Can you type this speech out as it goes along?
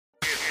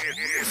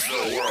It's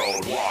the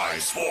Worldwide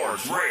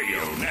Sports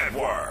Radio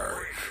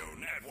Network.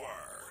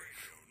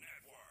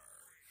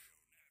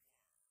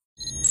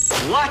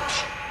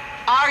 What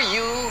are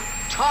you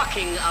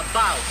talking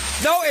about?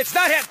 No, it's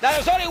not him.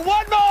 There's only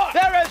one more.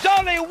 There is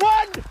only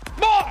one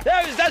more.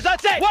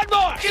 That's it. One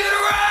more. Get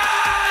a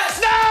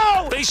rest!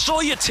 No! They saw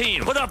your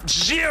team put up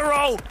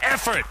zero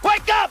effort.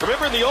 Wake up!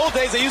 Remember in the old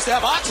days they used to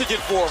have oxygen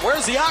for them.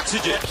 Where's the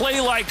oxygen?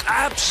 Play like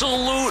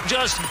absolute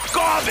just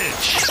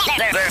garbage.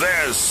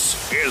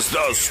 This is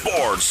the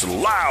Sports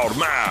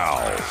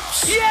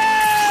Loudmouths.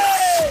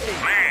 Yay!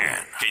 Man,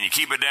 can you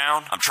keep it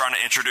down? I'm trying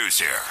to introduce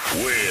here.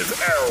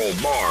 With Errol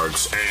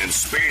Marks and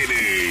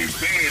Speedy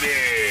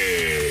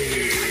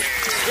Beatty.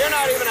 You're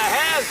not even a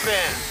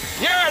has-been.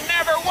 You're a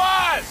never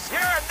was.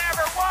 You're a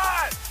never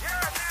was. You're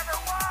a never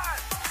was.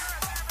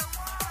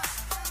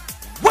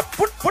 What?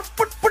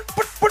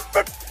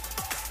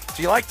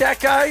 Do you like that,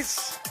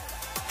 guys?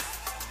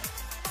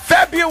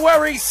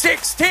 February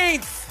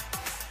 16th,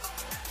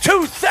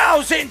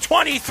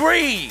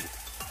 2023.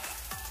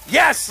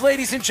 Yes,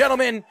 ladies and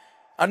gentlemen,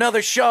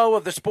 another show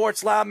of the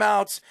Sports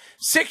Loudmouths.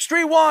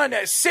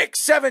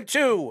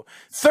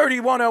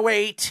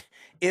 631-672-3108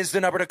 is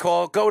the number to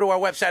call. Go to our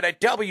website at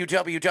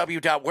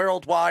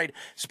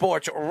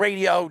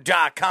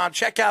www.worldwidesportsradio.com.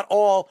 Check out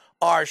all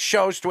our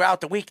shows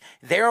throughout the week.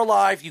 They're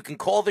live. You can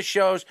call the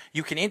shows.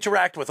 You can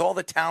interact with all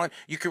the talent.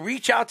 You can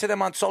reach out to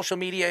them on social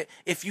media.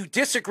 If you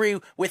disagree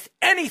with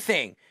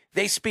anything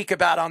they speak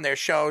about on their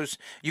shows,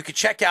 you can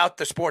check out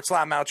the Sports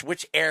Loudmouths,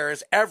 which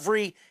airs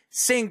every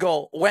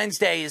single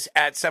Wednesdays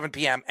at 7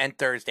 p.m. and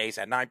Thursdays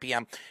at 9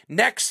 p.m.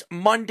 Next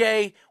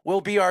Monday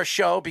will be our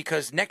show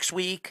because next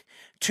week,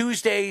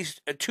 Tuesday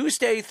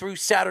through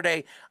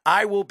Saturday,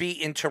 I will be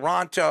in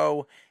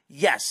Toronto.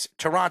 Yes,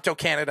 Toronto,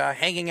 Canada,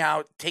 hanging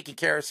out, taking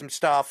care of some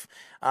stuff,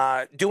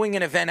 doing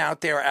an event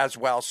out there as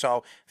well.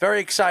 So very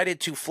excited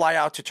to fly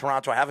out to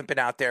Toronto. I haven't been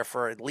out there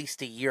for at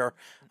least a year.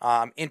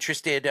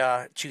 Interested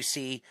to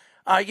see,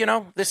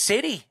 the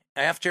city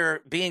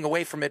after being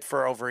away from it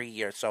for over a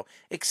year. So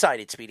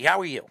excited, Speedy.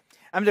 How are you?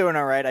 I'm doing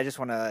all right. I just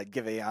want to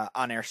give a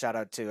on-air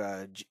shout-out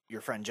to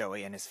your friend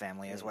Joey and his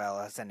family as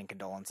well, sending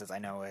condolences. I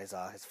know his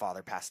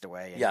father passed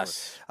away. And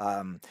yes.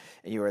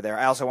 You were there.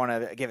 I also want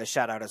to give a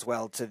shout-out as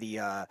well to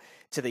the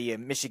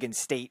Michigan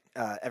State,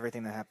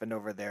 everything that happened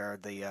over there,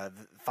 the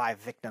 5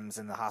 victims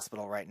in the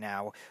hospital right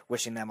now,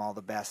 wishing them all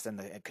the best, and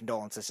the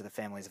condolences to the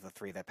families of the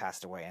 3 that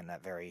passed away in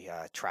that very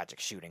tragic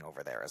shooting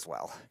over there as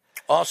well.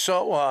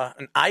 Also,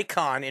 an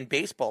icon in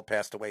baseball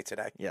passed away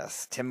today.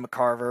 Yes, Tim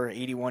McCarver,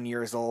 81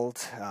 years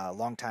old,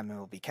 long-time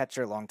MLB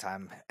catcher,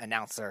 long-time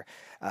announcer,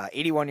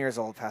 81 years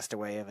old, passed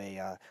away of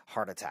a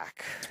heart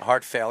attack.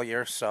 Heart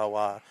failure.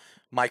 So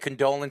my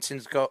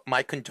condolences go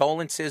out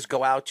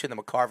to the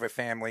McCarver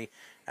family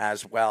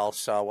as well.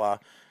 So,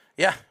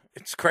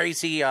 it's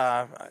crazy.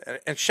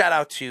 And shout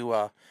out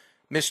to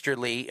Mr.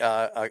 Lee,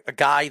 a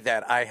guy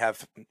that I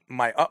have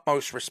my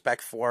utmost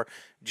respect for.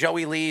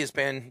 Joey has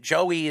been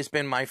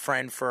my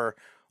friend for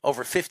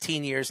over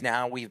 15 years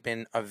now. We've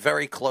been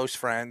very close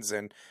friends,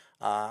 and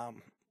I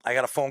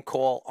got a phone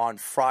call on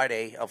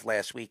Friday of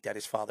last week that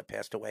his father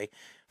passed away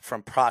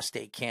from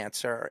prostate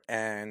cancer,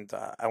 and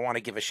I want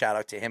to give a shout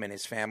out to him and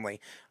his family.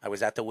 I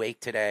was at the wake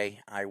today.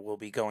 I will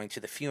be going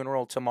to the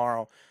funeral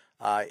tomorrow.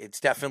 It's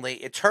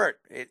hurt.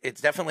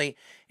 It definitely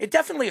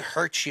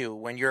hurts you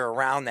when you're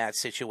around that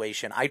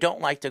situation. I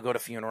don't like to go to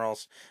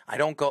funerals. I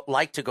don't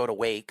like to go to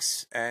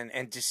wakes,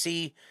 and to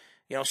see,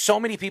 so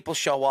many people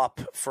show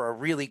up for a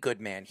really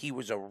good man. He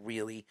was a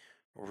really,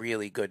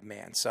 really good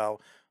man. So,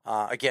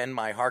 again,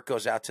 my heart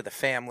goes out to the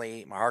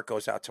family. My heart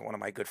goes out to one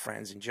of my good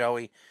friends and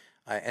Joey,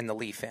 and the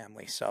Lee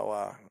family.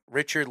 So,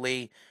 Richard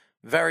Lee,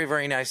 very,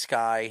 very nice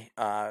guy.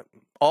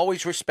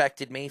 Always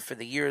respected me for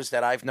the years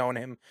that I've known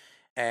him.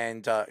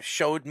 And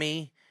showed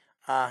me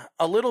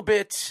a little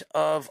bit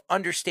of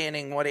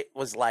understanding what it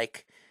was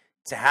like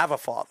to have a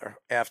father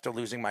after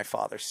losing my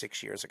father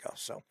 6 years ago.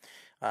 So,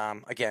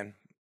 again,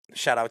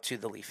 shout out to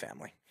the Lee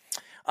family.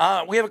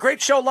 We have a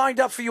great show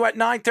lined up for you at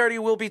 9:30.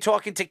 We'll be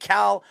talking to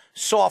Cal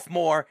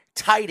sophomore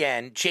tight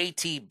end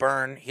JT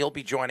Byrne. He'll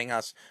be joining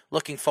us.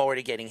 Looking forward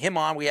to getting him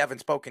on. We haven't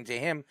spoken to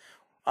him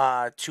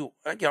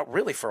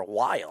really for a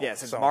while. Yeah,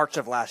 since March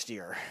of last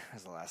year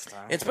is the last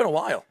time. It's been a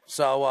while.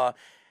 So,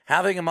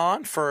 having him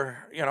on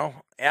for,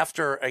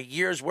 after a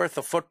year's worth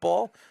of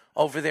football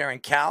over there in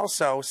Cal.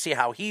 So see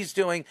how he's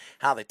doing,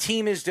 how the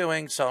team is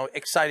doing. So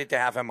excited to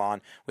have him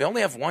on. We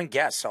only have one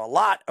guest, so a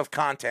lot of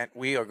content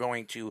we are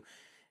going to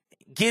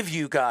give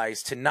you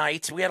guys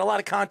tonight. We had a lot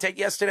of content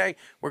yesterday.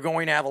 We're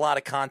going to have a lot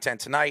of content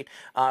tonight.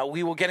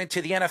 We will get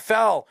into the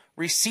NFL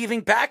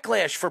receiving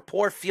backlash for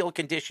poor field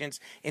conditions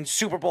in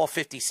Super Bowl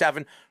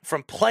 57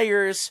 from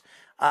players.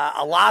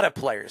 A lot of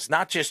players,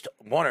 not just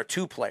one or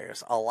two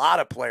players, a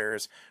lot of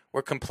players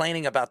were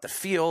complaining about the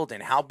field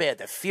and how bad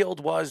the field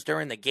was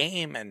during the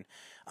game, and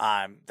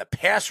the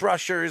pass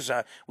rushers.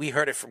 We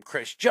heard it from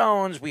Chris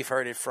Jones. We've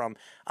heard it from,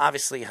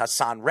 obviously,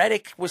 Hassan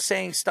Reddick was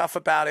saying stuff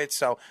about it,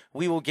 so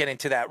we will get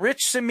into that.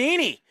 Rich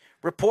Cimini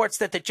reports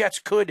that the Jets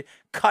could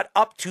cut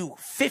up to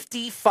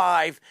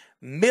 $55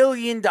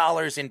 million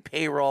in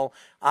payroll.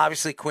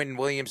 Obviously, Quentin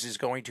Williams is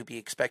going to be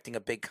expecting a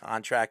big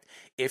contract.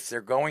 If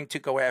they're going to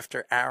go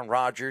after Aaron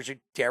Rodgers or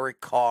Derek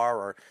Carr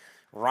or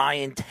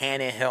Ryan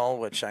Tannehill,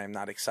 which I am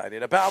not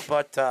excited about,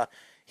 but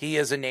he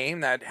is a name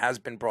that has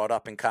been brought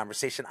up in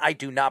conversation. I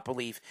do not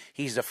believe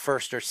he's a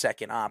first or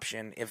second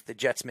option. If the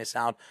Jets miss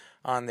out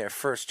on their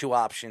first two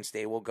options,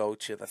 they will go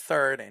to the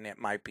third, and it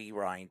might be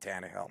Ryan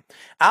Tannehill.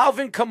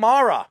 Alvin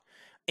Kamara,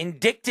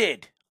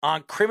 indicted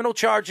on criminal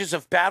charges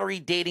of battery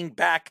dating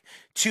back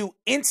to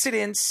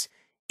incidents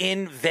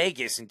in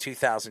Vegas in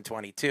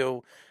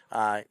 2022.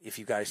 If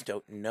you guys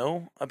don't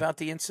know about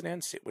the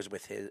incidents, it was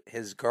with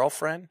his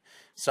girlfriend.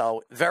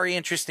 So very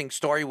interesting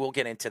story. We'll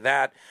get into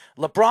that.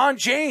 LeBron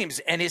James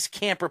and his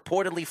camp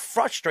reportedly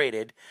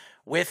frustrated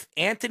with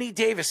Anthony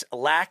Davis'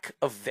 lack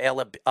of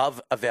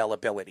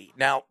availability.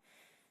 Now,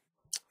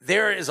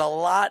 there is a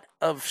lot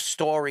of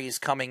stories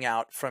coming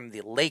out from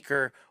the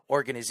Laker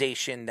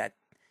organization that,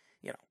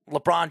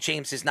 LeBron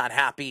James is not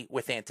happy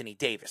with Anthony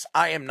Davis.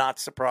 I am not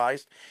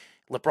surprised.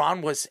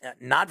 LeBron was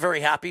not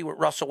very happy with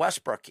Russell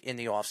Westbrook in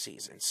the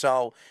offseason.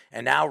 So,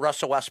 and now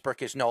Russell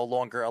Westbrook is no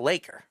longer a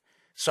Laker.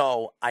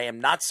 So I am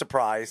not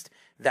surprised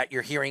that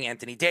you're hearing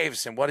Anthony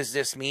Davis. And what does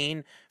this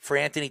mean for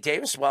Anthony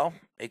Davis? Well,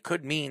 it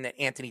could mean that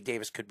Anthony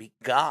Davis could be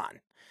gone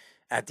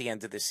at the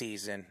end of the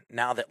season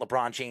now that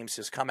LeBron James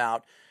has come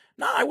out.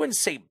 No, I wouldn't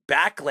say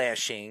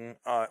backlashing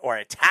or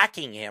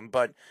attacking him,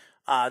 but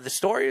the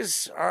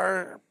stories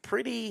are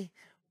pretty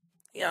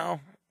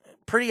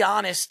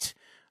honest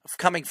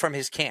coming from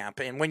his camp.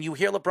 And when you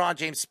hear LeBron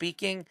James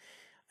speaking,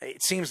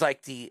 it seems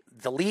like the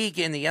league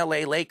and the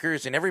LA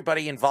Lakers and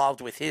everybody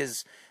involved with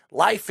his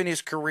life and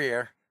his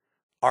career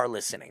are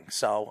listening.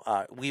 So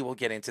we will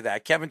get into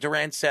that. Kevin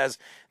Durant says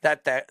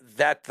that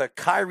the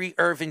Kyrie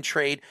Irving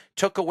trade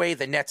took away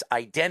the Nets'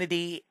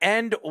 identity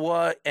and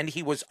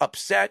he was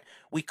upset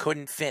we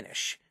couldn't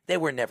finish. They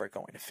were never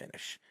going to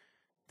finish.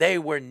 They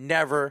were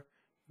never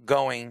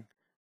going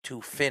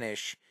to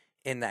finish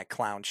in that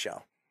clown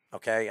show.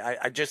 Okay,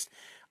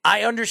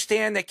 I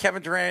understand that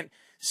Kevin Durant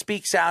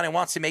speaks out and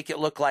wants to make it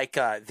look like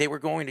they were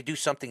going to do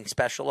something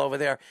special over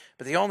there,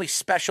 but the only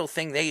special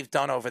thing they've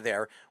done over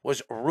there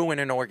was ruin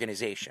an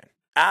organization.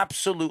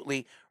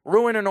 Absolutely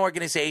ruin an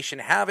organization,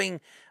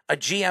 having a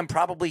GM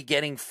probably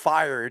getting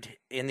fired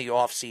in the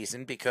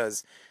offseason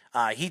because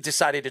he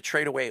decided to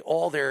trade away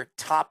all their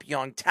top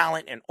young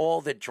talent and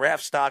all the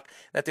draft stock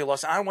that they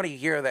lost. I don't want to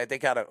hear that they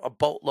got a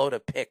boatload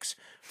of picks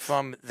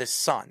from the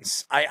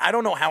Suns. I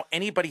don't know how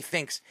anybody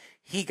thinks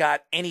he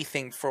got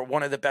anything for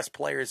one of the best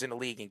players in the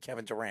league in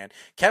Kevin Durant.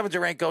 Kevin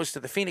Durant goes to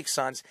the Phoenix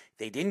Suns.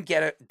 They didn't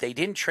get it. They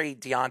didn't trade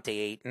DeAndre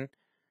Ayton.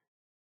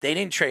 They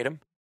didn't trade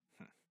him.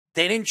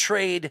 They didn't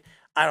trade,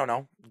 I don't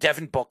know,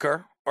 Devin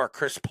Booker or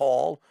Chris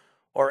Paul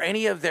or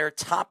any of their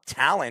top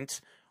talent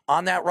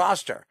on that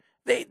roster.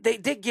 They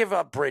did give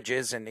up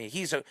Bridges, and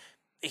he's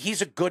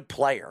a good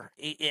player.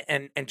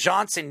 And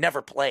Johnson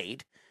never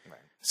played. Right.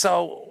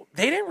 So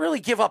they didn't really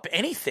give up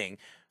anything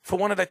for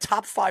one of the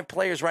top 5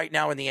 players right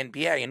now in the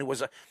NBA, and it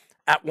was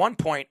at one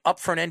point up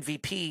for an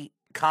MVP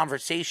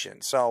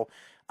conversation. So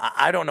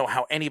I don't know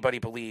how anybody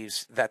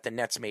believes that the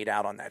Nets made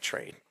out on that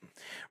trade.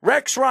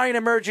 Rex Ryan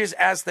emerges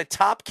as the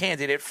top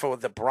candidate for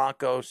the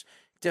Broncos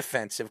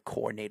defensive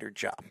coordinator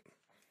job.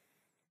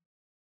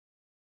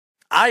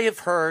 I have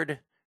heard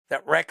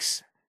that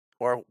Rex,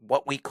 or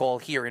what we call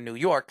here in New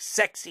York,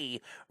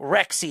 Sexy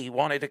Rexy,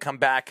 wanted to come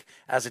back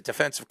as a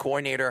defensive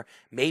coordinator,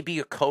 maybe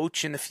a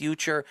coach in the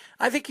future.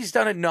 I think he's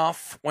done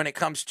enough when it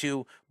comes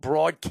to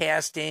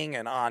broadcasting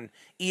and on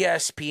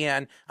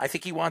ESPN. I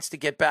think he wants to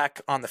get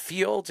back on the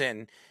field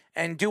and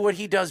do what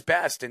he does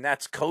best, and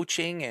that's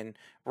coaching and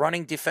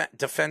running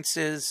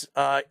defenses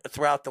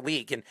throughout the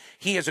league. And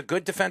he is a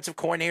good defensive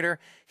coordinator.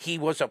 He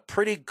was a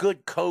pretty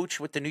good coach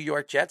with the New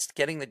York Jets,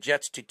 getting the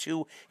Jets to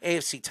 2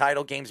 AFC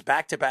title games,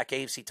 back-to-back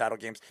AFC title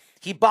games.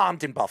 He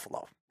bombed in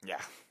Buffalo. Yeah.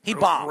 He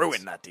bombed.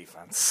 Ruined that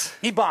defense.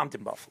 He bombed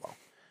in Buffalo.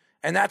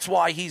 And that's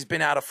why he's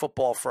been out of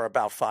football for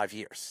about 5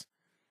 years.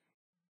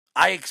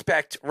 I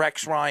expect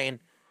Rex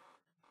Ryan,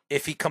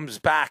 if he comes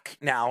back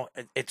now,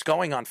 it's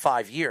going on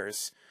 5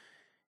 years.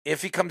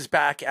 If he comes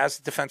back as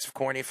the defensive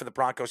coordinator for the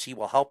Broncos, he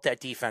will help that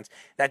defense.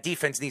 That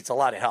defense needs a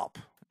lot of help.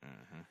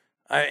 Mm-hmm.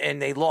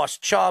 And they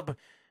lost Chubb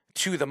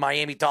to the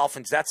Miami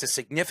Dolphins. That's a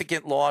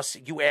significant loss.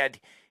 You add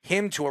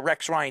him to a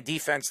Rex Ryan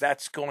defense,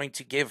 that's going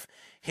to give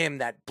him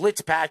that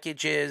blitz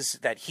packages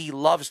that he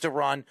loves to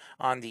run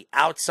on the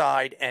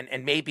outside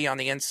and maybe on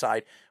the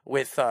inside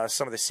with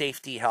some of the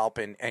safety help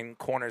and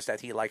corners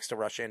that he likes to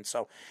rush in.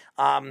 So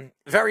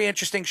very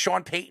interesting.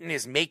 Sean Payton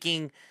is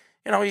making,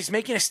 he's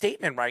making a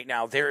statement right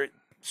now.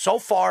 So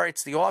far,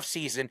 it's the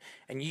offseason,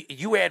 and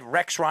you add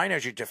Rex Ryan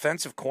as your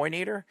defensive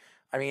coordinator.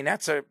 I mean,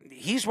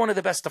 he's one of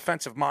the best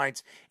defensive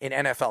minds in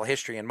NFL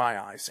history in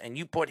my eyes. And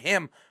you put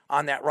him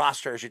on that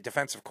roster as your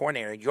defensive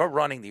coordinator, you're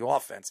running the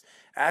offense.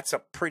 That's a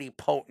pretty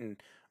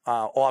potent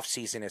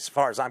offseason as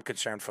far as I'm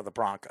concerned for the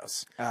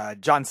Broncos.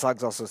 John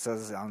Suggs also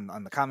says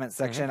on the comment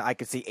section, I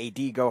could see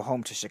AD go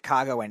home to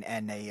Chicago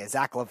and a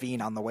Zach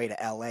LaVine on the way to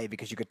LA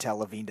because you could tell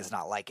LaVine does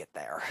not like it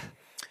there.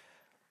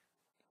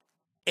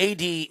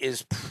 AD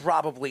is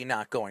probably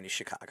not going to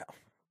Chicago.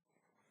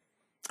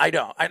 I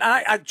don't.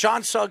 And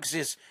John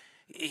Suggs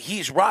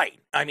he's right.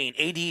 I mean,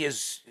 AD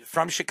is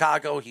from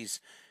Chicago. He's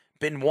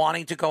been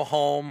wanting to go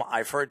home.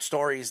 I've heard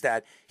stories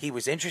that he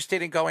was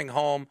interested in going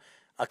home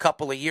a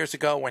couple of years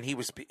ago when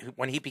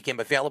he became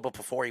available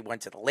before he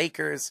went to the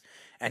Lakers,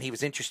 and he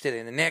was interested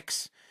in the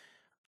Knicks.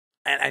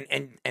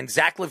 And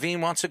Zach LaVine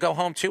wants to go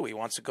home too. He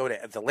wants to go to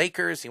the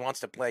Lakers. He wants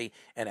to play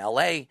in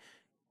LA.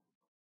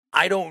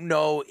 I don't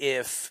know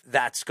if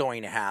that's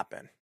going to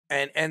happen.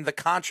 And the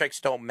contracts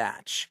don't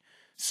match.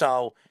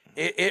 So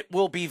it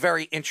will be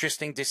very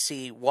interesting to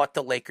see what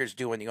the Lakers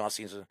do in the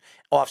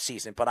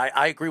offseason. But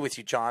I agree with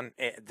you, John.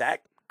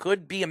 That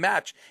could be a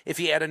match if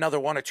he had another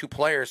one or two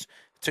players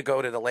to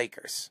go to the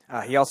Lakers.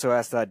 He also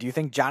asked, do you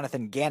think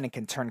Jonathan Gannon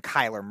can turn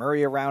Kyler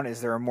Murray around?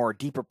 Is there a more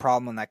deeper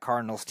problem on that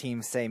Cardinals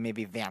team, say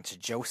maybe Vance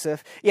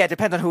Joseph? Yeah, it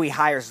depends on who he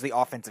hires as the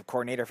offensive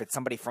coordinator. If it's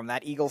somebody from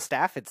that Eagles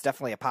staff, it's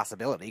definitely a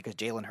possibility because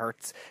Jalen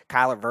Hurts,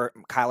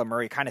 Kyler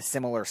Murray, kind of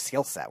similar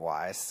skill set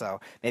wise. So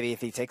maybe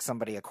if he takes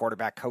somebody, a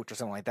quarterback coach or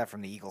something like that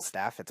from the Eagles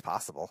staff, it's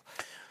possible.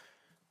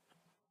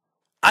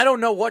 I don't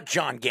know what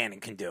John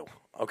Gannon can do,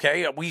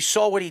 okay? We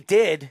saw what he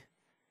did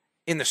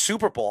in the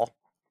Super Bowl.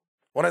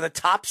 One of the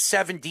top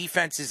 7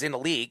 defenses in the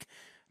league,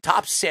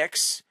 top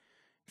 6.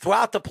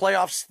 Throughout the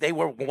playoffs, they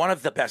were one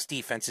of the best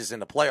defenses in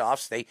the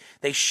playoffs.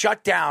 They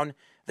shut down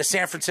the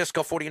San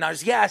Francisco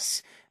 49ers.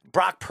 Yes,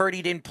 Brock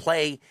Purdy didn't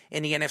play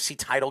in the NFC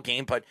title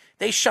game, but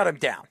they shut him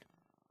down.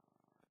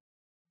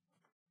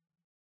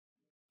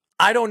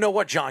 I don't know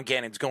what John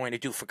Gannon's going to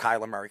do for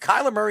Kyler Murray.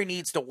 Kyler Murray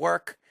needs to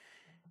work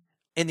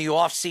in the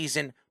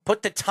offseason,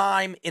 put the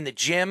time in the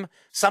gym,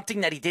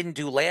 something that he didn't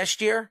do last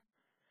year.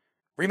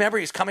 Remember,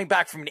 he's coming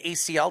back from an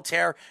ACL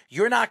tear.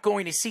 You're not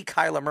going to see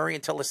Kyler Murray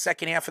until the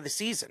second half of the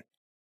season.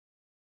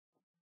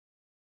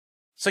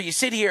 So you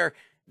sit here,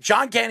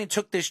 John Gannon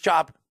took this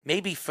job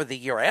maybe for the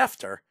year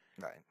after.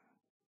 Right.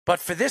 But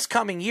for this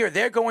coming year,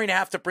 they're going to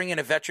have to bring in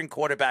a veteran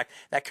quarterback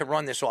that can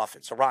run this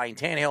offense. So Ryan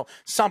Tannehill,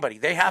 somebody.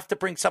 They have to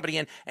bring somebody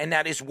in, and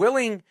that is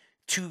willing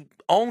to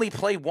only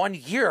play 1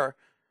 year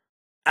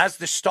as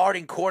the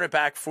starting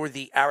quarterback for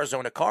the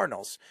Arizona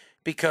Cardinals.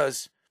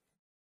 Because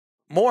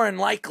more than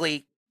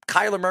likely,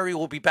 Kyler Murray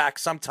will be back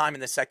sometime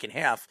in the second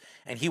half,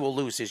 and he will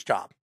lose his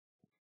job.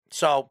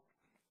 So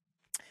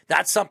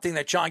that's something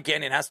that John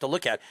Gannon has to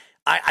look at.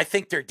 I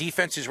think their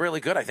defense is really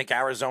good. I think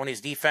Arizona's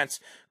defense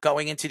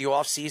going into the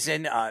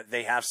offseason,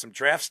 they have some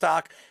draft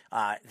stock.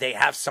 They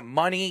have some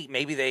money.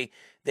 Maybe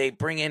they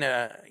bring in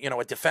a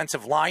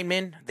defensive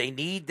lineman. They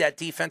need that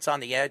defense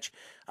on the edge.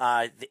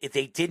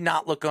 They did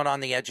not look good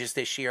on the edges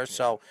this year.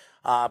 So,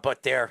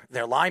 but their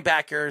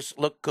linebackers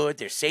look good.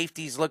 Their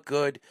safeties look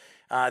good.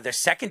 Their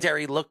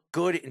secondary looked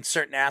good in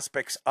certain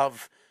aspects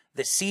of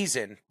the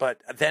season,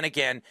 but then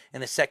again, in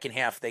the second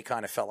half, they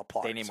kind of fell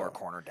apart. They need more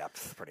corner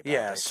depth, pretty bad.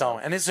 Yeah,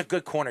 and this is a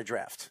good corner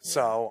draft. Yeah.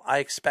 So I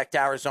expect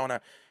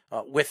Arizona,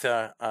 with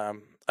a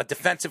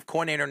defensive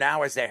coordinator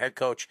now as their head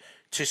coach,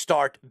 to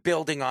start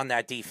building on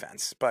that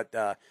defense. But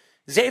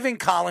Zaven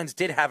Collins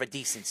did have a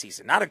decent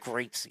season. Not a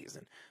great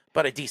season,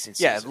 but a decent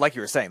season. Yeah, like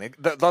you were saying,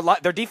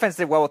 their defense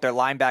did well with their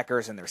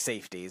linebackers and their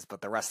safeties,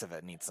 but the rest of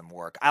it needs some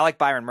work. I like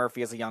Byron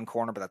Murphy as a young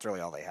corner, but that's really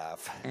all they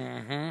have.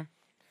 Mm-hmm.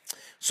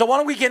 So why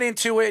don't we get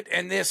into it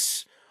and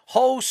this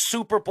whole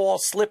Super Bowl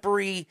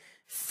slippery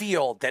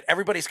field that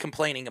everybody's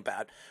complaining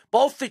about.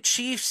 Both the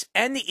Chiefs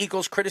and the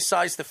Eagles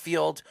criticized the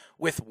field,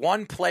 with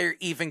one player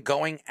even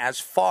going as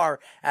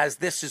far as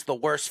this is the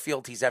worst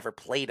field he's ever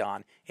played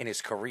on in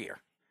his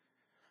career.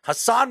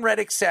 Hassan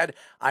Reddick said,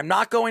 "I'm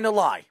not going to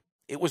lie.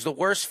 It was the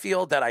worst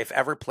field that I've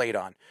ever played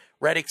on."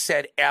 Reddick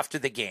said after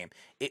the game,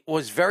 "It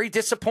was very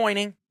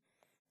disappointing.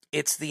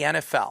 It's the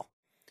NFL.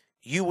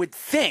 You would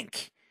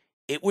think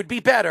it would be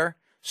better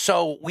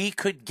so we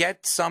could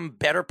get some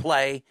better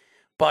play,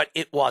 but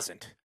it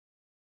wasn't.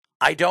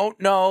 I don't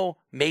know.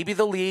 Maybe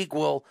the league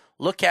will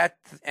look at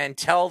and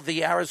tell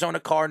the Arizona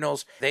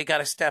Cardinals they got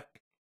to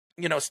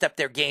step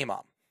their game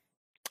up.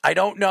 I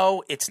don't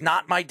know. It's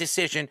not my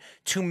decision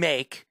to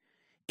make.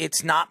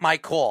 It's not my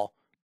call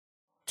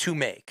to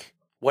make.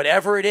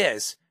 Whatever it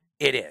is,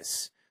 it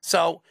is."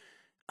 So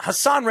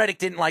Hassan Reddick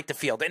didn't like the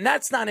field, and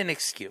that's not an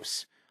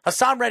excuse.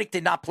 Hassan Reddick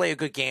did not play a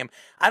good game.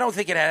 I don't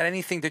think it had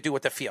anything to do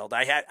with the field.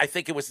 I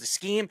think it was the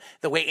scheme,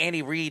 the way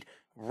Andy Reid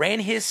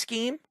ran his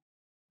scheme,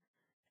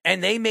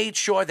 and they made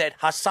sure that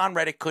Hassan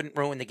Reddick couldn't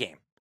ruin the game.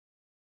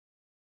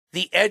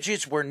 The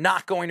edges were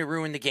not going to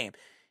ruin the game.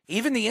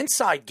 Even the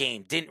inside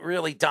game didn't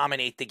really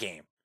dominate the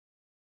game.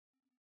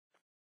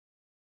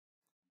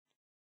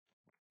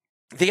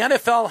 The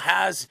NFL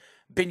has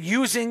been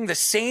using the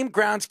same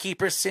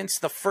groundskeeper since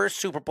the first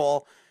Super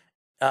Bowl,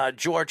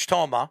 George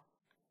Toma,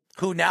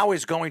 who now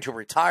is going to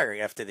retire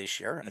after this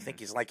year. I think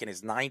he's like in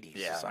his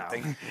 90s or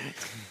something. No.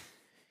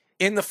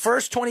 In the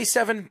first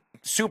 27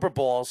 Super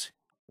Bowls,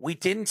 we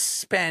didn't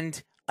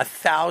spend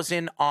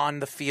 1,000 on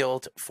the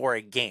field for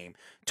a game.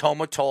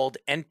 Toma told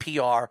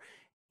NPR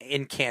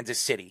in Kansas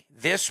City.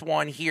 This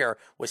one here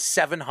was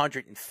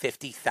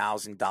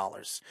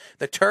 $750,000.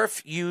 The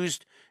turf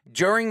used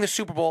during the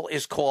Super Bowl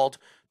is called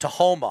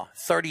Tahoma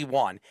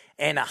 31,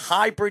 and a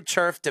hybrid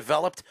turf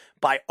developed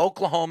by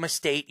Oklahoma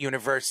State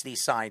University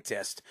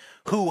scientists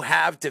who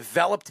have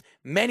developed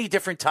many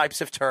different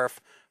types of turf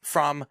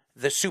from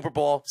the Super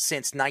Bowl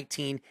since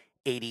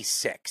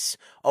 1986.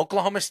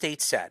 Oklahoma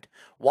State said,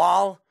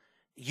 while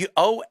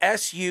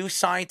OSU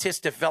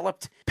scientists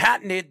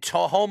patented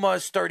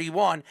Tahoma's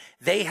 31,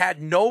 they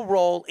had no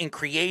role in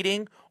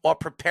creating or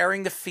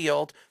preparing the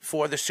field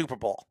for the Super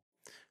Bowl.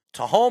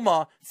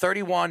 Tahoma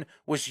 31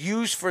 was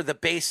used for the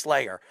base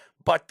layer,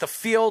 but the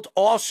field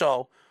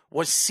also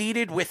was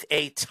seeded with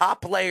a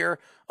top layer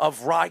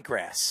of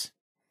ryegrass,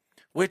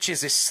 which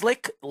is a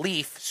slick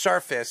leaf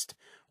surfaced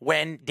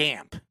when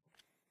damp.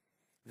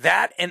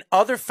 That and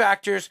other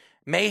factors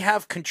may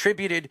have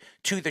contributed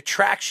to the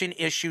traction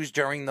issues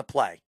during the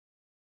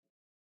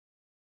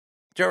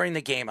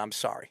game.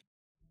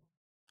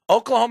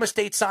 Oklahoma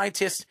State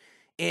scientists,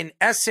 in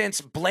essence,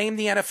 blame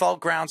the NFL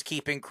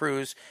groundskeeping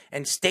crews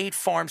and State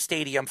Farm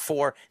Stadium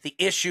for the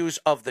issues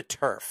of the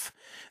turf.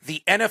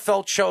 The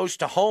NFL chose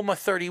Tahoma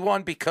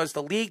 31 because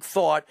the league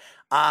thought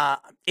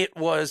it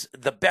was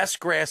the best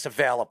grass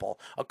available,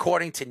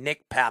 according to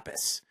Nick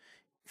Pappas,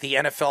 the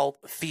NFL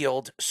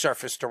field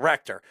surface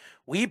director.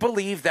 We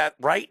believe that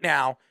right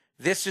now,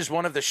 this is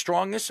one of the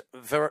strongest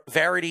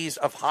varieties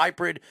of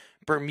hybrid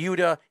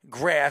Bermuda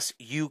grass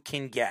you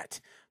can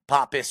get,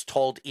 Pappas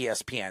told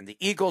ESPN. The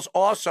Eagles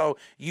also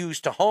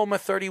used Tahoma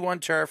 31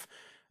 turf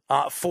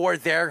for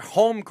their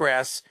home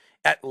grass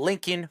at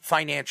Lincoln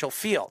Financial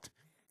Field.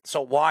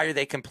 So why are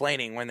they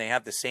complaining when they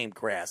have the same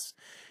grass?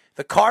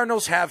 The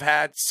Cardinals have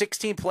had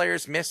 16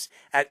 players miss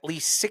at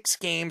least 6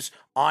 games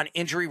on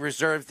injury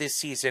reserve this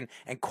season,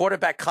 and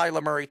quarterback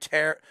Kyler Murray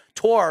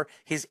tore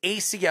his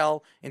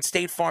ACL in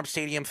State Farm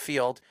Stadium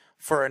Field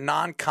for a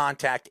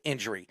non-contact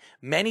injury.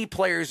 Many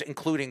players,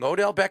 including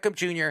Odell Beckham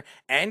Jr.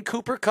 and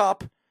Cooper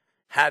Kupp,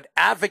 had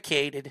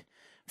advocated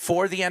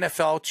for the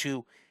NFL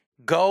to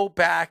go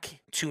back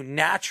to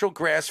natural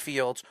grass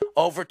fields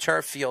over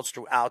turf fields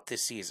throughout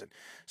this season.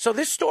 So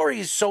this story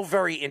is so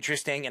very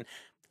interesting, and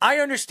I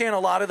understand a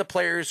lot of the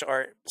players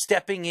are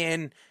stepping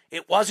in.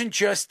 It wasn't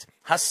just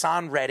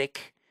Hassan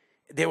Reddick.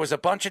 There was a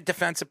bunch of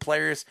defensive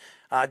players.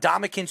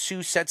 Ndamukong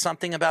Suh said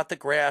something about the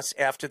grass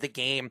after the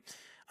game.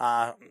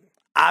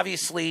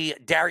 Obviously,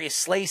 Darius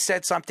Slay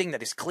said something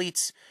that his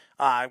cleats,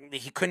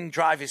 he couldn't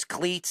drive his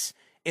cleats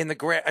in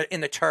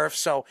the turf.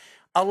 So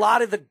a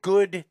lot of the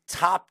good,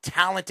 top,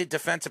 talented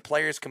defensive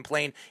players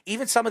complained.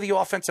 Even some of the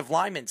offensive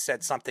linemen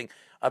said something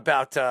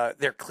about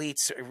their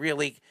cleats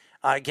really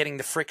getting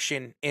the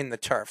friction in the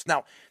turf.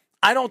 Now,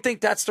 I don't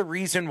think that's the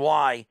reason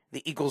why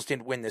the Eagles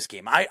didn't win this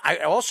game. I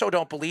also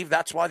don't believe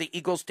that's why the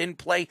Eagles didn't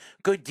play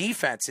good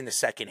defense in the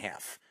second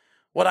half.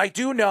 What I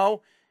do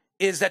know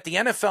is that the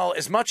NFL,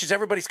 as much as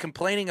everybody's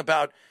complaining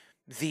about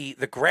the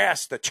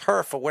grass, the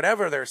turf, or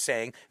whatever they're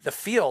saying, the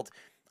field,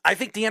 I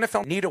think the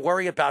NFL need to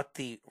worry about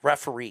the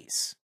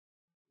referees.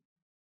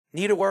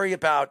 Need to worry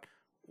about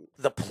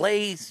the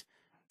plays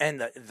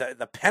and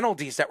the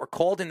penalties that were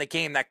called in the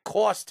game that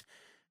cost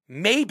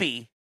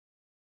maybe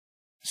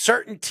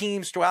certain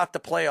teams throughout the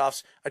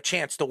playoffs a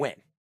chance to win.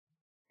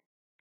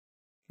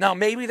 Now,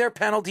 maybe they're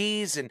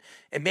penalties, and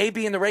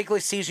maybe in the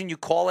regular season you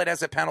call it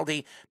as a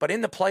penalty, but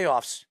in the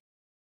playoffs,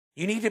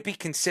 you need to be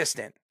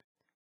consistent.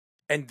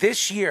 And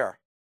this year,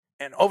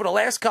 and over the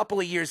last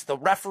couple of years, the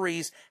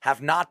referees have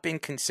not been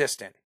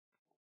consistent.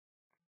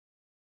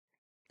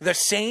 The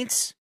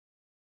Saints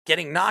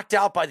getting knocked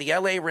out by the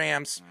LA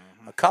Rams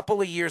a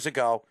couple of years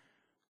ago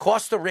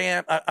cost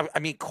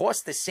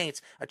the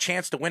Saints a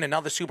chance to win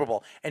another Super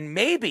Bowl, and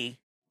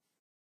maybe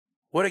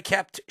would have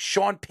kept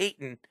Sean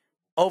Payton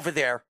over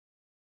there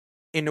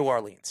in New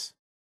Orleans.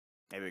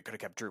 Maybe we could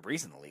have kept Drew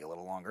Brees in the league a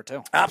little longer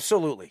too.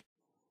 Absolutely.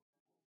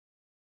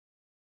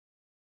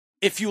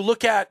 If you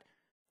look at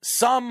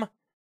some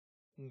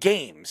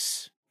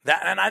games,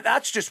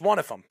 that's just one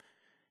of them,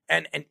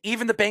 and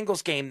even the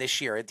Bengals game this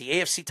year at the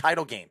AFC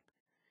title game.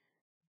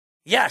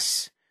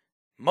 Yes,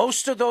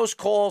 most of those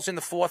calls in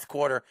the fourth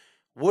quarter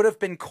would have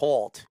been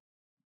called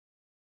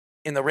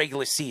in the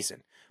regular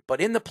season.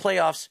 But in the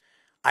playoffs,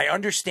 I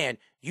understand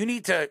you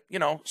need to,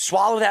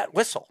 swallow that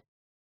whistle.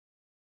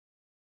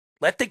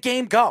 Let the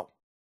game go.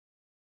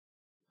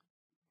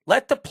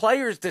 Let the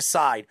players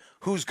decide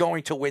who's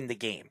going to win the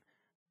game.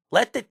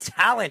 Let the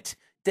talent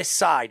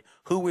decide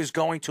who is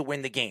going to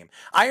win the game.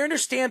 I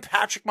understand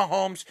Patrick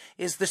Mahomes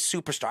is the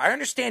superstar. I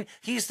understand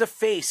he's the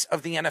face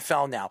of the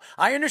NFL now.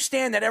 I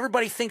understand that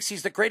everybody thinks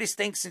he's the greatest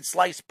thing since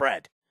sliced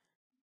bread.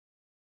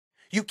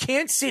 You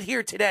can't sit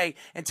here today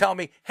and tell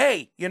me,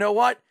 hey, you know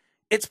what?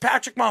 It's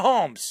Patrick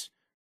Mahomes.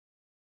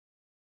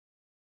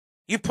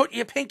 You put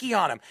your pinky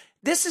on him.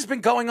 This has been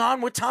going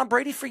on with Tom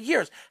Brady for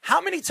years. How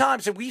many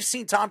times have we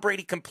seen Tom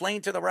Brady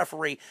complain to the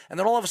referee, and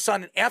then all of a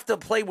sudden, after the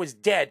play was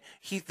dead,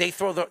 they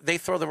throw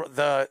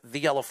the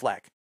yellow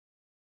flag?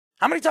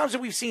 How many times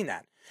have we seen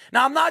that?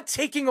 Now, I'm not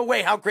taking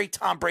away how great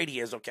Tom Brady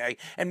is, okay,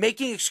 and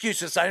making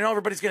excuses. I know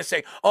everybody's going to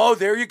say, oh,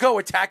 there you go,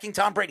 attacking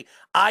Tom Brady.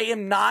 I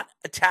am not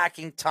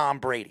attacking Tom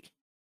Brady.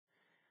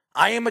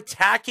 I am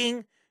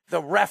attacking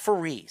the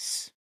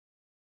referees,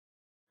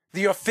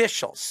 the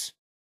officials.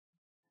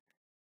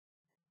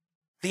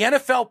 The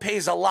NFL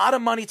pays a lot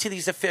of money to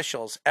these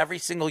officials every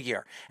single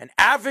year. An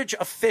average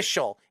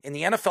official in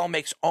the NFL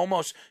makes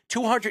almost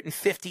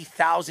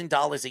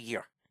 $250,000 a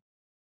year.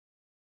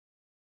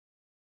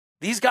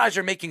 These guys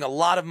are making a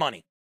lot of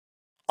money.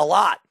 A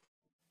lot.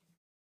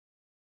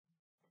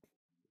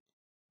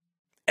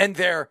 And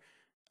they're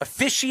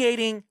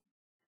officiating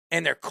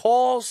and their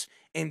calls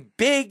in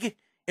big,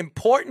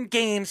 important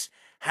games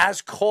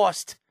has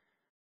cost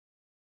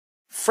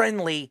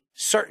friendly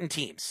certain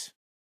teams.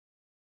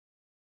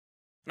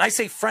 And I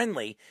say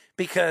friendly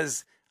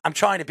because I'm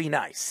trying to be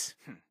nice.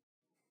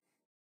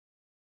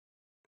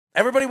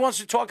 Everybody wants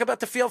to talk about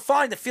the field.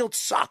 Fine, the field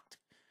sucked.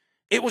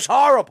 It was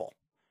horrible.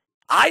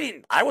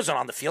 I wasn't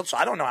on the field, so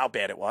I don't know how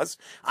bad it was.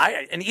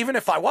 And even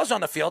if I was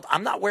on the field,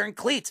 I'm not wearing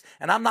cleats,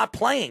 and I'm not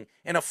playing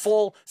in a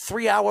full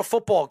 3-hour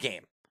football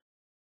game.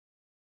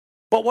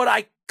 But what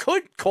I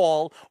could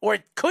call or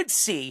could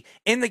see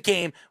in the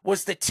game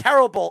was the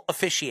terrible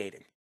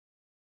officiating.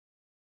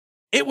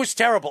 It was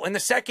terrible. In the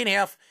second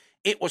half,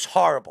 it was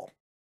horrible.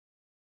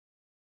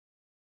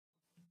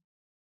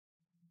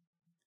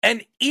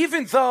 And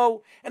even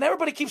though, and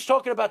everybody keeps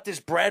talking about this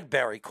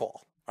Bradbury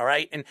call, all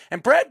right?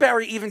 And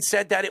Bradbury even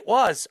said that it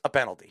was a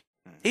penalty.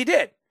 He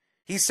did.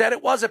 He said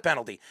it was a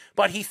penalty,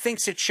 but he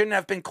thinks it shouldn't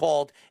have been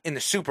called in the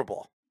Super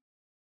Bowl.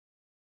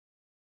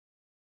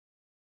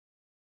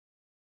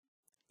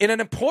 In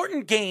an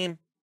important game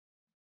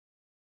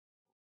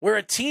where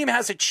a team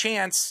has a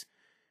chance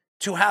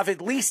to have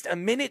at least a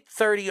minute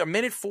 30 or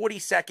minute 40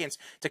 seconds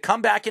to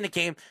come back in the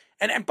game.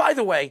 And by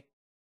the way,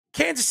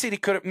 Kansas City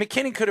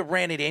McKinnon could have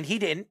ran it in. He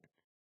didn't.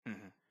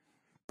 Mm-hmm.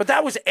 But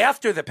that was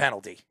after the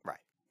penalty. Right.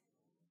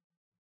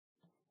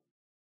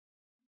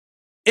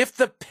 If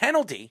the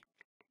penalty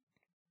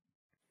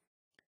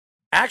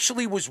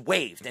actually was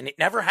waived and it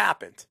never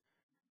happened,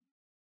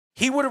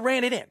 he would have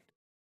ran it in.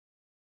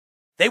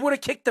 They would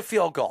have kicked the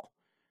field goal.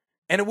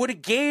 And it would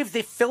have gave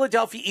the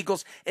Philadelphia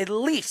Eagles at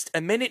least a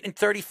minute and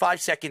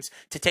 35 seconds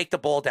to take the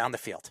ball down the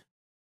field.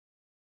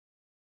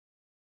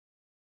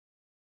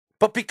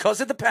 But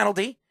because of the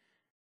penalty,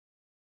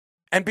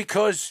 and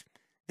because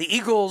the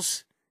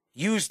Eagles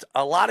used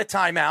a lot of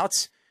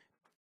timeouts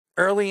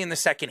early in the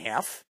second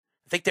half,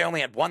 I think they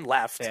only had one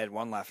left. They had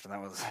one left, and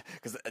that was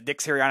because Nick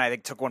Sirianni, I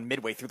think, took one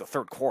midway through the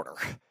third quarter.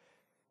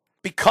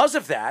 Because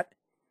of that,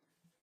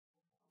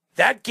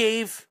 that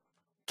gave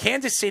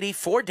Kansas City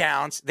 4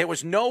 downs. There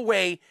was no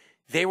way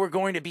they were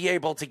going to be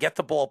able to get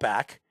the ball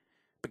back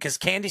because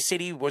Kansas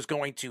City was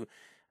going to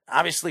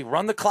obviously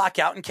run the clock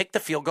out and kick the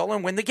field goal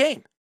and win the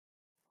game.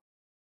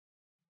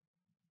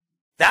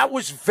 That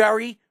was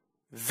very,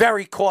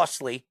 very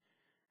costly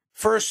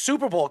for a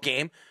Super Bowl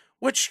game,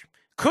 which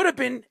could have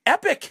been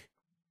epic.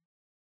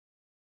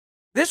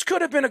 This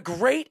could have been a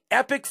great,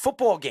 epic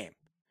football game.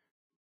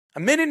 A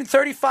minute and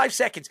 35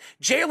 seconds.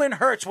 Jalen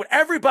Hurts, when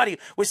everybody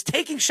was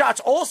taking shots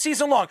all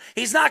season long,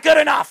 he's not good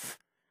enough.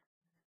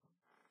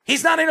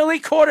 He's not an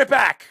elite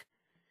quarterback.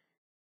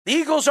 The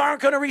Eagles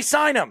aren't going to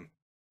re-sign him.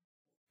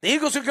 The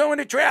Eagles are going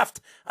to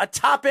draft a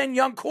top-end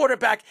young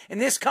quarterback in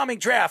this coming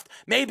draft.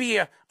 Maybe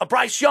a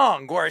Bryce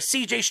Young or a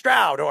C.J.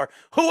 Stroud or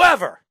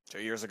whoever.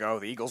 2 years ago,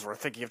 the Eagles were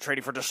thinking of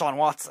trading for Deshaun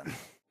Watson.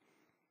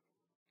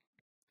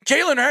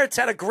 Jalen Hurts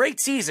had a great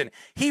season.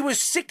 He was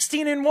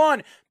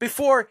 16-1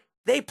 before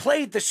they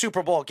played the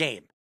Super Bowl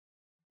game.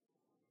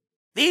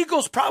 The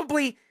Eagles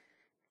probably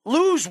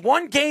lose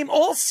one game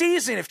all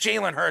season if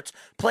Jalen Hurts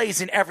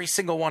plays in every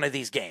single one of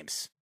these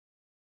games.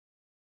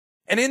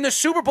 And in the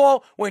Super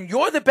Bowl, when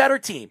you're the better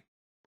team,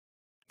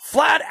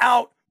 flat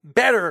out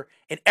better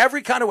in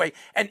every kind of way.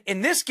 And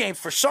in this game,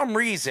 for some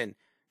reason,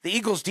 the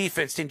Eagles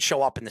defense didn't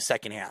show up in the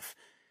second half.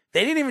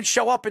 They didn't even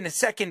show up in the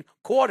second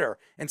quarter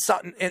in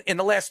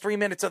the last 3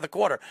 minutes of the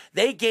quarter.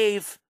 They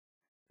gave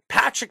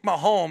Patrick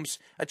Mahomes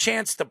a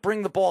chance to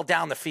bring the ball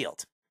down the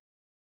field.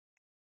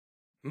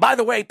 And by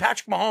the way,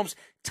 Patrick Mahomes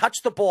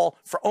touched the ball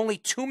for only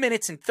 2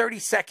 minutes and 30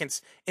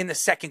 seconds in the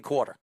second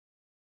quarter.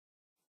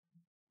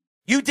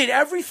 You did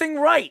everything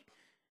right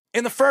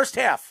in the first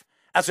half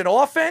as an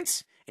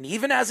offense and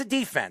even as a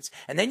defense.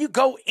 And then you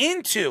go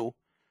into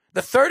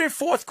the third and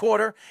fourth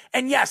quarter,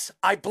 and yes,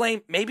 I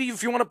blame, maybe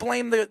if you want to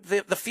blame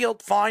the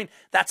field, fine.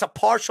 That's a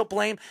partial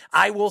blame.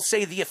 I will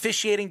say the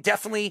officiating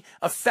definitely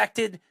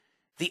affected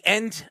the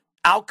end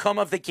outcome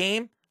of the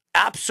game.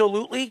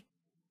 Absolutely.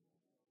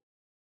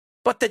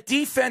 But the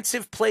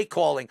defensive play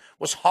calling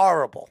was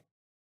horrible.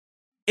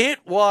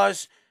 It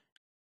was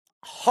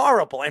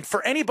horrible. And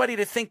for anybody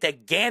to think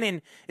that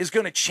Gannon is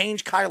going to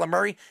change Kyler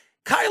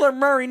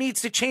Murray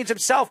needs to change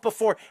himself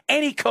before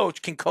any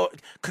coach can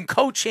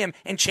coach him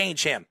and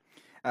change him.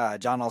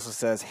 John also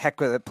says, heck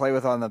with it, play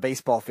with on the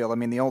baseball field. I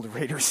mean, the old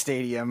Raiders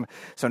Stadium,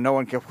 so no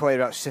one can complain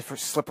about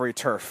slippery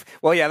turf.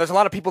 Well, yeah, there's a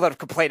lot of people that have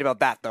complained about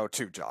that, though,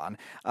 too, John.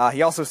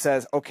 He also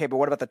says, okay, but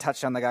what about the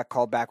touchdown that got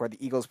called back where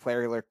the Eagles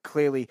player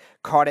clearly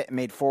caught it,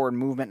 made forward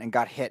movement, and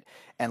got hit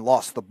and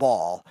lost the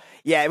ball?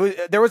 Yeah,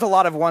 there was a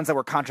lot of ones that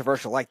were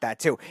controversial like that,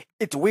 too.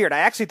 It's weird. I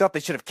actually thought they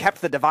should have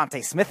kept the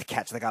Devontae Smith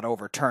catch that got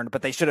overturned,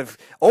 but they should have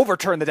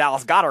overturned the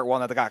Dallas Goedert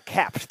one that got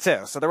kept,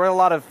 too. So there were a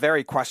lot of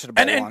very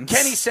questionable ones. And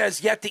Kenny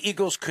says, yet the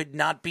Eagles could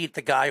not beat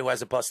the guy who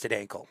has a busted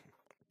ankle.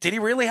 Did he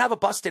really have a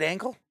busted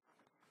ankle?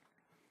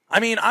 I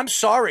mean, I'm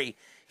sorry.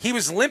 He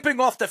was limping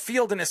off the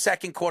field in the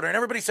second quarter, and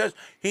everybody says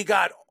he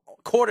got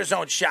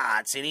cortisone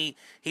shots, and he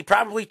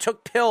probably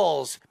took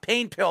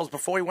pain pills,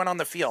 before he went on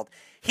the field.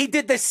 He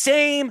did the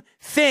same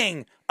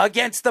thing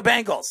against the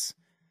Bengals.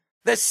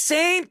 The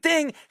same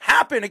thing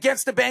happened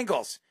against the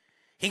Bengals.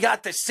 He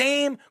got the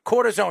same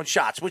cortisone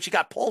shots, which he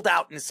got pulled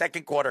out in the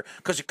second quarter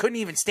because he couldn't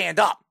even stand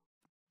up.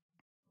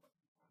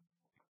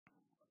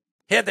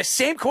 He had the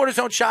same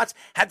cortisone shots,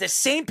 had the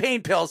same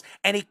pain pills,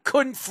 and he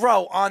couldn't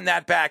throw on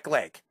that back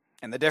leg.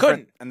 And the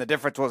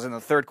difference was in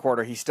the third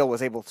quarter, he still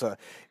was able to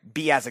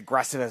be as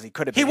aggressive as he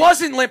could have been. He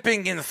wasn't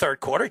limping in the third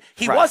quarter.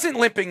 He wasn't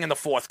limping in the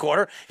fourth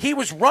quarter. He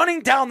was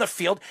running down the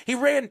field. He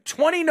ran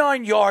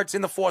 29 yards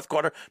in the fourth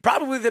quarter,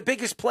 probably the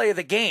biggest play of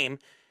the game.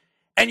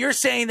 And you're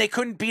saying they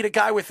couldn't beat a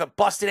guy with a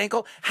busted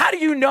ankle? How do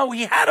you know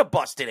he had a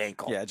busted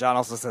ankle? Yeah, John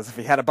also says if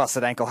he had a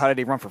busted ankle, how did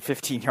he run for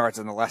 15 yards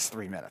in the last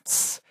 3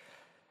 minutes?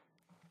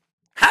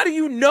 How do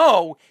you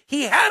know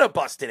he had a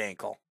busted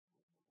ankle?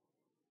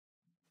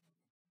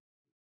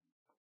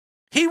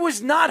 He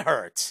was not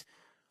hurt.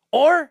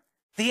 Or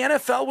the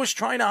NFL was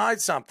trying to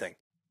hide something.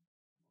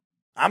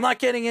 I'm not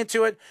getting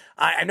into it.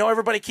 I know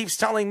everybody keeps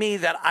telling me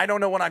that I don't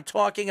know what I'm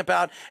talking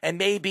about, and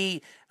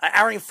maybe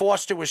Arian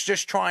Foster was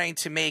just trying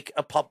to make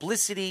a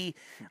publicity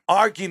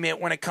argument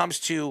when it comes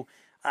to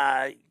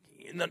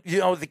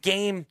the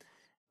game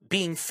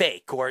being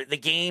fake or the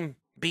game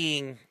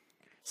being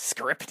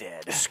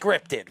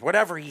scripted,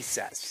 whatever he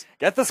says.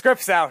 Get the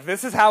scripts out.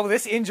 This is how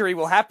this injury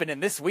will happen in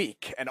this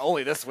week, and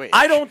only this week.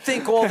 I don't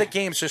think all the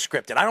games are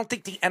scripted. I don't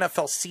think the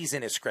NFL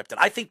season is scripted.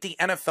 I think the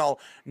NFL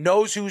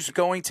knows who's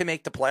going to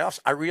make the playoffs.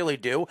 I really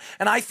do.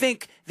 And I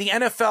think the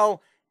NFL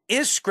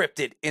is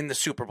scripted in the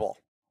Super Bowl.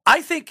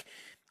 I think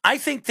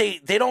they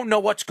don't know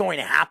what's going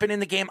to happen in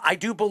the game. I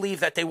do believe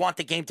that they want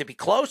the game to be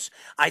close.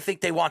 I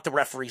think they want the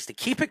referees to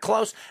keep it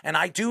close. And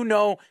I do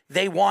know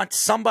they want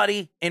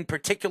somebody in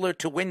particular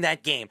to win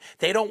that game.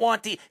 They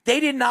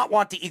did not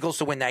want the Eagles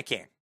to win that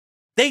game.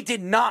 They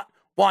did not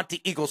want the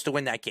Eagles to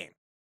win that game.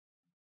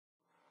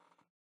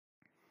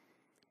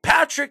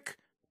 Patrick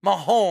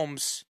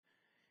Mahomes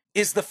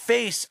is the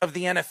face of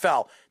the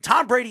NFL.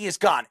 Tom Brady is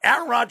gone.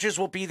 Aaron Rodgers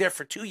will be there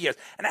for 2 years.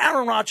 And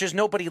Aaron Rodgers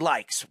nobody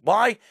likes.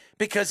 Why?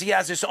 Because he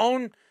has his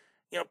own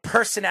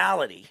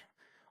personality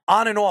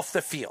on and off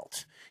the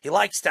field. He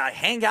likes to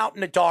hang out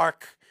in the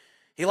dark.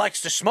 He likes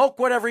to smoke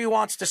whatever he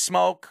wants to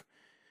smoke.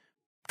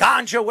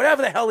 Ganja,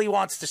 whatever the hell he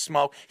wants to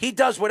smoke. He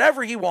does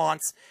whatever he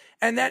wants.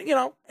 And then,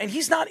 and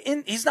he's not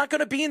going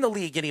to be in the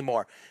league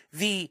anymore.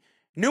 The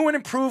new and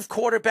improved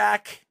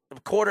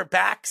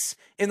quarterbacks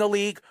in the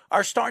league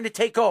are starting to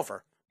take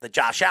over. The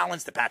Josh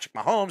Allens, the Patrick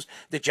Mahomes,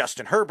 the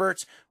Justin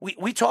Herberts.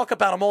 We talk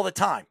about them all the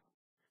time.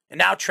 And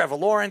now Trevor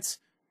Lawrence.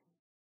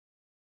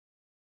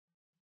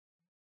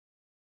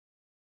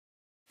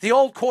 The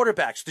old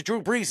quarterbacks, the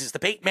Drew Breeses, the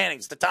Peyton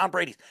Mannings, the Tom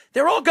Bradys,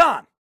 they're all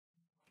gone.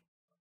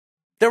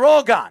 They're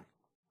all gone.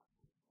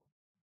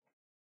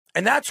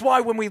 And that's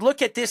why when we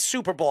look at this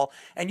Super Bowl,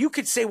 and you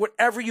could say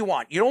whatever you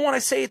want. You don't want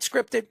to say it's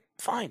scripted?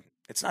 Fine.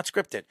 It's not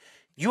scripted.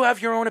 You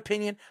have your own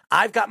opinion.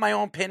 I've got my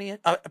own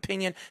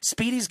opinion.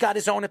 Speedy's got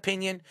his own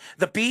opinion.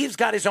 The Beeves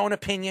got his own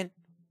opinion,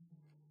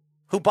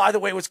 who, by the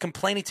way, was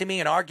complaining to me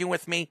and arguing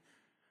with me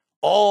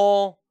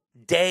all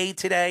day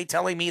today,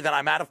 telling me that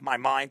I'm out of my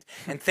mind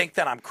and think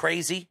that I'm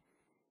crazy.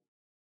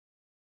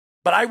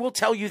 But I will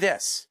tell you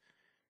this.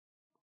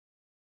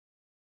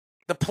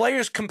 The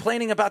players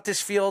complaining about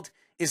this field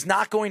is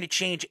not going to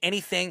change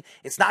anything.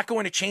 It's not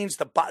going to change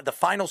the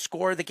final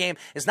score of the game.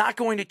 It's not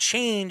going to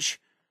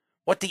change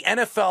what the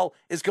NFL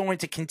is going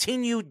to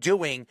continue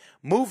doing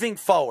moving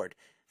forward.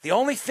 The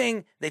only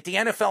thing that the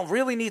NFL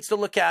really needs to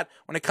look at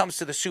when it comes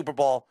to the Super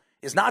Bowl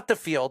is not the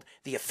field.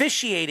 The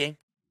officiating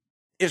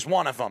is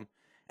one of them.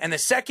 And the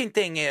second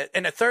thing is,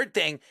 and the third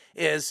thing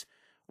is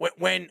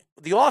when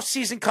the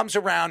offseason comes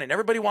around and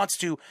everybody wants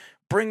to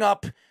bring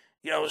up,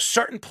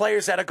 certain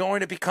players that are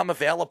going to become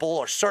available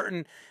or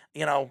certain,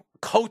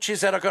 coaches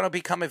that are going to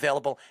become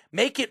available,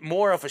 make it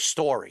more of a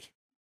story.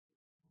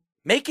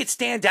 Make it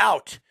stand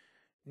out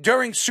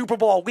during Super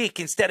Bowl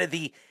week instead of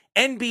the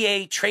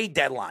NBA trade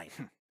deadline.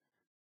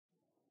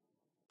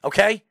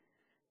 Okay?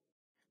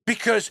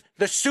 Because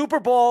the Super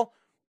Bowl,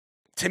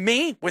 to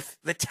me, with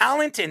the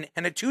talent and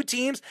the two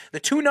teams, the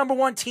two number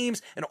one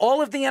teams in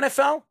all of the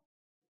NFL,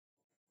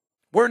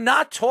 were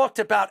not talked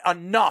about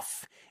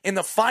enough in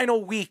the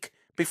final week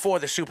before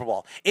the Super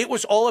Bowl. It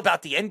was all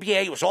about the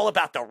NBA. It was all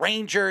about the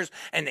Rangers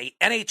and the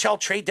NHL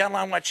trade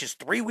deadline, which is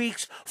 3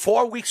 weeks,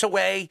 4 weeks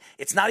away.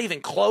 It's not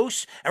even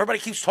close. Everybody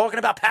keeps talking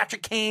about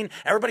Patrick Kane.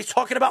 Everybody's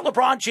talking about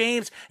LeBron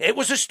James. It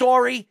was a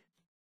story.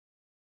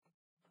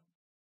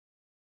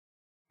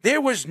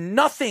 There was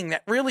nothing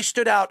that really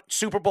stood out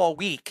Super Bowl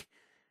week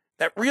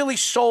that really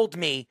sold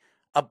me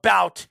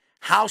about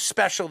how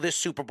special this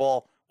Super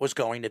Bowl was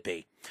going to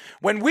be.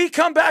 When we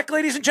come back,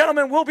 ladies and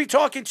gentlemen, we'll be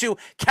talking to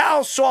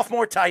Cal's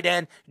sophomore tight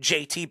end,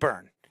 JT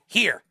Byrne,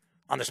 here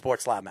on the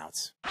Sports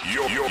Loudmouths.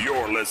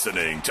 You're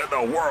listening to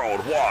the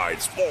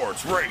Worldwide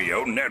Sports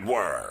Radio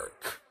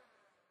Network.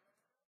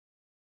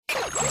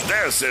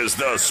 This is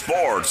the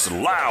Sports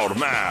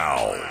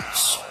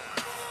Loudmouths.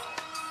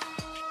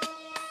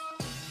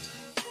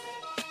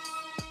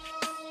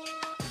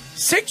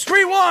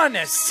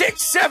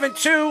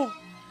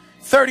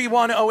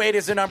 631-672-3108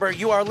 is the number.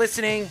 You are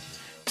listening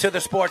to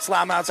the Sports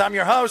Loudmouths. I'm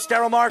your host,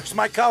 Daryl Marks,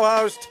 my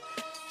co-host,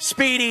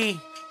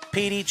 Speedy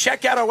Petey.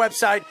 Check out our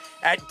website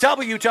at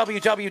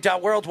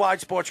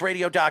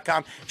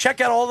www.worldwidesportsradio.com.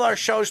 Check out all of our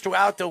shows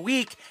throughout the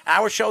week.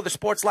 Our show, The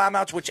Sports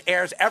Loudmouths, which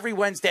airs every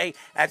Wednesday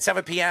at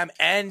 7 p.m.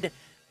 and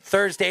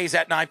Thursdays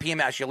at 9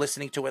 p.m. as you're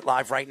listening to it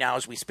live right now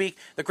as we speak.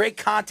 The great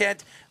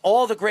content,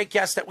 all the great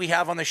guests that we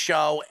have on the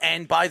show,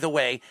 and by the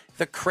way,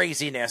 the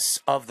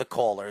craziness of the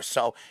callers.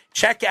 So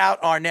check out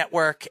our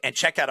network and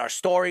check out our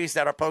stories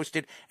that are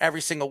posted every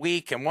single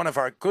week. And one of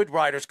our good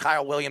writers,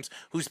 Kyle Williams,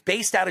 who's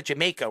based out of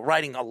Jamaica,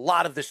 writing a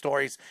lot of the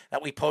stories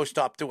that we post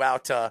up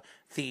throughout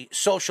the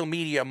social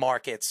media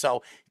market.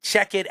 So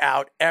check it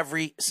out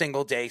every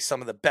single day.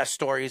 Some of the best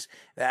stories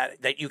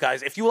that you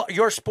guys, if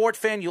you're a sport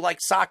fan, you like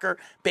soccer,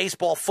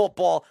 baseball,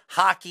 football,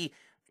 hockey,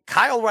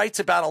 Kyle writes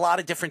about a lot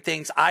of different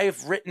things.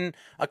 I've written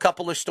a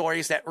couple of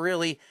stories that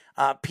really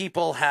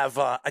people have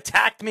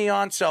attacked me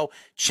on. So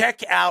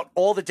check out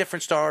all the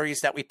different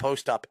stories that we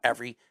post up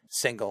every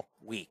single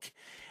week.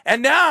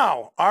 And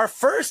now, our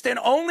first and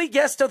only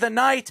guest of the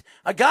night,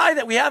 a guy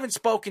that we haven't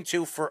spoken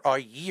to for a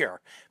year,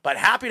 but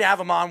happy to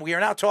have him on. We are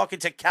now talking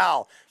to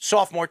Cal,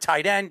 sophomore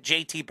tight end,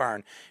 JT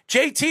Byrne.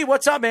 JT,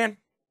 what's up, man?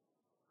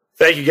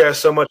 Thank you guys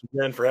so much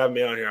again for having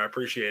me on here. I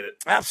appreciate it.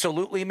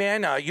 Absolutely,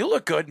 man. You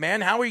look good,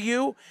 man. How are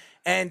you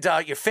and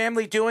your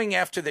family doing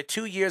after the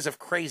 2 years of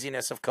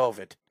craziness of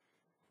COVID?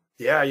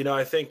 Yeah,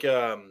 I think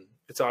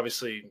it's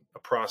obviously a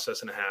process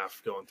and a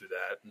half going through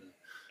that. And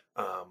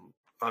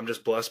I'm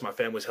just blessed my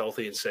family's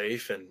healthy and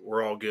safe, and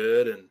we're all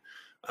good, and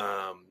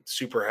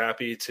super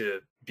happy to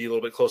be a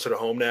little bit closer to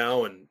home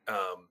now and,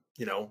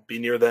 be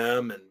near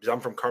them. And I'm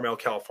from Carmel,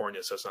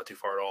 California, so it's not too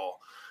far at all.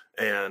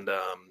 And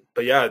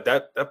but yeah,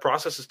 that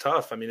process is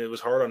tough. I mean, it was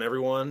hard on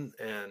everyone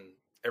and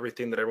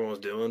everything that everyone was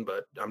doing,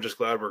 but I'm just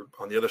glad we're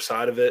on the other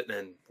side of it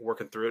and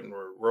working through it, and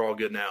we're all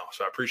good now.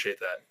 So I appreciate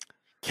that.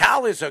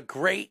 Cal is a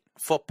great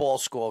football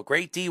school,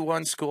 great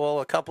D1 school.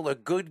 A couple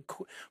of good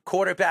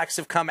quarterbacks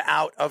have come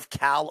out of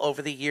Cal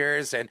over the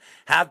years and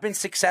have been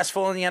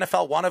successful in the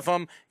NFL. One of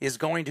them is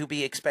going to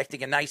be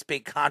expecting a nice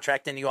big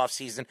contract in the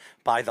offseason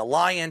by the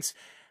Lions.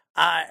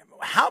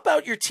 How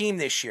about your team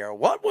this year?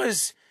 What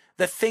was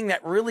the thing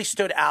that really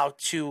stood out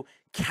to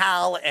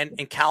Cal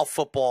and Cal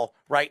football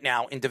right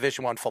now in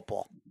Division I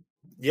football?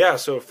 Yeah,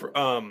 so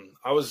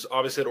I was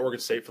obviously at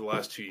Oregon State for the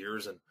last 2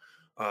 years, and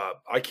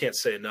I can't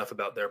say enough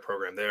about their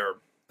program.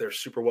 They're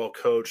super well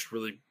coached,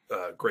 really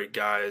great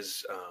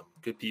guys,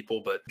 good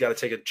people, but got to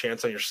take a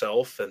chance on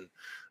yourself. And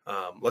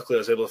luckily, I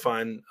was able to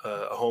find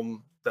a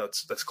home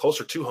that's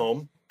closer to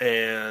home,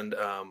 and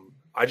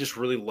I just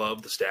really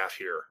love the staff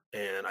here.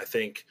 And I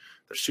think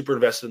they're super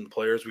invested in the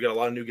players. We got a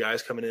lot of new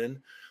guys coming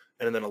in,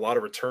 and then a lot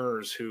of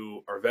returners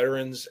who are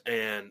veterans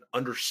and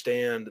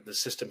understand the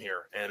system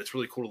here. And it's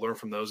really cool to learn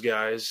from those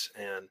guys.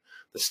 And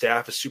the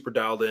staff is super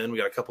dialed in. We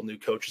got a couple new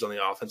coaches on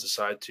the offensive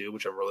side too,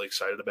 which I'm really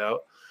excited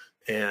about.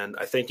 And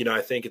I think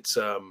it's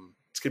going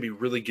to be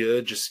really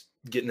good just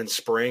getting in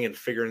spring and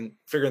figuring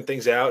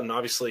things out. And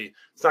obviously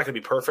it's not going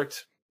to be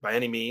perfect by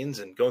any means,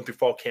 and going through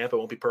fall camp, it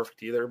won't be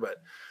perfect either. But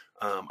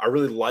I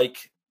really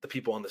like the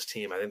people on this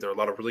team. I think there are a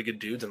lot of really good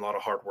dudes and a lot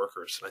of hard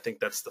workers. And I think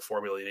that's the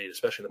formula you need,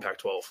 especially in the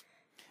Pac-12.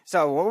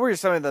 So what were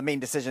some of the main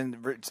decisions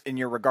in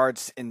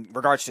regards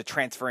to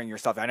transferring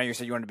yourself? I know you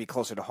said you wanted to be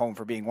closer to home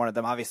for being one of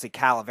them. Obviously,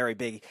 Cal, a very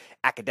big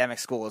academic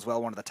school as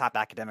well, one of the top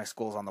academic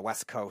schools on the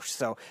West Coast.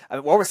 So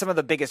what were some of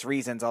the biggest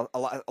reasons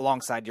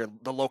alongside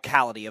the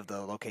locality of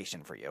the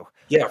location for you?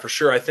 Yeah, for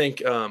sure. I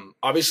think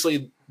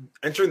obviously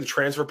entering the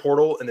transfer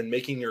portal and then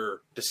making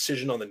your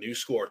decision on the new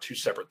school are two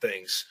separate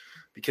things,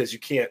 because you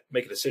can't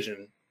make a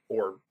decision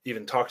or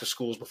even talk to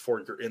schools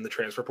before you're in the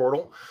transfer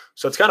portal.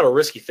 So it's kind of a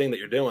risky thing that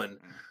you're doing.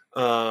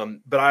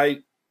 But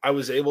I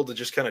was able to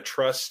just kind of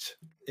trust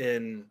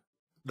in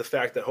the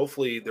fact that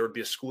hopefully there would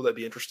be a school that'd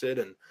be interested.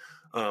 And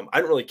I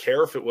didn't really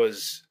care if it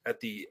was at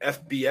the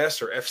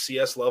FBS or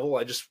FCS level.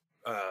 I just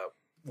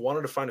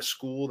wanted to find a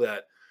school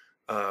that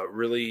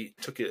really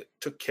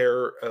took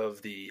care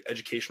of the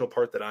educational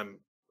part that I'm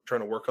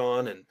trying to work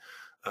on. And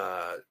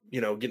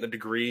getting a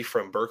degree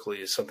from Berkeley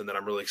is something that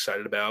I'm really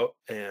excited about.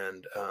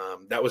 And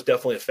that was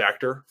definitely a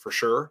factor for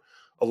sure,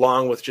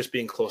 along with just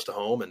being close to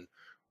home and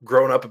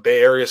growing up a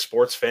Bay Area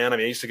sports fan. I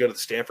mean, I used to go to the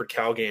Stanford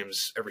Cal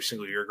games every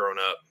single year growing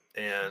up.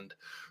 And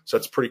so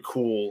it's pretty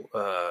cool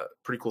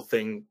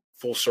thing,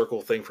 full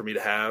circle thing for me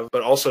to have.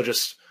 But also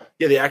just,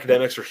 the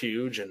academics are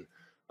huge, and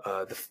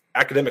the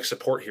academic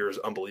support here is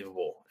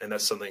unbelievable. And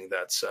that's something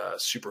that's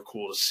super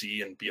cool to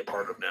see and be a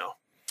part of now.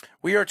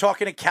 We are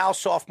talking to Cal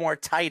sophomore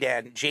tight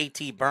end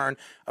JT Byrne,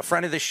 a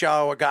friend of the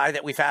show, a guy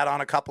that we've had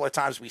on a couple of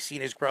times. We've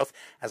seen his growth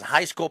as a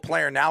high school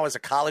player, now as a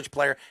college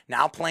player,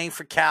 now playing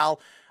for Cal.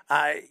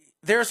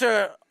 There's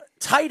a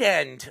tight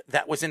end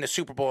that was in the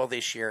Super Bowl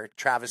this year,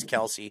 Travis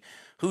Kelce,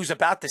 who's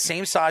about the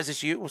same size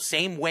as you,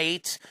 same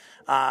weight,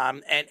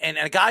 and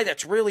a guy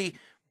that's really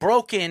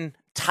broken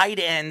tight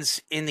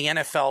ends in the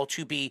NFL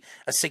to be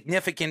a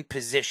significant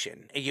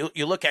position.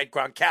 You look at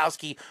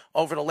Gronkowski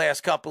over the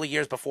last couple of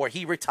years before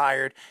he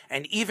retired,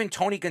 and even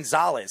Tony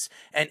Gonzalez,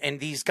 and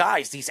these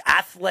guys, these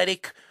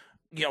athletic,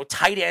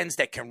 tight ends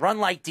that can run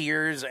like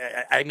deers.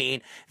 I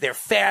mean, they're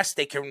fast.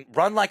 They can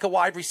run like a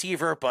wide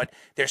receiver, but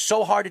they're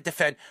so hard to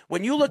defend.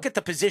 When you look at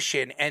the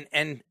position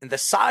and the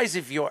size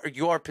of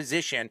your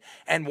position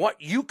and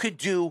what you could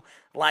do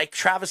like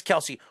Travis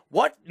Kelce,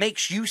 what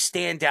makes you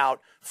stand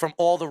out from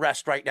all the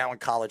rest right now in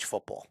college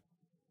football?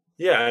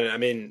 Yeah, I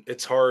mean,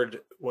 it's hard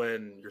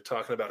when you're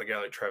talking about a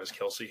guy like Travis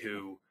Kelce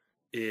who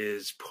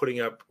is putting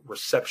up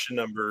reception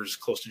numbers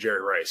close to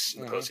Jerry Rice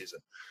in the postseason.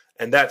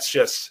 And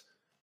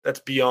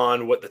that's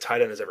beyond what the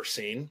tight end has ever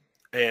seen.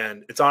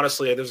 And it's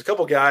honestly, there's a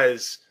couple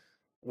guys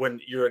when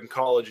you're in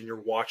college and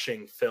you're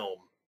watching film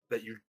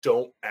that you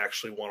don't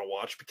actually want to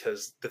watch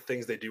because the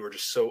things they do are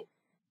just so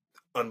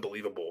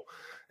unbelievable.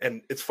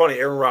 And it's funny,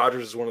 Aaron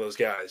Rodgers is one of those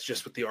guys,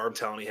 just with the arm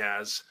talent he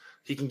has.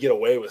 He can get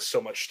away with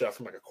so much stuff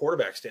from like a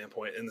quarterback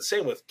standpoint. And the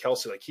same with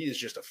Kelce, like he is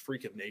just a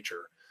freak of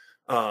nature.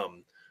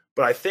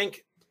 But I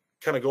think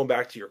kind of going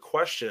back to your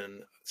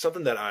question,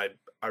 something that I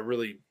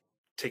really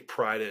take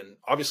pride in,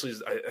 obviously,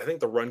 I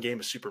think the run game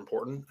is super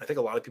important. I think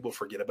a lot of people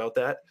forget about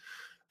that.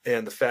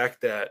 And the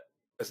fact that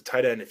as a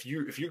tight end, if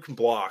you can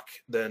block,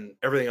 then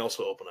everything else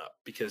will open up,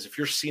 because if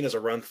you're seen as a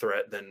run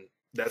threat, then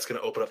that's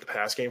going to open up the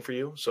pass game for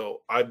you.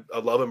 So I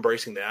love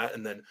embracing that.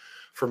 And then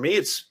for me,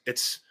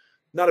 it's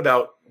not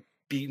about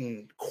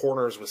beating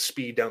corners with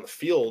speed down the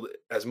field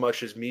as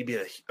much as me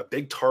being a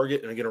big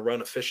target and going to run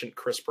efficient,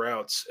 crisp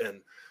routes.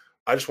 And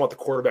I just want the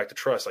quarterback to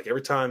trust, like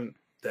every time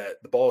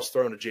that the ball is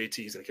thrown to JT,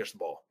 he's going to catch the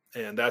ball.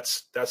 And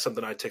that's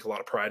something I take a lot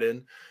of pride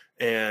in.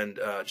 And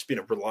just being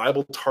a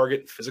reliable target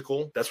and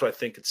physical, that's what I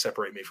think could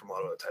separate me from a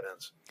lot of other tight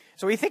ends.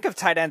 So we think of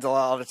tight ends a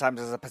lot of times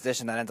as a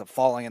position that ends up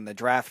falling in the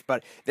draft.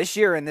 But this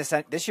year in this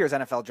year's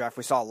NFL draft,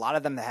 we saw a lot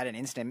of them that had an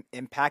instant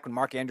impact. When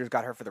Mark Andrews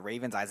got hurt for the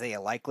Ravens,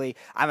 Isaiah Likely.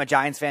 I'm a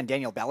Giants fan.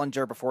 Daniel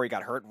Bellinger, before he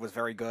got hurt, was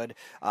very good.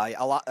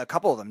 A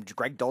couple of them,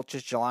 Greg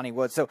Dulcich, Jelani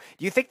Woods. So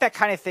do you think that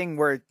kind of thing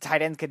where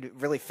tight ends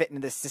could really fit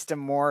into this system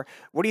more?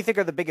 What do you think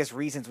are the biggest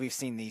reasons we've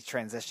seen these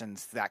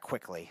transitions that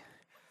quickly?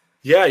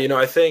 Yeah,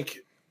 I think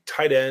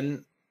tight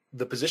end,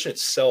 the position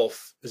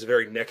itself is a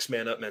very next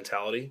man up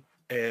mentality.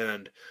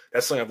 And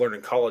that's something I've learned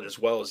in college as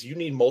well, is you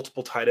need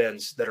multiple tight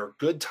ends that are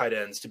good tight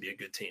ends to be a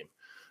good team.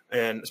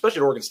 And especially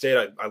at Oregon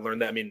State, I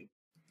learned that. I mean,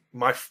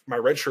 my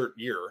redshirt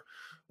year,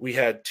 we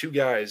had two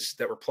guys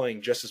that were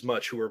playing just as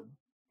much,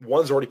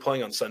 one's already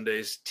playing on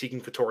Sundays, Tegan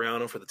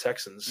Cotoriano for the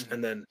Texans,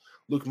 and then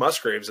Luke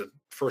Musgrave's a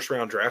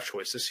first-round draft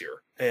choice this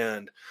year.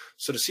 And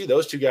so to see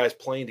those two guys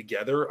playing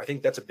together, I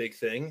think that's a big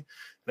thing.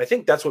 And I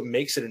think that's what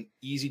makes it an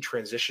easy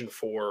transition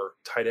for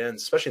tight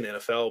ends, especially in the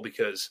NFL,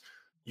 because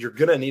you're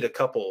going to need a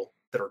couple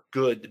that are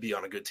good to be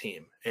on a good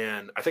team.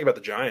 And I think about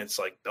the Giants,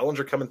 like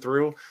Bellinger coming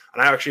through,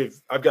 and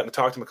I've gotten to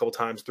talk to him a couple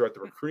times throughout the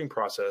recruiting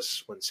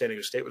process when San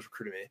Diego State was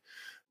recruiting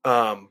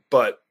me.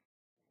 But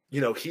he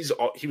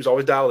was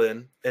always dialed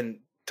in, and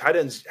tight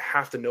ends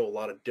have to know a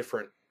lot of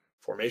different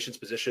formations,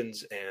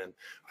 positions, and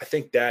I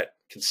think that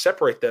can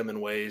separate them in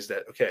ways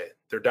that, okay,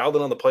 they're dialed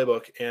in on the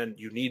playbook, and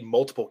you need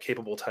multiple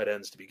capable tight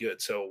ends to be good.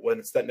 So when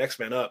it's that next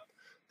man up,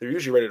 they're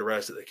usually ready to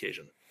rise to the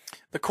occasion.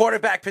 The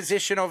quarterback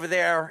position over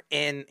there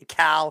in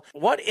Cal,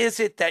 what is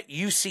it that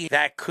you see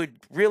that could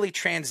really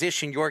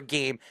transition your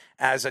game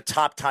as a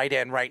top tight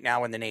end right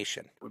now in the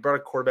nation? We brought a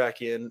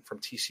quarterback in from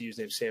TCU's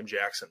named Sam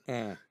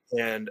Jackson.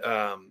 And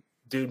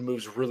dude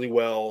moves really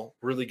well,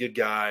 really good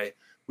guy.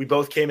 We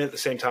both came in at the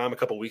same time a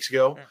couple weeks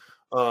ago.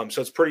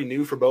 So it's pretty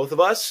new for both of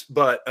us,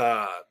 but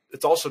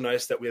it's also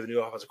nice that we have a new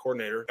offensive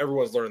coordinator.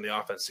 Everyone's learning the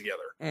offense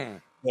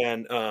together.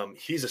 And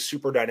he's a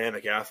super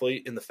dynamic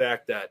athlete in the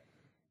fact that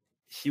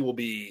he will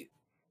be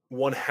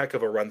one heck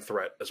of a run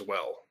threat as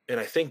well. And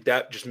I think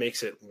that just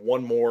makes it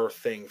one more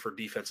thing for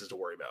defenses to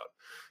worry about.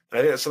 And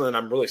I think that's something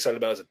I'm really excited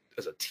about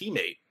as a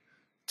teammate,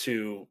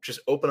 to just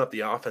open up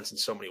the offense in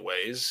so many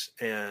ways.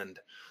 And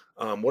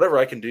whatever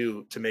I can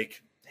do to make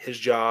his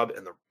job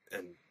and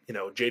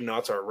Jaden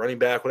Ott's our running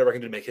back, whatever I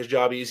can do to make his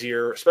job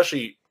easier,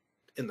 especially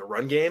in the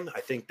run game,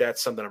 I think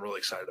that's something I'm really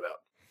excited about.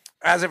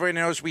 As everyone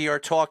knows, we are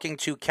talking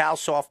to Cal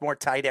sophomore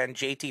tight end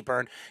JT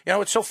Byrne. You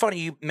know, it's so funny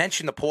you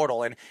mentioned the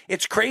portal, and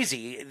it's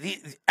crazy.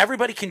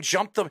 Everybody can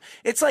jump them.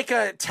 It's like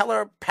a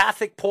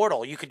telepathic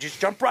portal. You could just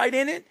jump right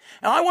in it.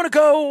 And I want to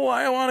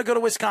go to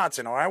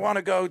Wisconsin, or I want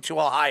to go to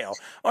Ohio,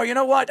 or you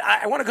know what?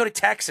 I want to go to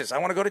Texas. I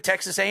want to go to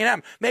Texas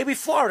A&M, maybe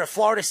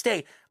Florida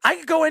State. I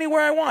could go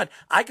anywhere I want.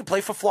 I could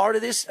play for Florida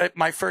this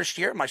my first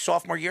year, my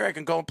sophomore year. I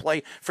can go and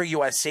play for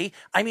USC.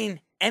 I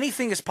mean,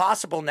 anything is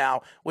possible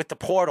now with the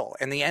portal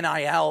and the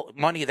NIL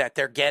money that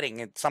they're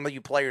getting, and some of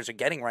you players are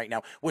getting right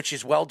now, which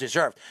is well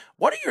deserved.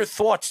 What are your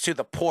thoughts to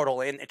the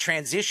portal and the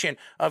transition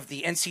of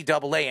the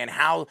NCAA and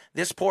how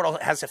this portal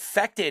has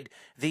affected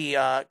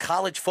the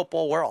college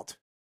football world?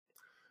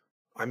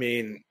 I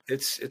mean,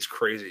 it's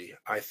crazy.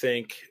 I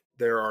think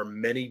there are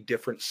many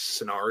different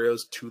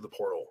scenarios to the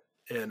portal.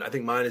 And I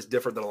think mine is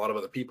different than a lot of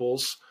other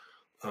people's,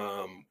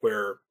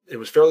 where it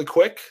was fairly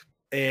quick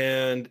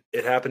and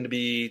it happened to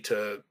be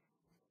to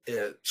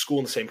school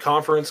in the same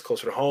conference,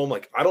 closer to home.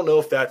 Like, I don't know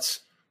if that's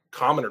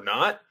common or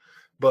not,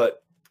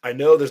 but I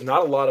know there's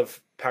not a lot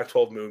of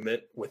Pac-12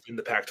 movement within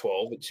the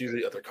Pac-12. It's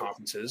usually other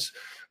conferences.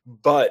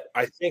 But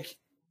I think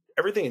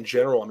everything in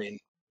general, I mean,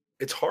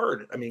 it's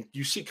hard. I mean,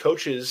 you see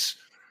coaches,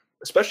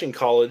 especially in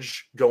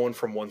college, going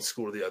from one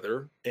school to the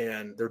other,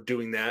 and they're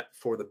doing that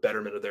for the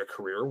betterment of their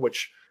career,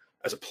 which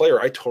as a player,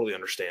 I totally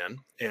understand.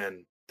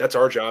 And that's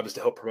our job, is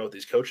to help promote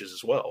these coaches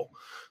as well.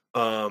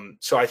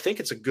 So I think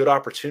it's a good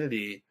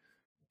opportunity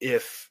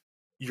if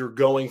you're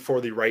going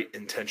for the right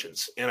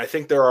intentions. And I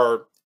think there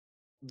are,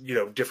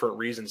 different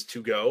reasons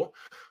to go.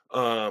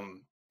 And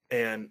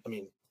I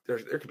mean, there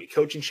could be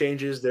coaching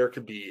changes. There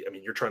could be,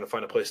 you're trying to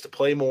find a place to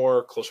play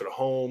more, closer to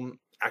home,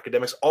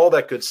 academics, all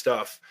that good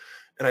stuff.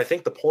 And I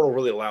think the portal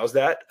really allows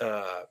that.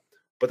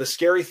 But the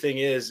scary thing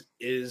is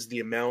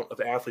the amount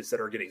of athletes that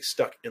are getting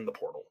stuck in the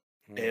portal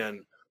and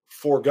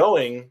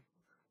foregoing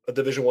a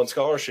Division I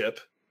scholarship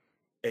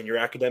and your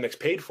academics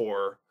paid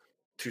for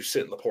to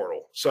sit in the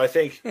portal. So I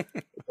think it's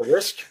a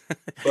risk,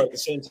 but at the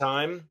same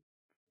time,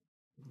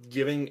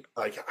 giving,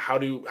 like, how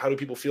do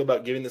people feel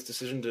about giving this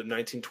decision to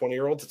 19,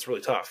 20-year-olds? It's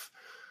really tough.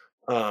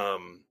 But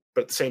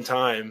at the same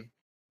time,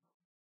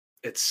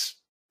 it's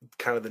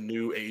kind of the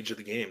new age of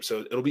the game.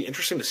 So it'll be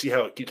interesting to see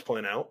how it keeps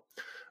playing out.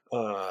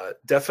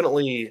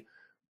 Definitely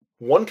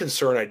one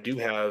concern I do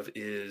have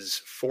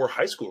is for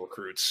high school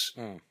recruits.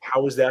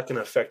 How is that going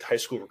to affect high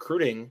school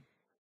recruiting?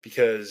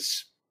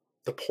 Because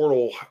the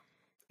portal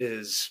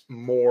is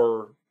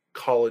more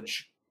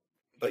college.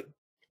 Like,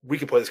 we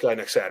could play this guy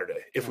next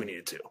Saturday if we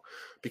needed to,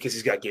 because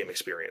he's got game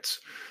experience.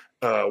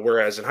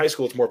 Whereas in high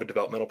school, it's more of a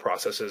developmental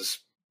process. As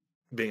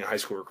being a high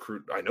school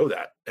recruit, I know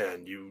that,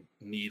 and you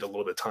need a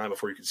little bit of time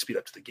before you can speed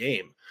up to the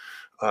game.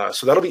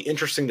 So that'll be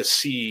interesting to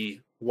see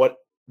what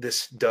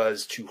this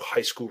does to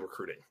high school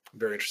recruiting. I'm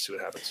very interested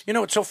what happens. You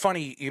know, it's so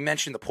funny you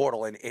mentioned the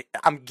portal, and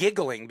I'm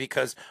giggling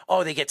because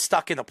they get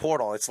stuck in the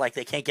portal. It's like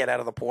they can't get out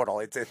of the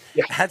portal.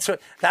 That's what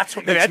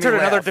they makes entered me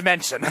another laugh.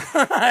 dimension.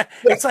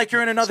 It's like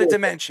you're in another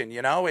dimension.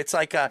 It's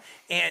like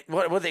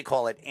what do they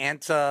call it?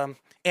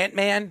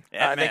 Ant-Man.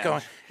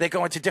 They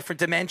go into different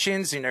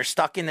dimensions, and they're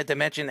stuck in the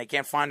dimension. They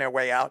can't find their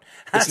way out.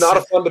 It's not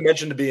a fun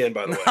dimension to be in,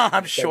 by the way. No,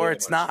 I'm sure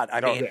it's not.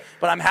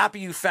 But I'm happy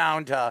you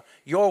found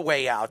your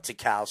way out to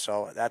Cal.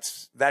 So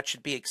that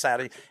should be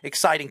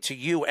exciting to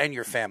you and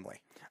your family.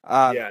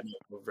 We're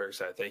very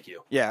excited. Thank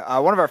you. Yeah,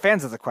 one of our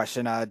fans has a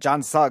question.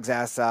 John Suggs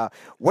asks,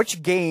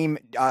 which game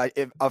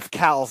of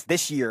Cal's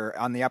this year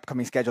on the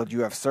upcoming schedule do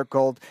you have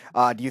circled?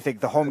 Do you think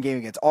the home game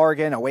against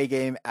Oregon, away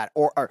game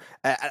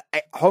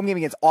home game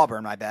against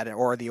Auburn, my bad,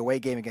 or the away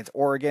game against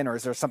Oregon, or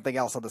is there something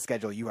else on the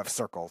schedule you have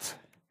circled?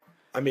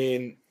 I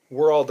mean,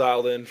 we're all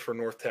dialed in for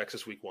North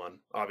Texas week 1,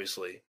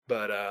 obviously.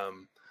 But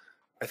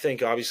I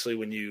think, obviously,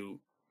 when you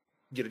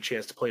get a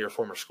chance to play your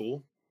former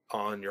school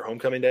on your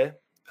homecoming day,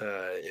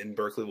 in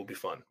Berkeley will be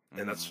fun.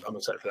 And I'm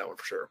excited for that one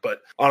for sure.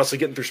 But honestly,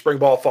 getting through spring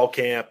ball, fall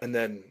camp, and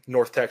then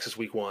North Texas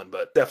week 1,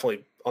 but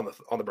definitely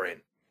on the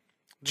brain.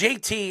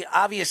 JT,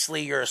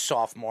 obviously you're a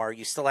sophomore.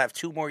 You still have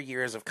 2 more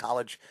years of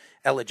college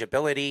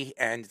eligibility,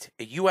 and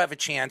you have a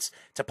chance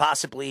to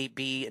possibly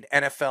be an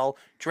NFL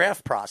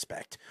draft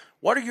prospect.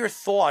 What are your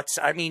thoughts?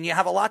 I mean, you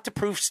have a lot to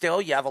prove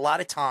still. You have a lot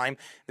of time.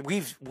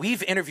 We've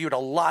interviewed a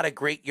lot of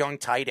great young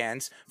tight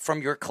ends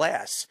from your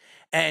class,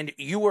 and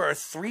you were a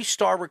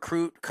 3-star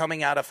recruit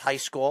coming out of high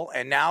school,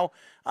 and now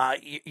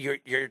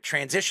you're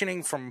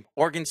transitioning from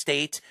Oregon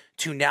State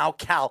to now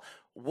Cal.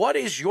 What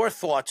is your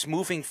thoughts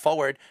moving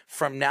forward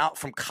from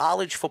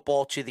college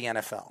football to the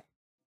NFL?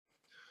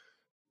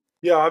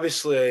 Yeah,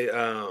 obviously,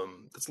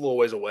 it's a little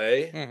ways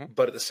away,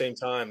 but at the same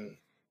time,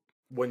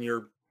 when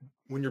you're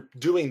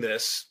doing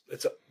this,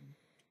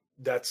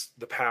 that's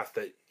the path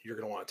that you're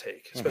going to want to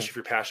take, especially if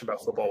you're passionate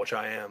about football, which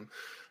I am.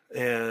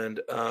 And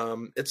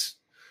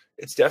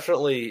it's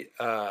definitely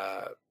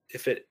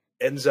if it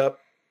ends up,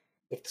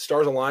 if the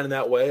stars align in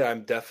that way,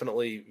 I'm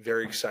definitely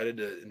very excited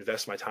to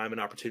invest my time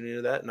and opportunity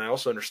into that. And I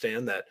also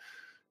understand that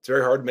it's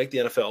very hard to make the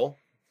NFL.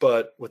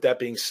 But with that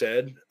being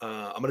said,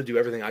 I'm going to do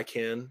everything I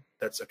can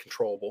that's a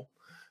controllable.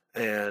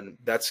 And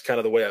that's kind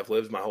of the way I've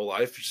lived my whole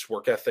life, just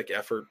work ethic,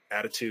 effort,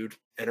 attitude,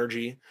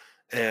 energy.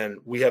 And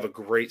we have a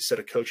great set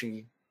of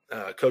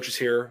coaches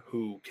here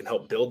who can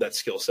help build that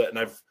skill set. And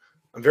I'm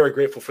very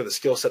grateful for the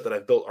skill set that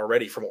I've built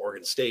already from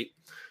Oregon State.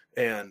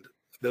 And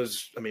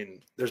there's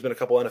been a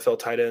couple NFL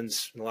tight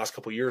ends in the last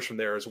couple of years from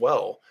there as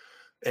well.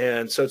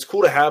 And so it's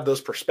cool to have those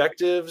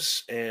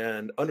perspectives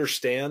and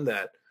understand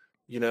that,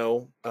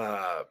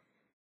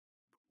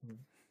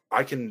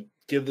 I can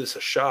give this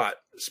a shot,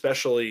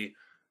 especially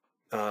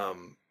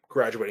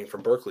graduating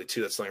from Berkeley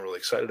too. That's something I'm really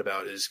excited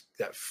about, is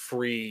that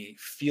free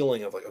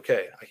feeling of like,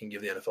 okay, I can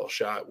give the NFL a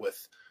shot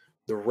with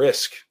the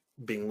risk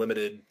being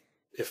limited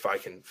if I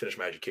can finish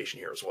my education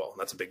here as well. And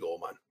that's a big goal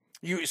of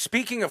mine.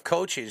 Speaking of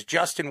coaches,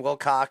 Justin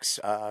Wilcox,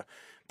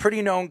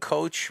 pretty known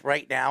coach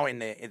right now in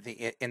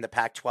the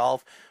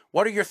Pac-12.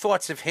 What are your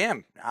thoughts of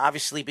him?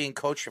 Obviously, being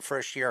coach your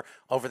first year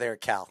over there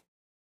at Cal.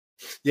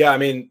 Yeah, I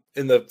mean,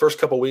 in the first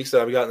couple of weeks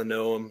that I've gotten to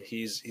know him,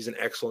 he's an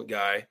excellent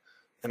guy,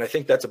 and I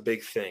think that's a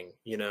big thing,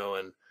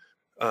 And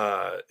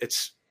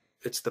it's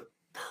the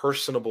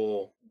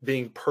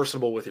being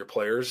personable with your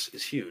players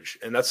is huge,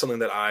 and that's something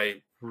that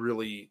I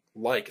really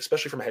like,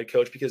 especially from a head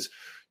coach, because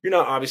you're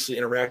not obviously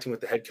interacting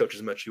with the head coach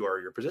as much as you are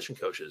your position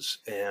coaches.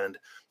 And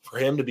for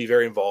him to be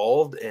very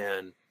involved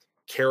and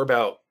care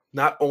about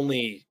not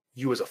only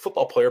you as a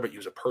football player, but you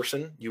as a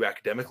person, you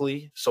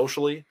academically,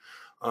 socially,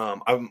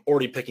 I'm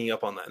already picking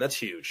up on that. And that's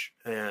huge.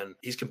 And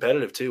he's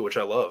competitive too, which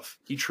I love.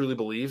 He truly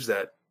believes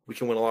that we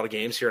can win a lot of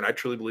games here, and I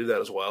truly believe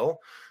that as well.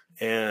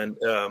 And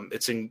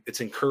it's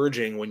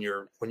encouraging when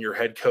your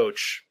head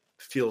coach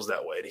feels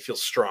that way, and he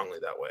feels strongly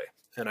that way.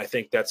 And I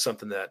think that's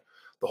something that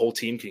the whole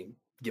team can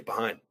get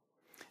behind.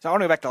 So I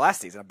want to go back to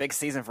last season, a big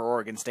season for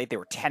Oregon State. They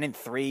were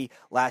 10-3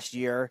 last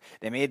year.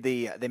 They made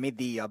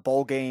the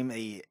bowl game,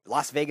 the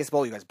Las Vegas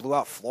Bowl. You guys blew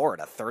out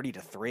Florida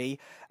 30-3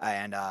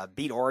 and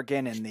beat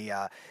Oregon in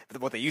the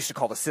what they used to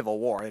call the Civil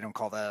War. They don't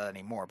call that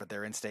anymore, but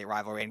their in-state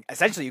rivalry. And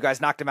essentially, you guys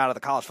knocked them out of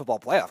the college football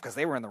playoff because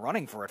they were in the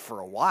running for it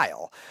for a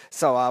while.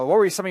 So what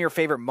were some of your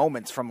favorite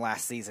moments from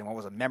last season? What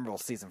was a memorable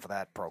season for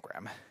that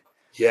program?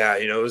 Yeah,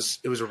 it was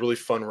a really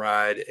fun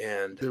ride,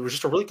 and it was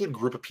just a really good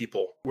group of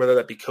people, whether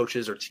that be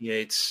coaches or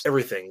teammates,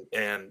 everything,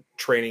 and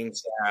training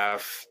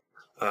staff.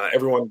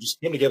 Everyone just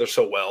came together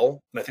so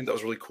well, and I think that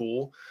was really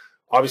cool.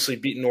 Obviously,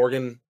 beating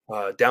Oregon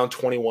down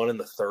 21 in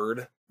the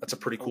third, that's a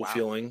pretty cool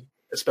feeling,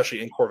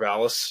 especially in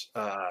Corvallis.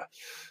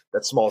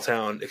 That small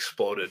town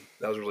exploded.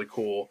 That was really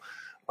cool.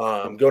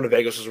 Going to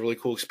Vegas was a really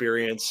cool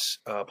experience.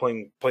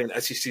 Playing an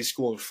SEC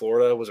school in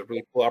Florida was a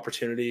really cool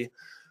opportunity.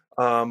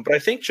 But I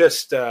think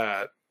just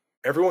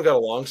everyone got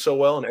along so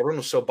well, and everyone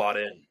was so bought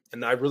in,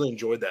 and I really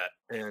enjoyed that.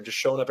 And just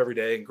showing up every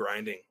day and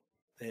grinding,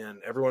 and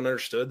everyone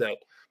understood that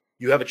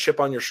you have a chip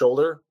on your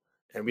shoulder,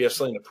 and we have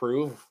something to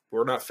prove.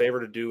 We're not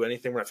favored to do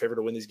anything. We're not favored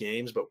to win these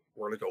games, but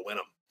we're going to go win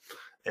them.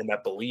 And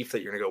that belief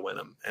that you're going to go win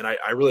them, and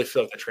I really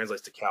feel like that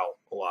translates to Cal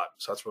a lot.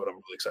 So that's what I'm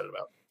really excited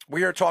about.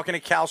 We are talking to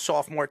Cal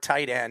sophomore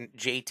tight end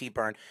JT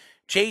Byrne.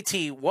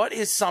 JT, what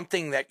is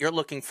something that you're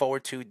looking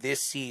forward to this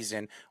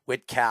season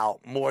with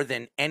Cal more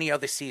than any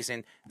other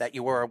season that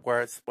you were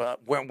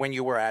when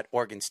you were at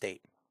Oregon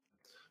State?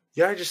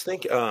 Yeah, I just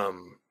think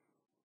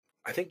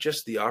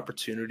just the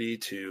opportunity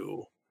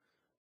to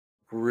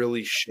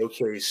really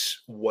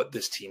showcase what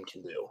this team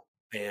can do.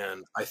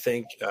 And I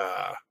think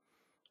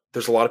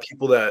there's a lot of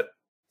people that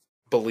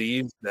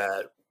believe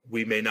that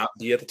we may not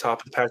be at the top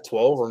of the Pac-12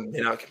 or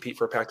may not compete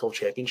for a Pac-12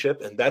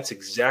 championship, and that's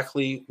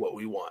exactly what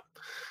we want.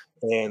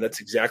 And that's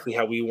exactly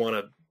how we want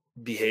to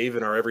behave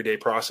in our everyday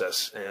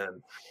process.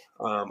 And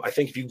I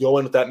think if you go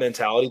in with that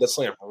mentality, that's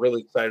something I'm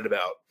really excited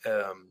about,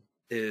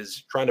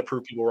 is trying to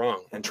prove people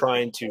wrong and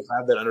trying to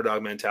have that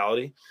underdog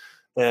mentality.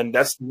 And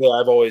that's the way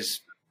I've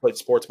always played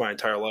sports my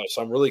entire life.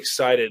 So I'm really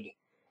excited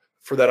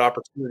for that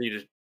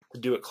opportunity to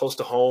do it close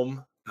to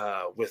home,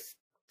 with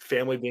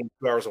family being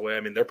 2 hours away.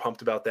 I mean, they're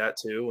pumped about that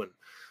too. And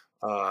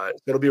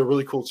it'll be a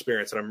really cool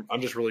experience. And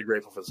I'm just really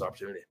grateful for this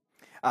opportunity.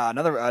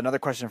 Another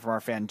question from our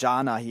fan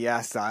John. He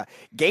asks,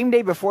 game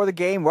day before the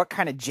game, what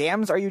kind of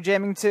jams are you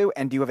jamming to,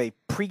 and do you have a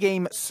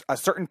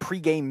certain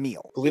pregame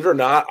meal? Believe it or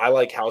not, I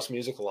like house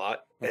music a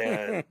lot,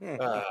 and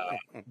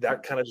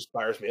that kind of just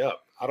fires me up.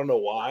 I don't know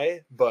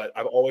why, but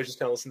I've always just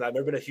kind of listened to that. I've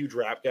never been a huge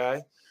rap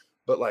guy,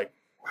 but like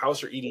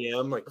house or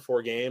EDM, like before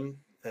a game,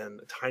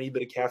 and a tiny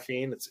bit of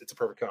caffeine, it's a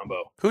perfect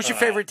combo. Who's your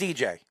favorite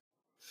DJ?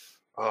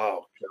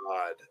 Oh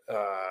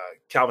God,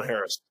 Calvin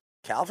Harris.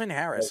 Calvin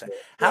Harris.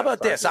 How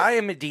about this? I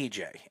am a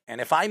DJ, and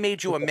if I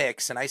made you a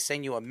mix and I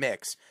send you a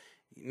mix,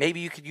 maybe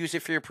you could use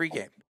it for your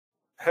pregame.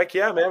 Heck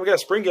yeah, man! We got a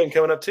spring game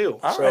coming up too.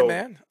 All right,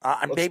 man.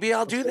 Maybe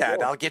I'll do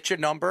that. I'll get your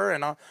number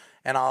and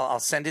I'll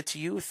send it to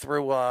you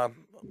through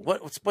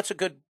what's a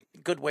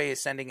good way of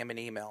sending him an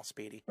email,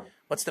 Speedy?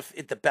 What's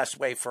the best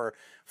way for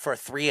a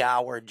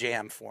 3-hour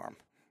jam for him?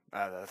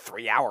 The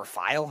 3-hour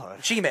file?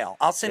 Gmail.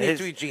 I'll send it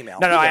through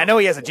Gmail. No, I know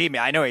he has a Gmail.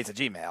 I know he has a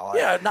Gmail.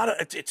 Yeah,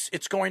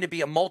 it's going to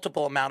be a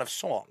multiple amount of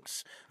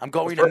songs. I'm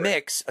going to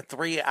mix a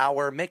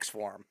 3-hour mix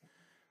for him.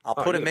 I'll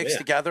put a mix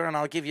together and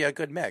I'll give you a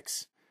good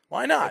mix.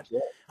 Why not? Yeah.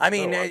 I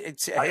mean, No,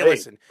 it's hey, hey,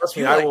 listen. trust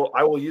me, you I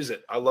like- will use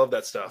it. I love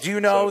that stuff. Do you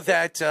know So-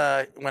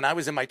 that when I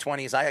was in my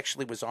 20s, I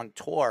actually was on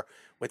tour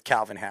with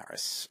Calvin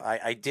Harris.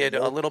 I did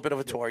a little bit of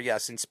a tour,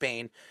 yes, in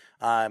Spain.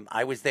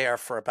 I was there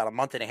for about a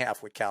month and a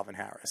half with Calvin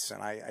Harris,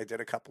 and I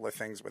did a couple of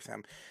things with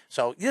him.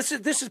 So this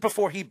is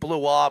before he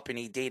blew up and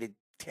he dated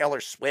Taylor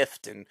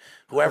Swift and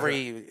whoever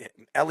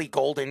Ellie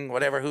Goulding,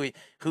 whatever who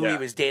he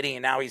was dating,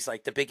 and now he's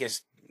like the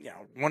biggest,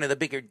 one of the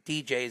bigger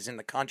DJs in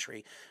the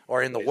country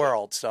or in the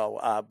world. So,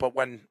 but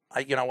when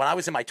I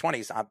was in my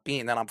 20s,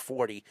 being that I'm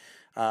 40,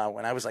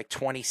 when I was like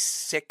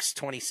 26,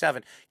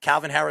 27,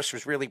 Calvin Harris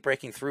was really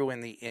breaking through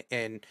in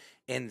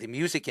the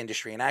music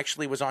industry, and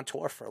actually was on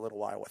tour for a little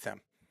while with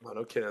him. Oh,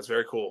 no kidding. That's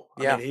very cool.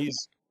 Yeah. I mean,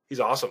 he's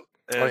awesome.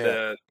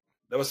 And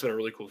that must have been a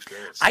really cool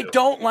experience. I too.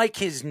 don't like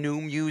his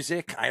new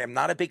music. I am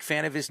not a big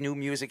fan of his new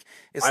music.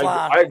 It's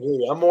I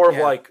agree. I'm more of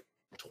Yeah. like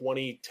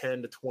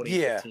 2010 to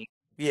 2015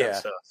 kind of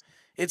stuff.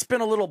 It's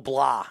been a little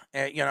blah,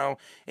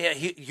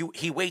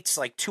 he waits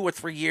like 2 or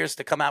 3 years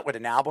to come out with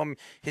an album.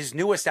 His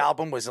newest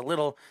album was a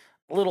little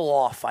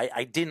off.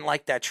 I didn't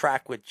like that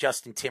track with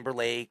Justin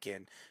Timberlake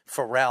and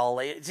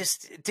Pharrell.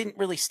 It didn't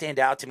really stand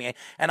out to me.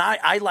 And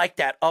I like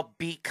that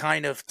upbeat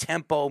kind of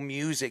tempo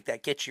music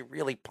that gets you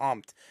really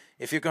pumped.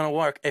 If you're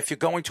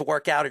going to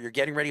work out or you're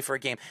getting ready for a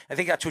game, I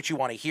think that's what you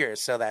want to hear.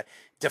 So that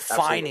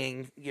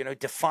defining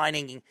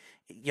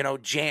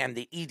jam,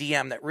 the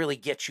EDM that really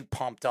gets you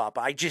pumped up.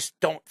 I just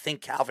don't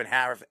think Calvin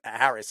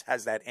Harris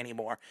has that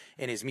anymore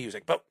in his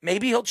music. But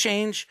maybe he'll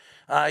change.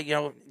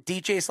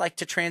 DJs like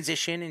to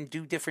transition and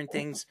do different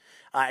things.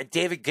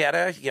 David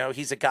Guetta,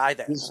 he's a guy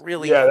that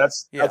really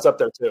that's up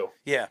there too.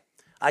 Yeah.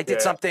 I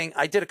did something.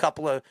 I did a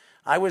couple of.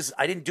 I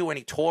didn't do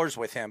any tours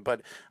with him,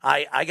 but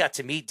I got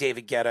to meet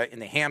David Guetta in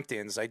the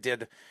Hamptons. I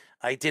did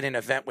an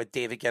event with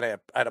David Guetta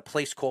at a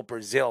place called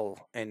Brazil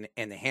in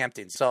the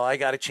Hamptons. So I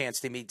got a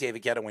chance to meet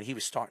David Guetta when he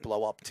was starting to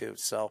blow up too.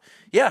 So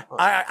yeah,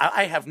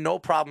 I have no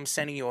problem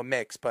sending you a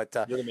mix. But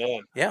you're the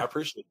man. Yeah, I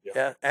appreciate you.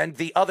 Yeah, and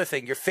the other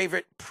thing, your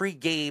favorite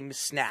pregame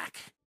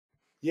snack.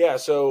 Yeah,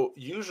 so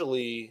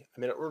usually,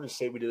 I mean, we're going to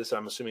say we do this.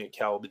 I'm assuming at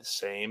Cal will be the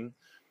same.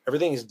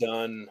 Everything is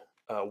done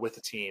with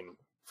the team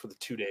for the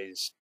 2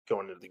 days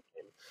going into the game.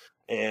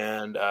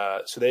 And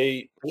so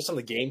based on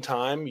the game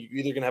time, you're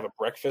either going to have a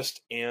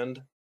breakfast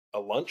and a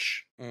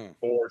lunch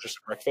or just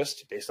a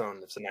breakfast based on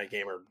if it's a night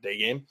game or day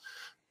game.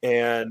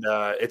 And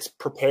it's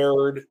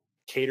prepared,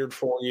 catered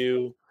for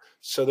you.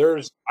 So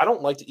I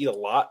don't like to eat a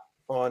lot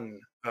on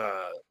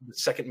the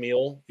second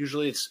meal.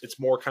 Usually it's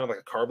more kind of like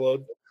a carb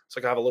load. So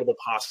I have a little bit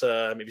of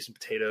pasta, maybe some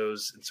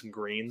potatoes and some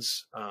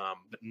greens,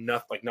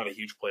 but not a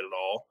huge plate at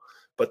all.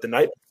 But the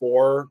night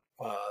before,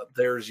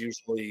 there's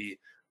usually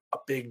a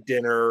big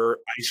dinner,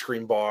 ice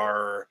cream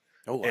bar.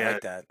 Oh, I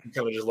like that. You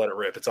kind of just let it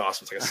rip. It's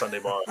awesome. It's like a Sunday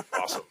bar. It's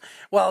awesome.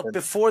 Well, And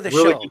before the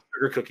really show, good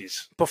sugar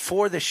cookies.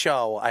 Before the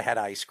show, I had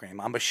ice cream.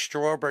 I'm a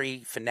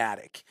strawberry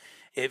fanatic.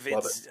 If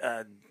Love it's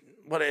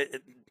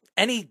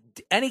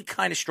any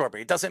kind of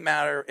strawberry, it doesn't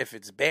matter if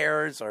it's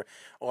Bears or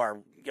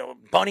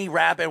Bunny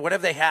Rabbit,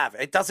 whatever they have.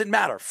 It doesn't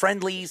matter.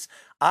 Friendlies.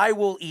 I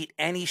will eat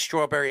any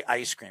strawberry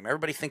ice cream.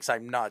 Everybody thinks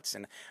I'm nuts,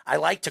 and I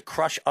like to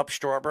crush up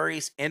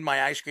strawberries in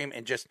my ice cream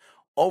and just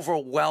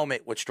overwhelm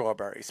it with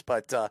strawberries.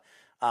 But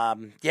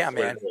yeah,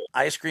 man,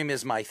 ice cream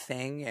is my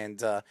thing,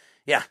 and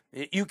yeah,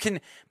 you can.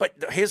 But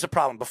here's the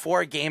problem: before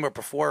a game or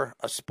before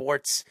a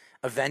sports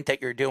event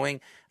that you're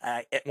doing,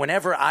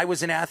 whenever I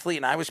was an athlete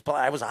and I was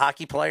a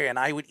hockey player and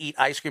I would eat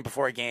ice cream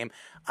before a game,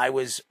 I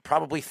was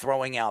probably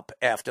throwing up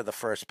after the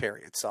first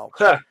period. So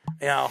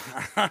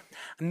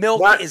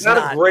milk is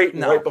not great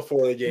no, right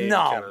before the game.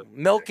 No,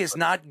 milk is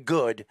not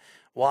good.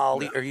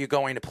 While are you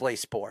going to play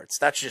sports?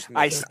 That's just me.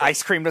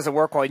 Ice cream doesn't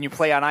work while you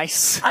play on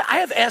ice. I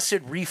have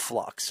acid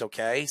reflux.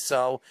 Okay,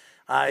 so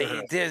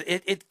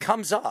it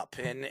comes up,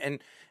 and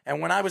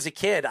when I was a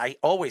kid, I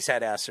always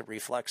had acid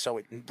reflux. So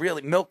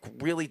milk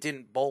really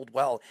didn't bode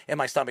well in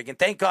my stomach, and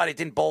thank God it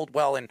didn't bode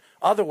well in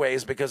other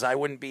ways because I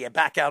wouldn't be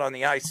back out on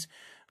the ice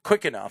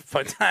quick enough.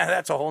 But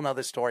that's a whole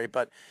nother story.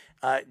 But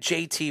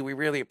JT, we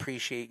really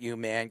appreciate you,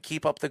 man.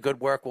 Keep up the good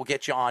work. We'll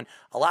get you on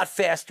a lot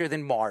faster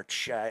than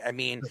March. I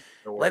mean,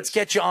 let's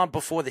get you on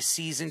before the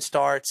season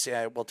starts.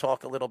 We'll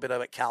talk a little bit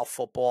about Cal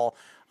football.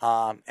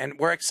 And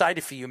we're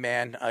excited for you,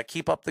 man.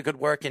 Keep up the good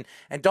work.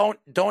 And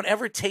don't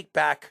ever take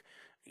back,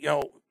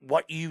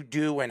 what you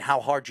do and how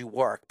hard you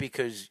work,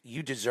 because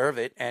you deserve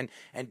it. And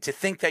to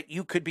think that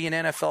you could be an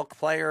NFL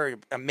player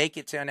or make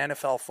it to an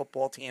NFL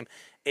football team,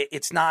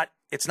 it's not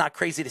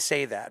crazy to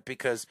say that,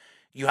 because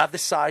you have the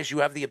size, you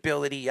have the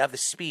ability, you have the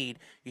speed.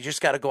 You just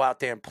got to go out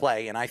there and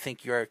play, and I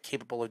think you're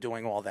capable of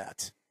doing all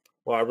that.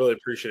 Well, I really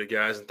appreciate it,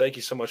 guys, and thank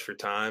you so much for your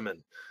time.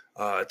 And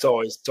it's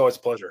always a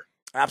pleasure.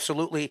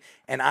 Absolutely,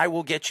 and I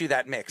will get you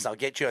that mix. I'll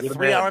get you a You're the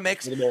 3-hour man.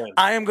 mix. You're the man.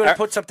 I am going to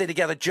put something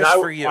together just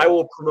for you. I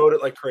will promote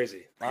it like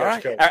crazy. All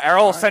right.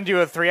 Errol will send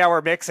you a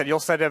 3-hour mix, and you'll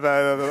send him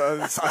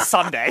a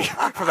Sunday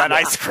for that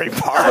ice cream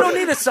bar. I don't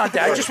need a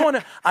Sunday.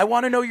 I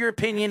want to know your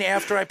opinion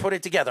after I put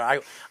it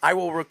together. I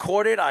will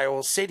record it. I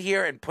will sit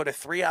here and put a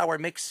 3-hour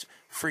mix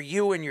for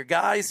you and your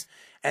guys,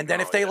 And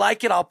then if they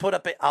like it, I'll put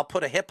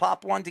a hip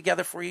hop one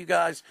together for you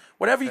guys.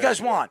 Whatever you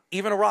guys want,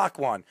 even a rock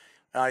one.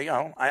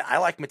 I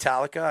like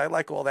Metallica. I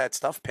like all that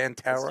stuff.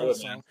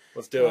 Pantera.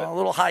 Let's do it. A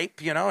little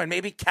hype, and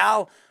maybe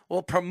Cal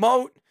will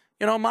promote,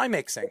 my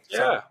mixing.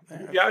 Yeah,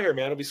 we'll be out here,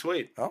 man. It'll be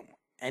sweet. Oh,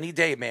 any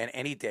day, man.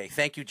 Any day.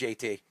 Thank you,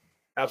 JT.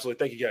 Absolutely.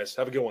 Thank you, guys.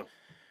 Have a good one.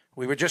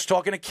 We were just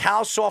talking to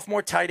Cal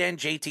sophomore tight end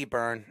JT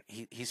Byrne.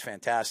 He's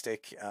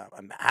fantastic.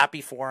 I'm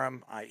happy for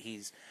him.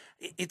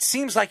 It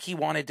seems like he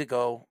wanted to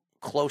go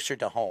closer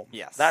to home.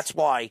 Yes. That's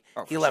why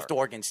he left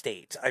Oregon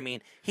State. I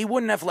mean, he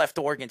wouldn't have left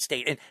Oregon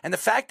State. And the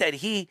fact that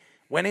he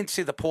went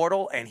into the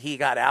portal and he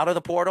got out of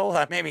the portal,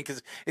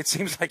 because it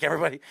seems like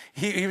everybody,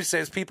 he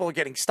says people are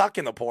getting stuck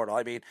in the portal.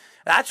 I mean,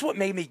 that's what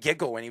made me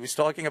giggle when he was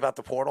talking about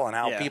the portal and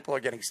how people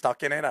are getting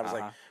stuck in it. I was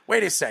like,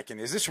 wait a second,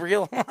 is this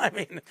real? I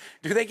mean,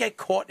 do they get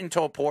caught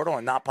into a portal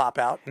and not pop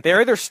out?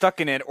 They're either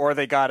stuck in it or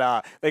they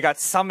got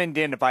summoned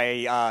in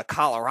by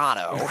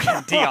Colorado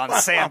and Deion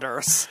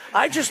Sanders.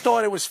 I just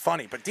thought it was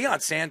funny, but Deion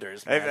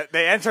Sanders, man.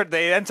 They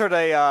entered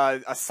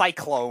a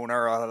cyclone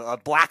or a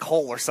black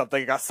hole or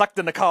something. Got sucked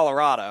into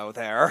Colorado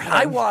there.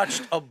 I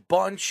watched a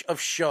bunch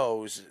of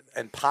shows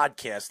and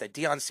podcasts that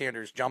Deion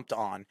Sanders jumped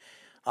on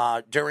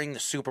during the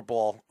Super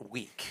Bowl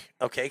week.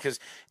 Okay, because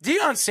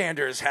Deion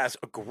Sanders has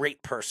a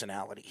great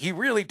personality. He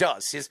really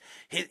does. His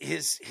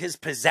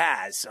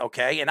pizzazz.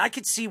 Okay, and I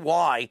could see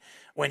why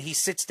when he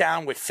sits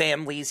down with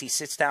families, he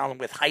sits down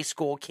with high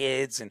school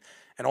kids and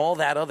all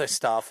that other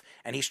stuff,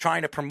 and he's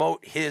trying to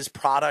promote his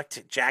product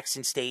at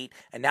Jackson State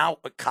and now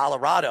at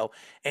Colorado,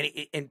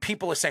 and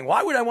people are saying,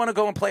 why would I want to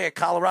go and play at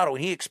Colorado?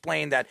 And he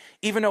explained that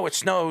even though it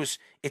snows,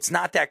 it's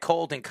not that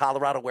cold in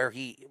Colorado where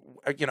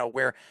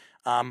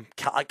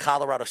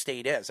Colorado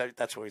State is.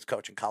 That's where he's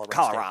coaching,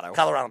 Colorado.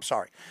 I'm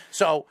sorry.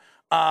 So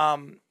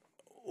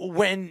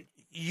when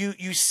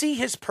you see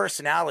his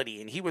personality,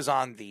 and he was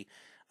on the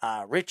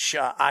Rich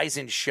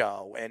Eisen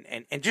show,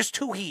 and just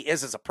who he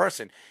is as a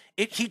person,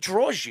 he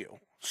draws you.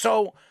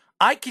 So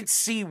I can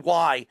see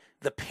why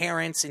the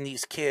parents and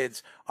these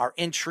kids are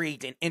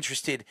intrigued and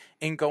interested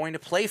in going to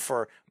play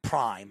for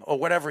Prime or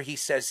whatever he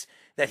says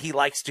that he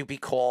likes to be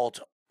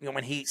called.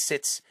 When he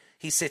sits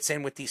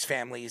in with these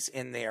families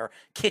in their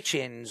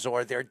kitchens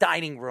or their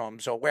dining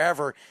rooms or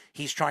wherever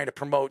he's trying to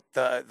promote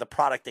the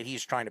product that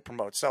he's trying to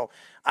promote. So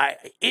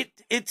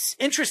it's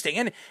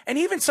interesting. And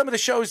even some of the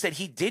shows that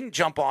he didn't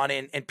jump on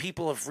and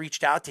people have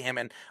reached out to him.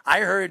 And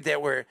I heard there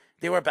were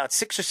about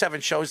 6 or 7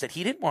 shows that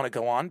he didn't want to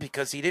go on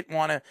because he didn't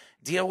want to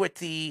deal with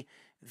the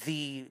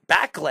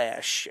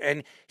backlash.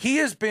 And he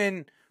has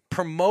been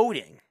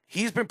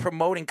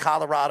promoting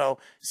Colorado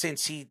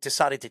since he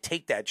decided to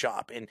take that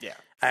job.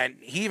 And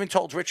he even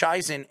told Rich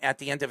Eisen at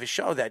the end of his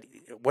show that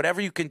whatever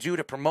you can do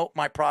to promote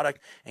my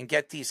product and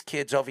get these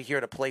kids over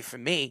here to play for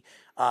me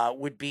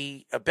would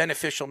be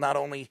beneficial not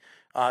only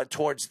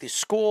towards the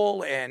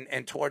school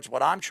and towards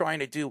what I'm trying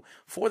to do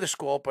for the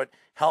school, but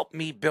help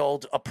me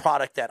build a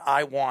product that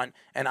I want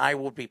and I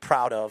will be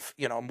proud of,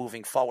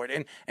 moving forward.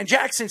 And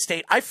Jackson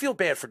State, I feel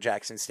bad for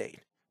Jackson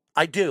State.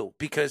 I do,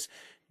 because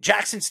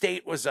Jackson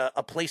State was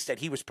a place that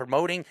he was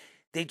promoting.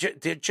 There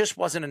just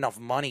wasn't enough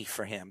money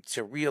for him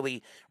to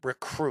really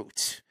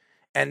recruit.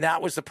 And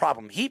that was the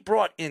problem. He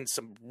brought in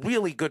some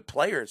really good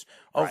players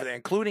over there,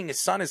 including his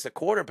son as the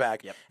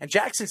quarterback. Yep. And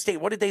Jackson State,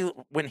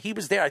 when he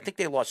was there, I think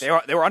they lost.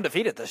 They were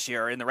undefeated this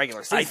year in the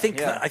regular season.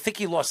 I think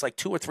he lost like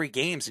 2 or 3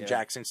 games in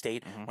Jackson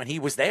State when he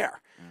was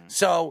there.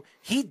 So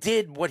he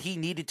did what he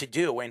needed to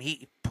do, and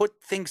he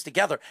put things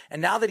together.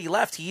 And now that he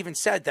left, he even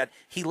said that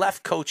he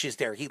left coaches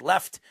there. He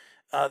left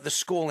the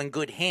school in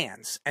good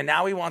hands, and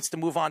now he wants to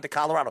move on to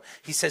Colorado.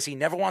 He says he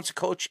never wants to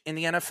coach in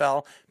the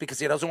NFL because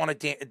he doesn't want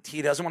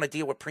to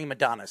deal with prima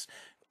donnas,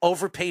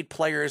 overpaid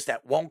players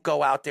that won't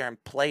go out there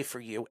and play for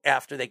you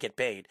after they get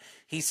paid.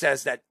 He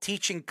says that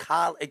teaching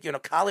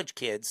college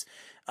kids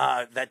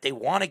that they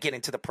want to get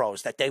into the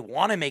pros, that they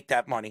want to make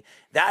that money,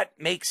 that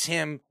makes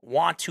him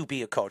want to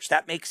be a coach.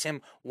 That makes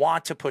him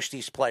want to push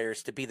these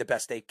players to be the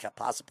best they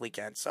possibly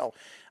can. So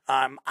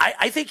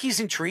I think he's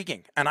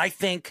intriguing, and I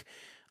think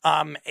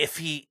if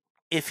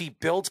he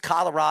builds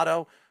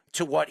Colorado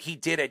to what he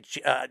did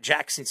at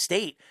Jackson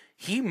State,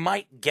 he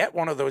might get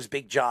one of those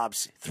big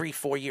jobs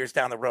 3-4 years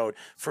down the road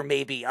for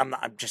maybe, I'm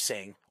just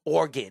saying,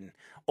 Oregon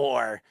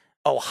or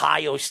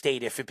Ohio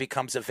State if it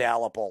becomes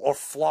available, or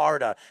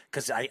Florida,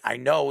 because I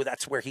know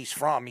that's where he's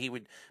from. He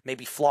would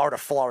maybe Florida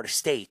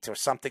State or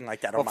something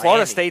like that. Well,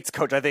 Florida State's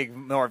coach, I think,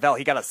 Norvell,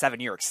 he got a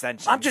 7-year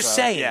extension. I'm just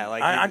saying.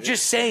 I'm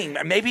just saying.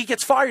 Maybe he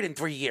gets fired in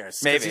 3 years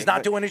because he's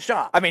not doing his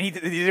job. I mean, he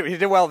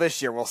did well this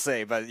year, we'll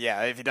see. But,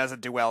 yeah, if he doesn't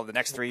do well the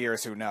next 3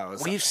 years, who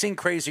knows? We've seen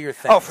crazier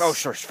things. Oh,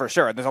 sure, for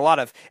sure. There's a lot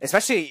of,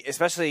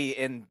 especially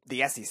in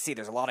the SEC,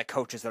 there's a lot of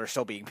coaches that are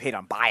still being paid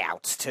on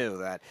buyouts, too.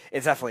 That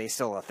it's definitely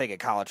still a thing in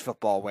college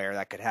football where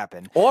that could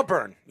happen.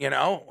 Auburn,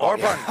 Auburn.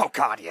 Yeah. Oh,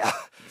 God, yeah.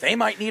 They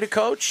might need a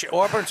coach.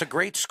 Auburn's a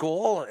great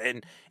school,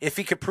 and if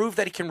he could prove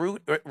that he can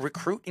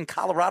recruit in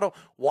Colorado,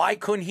 why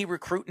couldn't he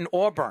recruit in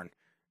Auburn?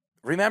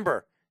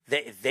 Remember,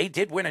 they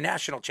did win a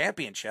national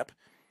championship,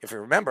 if you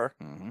remember,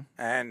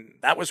 and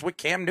that was with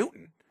Cam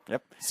Newton.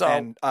 Yep. So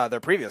and their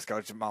previous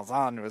coach,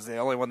 Malzahn, was the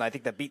only one that I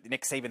think that beat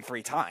Nick Saban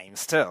 3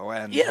 times too.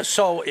 And yeah,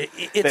 so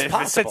it's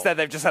possible. Since then,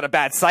 they've just had a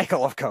bad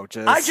cycle of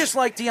coaches. I just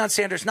like Deion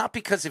Sanders not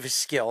because of his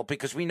skill,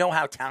 because we know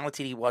how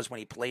talented he was when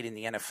he played in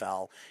the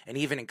NFL and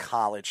even in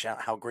college,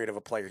 how great of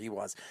a player he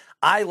was.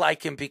 I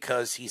like him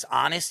because he's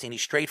honest and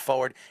he's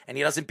straightforward and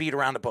he doesn't beat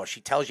around the bush.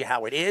 He tells you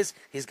how it is.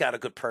 He's got a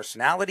good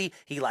personality.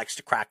 He likes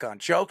to crack on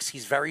jokes.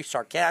 He's very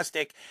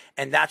sarcastic,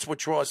 and that's what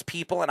draws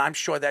people. And I'm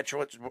sure that's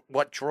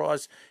what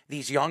draws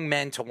these young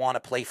men to want to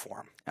play for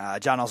him.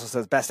 John also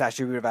says best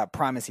attribute about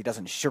Prime is he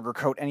doesn't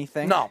sugarcoat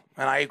anything. No,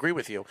 and I agree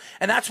with you.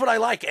 And that's what I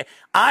like.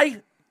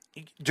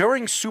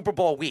 During Super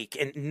Bowl week,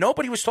 and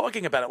nobody was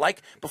talking about it.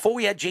 Like before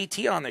we had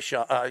JT on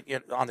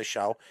the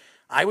show,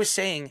 I was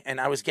saying, and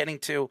I was getting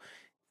to,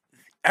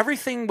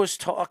 everything was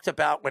talked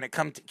about when it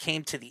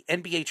came to the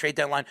NBA trade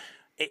deadline.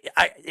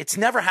 It's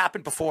never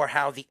happened before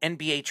how the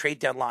NBA trade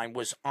deadline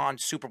was on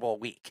Super Bowl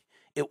week.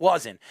 It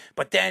wasn't.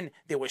 But then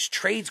there was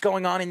trades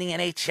going on in the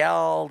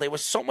NHL. There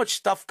was so much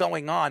stuff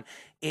going on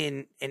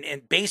in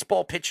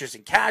baseball pitchers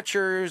and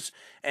catchers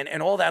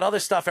and all that other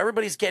stuff.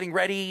 Everybody's getting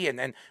ready, and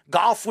then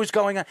golf was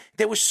going on.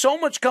 There was so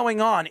much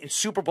going on in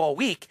Super Bowl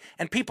week,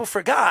 and people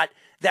forgot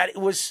that it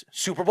was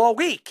Super Bowl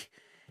week.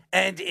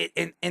 And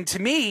to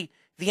me,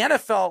 the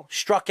NFL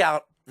struck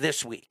out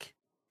this week.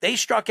 They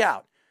struck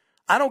out.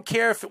 I don't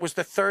care if it was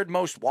the third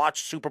most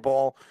watched Super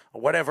Bowl or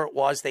whatever it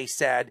was they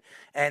said,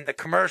 and the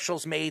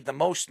commercials made the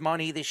most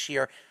money this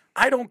year.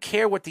 I don't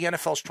care what the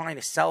NFL's trying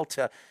to sell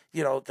to,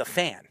 the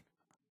fan.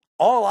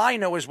 All I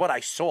know is what I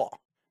saw.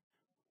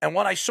 And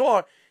what I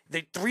saw,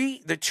 the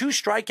two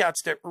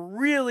strikeouts that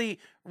really,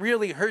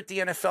 really hurt the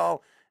NFL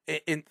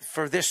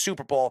for this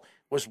Super Bowl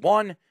was,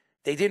 one,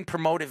 they didn't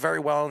promote it very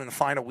well in the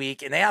final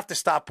week, and they have to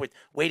stop with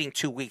waiting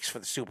 2 weeks for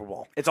the Super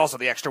Bowl. It's also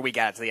the extra week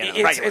added to the end of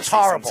the regular it's season,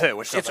 horrible. too,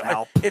 which doesn't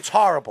help. It's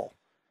horrible.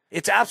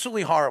 It's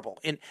absolutely horrible.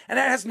 And that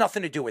has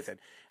nothing to do with it.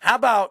 How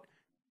about,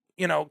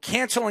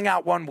 canceling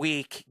out 1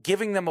 week,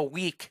 giving them a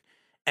week,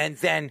 and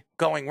then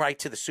going right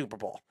to the Super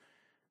Bowl?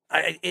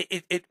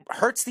 It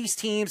hurts these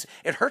teams.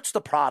 It hurts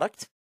the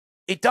product.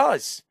 It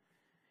does.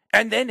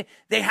 And then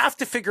they have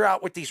to figure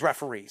out with these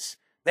referees.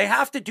 They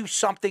have to do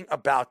something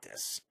about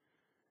this.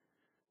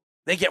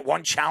 They get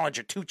 1 challenge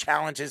or 2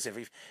 challenges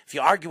if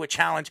you argue a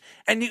challenge.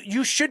 And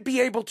you should be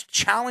able to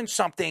challenge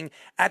something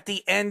at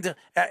the end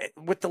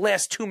with the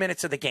last 2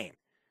 minutes of the game.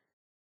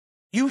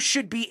 You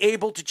should be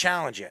able to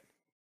challenge it.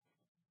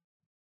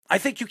 I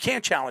think you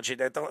can't challenge it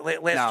at the last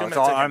 2 minutes. No, it's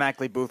all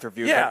automatically booth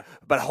reviewed. Yeah.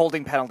 But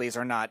holding penalties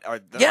are not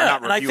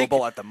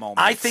reviewable at the moment.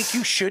 I think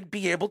you should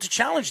be able to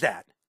challenge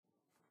that.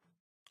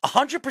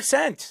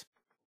 100%.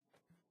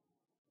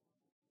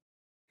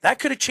 That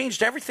could have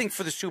changed everything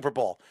for the Super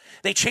Bowl.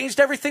 They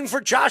changed everything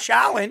for Josh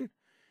Allen,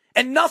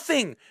 and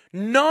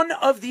none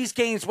of these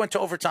games went to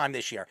overtime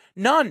this year.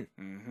 None.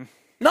 Mm-hmm.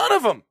 None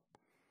of them.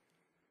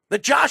 The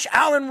Josh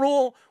Allen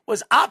rule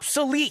was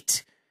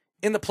obsolete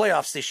in the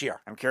playoffs this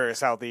year. I'm curious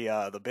how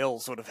the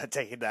Bills would have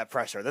taken that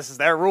pressure. This is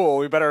their rule.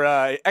 We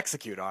better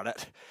execute on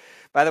it.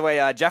 By the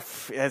way,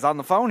 Jeff is on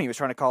the phone. He was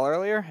trying to call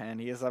earlier, and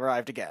he has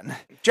arrived again.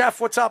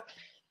 Jeff, what's up?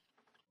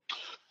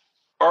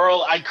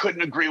 Earl, I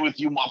couldn't agree with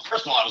you more.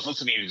 First of all, I was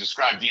listening to you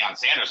describe Deion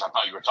Sanders. I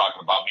thought you were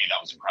talking about me.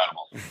 That was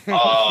incredible.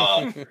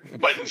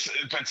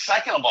 But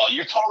second of all,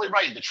 you're totally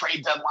right. The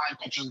trade deadline,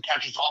 pitchers and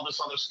catchers, all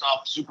this other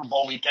stuff. Super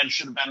Bowl weekend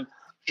should have been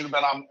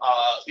on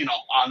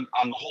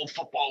on the whole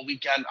football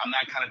weekend, on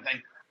that kind of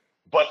thing.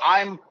 But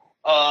I'm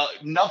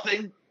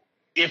nothing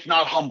if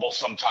not humble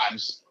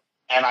sometimes,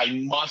 and I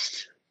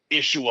must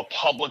issue a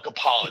public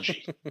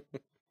apology.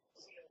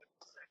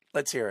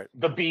 Let's hear it.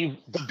 The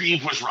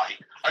Beeve was right.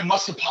 I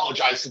must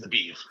apologize to the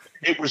Beeve.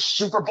 It was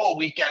Super Bowl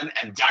weekend,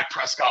 and Dak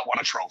Prescott won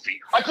a trophy.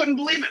 I couldn't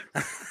believe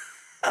it.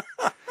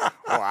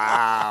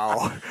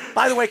 Wow.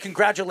 By the way,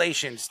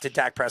 congratulations to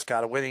Dak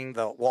Prescott on winning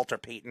the Walter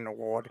Payton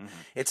Award. Mm-hmm.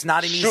 It's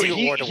not an easy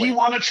award to win. He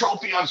won a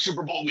trophy on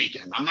Super Bowl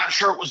weekend. I'm not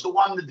sure it was the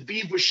one that the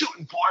Beeve was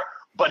shooting for,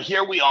 but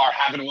here we are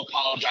having to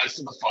apologize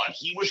to the FUD.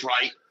 He was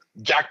right.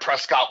 Dak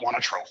Prescott won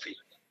a trophy.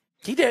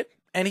 He did,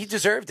 and he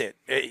deserved it.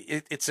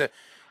 It's a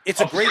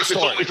great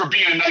story. It's only for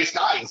being a nice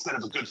guy instead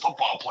of a good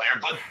football player,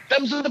 but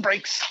them's are the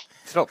breaks.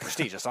 Still a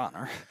prestigious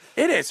honor.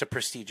 It is a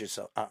prestigious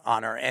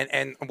honor.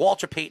 And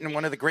Walter Payton,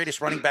 one of the greatest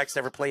running backs to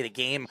ever play the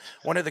game,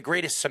 one of the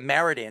greatest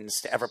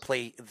Samaritans to ever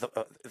play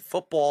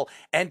football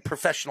and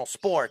professional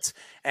sports.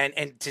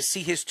 And to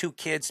see his 2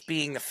 kids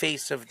being the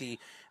face of the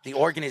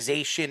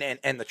organization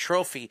and the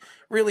trophy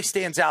really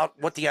stands out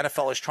what the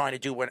NFL is trying to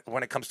do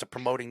when it comes to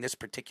promoting this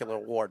particular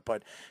award.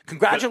 But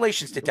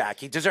congratulations to Dak.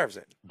 He deserves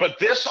it. But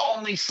this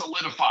only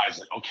solidifies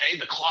it, okay?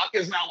 The clock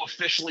is now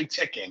officially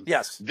ticking.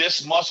 Yes.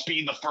 This must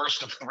be the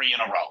first of 3 in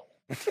a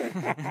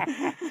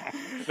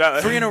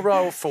row. 3 in a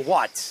row for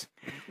what?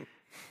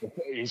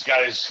 He's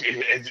got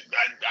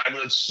I'm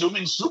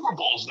assuming Super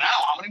Bowls now.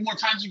 How many more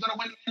times are you going to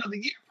win the end of the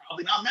year?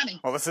 Probably not many.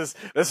 Well, this is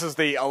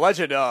the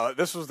alleged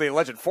this was the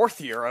alleged 4th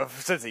year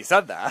since he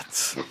said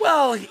that.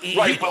 Well,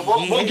 but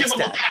we'll give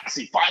him a pass.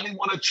 He finally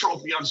won a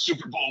trophy on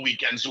Super Bowl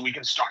weekend, so we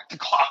can start the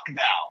clock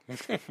now.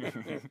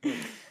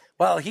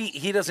 Well,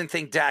 he doesn't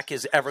think Dak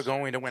is ever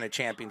going to win a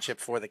championship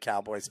for the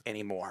Cowboys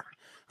anymore.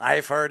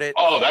 I've heard it.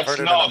 Oh,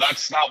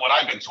 that's not what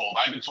I've been told.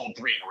 I've been told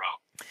 3 in a row.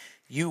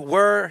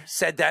 You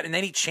said that, and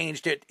then he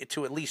changed it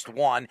to at least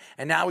 1,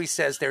 and now he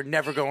says they're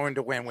never going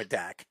to win with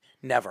Dak.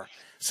 Never.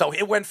 So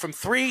it went from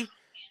 3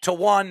 to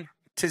 1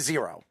 to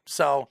 0.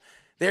 So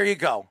there you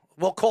go.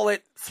 We'll call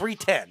it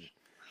 3-10.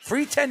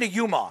 3-10 to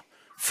Yuma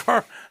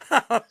for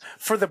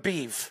the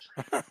beef.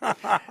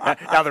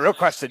 Now the real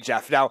question,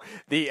 Jeff. Now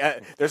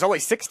there's only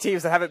 6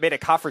 teams that haven't made a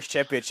conference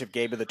championship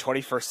game in the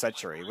 21st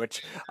century,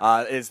 which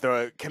is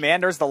the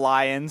Commanders, the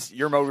Lions,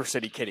 your Motor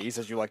City Kitties,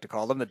 as you like to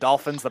call them, the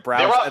Dolphins, the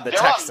Browns, and the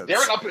Texans.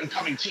 They're an up and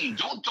coming team.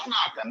 Don't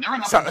knock them. They're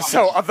an up and coming.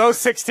 So of those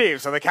 6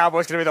 teams, are the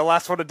Cowboys going to be the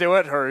last one to do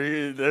it,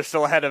 or they're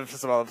still ahead of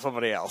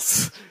somebody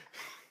else?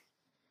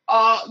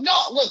 No.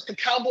 Look, the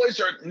Cowboys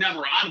are never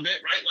out of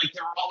it, right? Like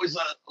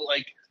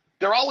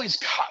they're always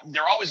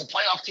a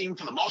playoff team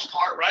for the most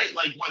part, right?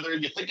 Like whether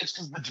you think it's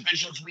because the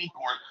division's weak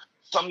or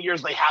some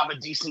years they have a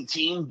decent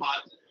team, but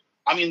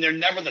I mean they're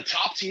never the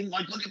top team.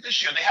 Like look at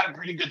this year, they had a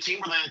pretty good team.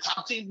 Were they the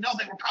top team? No,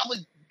 they were probably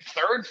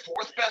 3rd,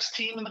 4th best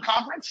team in the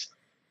conference.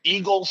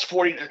 Eagles,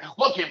 40.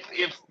 Look,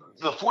 if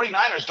the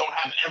 49ers don't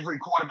have every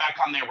quarterback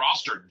on their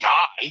roster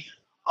die,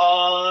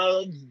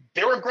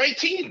 they're a great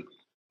team,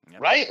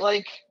 right?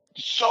 Like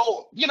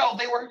so,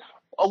 they were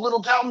a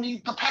little down the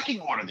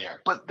pecking order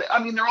there, but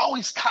I mean they're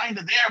always kind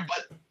of there.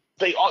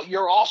 But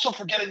you're also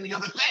forgetting the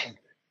other thing.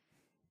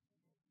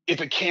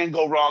 If it can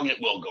go wrong, it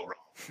will go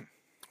wrong.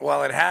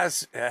 Well, it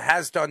has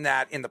done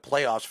that in the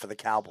playoffs for the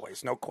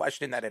Cowboys. No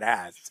question that it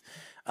has.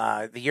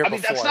 The year before.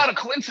 That's not a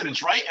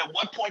coincidence, right? At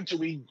what point do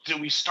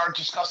we start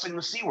discussing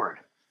the C word?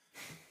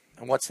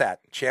 And what's that?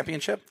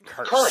 Championship?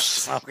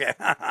 Curse. Okay.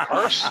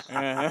 Curse.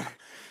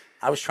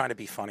 I was trying to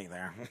be funny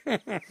there.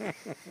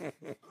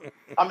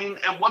 I mean,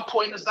 at what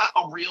point is that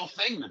a real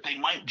thing that they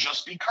might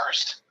just be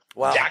cursed?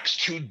 Well, Dak's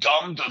too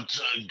dumb to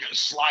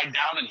slide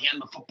down and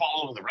hand the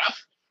football over the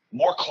ref?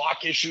 More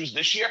clock issues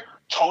this year?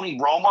 Tony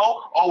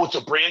Romo? Oh, it's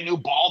a brand new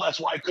ball.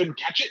 That's why I couldn't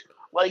catch it.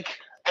 Like,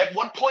 at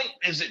what point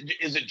is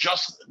it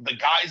just the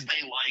guys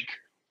they like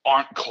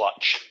aren't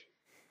clutch?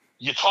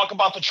 You talk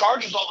about the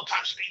Chargers all the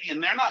time, Speedy,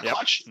 and they're not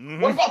clutch.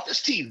 Mm-hmm. What about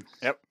this team?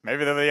 Yep,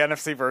 maybe they're the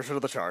NFC version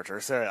of the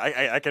Chargers.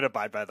 I can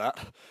abide by that.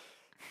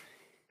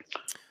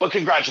 But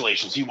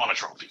congratulations, he won a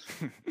trophy.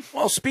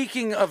 Well,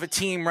 speaking of a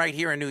team right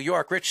here in New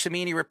York, Rich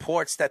Cimini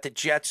reports that the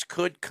Jets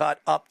could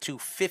cut up to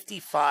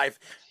 $55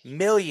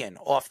 million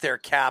off their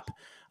cap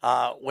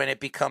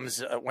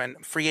when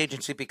free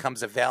agency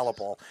becomes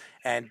available.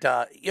 And,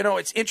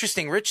 it's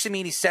interesting. Rich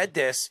Cimini said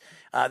this.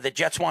 The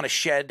Jets want to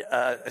shed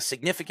a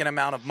significant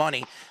amount of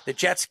money. The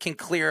Jets can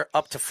clear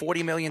up to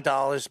 $40 million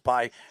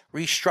by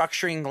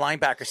restructuring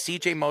linebacker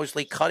C.J.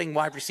 Mosley, cutting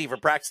wide receiver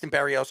Braxton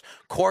Berrios,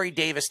 Corey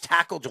Davis,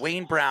 tackle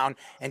Dwayne Brown,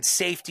 and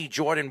safety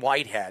Jordan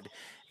Whitehead.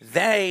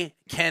 They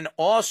can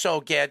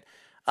also get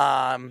to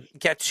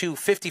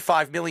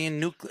 $55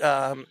 million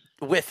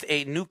with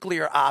a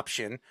nuclear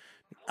option,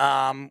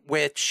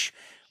 which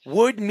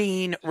would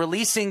mean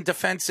releasing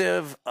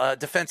defensive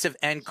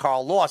end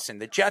Carl Lawson.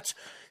 The Jets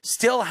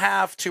still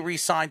have to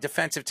re-sign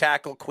defensive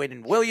tackle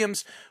Quinnen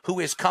Williams, who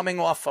is coming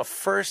off a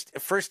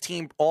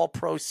first-team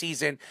All-Pro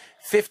season,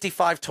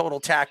 55 total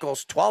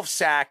tackles, 12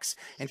 sacks,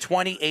 and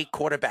 28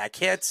 quarterback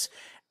hits.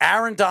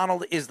 Aaron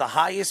Donald is the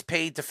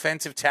highest-paid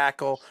defensive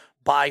tackle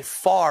by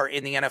far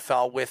in the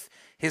NFL, with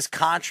his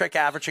contract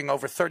averaging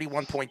over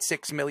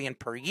 $31.6 million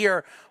per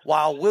year.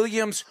 While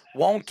Williams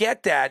won't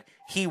get that,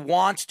 he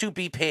wants to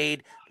be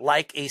paid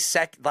like the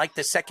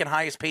second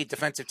highest paid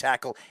defensive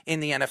tackle in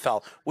the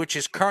NFL, which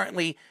is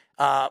currently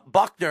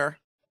Buckner,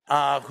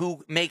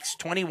 who makes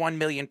 $21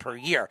 million per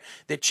year.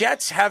 The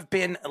Jets have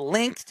been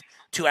linked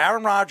to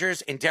Aaron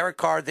Rodgers and Derek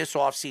Carr this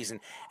offseason,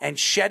 and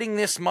shedding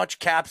this much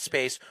cap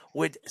space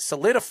would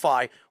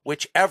solidify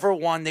whichever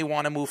one they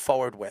want to move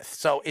forward with.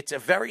 So it's a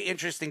very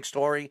interesting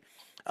story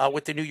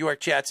with the New York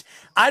Jets.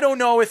 I don't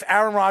know if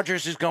Aaron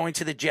Rodgers is going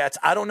to the Jets.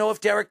 I don't know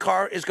if Derek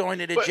Carr is going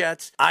to the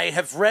Jets. I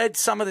have read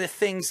some of the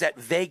things that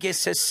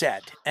Vegas has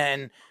said,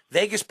 and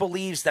Vegas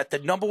believes that the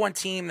number one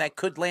team that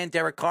could land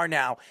Derek Carr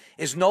now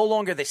is no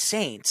longer the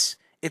Saints.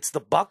 It's the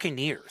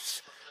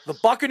Buccaneers. The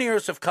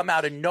Buccaneers have come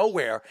out of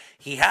nowhere.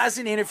 He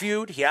hasn't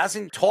interviewed. He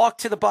hasn't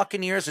talked to the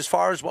Buccaneers as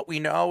far as what we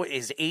know.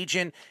 His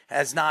agent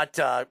has not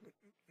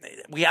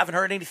we haven't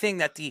heard anything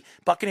that the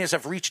Buccaneers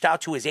have reached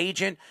out to his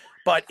agent.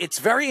 But it's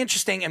very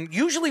interesting. And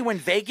usually when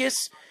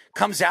Vegas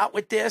comes out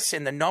with this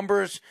and the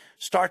numbers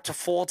start to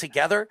fall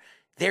together,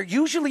 they're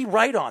usually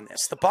right on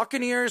this. The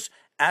Buccaneers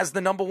as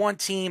the number one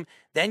team.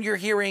 Then you're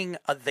hearing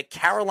the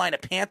Carolina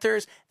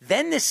Panthers,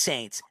 then the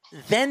Saints,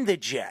 then the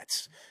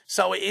Jets.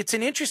 So it's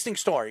an interesting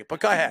story,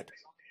 but go ahead.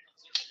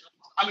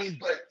 I mean,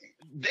 but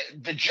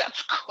the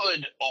Jets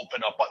could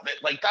open up,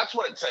 like that's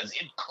what it says.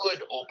 It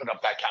could open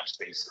up that cap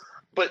space.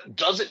 But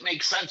does it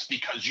make sense?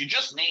 Because you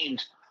just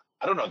named,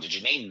 I don't know, did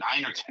you name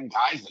 9 or 10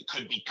 guys that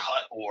could be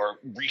cut or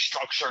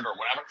restructured or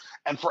whatever?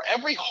 And for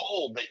every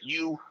hole that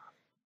you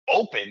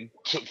open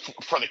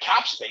for the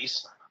cap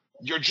space,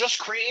 you're just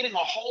creating a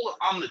hole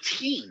on the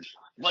team.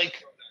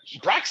 Like,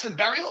 Braxton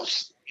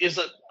Berrios is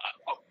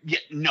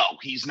no,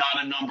 he's not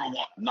a number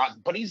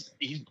one, but he's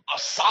a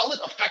solid,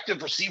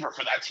 effective receiver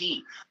for that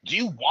team. Do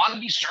you want to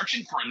be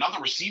searching for another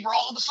receiver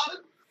all of a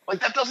sudden? Like,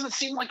 that doesn't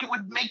seem like it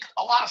would make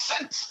a lot of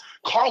sense.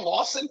 Carl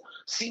Lawson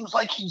seems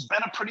like he's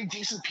been a pretty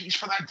decent piece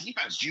for that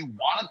defense. Do you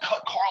want to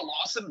cut Carl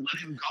Lawson and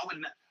let him go,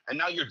 and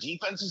now your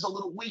defense is a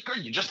little weaker?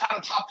 You just had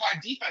a top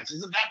 5 defense.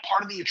 Isn't that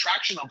part of the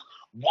attraction of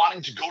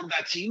wanting to go to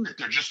that team, that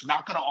they're just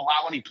not going to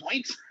allow any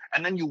points,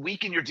 and then you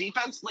weaken your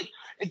defense? Like,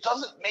 it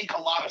doesn't make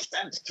a lot of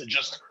sense to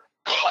just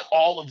cut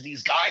all of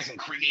these guys and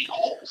create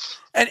holes.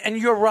 And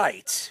you're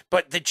right,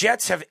 but the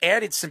Jets have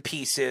added some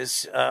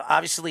pieces,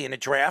 obviously, in the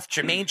draft.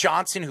 Jermaine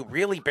Johnson, who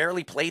really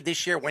barely played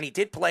this year. When he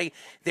did play,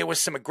 there was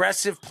some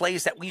aggressive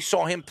plays that we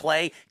saw him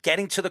play,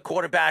 getting to the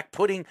quarterback,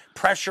 putting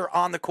pressure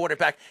on the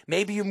quarterback.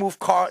 Maybe you move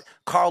Carl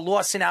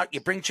Lawson out, you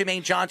bring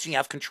Jermaine Johnson, you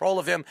have control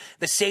of him.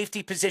 The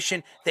safety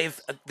position,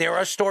 there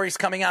are stories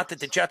coming out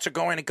that the Jets are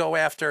going to go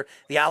after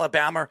the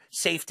Alabama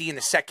safety in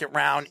the second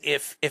round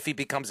if he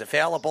becomes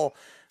available.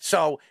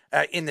 So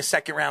in the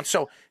second round.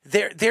 So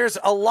there's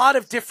a lot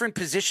of different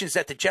positions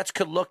that the Jets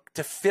could look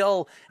to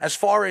fill as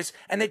far as,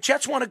 and the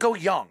Jets want to go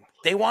young.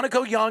 They want to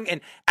go young,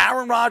 and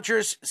Aaron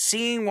Rodgers,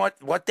 seeing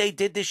what they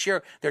did this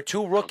year, their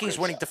 2 rookies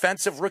winning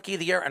Defensive Rookie of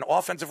the Year and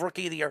Offensive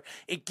Rookie of the Year,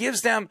 it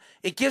gives him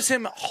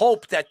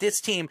hope that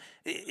this team,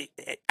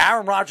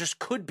 Aaron Rodgers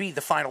could be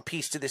the final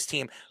piece to this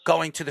team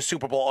going to the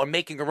Super Bowl or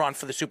making a run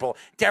for the Super Bowl.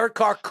 Derek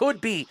Carr could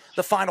be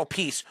the final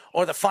piece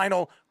or the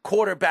final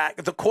quarterback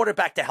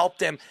to help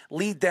them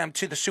lead them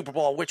to the Super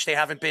Bowl, which they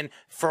haven't been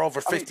for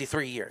over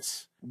 53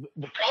 years.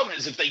 The problem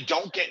is, if they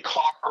don't get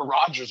Carr or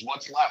Rodgers,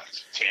 what's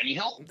left?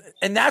 Tannehill?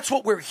 And that's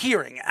what we're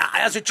hearing.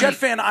 As a Jet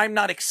fan, I'm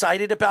not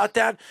excited about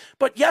that.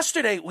 But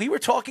yesterday, we were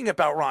talking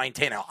about Ryan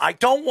Tannehill. I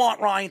don't want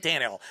Ryan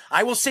Tannehill.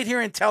 I will sit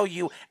here and tell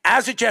you,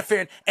 as a Jet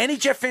fan, any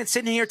Jet fan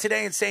sitting here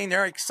today and saying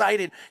they're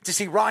excited to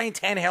see Ryan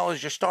Tannehill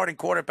as your starting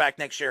quarterback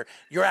next year,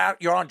 you're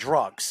on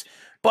drugs.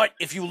 But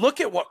if you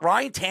look at what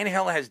Ryan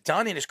Tannehill has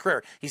done in his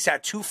career, he's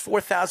had 2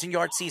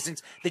 4,000-yard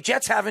seasons. The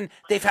Jets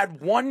they've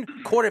had one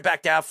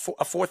quarterback to have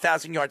a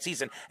 4,000-yard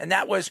season, and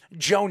that was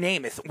Joe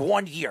Namath,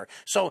 1 year.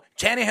 So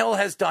Tannehill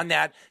has done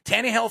that.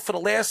 Tannehill for the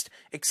last,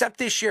 except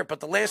this year, but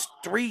the last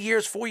 3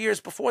 years, 4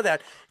 years before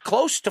that,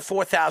 close to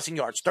 4,000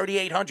 yards,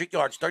 3,800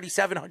 yards,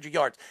 3,700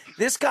 yards.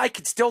 This guy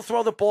could still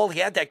throw the ball. He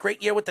had that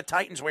great year with the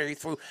Titans where he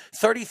threw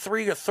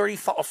 33 or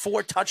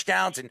 34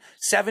 touchdowns and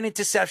 7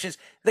 interceptions.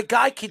 The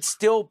guy could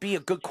still be a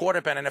good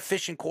quarterback, an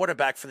efficient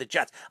quarterback for the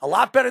Jets. A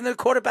lot better than the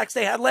quarterbacks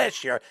they had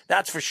last year,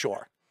 that's for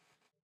sure.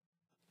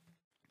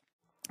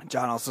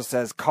 John also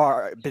says,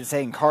 Carr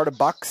to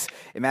Bucks.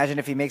 Imagine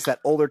if he makes that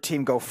older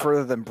team go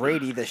further than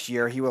Brady this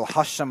year. He will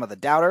hush some of the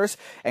doubters.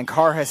 And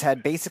Carr has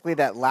had basically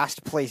that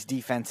last place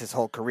defense his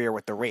whole career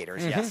with the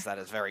Raiders. Mm-hmm. Yes, that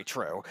is very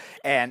true.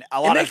 And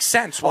it makes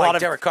sense why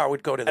Derek Carr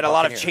would go to the Buccaneers. And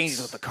a lot of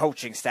changes with the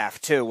coaching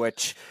staff too,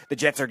 which the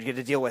Jets are going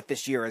to deal with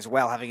this year as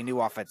well, having a new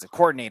offensive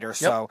coordinator.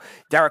 So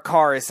Derek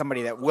Carr is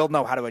somebody that will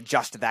know how to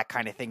adjust to that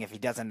kind of thing if he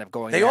does end up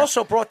going. They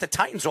also brought the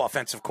Titans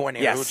offensive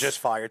coordinator who was just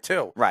fired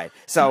too. Right.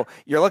 So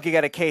you're looking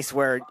at a case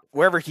where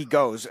wherever he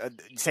goes,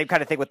 same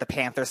kind of thing with the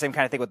Panthers, same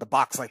kind of thing with the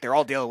Bucs. Like, they're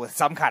all dealing with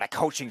some kind of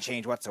coaching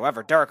change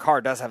whatsoever. Derek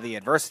Carr does have the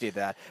adversity of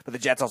that, but the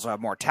Jets also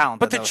have more talent.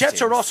 But the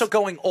Jets are also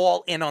going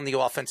all in on the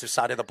offensive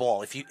side of the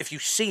ball. If you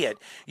see it,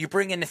 you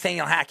bring in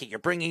Nathaniel Hackett, you're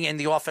bringing in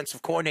the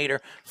offensive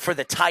coordinator for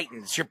the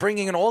Titans, you're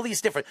bringing in all these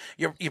different.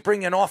 You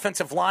bring in new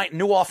offensive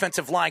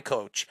line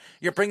coach.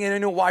 You're bringing in a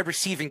new wide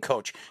receiving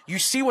coach. You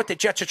see what the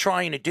Jets are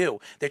trying to do.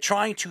 They're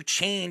trying to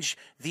change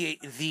the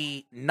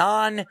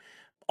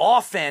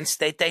offense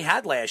that they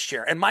had last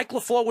year. And Mike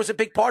LaFleur was a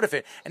big part of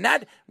it. And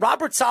that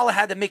Robert Saleh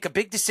had to make a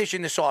big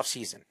decision this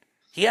offseason.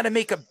 He had to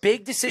make a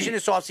big decision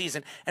this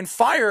offseason and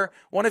fire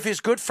one of his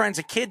good friends,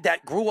 a kid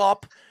that grew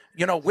up,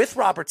 with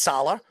Robert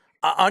Saleh.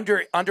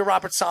 Under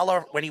Robert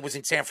Saleh when he was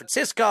in San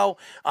Francisco,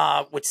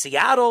 with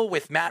Seattle,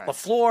 with Matt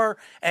LaFleur,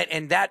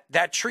 and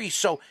that tree.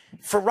 So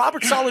for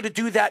Robert Saleh to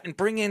do that and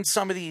bring in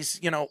some of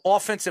these,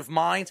 offensive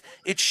minds,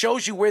 it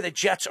shows you where the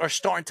Jets are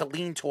starting to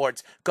lean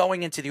towards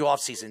going into the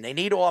offseason. They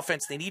need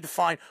offense. They need to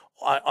find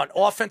an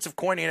offensive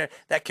coordinator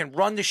that can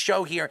run the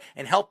show here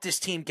and help this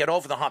team get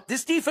over the hump.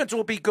 This defense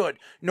will be good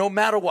no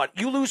matter what.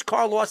 You lose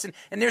Carl Lawson,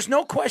 and there's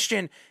no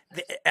question,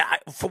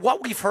 for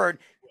what we've heard,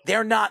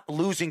 they're not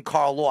losing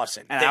Carl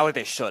Lawson. And I don't think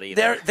they should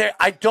either.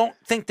 I don't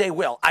think they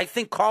will. I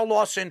think Carl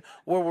Lawson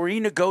will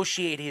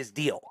renegotiate his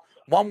deal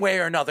one way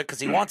or another because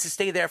he wants to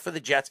stay there for the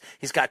Jets.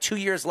 He's got 2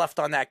 years left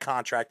on that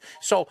contract.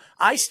 So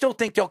I still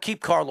think they'll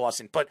keep Carl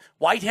Lawson. But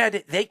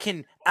Whitehead, they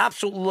can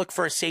absolutely look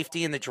for a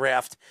safety in the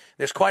draft.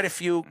 There's quite a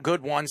few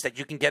good ones that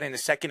you can get in the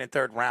second and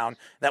third round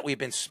that we've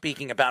been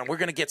speaking about. And we're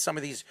going to get some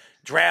of these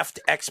draft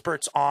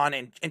experts on.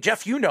 And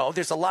Jeff,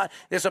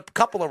 there's a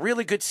couple of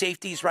really good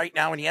safeties right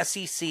now in the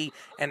SEC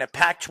and the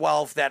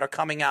Pac-12 that are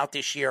coming out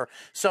this year.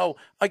 So,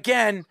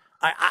 again,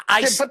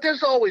 but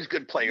there's always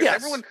good players. Yes.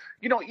 Everyone,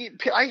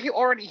 I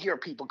already hear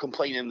people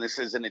complaining this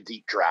isn't a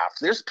deep draft.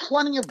 There's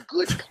plenty of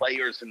good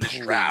players in this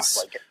draft.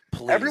 Like,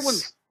 please.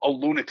 Everyone's a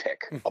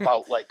lunatic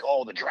about like,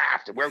 oh, the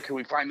draft and where can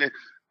we find it.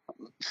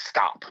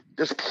 Stop.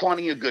 There's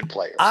plenty of good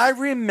players. I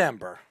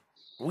remember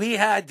we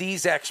had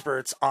these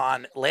experts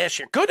on last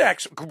year.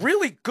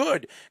 Really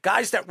good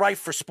guys that write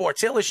for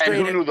Sports Illustrated.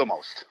 And who knew the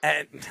most?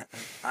 And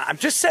I'm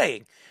just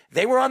saying,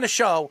 they were on the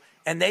show,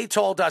 and they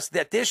told us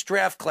that this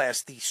draft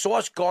class, the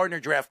Sauce Gardner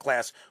draft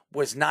class,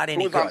 was not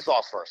any good. Who was on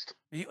Sauce first?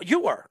 You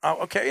were.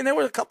 Oh, okay. And there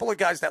were a couple of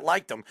guys that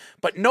liked him,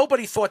 but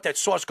nobody thought that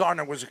Sauce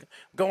Gardner was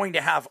going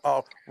to have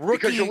a rookie.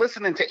 Because you're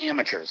listening to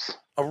amateurs.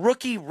 A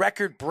rookie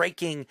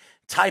record-breaking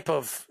type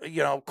of,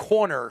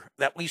 corner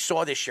that we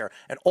saw this year,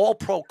 an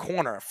all-pro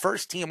corner,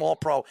 first-team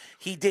all-pro.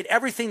 He did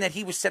everything that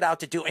he was set out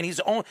to do, and he's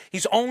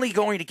only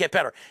going to get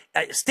better.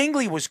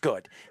 Stingley was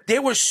good.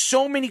 There were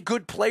so many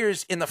good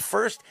players in the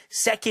first,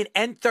 second,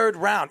 and third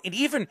round, and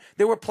even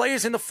there were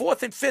players in the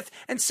fourth and fifth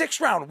and sixth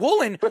round.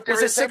 Woolen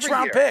was a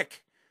sixth-round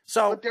pick.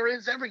 But there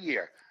is every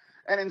year.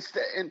 And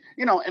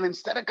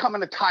instead of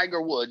coming to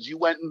Tiger Woods, you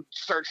went and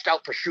searched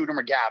out for Shooter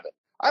McGavin.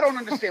 I don't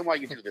understand why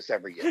you do this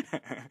every year.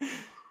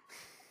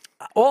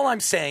 All I'm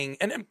saying,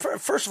 and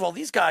first of all,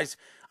 these guys,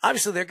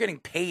 obviously they're getting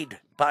paid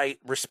by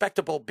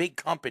respectable big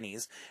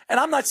companies. And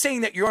I'm not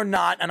saying that you're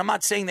not, and I'm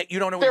not saying that you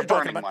don't know what you're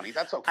talking about. They're burning money.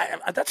 That's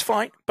okay. That's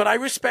fine. But I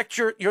respect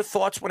your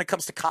thoughts when it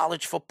comes to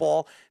college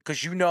football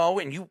because you know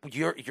and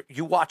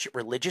you watch it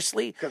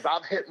religiously. Because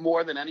I've hit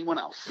more than anyone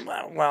else.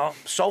 Well,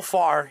 so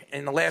far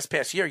in the last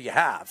past year, you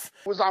have.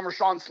 It was on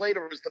Rashawn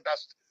Slater, who was the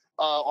best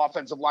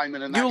offensive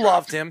lineman in that You draft.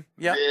 loved him.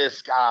 Yeah.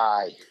 This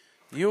guy.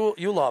 You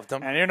loved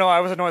him. And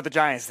I was annoyed the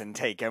Giants didn't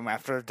take him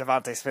after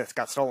Devontae Smith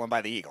got stolen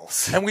by the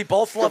Eagles. And we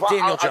both love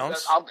Daniel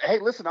Jones. Hey,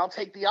 listen, I'll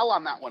take the L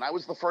on that one. I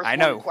was the first one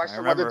to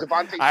question whether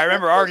Devontae Smith I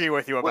remember arguing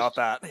with you about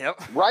that.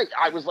 Yep. Right.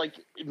 I was like,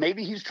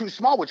 maybe he's too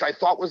small, which I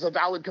thought was a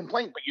valid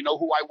complaint. But you know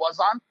who I was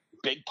on?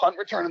 Big punt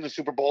return in the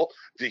Super Bowl,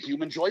 the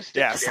human joystick.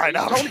 Yes, I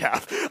know,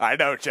 Jeff. I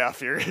know,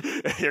 Jeff. You're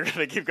going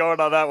to keep going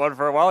on that one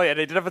for a while. And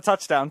he did have a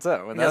touchdown,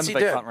 too. And yes, then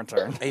he did. Punt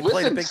return.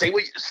 Listen,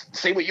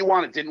 say what you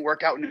want. It didn't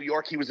work out in New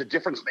York. He was a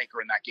difference maker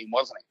in that game,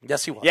 wasn't he?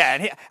 Yes, he was. Yeah,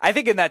 and I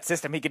think in that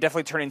system, he could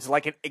definitely turn into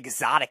like an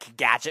exotic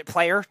gadget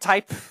player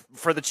type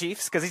for the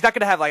Chiefs. Because he's not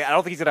going to have, I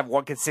don't think he's going to have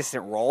one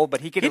consistent role,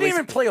 but he could. He didn't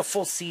even play a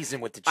full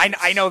season with the Chiefs.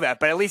 I know that,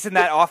 but at least in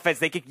that offense,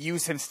 they could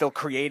use him still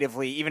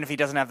creatively, even if he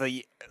doesn't have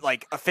the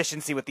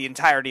efficiency with the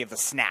entirety of the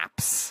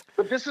snaps.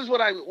 But this is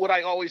what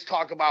I always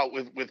talk about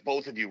with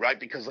both of you, right?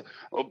 Because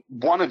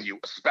one of you,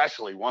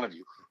 especially one of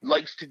you,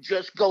 likes to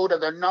just go to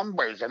the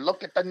numbers and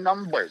look at the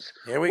numbers.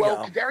 Here we go.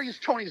 Well,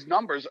 Kadarius Toney's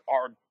numbers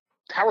are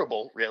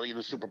terrible, really, in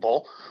the Super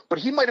Bowl, but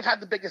he might have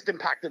had the biggest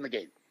impact in the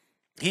game.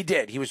 He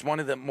did. He was one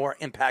of the more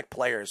impact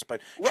players.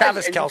 But right.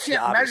 Travis and Kelce, you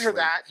can't obviously measure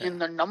that in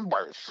the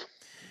numbers.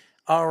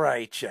 All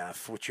right,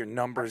 Jeff, with your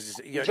numbers.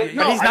 But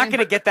he's not going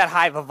to get that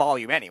high of a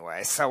volume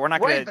anyway, so we're not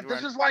going to. Right, but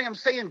this is why I'm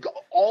saying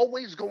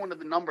always going to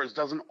the numbers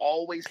doesn't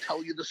always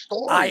tell you the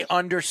story. I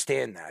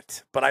understand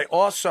that, but I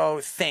also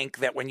think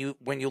that when you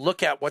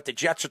look at what the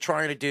Jets are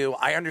trying to do,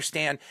 I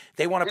understand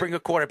they want to bring a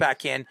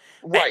quarterback in.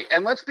 Right,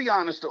 and let's be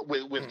honest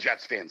with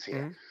Jets fans here.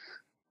 Mm-hmm.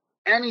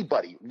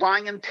 Anybody,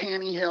 Ryan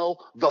Tannehill,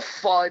 the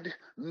FUD,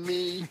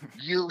 me,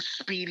 you,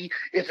 Speedy,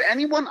 if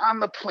anyone on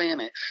the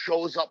planet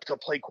shows up to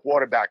play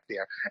quarterback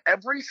there,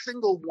 every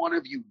single one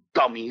of you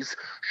dummies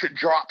should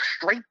drop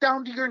straight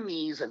down to your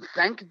knees and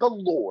thank the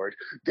Lord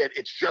that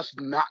it's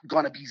just not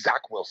going to be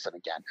Zach Wilson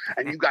again.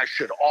 And you guys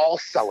should all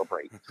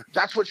celebrate.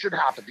 That's what should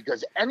happen,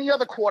 because any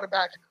other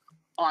quarterback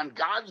on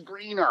God's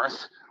green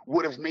earth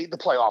would have made the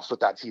playoffs with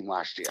that team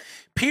last year.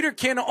 Peter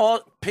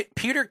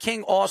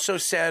King also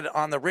said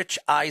on the Rich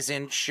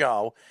Eisen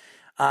show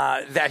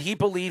that he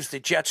believes the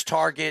Jets'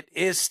 target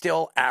is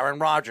still Aaron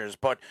Rodgers,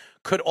 but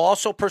could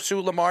also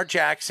pursue Lamar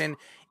Jackson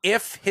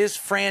if his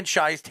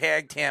franchise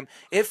tagged him,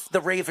 if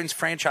the Ravens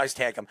franchise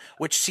tag him,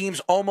 which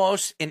seems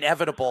almost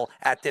inevitable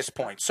at this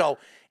point. So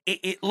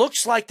it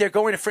looks like they're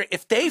going to,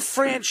 if they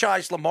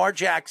franchise Lamar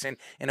Jackson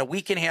in a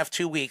week and a half,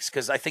 2 weeks,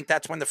 because I think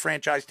that's when the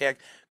franchise tag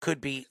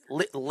could be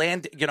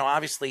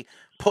obviously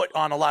put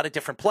on a lot of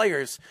different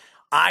players.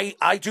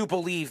 I do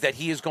believe that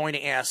he is going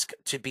to ask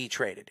to be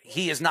traded.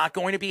 He is not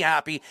going to be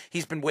happy.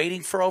 He's been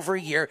waiting for over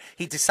a year.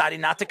 He decided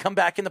not to come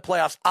back in the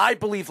playoffs. I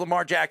believe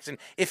Lamar Jackson,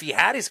 if he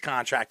had his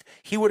contract,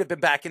 he would have been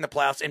back in the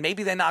playoffs, and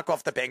maybe they knock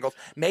off the Bengals.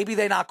 Maybe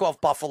they knock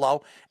off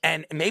Buffalo,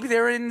 and maybe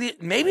they're in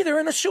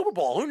the Super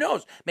Bowl. Who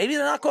knows? Maybe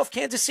they knock off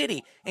Kansas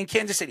City in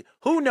Kansas City.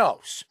 Who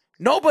knows?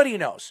 Nobody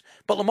knows.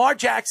 But Lamar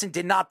Jackson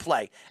did not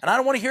play. And I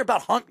don't want to hear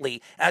about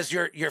Huntley as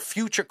your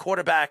future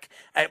quarterback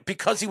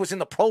because he was in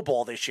the Pro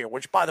Bowl this year,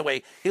 which, by the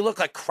way, he looked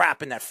like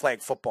crap in that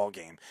flag football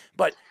game.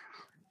 But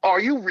are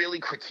you really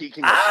critiquing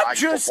the flag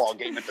football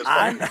game at this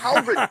point?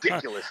 How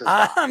ridiculous is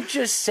that? I'm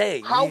just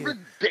saying. How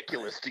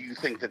ridiculous do you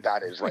think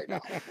that is right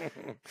now?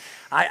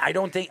 I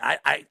don't think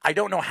I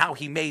don't know how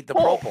he made the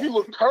Pro Bowl. He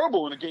looked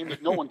terrible in a game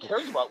that no one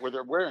cares about, where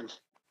they're wearing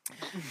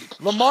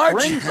Lamar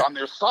strings on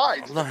their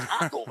sides to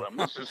tackle them.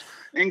 This is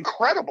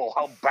incredible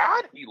how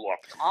bad he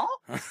looked, huh?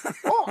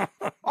 Oh,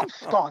 I'm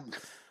stunned.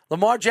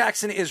 Lamar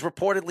Jackson is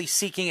reportedly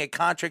seeking a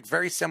contract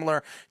very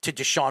similar to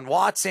Deshaun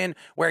Watson,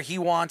 where he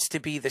wants to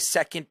be the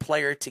second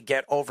player to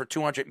get over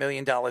 $200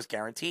 million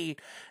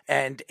guaranteed,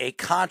 and a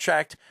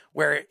contract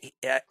where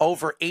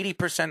over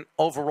 80%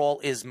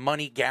 overall is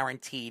money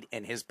guaranteed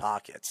in his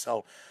pocket.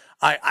 So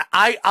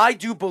I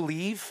do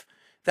believe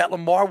that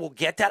Lamar will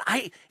get that.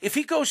 If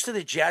he goes to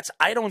the Jets,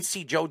 I don't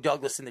see Joe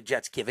Douglas and the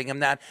Jets giving him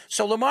that.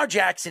 So Lamar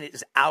Jackson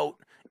is out.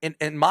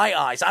 In my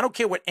eyes, I don't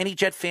care what any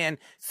Jet fan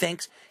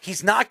thinks.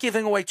 He's not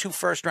giving away 2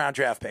 first-round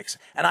draft picks.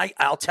 And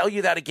I'll tell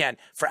you that again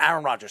for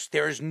Aaron Rodgers.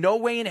 There is no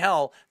way in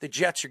hell the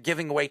Jets are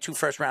giving away 2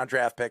 first-round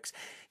draft picks.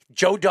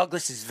 Joe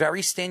Douglas is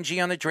very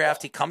stingy on the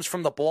draft. He comes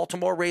from the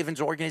Baltimore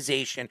Ravens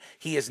organization.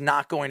 He is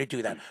not going to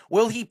do that.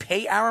 Will he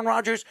pay Aaron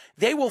Rodgers?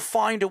 They will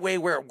find a way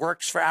where it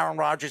works for Aaron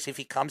Rodgers if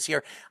he comes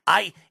here.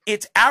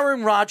 It's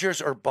Aaron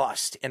Rodgers or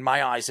bust in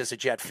my eyes as a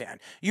Jet fan.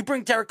 You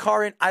bring Derek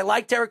Carr in. I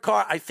like Derek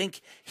Carr. I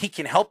think he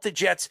can help the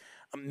Jets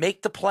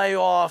make the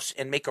playoffs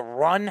and make a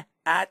run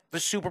at the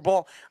Super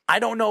Bowl. I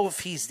don't know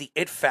if he's the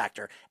it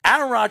factor.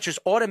 Aaron Rodgers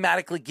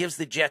automatically gives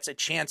the Jets a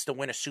chance to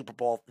win a Super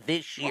Bowl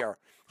this year.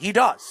 He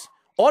does.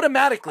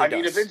 Automatically I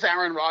mean, if it's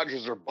Aaron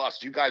Rodgers or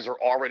bust, you guys are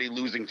already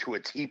losing to a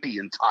teepee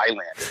in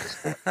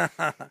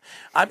Thailand.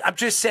 I'm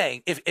just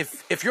saying,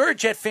 if you're a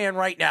Jet fan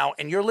right now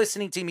and you're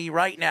listening to me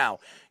right now,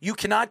 you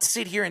cannot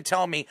sit here and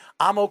tell me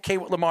I'm okay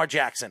with Lamar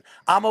Jackson.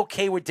 I'm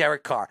okay with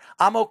Derek Carr.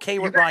 I'm okay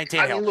with Ryan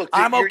Tannehill. I mean, look,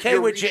 I'm okay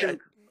with You're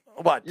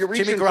Jimmy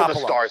reaching for Garoppolo. the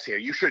stars here.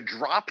 You should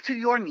drop to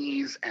your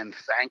knees and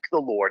thank the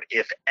Lord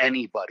if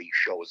anybody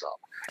shows up.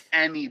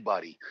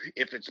 Anybody.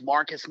 If it's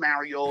Marcus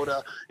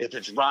Mariota, if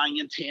it's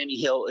Ryan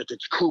Tannehill, if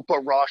it's Cooper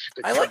Rush.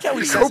 If it's I like how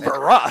he says Cooper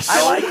Rush.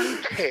 No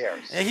one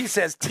cares. And he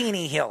says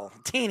Teeny Hill.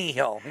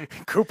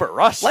 Cooper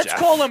Rush. Let's Jeff.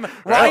 call him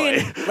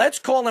Ryan. Really? Let's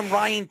call him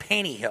Ryan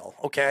Pennyhill.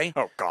 Okay.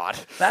 Oh God.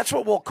 That's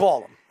what we'll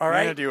call him. All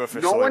right. You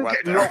officially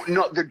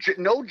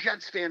No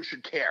Jets fan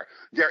should care.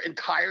 Their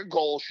entire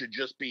goal should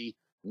just be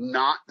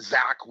not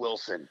Zach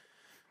Wilson.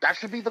 That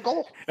should be the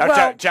goal. Now,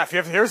 Well- Jeff,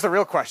 here's the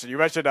real question. You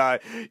mentioned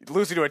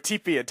losing to a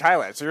teepee in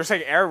Thailand. So you're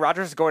saying Aaron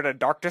Rodgers is going to a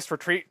darkness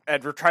retreat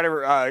and we're trying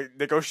to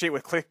negotiate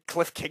with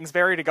Cliff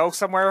Kingsbury to go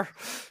somewhere?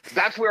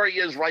 That's where he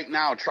is right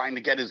now, trying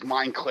to get his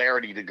mind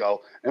clarity to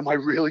go, am I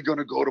really going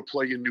to go to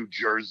play in New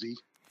Jersey?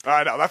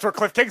 I know. That's where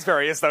Cliff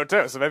Kingsbury is, though,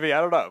 too. So maybe,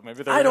 I don't know.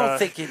 Maybe they're I don't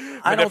think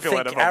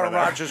manipulative over Aaron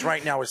there. Rodgers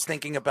right now is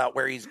thinking about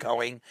where he's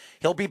going.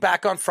 He'll be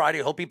back on Friday.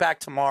 He'll be back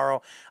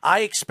tomorrow.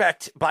 I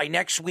expect by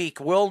next week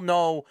we'll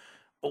know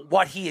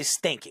what he is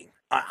thinking.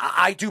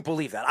 I do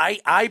believe that.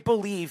 I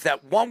believe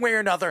that one way or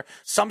another,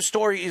 some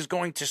story is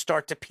going to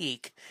start to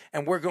peak,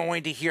 and we're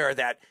going to hear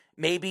that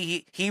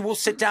maybe he will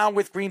sit down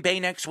with Green Bay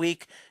next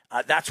week.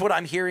 That's what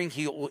I'm hearing.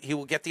 He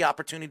will get the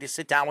opportunity to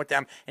sit down with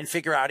them and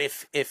figure out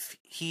if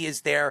he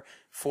is there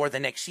for the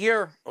next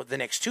year or the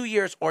next 2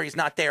 years, or he's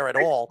not there at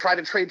all. Try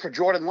to trade for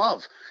Jordan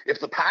Love. If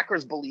the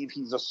Packers believe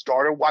he's a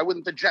starter, why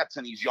wouldn't the Jets?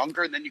 And he's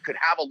younger, and then you could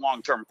have a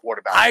long-term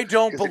quarterback. I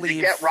don't 'Cause believe. If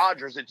you get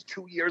Rodgers, it's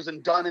 2 years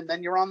and done, and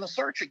then you're on the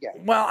search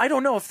again. Well, I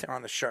don't know if they're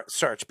on the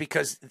search,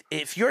 because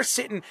if you're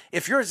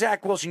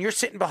Zach Wilson, you're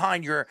sitting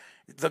behind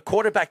the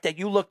quarterback that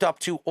you looked up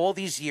to all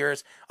these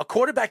years, a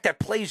quarterback that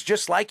plays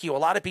just like you. A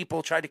lot of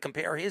people try to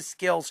compare his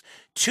skills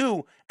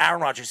to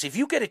Aaron Rodgers. If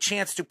you get a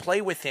chance to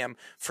play with him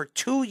for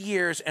 2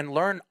 years and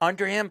learn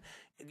under him,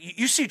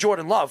 you see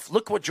Jordan Love.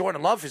 Look what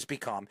Jordan Love has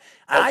become.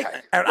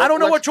 Okay. I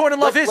don't know what Jordan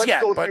Love is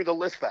yet. Let's go through the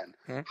list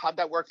then. How'd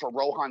that work for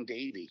Rohan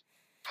Davey?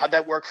 How'd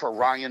that work for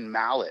Ryan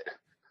Mallett?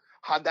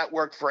 How'd that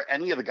work for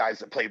any of the guys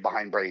that played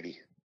behind Brady?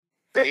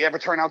 Did they ever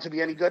turn out to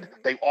be any good?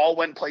 They all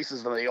went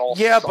places and they all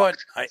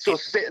sucked. So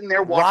sitting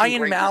there watching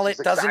Ryan Mallett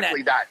doesn't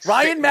exactly that.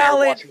 Ryan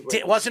Mallett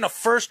wasn't a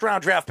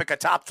first-round draft pick, a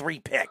top 3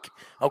 pick.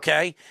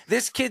 Okay,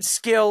 this kid's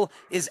skill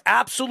is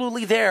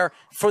absolutely there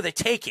for the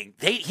taking.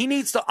 He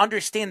needs to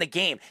understand the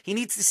game. He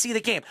needs to see the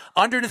game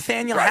under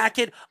Nathaniel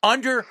Hackett,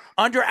 under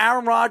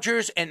Aaron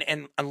Rodgers,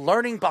 and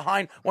learning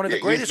behind one of the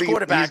greatest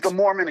quarterbacks. He's the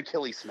Mormon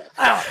Achilles Smith.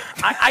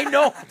 I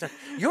know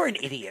you're an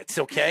idiot.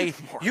 Okay,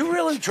 you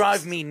really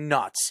drive me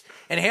nuts.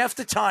 And half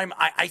the time,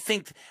 I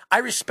think I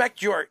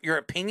respect your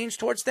opinions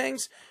towards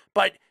things,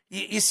 but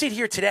you sit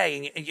here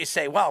today and you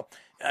say, well,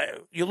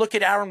 you look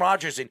at Aaron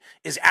Rodgers, and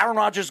is Aaron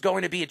Rodgers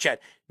going to be a Jet?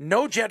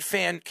 No Jet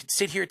fan can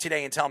sit here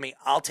today and tell me,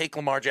 I'll take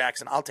Lamar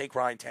Jackson, I'll take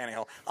Ryan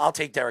Tannehill, I'll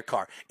take Derek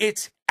Carr.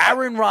 It's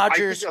Aaron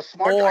Rodgers I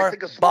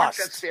think a smart bust.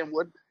 Jets fan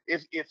would.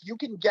 If you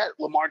can get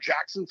Lamar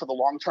Jackson for the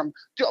long term,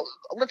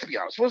 let's be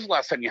honest. When was the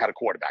last time you had a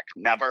quarterback?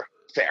 Never.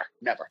 Fair.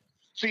 Never.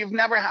 So you've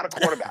never had a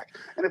quarterback.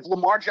 And if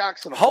Lamar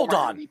Jackson,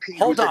 MVP,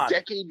 who's a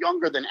decade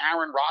younger than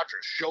Aaron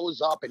Rodgers,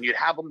 shows up and you'd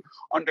have him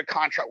under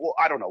contract, well,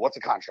 I don't know. What's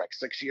a contract?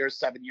 6 years,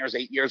 7 years,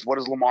 8 years? What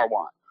does Lamar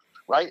want?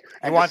 Right?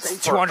 He wants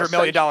 $200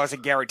 million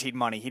in guaranteed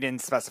money. He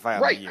didn't specify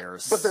how many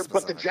years.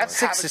 But the Jets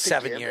 6 to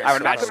 7 years. I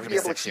would imagine it's going to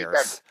be 6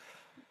 years.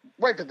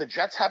 Right, but the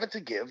Jets have it to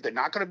give. They're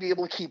not going to be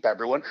able to keep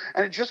everyone,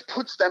 and it just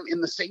puts them in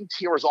the same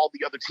tier as all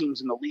the other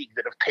teams in the league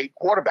that have paid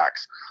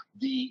quarterbacks.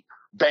 The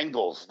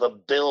Bengals, the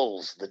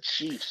Bills, the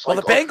Chiefs. Well,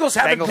 the Bengals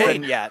haven't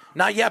paid yet.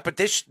 Not yet, but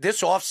this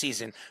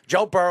offseason,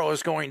 Joe Burrow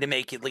is going to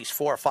make at least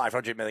 $400 or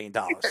 $500 million.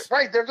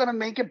 Right, they're going to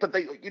make it, but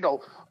they,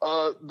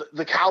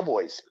 the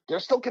Cowboys, they're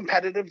still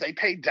competitive. They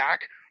paid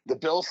Dak. The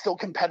Bills still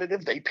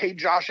competitive. They paid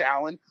Josh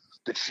Allen.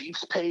 The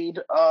Chiefs paid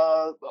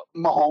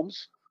Mahomes.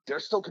 They're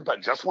still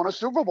competitive. Just won a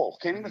Super Bowl.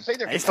 Can't even say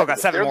they're competitive. They still got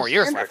 7 more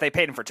years standard. left. They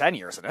paid him for 10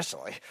 years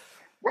initially.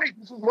 Right.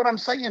 This is what I'm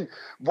saying.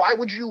 Why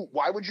would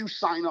you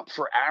sign up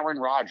for Aaron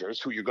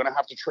Rodgers, who you're going to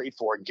have to trade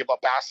for and give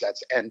up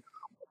assets? And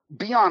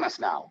be honest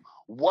now,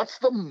 what's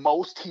the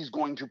most he's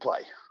going to play?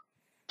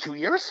 2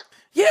 years?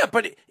 Yeah,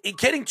 but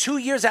getting 2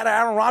 years out of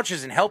Aaron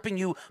Rodgers and helping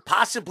you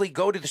possibly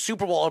go to the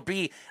Super Bowl or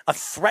be a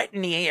threat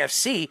in the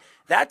AFC,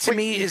 that to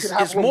me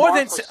is more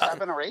than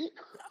 7 or 8.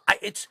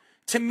 It's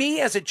to me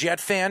as a Jet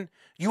fan.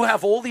 You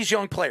have all these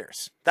young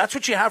players. That's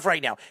what you have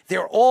right now.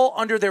 They're all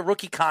under their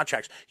rookie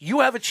contracts. You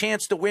have a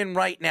chance to win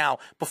right now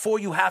before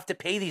you have to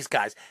pay these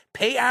guys.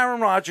 Pay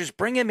Aaron Rodgers,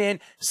 bring him in,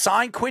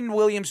 sign Quinn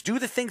Williams, do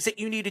the things that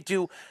you need to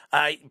do.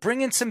 Bring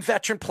in some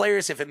veteran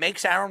players if it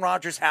makes Aaron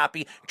Rodgers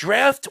happy.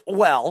 Draft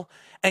well.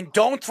 And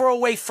don't throw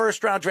away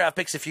first-round draft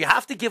picks. If you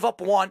have to give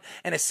up one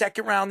and a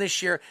second round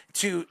this year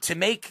to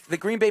make the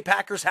Green Bay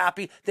Packers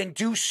happy, then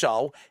do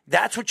so.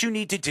 That's what you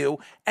need to do.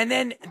 And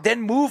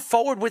then move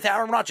forward with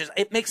Aaron Rodgers.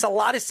 It makes a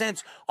lot of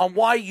sense on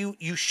why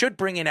you should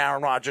bring in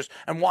Aaron Rodgers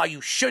and why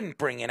you shouldn't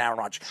bring in Aaron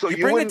Rodgers. So you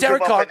bring in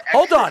Derek Carr.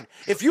 Hold on.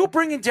 If you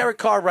bring in Derek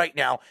Carr right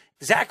now,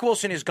 Zach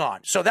Wilson is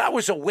gone. So that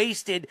was a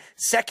wasted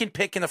second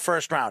pick in the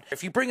first round.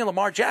 If you bring in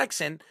Lamar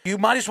Jackson, you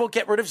might as well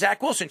get rid of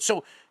Zach Wilson.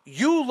 So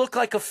you look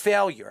like a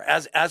failure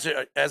as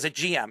a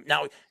GM.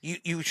 Now,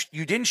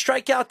 you didn't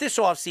strike out this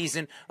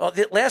offseason.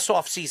 Last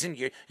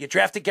offseason, you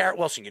drafted Garrett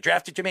Wilson. You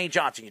drafted Jermaine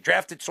Johnson. You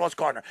drafted Sauce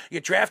Gardner.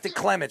 You drafted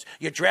Clemens.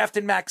 You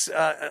drafted Max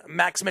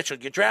Mitchell.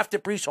 You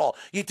drafted Breece Hall.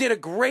 You did a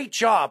great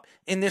job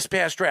in this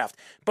past draft.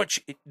 But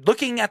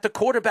looking at the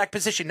quarterback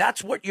position,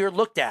 that's what you're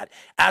looked at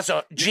as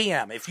a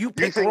GM. If you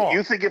pick wrong.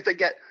 You think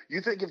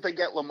if they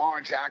get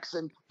Lamar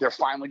Jackson, they're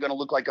finally going to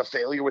look like a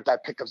failure with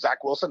that pick of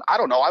Zach Wilson? I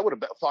don't know. I would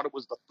have thought it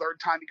was the third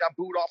time he got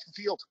booed off the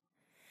field.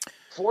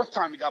 Fourth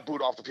time he got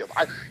booed off the field.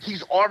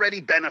 He's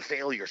already been a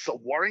failure. So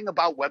worrying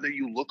about whether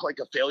you look like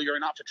a failure or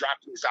not for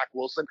drafting Zach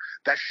Wilson,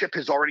 that ship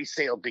has already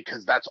sailed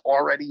because that's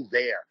already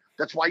there.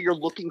 That's why you're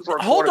looking for a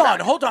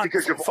quarterback. Hold on.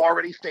 Because you've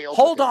already failed.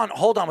 Hold on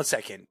 1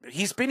 second.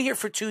 He's been here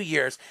for 2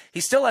 years. He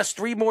still has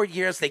 3 more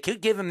years. They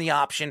could give him the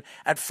option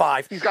at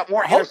 5. He's got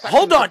more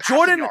Hold on.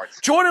 Yards.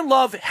 Jordan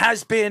Love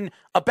has been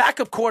a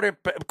backup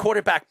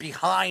quarterback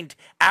behind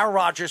Aaron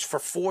Rodgers for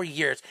 4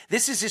 years.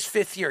 This is his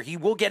 5th year. He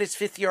will get his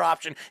 5th year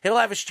option. He'll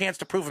have his chance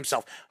to prove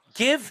himself.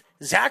 Give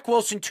Zach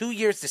Wilson 2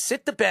 years to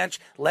sit the bench.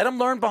 Let him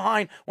learn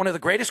behind one of the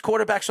greatest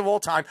quarterbacks of all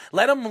time.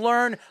 Let him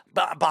learn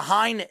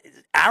behind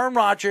Aaron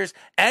Rodgers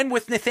and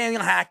with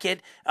Nathaniel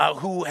Hackett,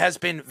 who has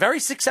been very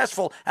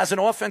successful as an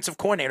offensive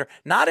coordinator,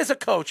 not as a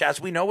coach, as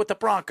we know with the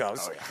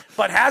Broncos,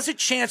 but has a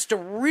chance to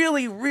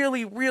really,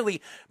 really, really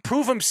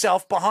prove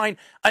himself behind.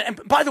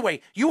 And by the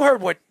way, you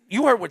heard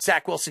what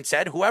Zach Wilson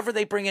said. Whoever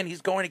they bring in,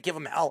 he's going to give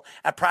him hell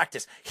at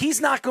practice.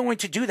 He's not going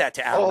to do that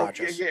to Aaron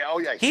Rodgers.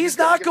 Yeah. He's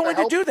not going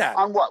to do that.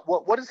 On what?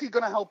 What is he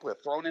going to help with?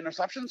 Throwing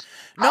interceptions?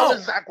 No. How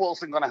is Zach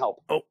Wilson going to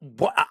help?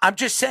 I'm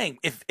just saying,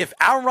 if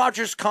Aaron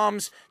Rodgers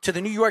comes to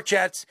the New York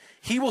Jets,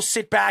 he will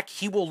sit back,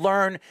 he will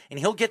learn, and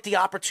he'll get the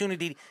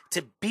opportunity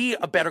to be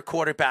a better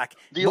quarterback.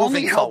 The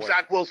only help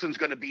Zach Wilson's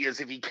going to be is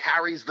if he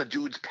carries the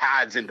dude's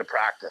pads into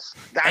practice.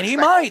 And he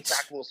might.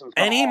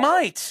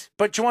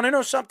 But do you want to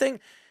know something?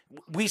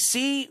 We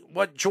see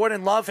what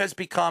Jordan Love has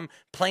become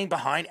playing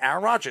behind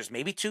Aaron Rodgers.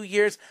 Maybe 2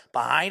 years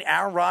behind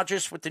Aaron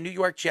Rodgers with the New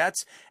York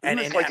Jets. And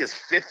it's like his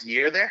 5th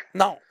year there?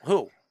 No.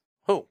 Who?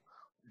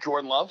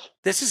 Jordan Love?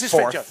 This is his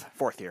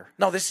fourth year.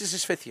 No, this is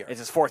his 5th year. It's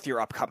his 4th year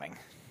upcoming.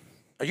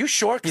 Are you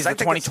sure? He's the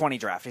 2020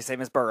 draft. He's same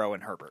as Burrow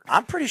and Herbert.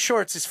 I'm pretty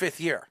sure it's his 5th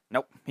year.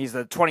 Nope. He's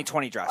the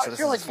 2020 draft. So I this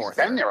feel is like his 4th he's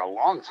been year. there a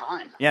long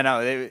time. Yeah,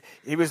 no,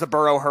 he was the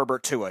Burrow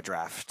Herbert Tua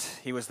draft.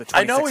 He was the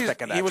 26th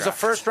pick of that he was draft. a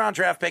first-round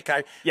draft pick.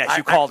 Yes,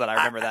 you called it. I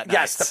remember that night.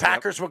 Yes, the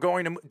Packers were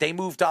going to – they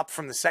moved up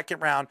from the second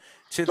round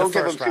to the first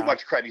round. Don't give him too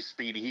much credit,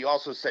 Speedy. He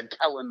also said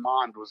Kellen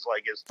Mond was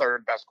like his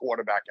 3rd best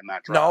quarterback in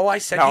that draft. No, I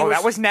said he was –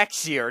 that was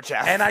next year,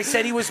 Jeff. And I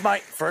said he was my –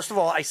 first of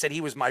all, I said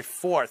he was my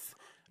 4th.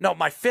 No,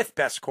 my 5th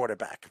best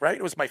quarterback, right?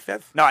 It was my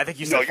 5th? No, I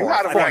think you said 4th. You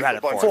had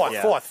him Fourth.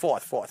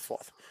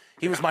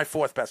 He was my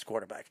 4th best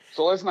quarterback.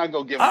 So let's not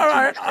go give him too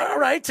much credit. All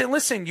right. And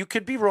listen, you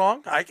could be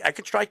wrong. I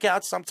could strike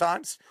out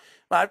sometimes.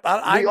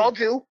 We all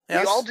do.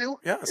 Yes, we all do.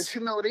 Yes. It's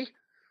humility.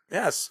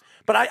 Yes.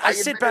 But I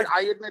sit back.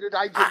 I admitted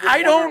I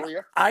did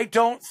earlier. I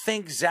don't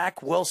think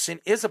Zach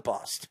Wilson is a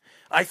bust.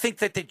 I think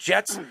that the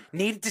Jets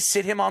needed to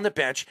sit him on the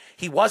bench.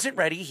 He wasn't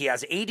ready. He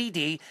has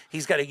ADD.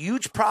 He's got a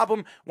huge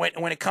problem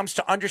when it comes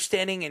to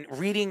understanding and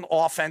reading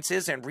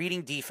offenses and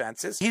reading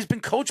defenses. He's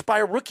been coached by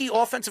a rookie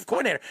offensive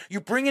coordinator. You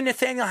bring in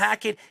Nathaniel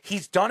Hackett.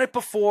 He's done it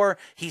before.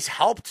 He's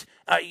helped.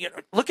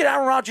 Look at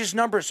Aaron Rodgers'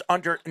 numbers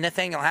under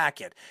Nathaniel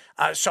Hackett.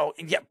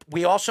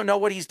 We also know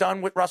what he's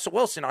done with Russell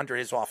Wilson under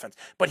his offense.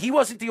 But he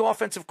wasn't the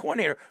offensive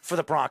coordinator for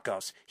the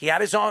Broncos. He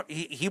had his own.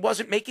 He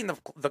wasn't making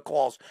the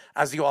calls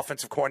as the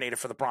offensive coordinator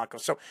for the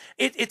Broncos. So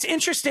it's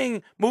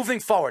interesting moving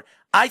forward.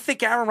 I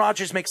think Aaron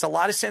Rodgers makes a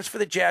lot of sense for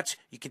the Jets.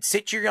 You can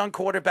sit your young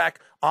quarterback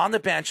on the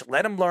bench,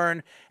 let him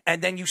learn,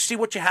 and then you see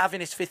what you have in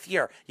his 5th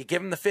year. You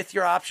give him the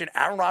 5th-year option.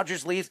 Aaron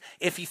Rodgers leaves.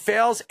 If he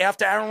fails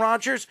after Aaron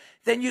Rodgers,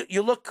 then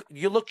you look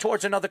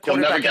towards another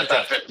quarterback. He'll never get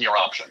that 5th-year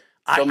option.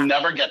 He'll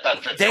never get that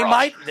 5th-year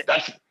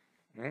option.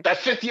 That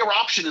 5th-year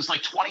option is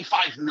like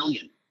 $25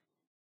 million.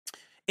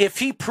 If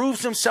he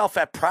proves himself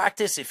at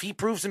practice, if he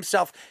proves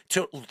himself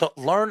to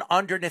learn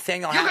under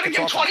Nathaniel Hackett,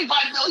 you're going to give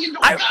 $25 million to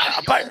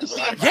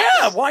a guy.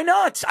 Yeah, why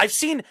not? I've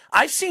seen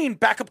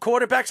backup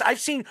quarterbacks.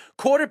 I've seen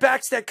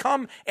quarterbacks that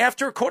come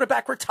after a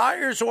quarterback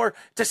retires or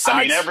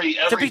decides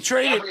to be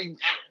traded.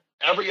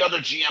 Every other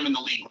GM in the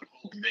league would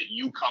hope that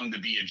you come to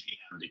be a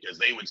GM because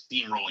they would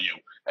steamroll you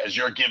as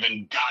you're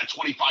giving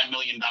 $25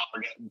 million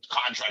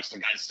contracts to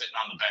guys sitting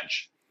on the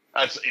bench.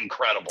 That's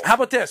incredible. How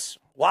about this?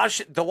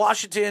 The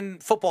Washington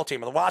football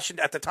team, the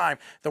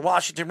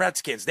Washington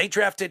Redskins, they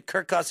drafted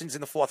Kirk Cousins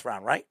in the 4th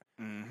round, right?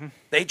 Mm-hmm.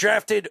 They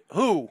drafted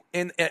who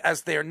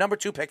as their number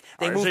 2 pick?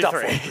 They moved up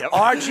for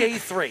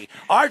RG3.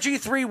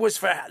 RG3 was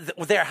for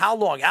there how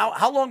long?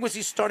 How long was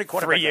he starting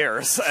quarterback? 3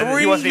 years.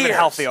 He wasn't even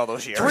healthy all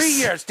those years. 3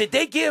 years. Did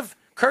they give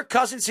Kirk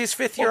Cousins his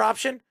 5th-year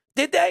option?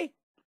 Did they?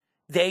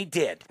 They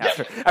did.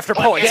 After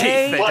pulling teeth,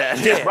 they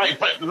did. Yeah, right,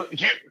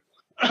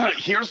 but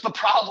here's the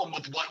problem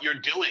with what you're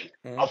doing.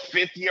 A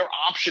 5th-year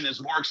option is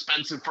more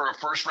expensive for a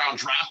first-round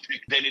draft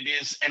pick than it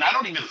is, and I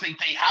don't even think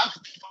they have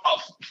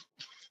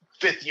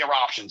 5th-year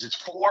options. It's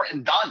 4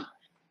 and done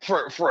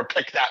for a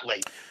pick that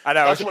late. I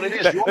know. That's what it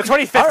is. The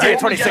 2015 and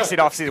 2016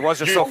 offseason was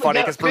just so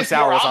funny because Bruce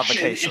Allen was on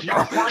vacation. If you're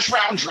a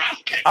first-round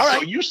draft pick, all right.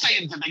 So you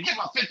saying did they give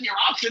him a 5th-year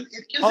option?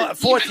 It isn't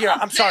 4th year.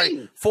 I'm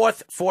sorry.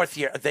 Fourth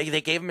year.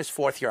 They gave him his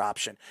 4th-year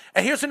option.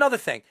 And here's another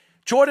thing.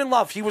 Jordan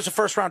Love, he was a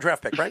first-round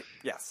draft pick, right?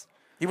 Yes.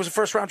 He was a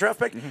first-round draft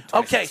pick?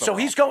 Okay, so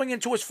he's going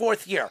into his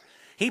 4th year.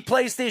 He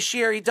plays this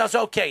year. He does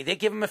okay. They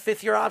give him a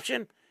 5th-year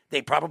option?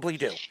 They probably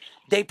do.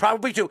 They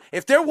probably do.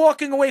 If they're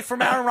walking away from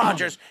Aaron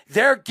Rodgers,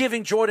 they're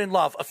giving Jordan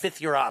Love a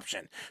 5th-year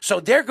option. So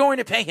they're going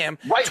to pay him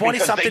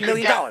 $20-something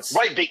million.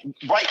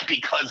 Right,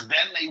 because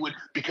then they would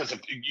 – because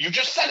if you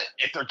just said it.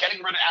 If they're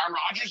getting rid of Aaron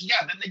Rodgers, yeah,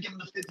 then they give him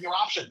the 5th-year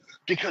option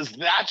because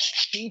that's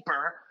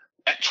cheaper –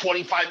 at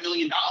 $25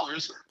 million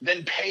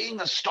than paying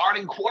a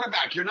starting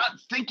quarterback. You're not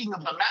thinking of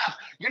the math.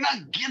 You're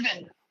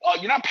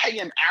not paying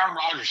Aaron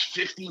Rodgers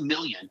 $50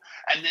 million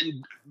and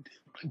then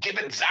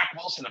giving Zach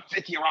Wilson a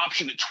 5th-year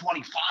option at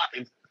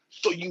 25.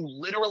 So you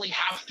literally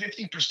have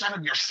 50%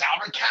 of your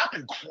salary cap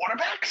in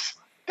quarterbacks.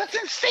 That's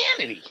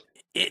insanity.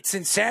 It's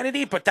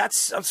insanity, but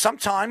that's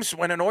sometimes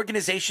when an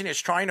organization is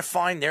trying to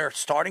find their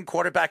starting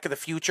quarterback of the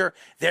future,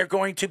 they're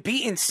going to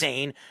be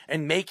insane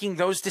in making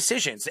those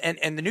decisions. And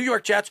the New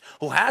York Jets,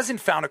 who hasn't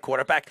found a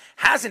quarterback,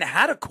 hasn't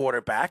had a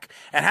quarterback,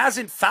 and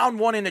hasn't found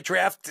one in the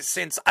draft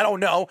since,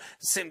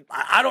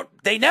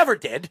 they never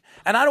did.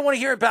 And I don't want to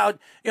hear about,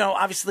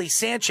 obviously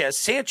Sanchez.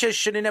 Sanchez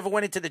should have never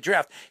went into the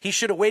draft. He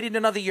should have waited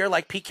another year,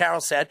 like Pete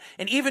Carroll said.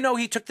 And even though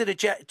he took the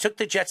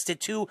Jets to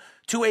two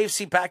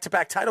AFC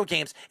back-to-back title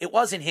games, it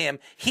wasn't him.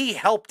 He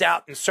helped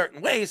out in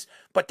certain ways,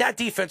 but that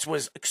defense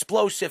was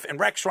explosive. And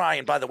Rex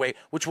Ryan, by the way,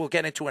 which we'll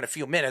get into in a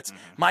few minutes,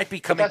 might be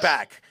coming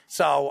back.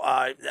 So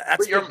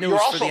that's good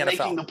news for the NFL. You're also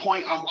making the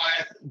point on why,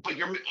 but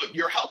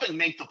you're helping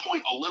make the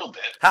point a little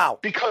bit. How?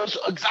 Because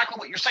exactly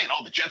what you're saying.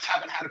 Oh, the Jets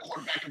haven't had a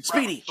quarterback in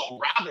forever. Speedy. So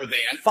rather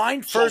than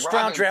find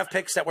first-round draft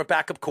picks that were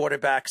backup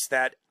quarterbacks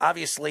that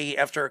obviously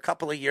after a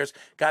couple of years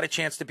got a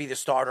chance to be the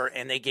starter,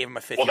 and they gave him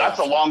a 5th-year Well, that's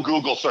option. a long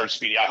Google search,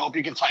 Speedy. I hope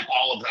you can type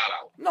all of that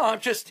out.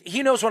 No,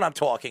 he knows what I'm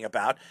talking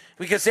about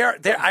because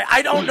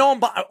I don't know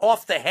him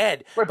off the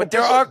head, but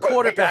there are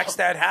quarterbacks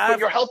that have. But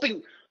you're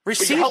helping.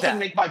 Receive you're helping that.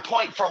 Make my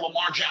point for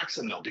Lamar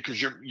Jackson though,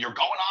 because you're going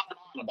on and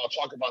on about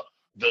talking about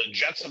the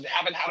Jets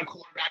haven't had a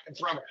quarterback in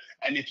forever,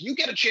 and if you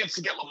get a chance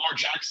to get Lamar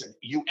Jackson,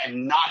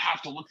 and not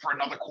have to look for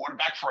another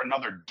quarterback for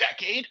another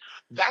decade,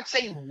 that's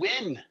a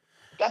win.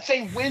 That's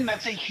a win.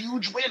 That's a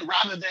huge win.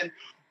 Rather than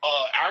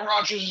Aaron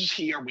Rodgers is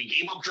here, we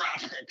gave up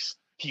draft picks.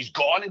 He's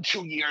gone in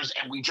 2 years,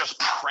 and we just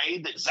pray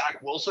that Zach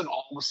Wilson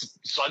all of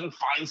a sudden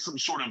finds some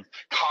sort of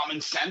common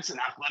sense and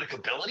athletic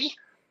ability.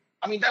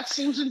 I mean, that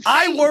seems insane.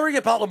 I worry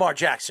about Lamar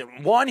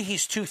Jackson. One,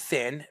 he's too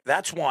thin.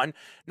 That's one.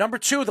 Number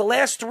two, the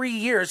last 3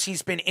 years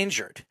he's been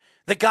injured.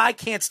 The guy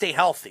can't stay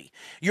healthy.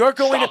 You're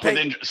going to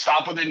pay.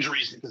 Stop with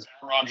injuries because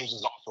Aaron Rodgers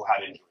has also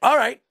had injuries. All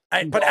right,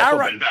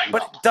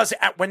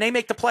 when they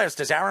make the playoffs,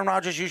 does Aaron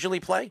Rodgers usually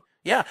play?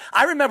 Yeah,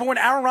 I remember when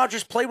Aaron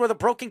Rodgers played with a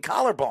broken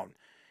collarbone.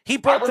 He I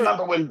broke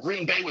remember when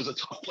Green Bay was a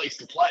tough place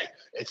to play.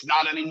 It's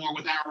not anymore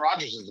with Aaron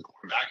Rodgers as the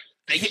quarterback.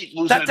 They keep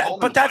losing at home.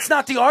 But that's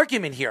not the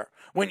argument here.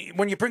 When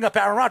you bring up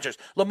Aaron Rodgers,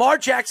 Lamar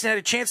Jackson had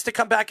a chance to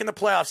come back in the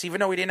playoffs,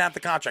 even though he didn't have the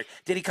contract.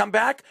 Did he come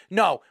back?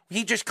 No.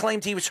 He just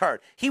claimed he was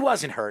hurt. He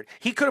wasn't hurt.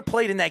 He could have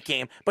played in that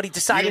game, but he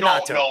decided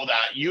not to. You don't know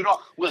that. You don't.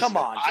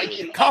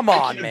 Listen, Come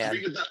on, dude.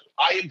 Man.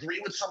 I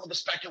agree with some of the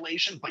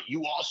speculation, but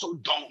you also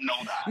don't know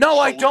that. No,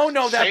 I don't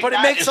know that, but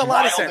it makes a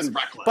lot of sense.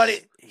 But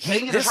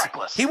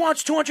he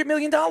wants $200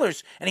 million,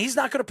 and he's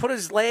not going to put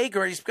his leg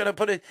or he's going to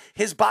put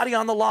his body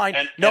on the line,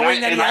 knowing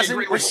that he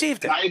hasn't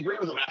received it. I agree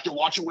with him. After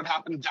watching what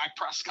happened to Dak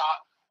Prescott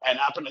and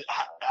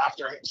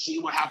after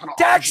seeing what happened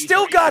to Dak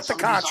still got the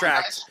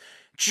contract.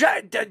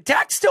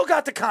 Dak still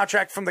got the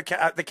contract from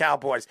the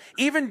Cowboys,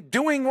 even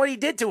doing what he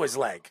did to his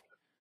leg.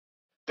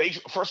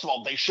 First of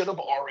all, they should have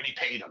already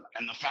paid him,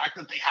 and the fact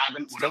that they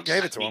haven't still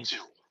gave it to him.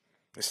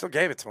 They still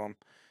gave it to him,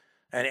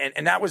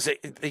 and that was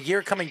a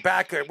year coming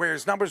back where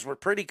his numbers were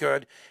pretty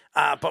good,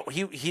 but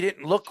he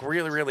didn't look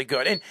really, really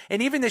good.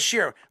 And even this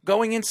year,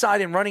 going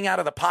inside and running out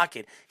of the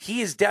pocket, he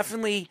is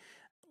definitely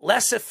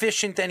less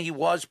efficient than he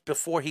was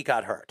before he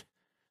got hurt.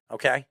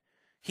 Okay,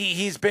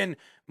 he's been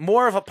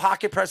more of a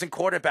pocket present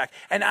quarterback,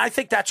 and I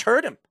think that's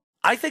hurt him.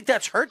 I think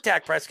that's hurt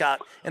Dak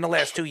Prescott in the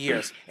last 2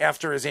 years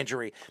after his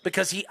injury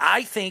because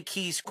I think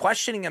he's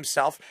questioning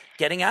himself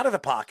getting out of the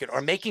pocket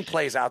or making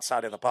plays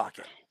outside of the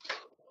pocket.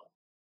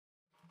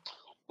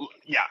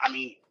 Yeah, I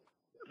mean,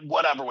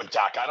 whatever with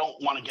Dak. I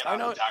don't want to get out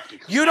of Dak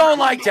because you don't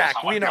like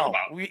Dak. We know.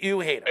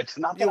 You hate him. It's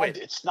not that I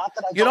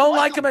you don't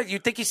like him. You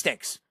think he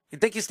stinks. You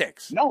think he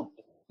stinks. No,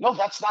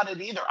 that's not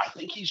it either. I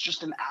think he's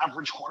just an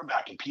average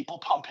quarterback, and people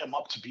pump him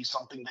up to be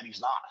something that he's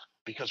not.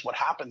 Because what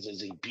happens is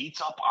he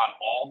beats up on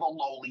all the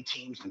lowly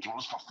teams and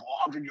throws for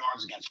 400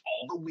 yards against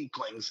all the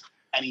weaklings,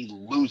 and he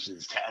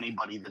loses to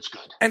anybody that's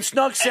good. And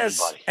Snug says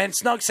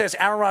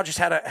Aaron Rodgers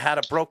had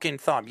a broken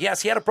thumb.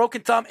 Yes, he had a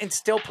broken thumb and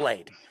still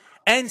played.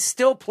 And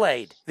still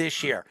played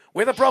this year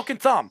with a broken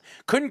thumb.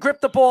 Couldn't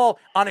grip the ball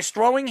on his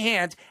throwing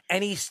hand,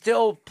 and he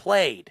still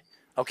played.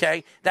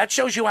 Okay? That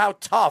shows you how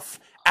tough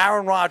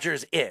Aaron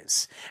Rodgers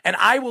is. And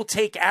I will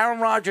take Aaron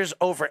Rodgers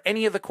over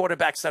any of the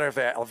quarterbacks that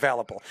are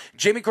available.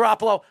 Jimmy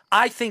Garoppolo,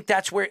 I think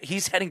that's where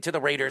he's heading to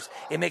the Raiders.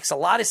 It makes a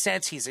lot of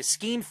sense. He's a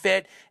scheme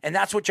fit, and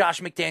that's what Josh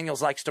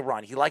McDaniels likes to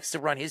run. He likes to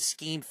run his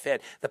scheme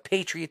fit, the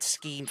Patriots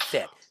scheme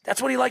fit.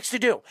 That's what he likes to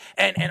do.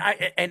 And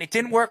it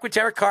didn't work with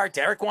Derek Carr.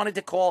 Derek wanted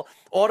to call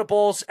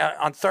audibles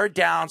on third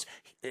downs.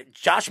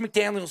 Josh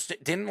McDaniels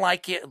didn't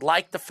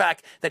like the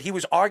fact that he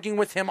was arguing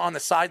with him on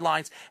the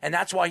sidelines, and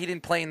that's why he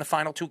didn't play in the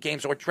final 2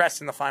 games or dress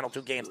in the final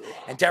 2 games.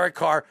 And Derek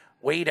Carr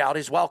weighed out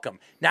his welcome.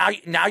 Now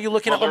you're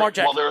looking at Lamar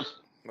Jackson.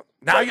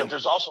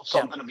 There's also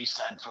something to be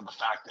said for the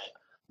fact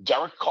that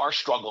Derek Carr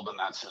struggled in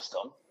that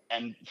system,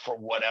 and for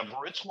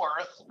whatever it's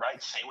worth,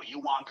 right? Say what you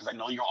want, because I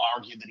know you'll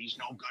argue that he's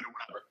no good or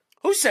whatever.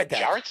 Who said that?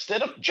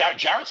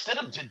 Jarrett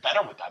Stidham did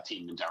better with that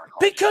team than Derek Carr.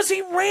 Because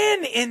he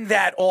ran in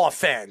that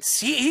offense.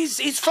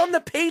 He's from the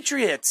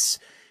Patriots.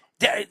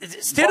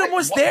 Stidham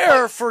was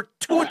there for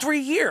 2 or 3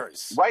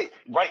 years. Right.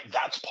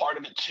 That's part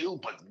of it too.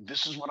 But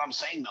this is what I'm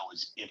saying though: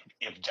 is if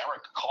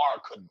Derek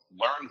Carr could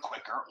learn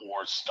quicker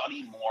or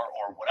study more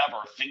or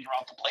whatever, figure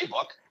out the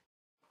playbook,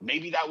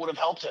 maybe that would have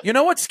helped him. You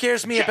know what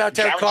scares me about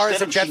Derek Carr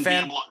as a Jet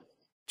fan?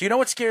 Do you know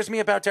what scares me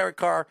about Derek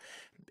Carr?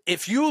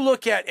 If you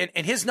look at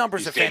and his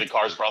numbers are David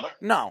Carr's brother.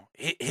 No,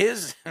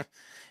 his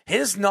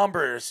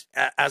numbers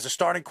as a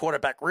starting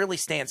quarterback really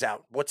stands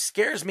out. What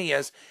scares me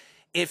is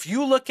if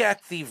you look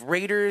at the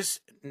Raiders,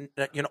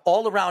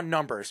 all around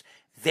numbers,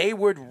 they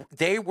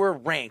were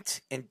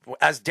ranked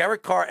as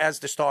Derek Carr as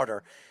the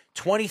starter,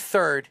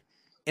 23rd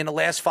in the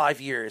last 5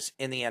 years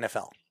in the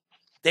NFL.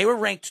 They were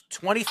ranked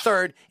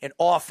 23rd in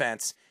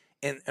offense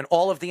in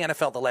all of the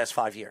NFL the last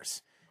 5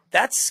 years.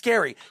 That's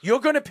scary.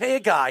 You're going to pay a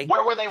guy.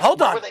 Where were they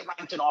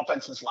ranked in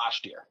offense since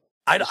last year?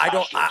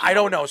 I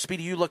don't know.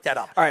 Speedy, you look that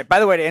up. All right.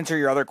 By the way, to answer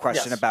your other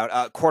question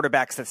about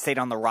quarterbacks that stayed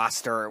on the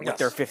roster with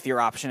their 5th-year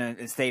option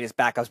and stayed as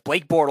backups,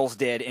 Blake Bortles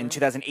did in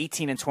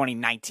 2018 and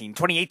 2019.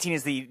 2018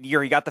 is the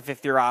year he got the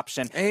 5th-year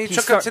option. And he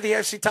took him to the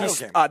AFC title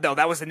game. No,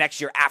 that was the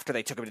next year after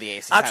they took him to the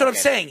AFC title game. That's what I'm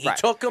saying. He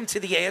took him to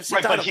the AFC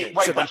title game.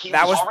 But he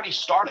was already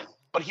starting.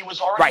 But he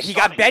was already He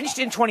got benched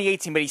in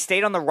 2018, but he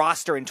stayed on the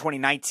roster in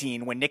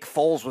 2019 when Nick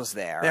Foles was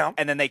there. Yeah.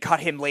 And then they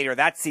cut him later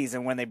that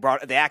season when they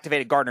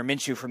activated Gardner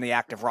Minshew from the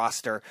active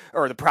roster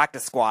or the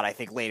practice squad, I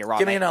think, later on.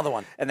 Give me another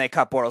one. And they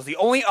cut Bortles. The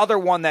only other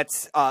one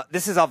that's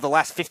this is of the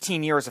last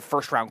 15 years of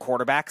first-round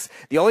quarterbacks.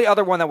 The only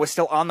other one that was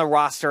still on the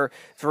roster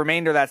for the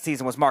remainder of that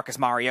season was Marcus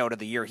Mariota,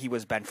 the year he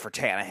was benched for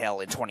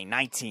Tannehill in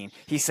 2019.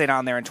 He stayed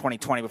on there in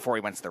 2020 before he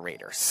went to the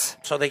Raiders.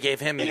 So they gave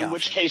him the option. In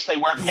which case they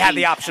weren't. He had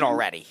the option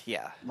already.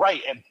 Yeah.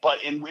 Right, but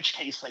in which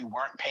case they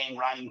weren't paying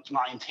Ryan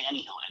Tannehill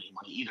any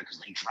money either because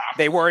they drafted.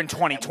 They were in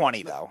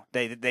 2020 though.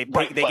 They gave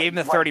him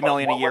the $30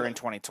 million a year in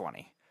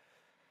 2020.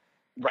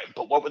 Right,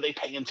 but what were they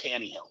paying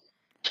Tannehill?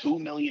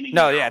 $2 million a year.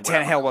 No, yeah,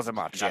 Tannehill wasn't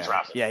much.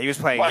 Yeah, he was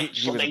playing. Right,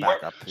 he was a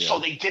backup. So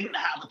they didn't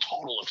have a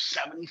total of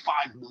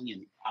 $75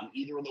 million on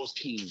either of those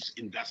teams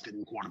invested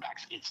in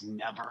quarterbacks. It's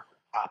never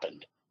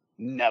happened.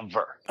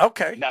 Never.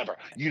 Okay. Never.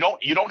 You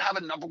don't have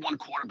a number one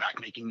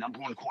quarterback making number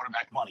one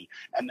quarterback money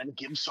and then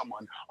give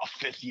someone a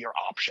 5th-year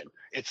option.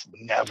 It's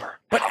never.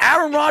 But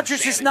Aaron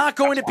Rodgers is not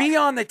going to be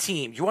on the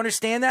team. You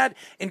understand that?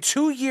 In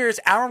 2 years,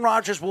 Aaron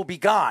Rodgers will be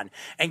gone.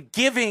 And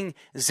giving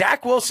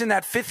Zach Wilson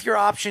that 5th-year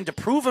option to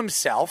prove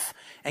himself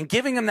and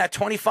giving him that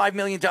 $25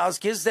 million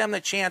gives them the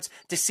chance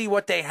to see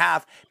what they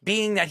have,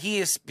 being that he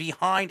is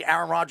behind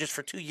Aaron Rodgers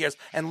for 2 years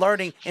and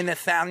learning in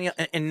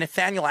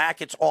Nathaniel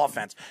Hackett's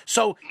offense.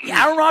 So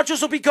Aaron Rodgers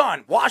will be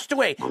gone, washed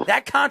away,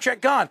 that contract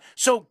gone.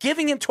 So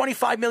giving him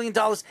 $25 million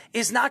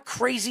is not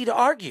crazy to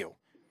argue.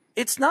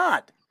 It's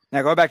not.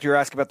 Now, going back to your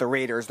ask about the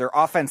Raiders, their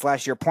offense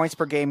last year, points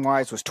per game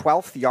wise, was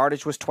 12th.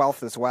 Yardage was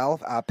 12th as well.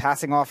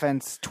 Passing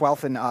offense,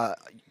 12th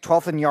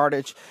in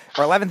yardage,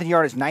 or 11th in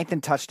yardage, 9th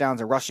in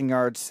touchdowns, or rushing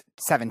yards,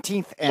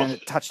 17th,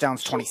 and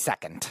touchdowns,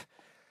 22nd.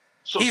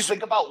 So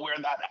think about where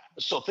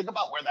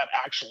that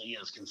actually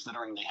is,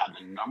 considering they have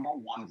the number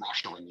one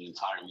rusher in the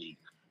entire league.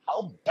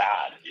 How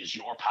bad is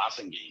your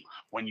passing game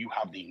when you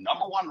have the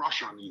number one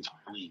rusher in the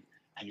entire league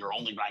and you're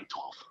only ranked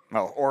 12th?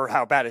 Well, or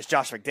how bad is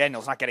Josh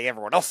McDaniels not getting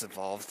everyone else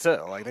involved too?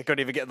 Like they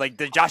couldn't even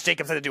get Josh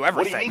Jacobs had to do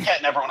everything. What do you mean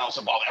getting everyone else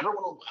involved?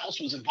 Everyone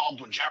else was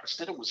involved when Jarrett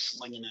Stidham was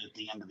slinging it at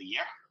the end of the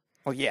year.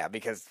 Well, yeah,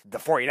 because the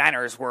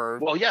 49ers were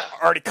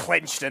already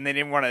clinched and they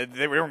didn't want to.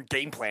 They weren't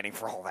game planning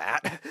for all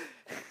that.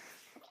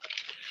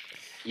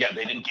 Yeah,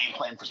 they didn't game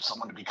plan for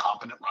someone to be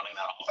competent running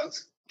that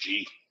offense.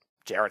 Gee.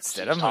 Jarrett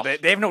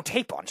Stidham. They have no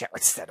tape on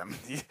Jarrett Stidham.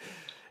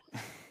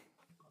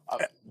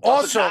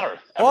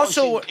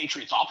 Also,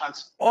 Patriots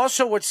offense.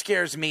 Also, what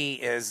scares me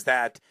is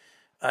that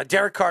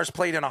Derek Carr's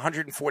played in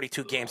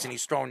 142 games and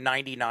he's thrown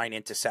 99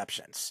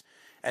 interceptions,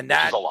 and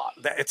that's a lot.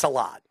 It's a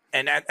lot.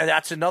 And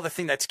that's another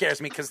thing that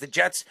scares me because the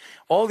Jets,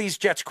 all these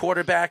Jets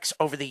quarterbacks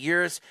over the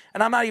years,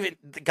 and I'm not even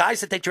the guys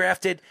that they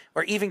drafted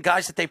or even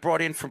guys that they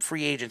brought in from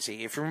free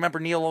agency. If you remember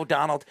Neil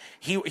O'Donnell,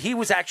 he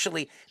was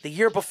actually the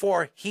year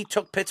before he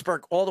took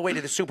Pittsburgh all the way to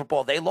the Super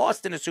Bowl. They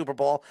lost in the Super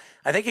Bowl,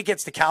 I think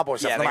against the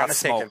Cowboys. Yeah, if I'm not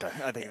mistaken.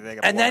 I think they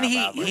got and then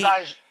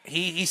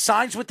he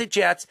signs with the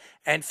Jets,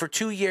 and for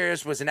 2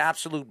 years was an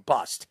absolute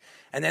bust.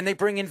 And then they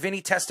bring in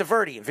Vinny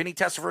Testaverde, and Vinny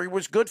Testaverde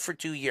was good for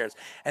 2 years.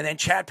 And then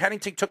Chad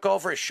Pennington took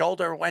over, his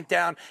shoulder went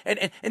down.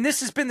 And this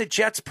has been the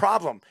Jets'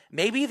 problem.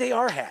 Maybe they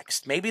are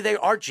hexed. Maybe they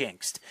are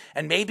jinxed.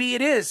 And maybe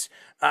it is.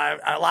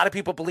 A lot of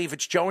people believe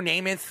it's Joe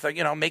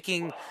Namath,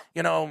 making,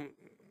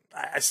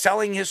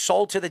 selling his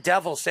soul to the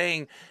devil,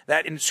 saying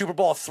that in Super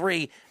Bowl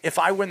III, if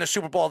I win the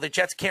Super Bowl, the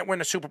Jets can't win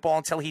the Super Bowl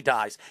until he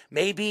dies.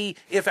 Maybe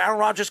if Aaron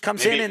Rodgers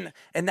comes in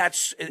and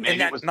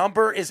that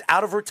number is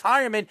out of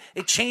retirement,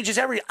 it changes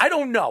everything. I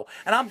don't know,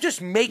 and I'm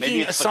just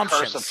making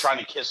assumptions. Maybe it's the curse of trying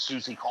to kiss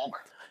Susie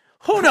Colbert.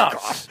 Who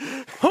knows?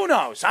 Who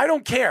knows? I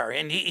don't care.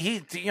 And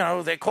he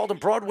they called him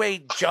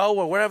Broadway Joe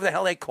or whatever the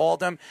hell they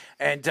called him.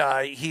 And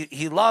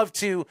he loved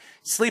to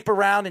sleep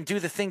around and do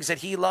the things that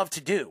he loved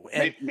to do.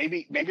 And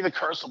maybe the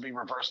curse will be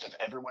reversed if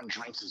everyone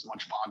drinks as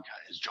much vodka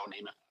as Joe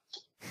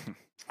Namath.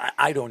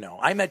 I don't know.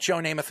 I met Joe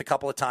Namath a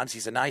couple of times.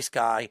 He's a nice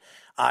guy.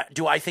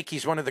 Do I think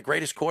he's one of the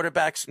greatest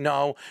quarterbacks?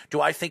 No. Do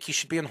I think he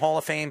should be in Hall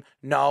of Fame?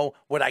 No.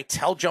 Would I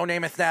tell Joe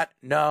Namath that?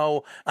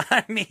 No.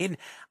 I mean,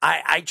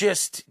 I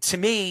just, to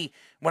me,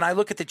 when I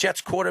look at the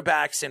Jets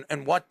quarterbacks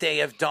and what they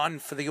have done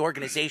for the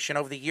organization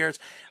over the years,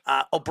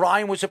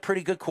 O'Brien was a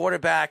pretty good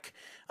quarterback.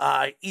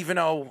 Even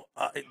though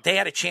they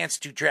had a chance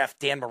to draft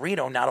Dan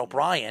Marino, not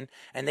O'Brien,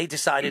 and they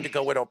decided to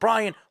go with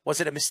O'Brien. Was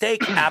it a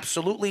mistake?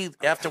 Absolutely.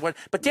 Afterward,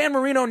 but Dan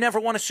Marino never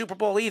won a Super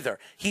Bowl either.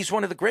 He's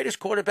one of the greatest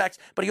quarterbacks,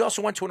 but he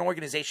also went to an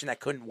organization that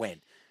couldn't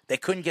win. They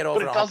couldn't get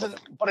over.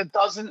 But it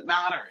doesn't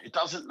matter. It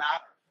doesn't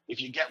matter if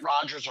you get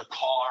Rodgers or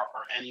Carr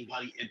or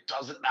anybody. It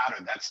doesn't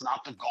matter. That's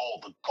not the goal.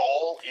 The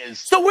goal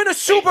is to win a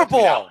Super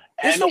Bowl.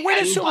 It's to win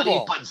a Super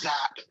Bowl.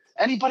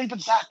 Anybody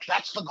but Zach.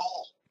 That's the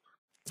goal.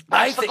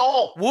 That's the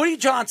goal. Woody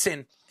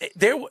Johnson,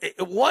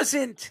 it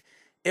wasn't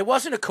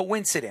a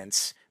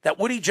coincidence that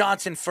Woody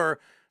Johnson for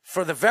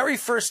the very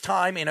first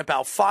time in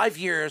about 5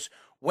 years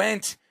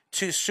went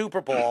to the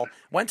Super Bowl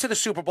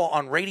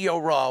on Radio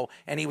Row,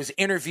 and he was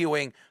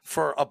interviewing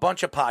for a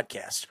bunch of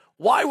podcasts.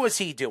 Why was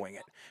he doing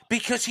it?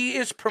 Because he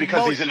is promoting.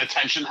 Because he's an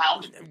attention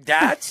hound.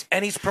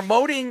 And he's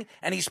promoting,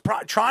 and he's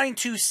trying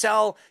to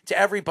sell to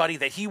everybody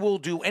that he will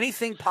do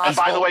anything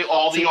possible. And by the way,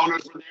 all the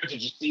owners were there.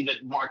 Did you see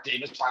that Mark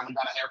Davis finally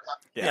got a haircut?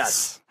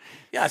 Yes.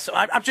 Yes.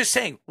 I'm just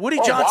saying, Woody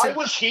Johnson. Why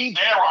was he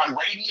there on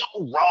Radio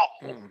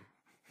Row?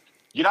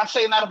 You're not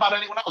saying that about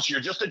anyone else.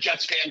 You're just a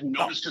Jets fan who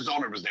noticed his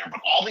owner was there,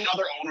 but all the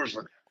other owners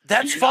were there.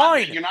 That's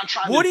fine. You're not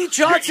trying Woody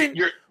Johnson.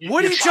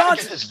 Woody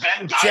Johnson. This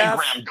Venn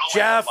diagram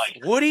Jeff.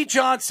 Woody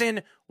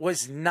Johnson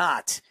was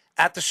not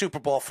at the Super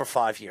Bowl for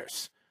 5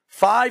 years.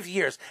 5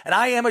 years. And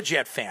I am a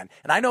Jet fan,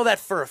 and I know that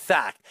for a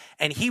fact.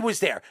 And he was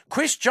there.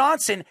 Chris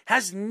Johnson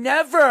has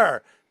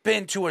never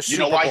been to a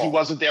Super Bowl. You know why he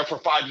wasn't there for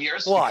 5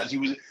 years? Why?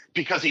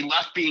 Because he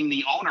left being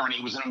the owner and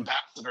he was an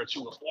ambassador to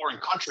a foreign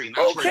country. And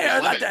that's where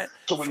he was living.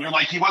 So when you're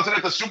like, he wasn't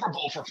at the Super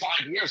Bowl for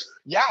 5 years,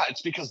 yeah,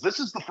 it's because this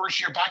is the first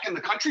year back in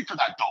the country for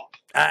that dope.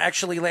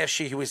 Actually, last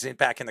year he was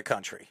back in the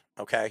country.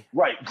 Okay.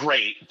 Right,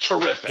 great,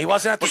 terrific. He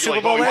wasn't at the Super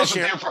Bowl last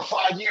year. He wasn't there for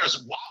 5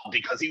 years. Wow,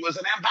 because he was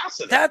an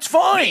ambassador. That's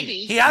fine.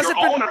 Maybe he hasn't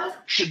your been. Owner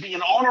should be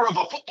an owner of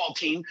a football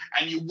team,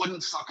 and you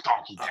wouldn't suck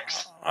donkey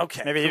dicks.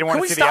 Okay. Maybe you don't Can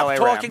want we to see the stop LA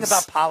talking Rams.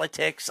 about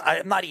politics?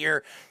 I'm not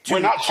here to.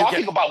 We're not to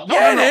talking get, about. No, yeah,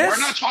 no, it no. is. We're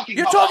not talking.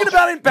 You're about talking about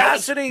politics.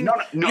 ambassading,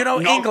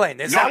 No,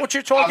 England. Is that what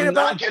you're talking I'm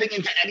about? not getting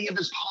into any of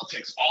his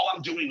politics. All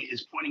I'm doing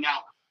is pointing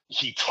out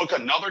he took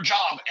another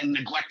job and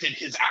neglected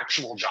his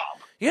actual job.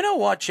 You know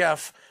what,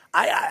 Jeff?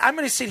 I'm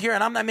going to sit here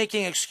and I'm not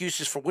making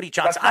excuses for Woody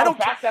Johnson. That's not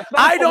a fact. That's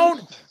not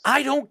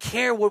I don't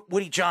care what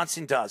Woody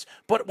Johnson does.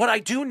 But what I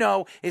do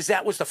know is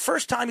that was the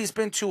first time he's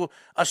been to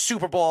a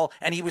Super Bowl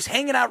and he was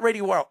hanging out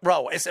Radio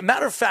Row. As a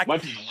matter of fact,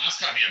 might be the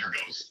last time he ever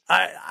goes.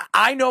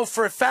 I know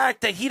for a fact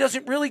that he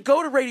doesn't really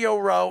go to Radio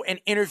Row and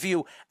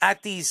interview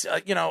at these,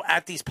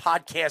 at these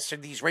podcasts or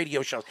these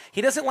radio shows. He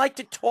doesn't like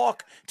to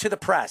talk to the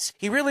press.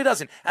 He really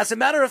doesn't. As a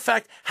matter of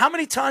fact, how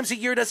many times a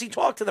year does he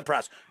talk to the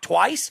press?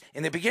 Twice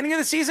in the beginning of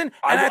the season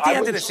and at the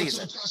end of the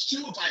season.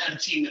 Too, if I had a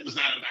team that was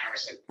that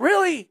embarrassing.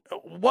 Really?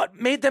 What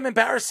made them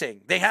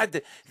embarrassing? They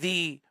had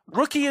the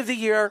Rookie of the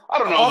Year, I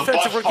don't know,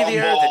 Offensive Rookie of the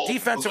Year, the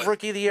Defensive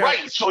Rookie of the Year.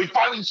 Right. So he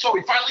finally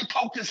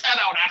poked his head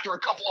out after a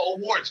couple of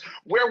awards.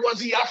 Where was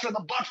he after the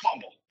butt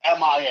fumble?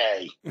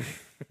 MIA.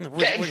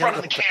 Get in front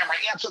of the camera.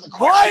 Answer the questions.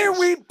 Why are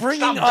we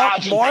bringing Stop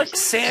up Mark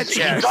things. Sanchez?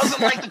 He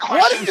doesn't like the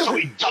questions, so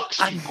he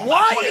ducks people.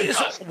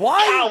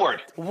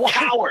 Coward.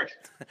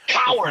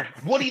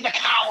 Woody the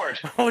coward.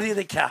 Woody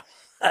the coward.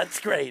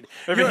 That's great.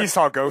 Maybe he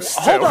saw ghosts.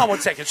 Hold on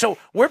 1 second. So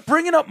we're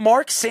bringing up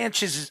Mark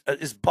Sanchez's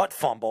his butt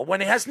fumble when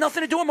it has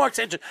nothing to do with Mark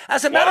Sanchez.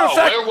 As a matter of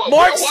fact,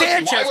 Mark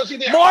Sanchez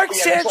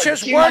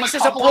works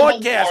as a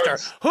broadcaster.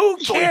 Who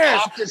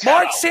cares?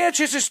 Mark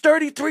Sanchez is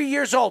 33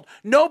 years old.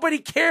 Nobody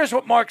cares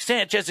what Mark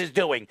Sanchez is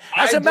doing.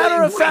 As a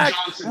matter of fact,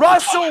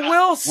 Russell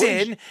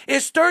Wilson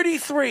is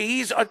 33.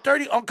 He's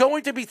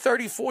going to be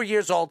 34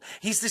 years old.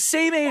 He's the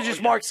same age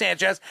as Mark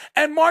Sanchez,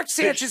 and Mark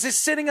Sanchez is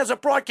sitting as a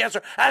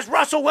broadcaster as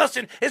Russell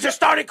Wilson is a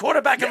starting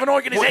quarterback of an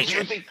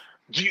organization.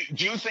 Do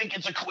you think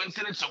it's a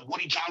coincidence that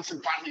Woody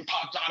Johnson finally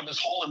popped out of his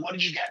hole? And what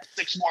did you get?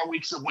 6 more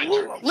weeks of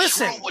winter.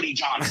 Listen, Screw Woody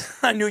Johnson.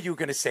 I knew you were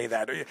going to say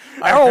that.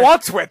 I don't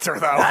want winter,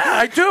 though.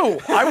 I do.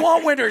 I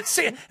want winter.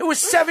 It was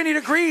 70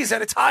 degrees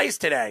at its highs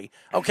today.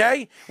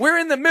 Okay, we're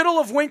in the middle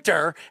of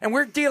winter and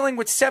we're dealing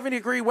with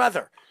 70-degree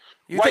weather.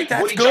 You think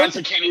that's Woody good?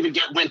 Johnson can't even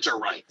get winter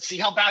right. See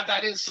how bad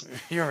that is?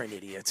 You're an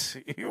idiot.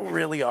 You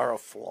really are a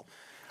fool.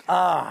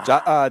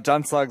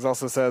 John Suggs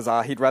also says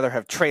he'd rather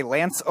have Trey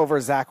Lance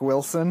over Zach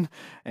Wilson,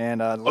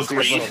 and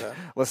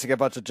listing a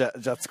bunch of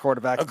Jets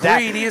quarterbacks.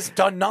 Agreed. He has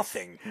done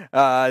nothing.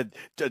 John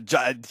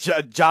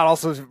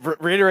also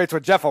reiterates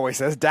what Jeff always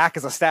says: Dak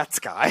is a stats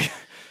guy.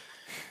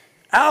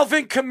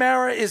 Alvin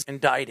Kamara is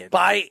indicted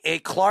by a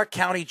Clark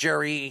County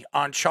jury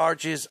on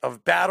charges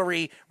of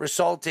battery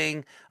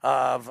resulting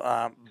of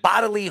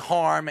bodily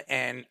harm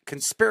and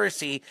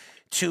conspiracy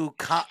to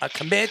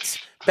commit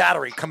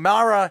battery.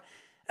 Kamara,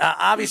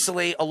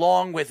 obviously,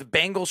 along with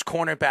Bengals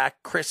cornerback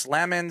Chris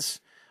Lemons,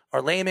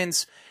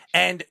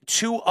 and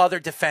 2 other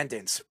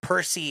defendants,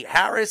 Percy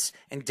Harris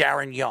and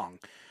Darren Young.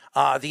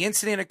 The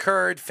incident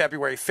occurred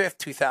February 5th,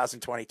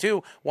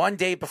 2022, 1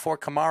 day before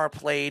Kamara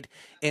played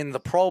in the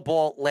Pro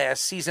Bowl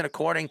last season.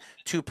 According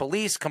to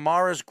police,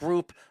 Kamara's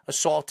group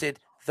assaulted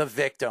the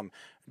victim,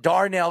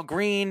 Darnell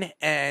Green,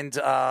 and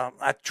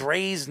at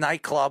Dre's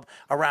nightclub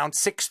around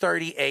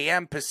 6:30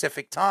 a.m.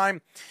 Pacific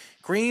time.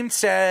 Green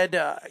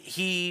said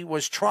he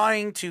was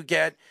trying to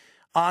get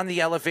on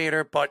the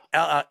elevator, but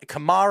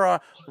Kamara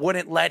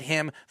wouldn't let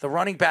him. The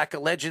running back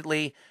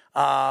allegedly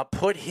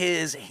put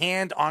his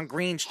hand on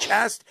Green's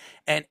chest,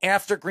 and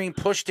after Green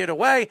pushed it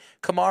away,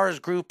 Kamara's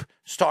group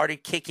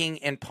started kicking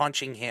and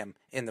punching him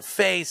in the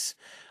face.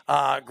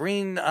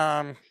 Green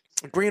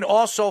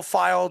also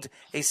filed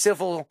a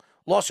civil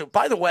lawsuit.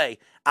 By the way,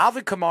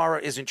 Alvin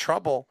Kamara is in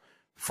trouble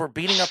for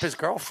beating up his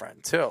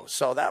girlfriend, too.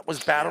 So that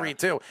was battery,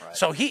 too. Right.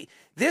 So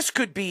this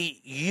could be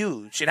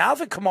huge, and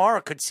Alvin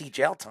Kamara could see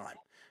jail time.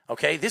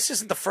 Okay, this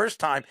isn't the first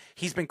time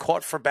he's been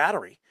caught for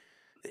battery.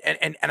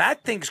 And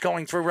that thing's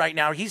going through right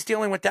now. He's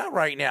dealing with that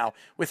right now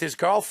with his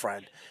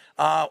girlfriend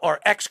or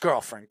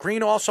ex-girlfriend.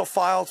 Green also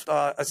filed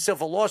a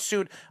civil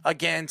lawsuit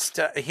against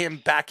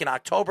him back in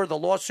October. The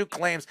lawsuit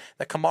claims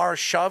that Kamara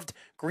shoved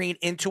Green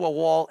into a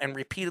wall and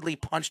repeatedly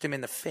punched him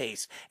in the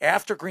face.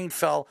 After Green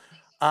fell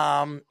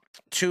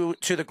to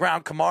the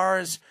ground,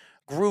 Kamara's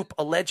group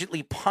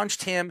allegedly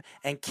punched him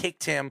and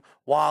kicked him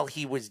while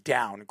he was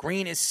down.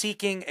 Green is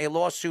seeking a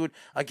lawsuit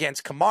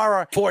against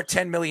Kamara for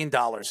 $10 million.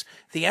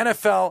 The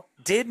NFL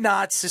did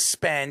not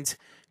suspend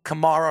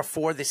Kamara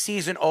for the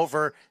season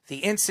over the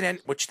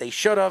incident, which they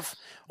should have,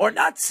 or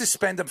not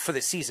suspend him for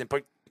the season,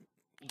 but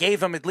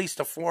gave him at least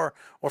a 4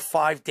 or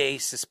 5 day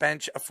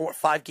suspension, a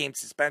 5 game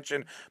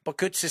suspension, but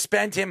could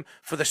suspend him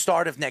for the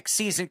start of next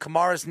season.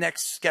 Kamara's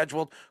next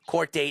scheduled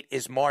court date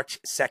is March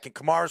 2nd.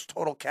 Kamara's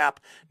total cap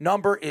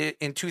number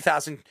in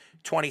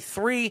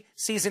 2023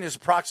 season is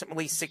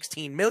approximately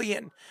 $16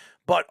 million.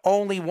 but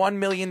only $1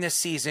 million this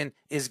season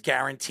is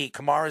guaranteed.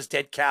 Kamara's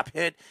dead cap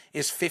hit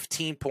is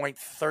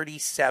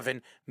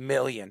 $15.37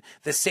 million.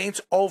 The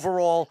Saints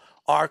overall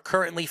are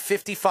currently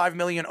 $55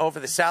 million over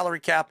the salary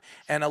cap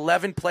and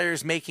 11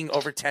 players making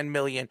over $10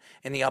 million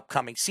in the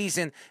upcoming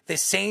season. The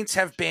Saints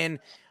have been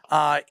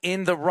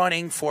in the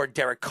running for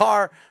Derek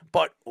Carr,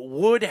 but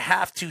would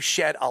have to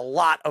shed a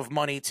lot of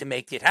money to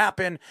make it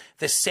happen.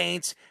 The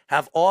Saints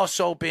have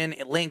also been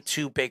linked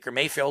to Baker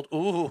Mayfield.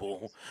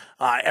 Ooh,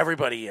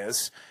 everybody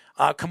is.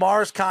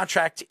 Kamara's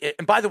contract,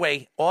 and by the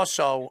way,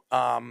 also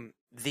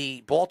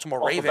the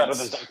Baltimore Ravens. Better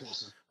than Zach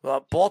Wilson.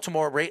 The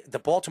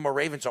Baltimore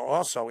Ravens are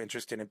also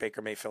interested in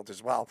Baker Mayfield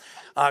as well.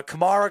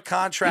 Kamara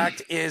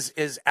contract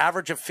is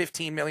average of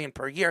 $15 million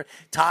per year,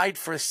 tied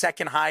for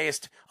second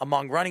highest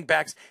among running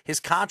backs. His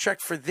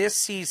contract for this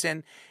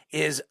season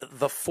is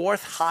the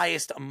fourth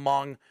highest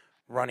among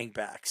running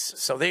backs.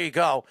 So there you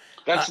go.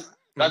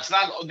 That's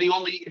not the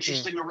only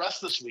interesting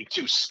arrest this week,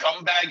 too.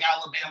 Scumbag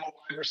Alabama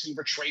wide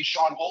receiver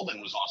Trayshawn Holden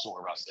was also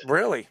arrested.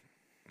 Really?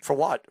 For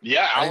what?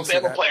 Yeah,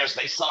 Alabama players,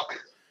 they suck.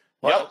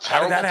 What? Yep,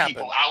 How did that happen?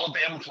 people,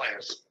 Alabama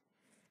players.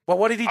 Well,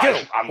 what did he do?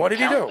 What did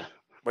he do?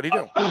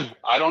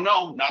 I don't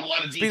know. Not a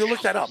lot of details.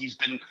 Look that up.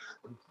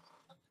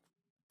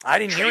 I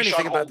didn't hear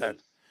anything about that.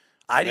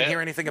 I didn't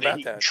hear anything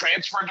about that.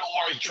 Transferred to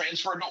Oregon,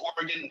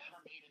 never made it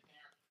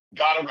there.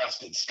 Got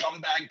arrested.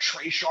 Scumbag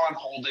Trayshawn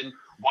Holden,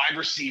 wide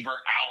receiver,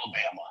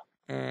 Alabama.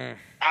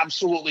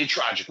 Absolutely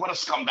tragic. What a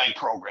scumbag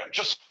program.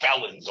 Just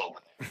felons over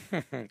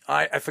there.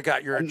 I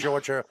forgot you're a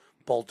Georgia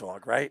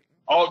Bulldog, right?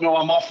 Oh, no,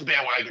 I'm off the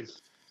bandwagon.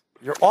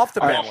 You're off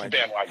the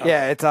bandwagon.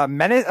 Yeah, it's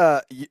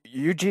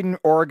Eugene,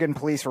 Oregon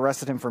police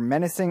arrested him for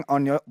menacing,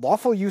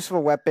 unlawful use of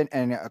a weapon,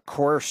 and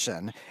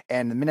coercion.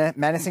 And the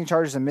menacing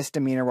charge is a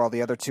misdemeanor, while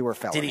the other two are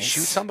felonies. Did he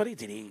shoot somebody?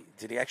 Did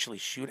he actually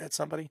shoot at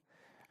somebody?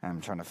 I'm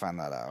trying to find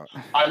that out.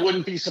 I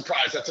wouldn't be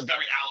surprised. That's a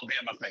very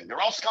Alabama thing. They're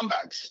all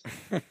scumbags.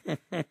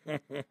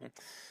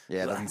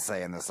 Yeah, it doesn't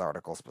say in this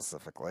article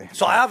specifically.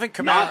 So Alvin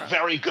Kamara, not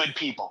very good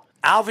people.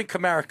 Alvin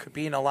Kamara could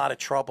be in a lot of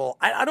trouble.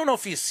 I don't know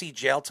if you see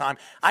jail time.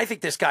 I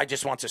think this guy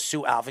just wants to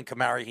sue Alvin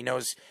Kamara. He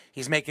knows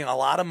he's making a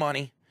lot of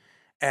money,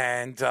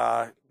 and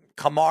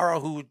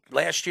Kamara, who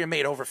last year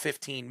made over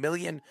 $15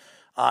 million,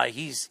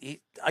 he's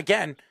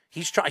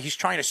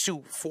trying to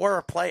sue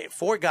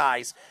four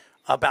guys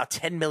about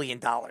 $10 million.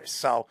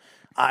 So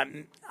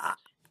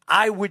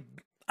I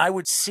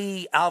would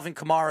see Alvin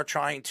Kamara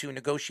trying to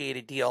negotiate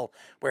a deal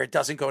where it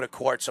doesn't go to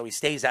court, so he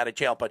stays out of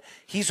jail. But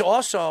he's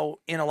also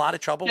in a lot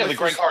of trouble. Yeah, with the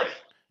Greg Hardy.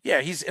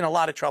 Yeah, he's in a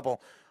lot of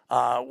trouble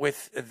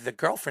with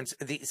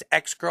the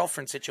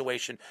ex-girlfriend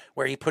situation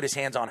where he put his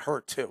hands on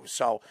her too.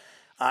 So,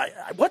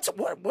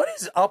 what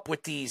is up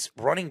with these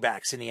running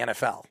backs in the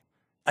NFL?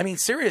 I mean,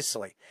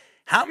 seriously,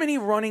 how many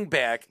running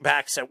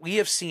backs that we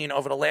have seen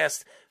over the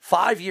last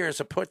 5 years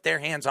have put their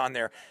hands on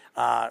their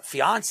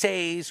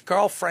fiancés,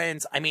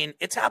 girlfriends? I mean,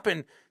 it's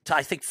happened to,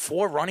 I think,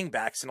 4 running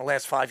backs in the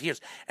last 5 years,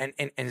 and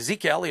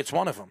Ezekiel Elliott's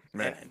one of them.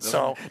 Right.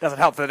 So doesn't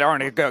help that they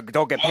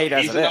don't get paid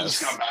as it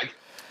is. Scumbag.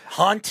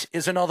 Hunt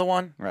is another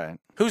one. Right.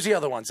 Who's the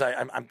other ones?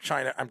 I'm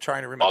trying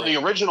to remember. Oh, the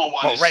original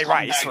one. Oh, Ray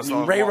Rice was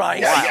Ray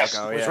Rice. Yeah, yes.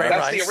 Ray That's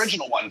Rice. the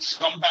original one.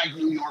 Scumbag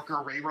New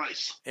Yorker Ray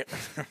Rice.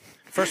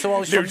 First of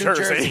all, he's from New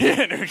Jersey.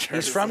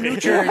 He's from New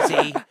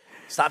Jersey.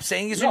 Stop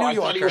saying he's a New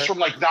Yorker. I thought he was from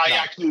like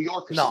Nyack, New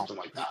York, or something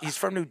like that. He's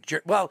from New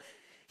Jersey. Well,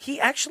 he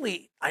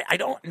actually, I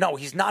don't know.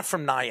 He's not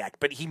from Nyack,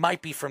 but he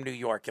might be from New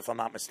York, if I'm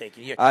not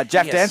mistaken.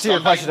 Jeff, to answer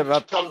your question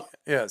about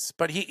yes,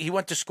 but he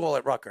went to school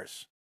at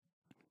Rutgers.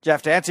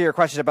 Jeff, to answer your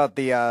question about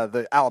the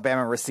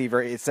Alabama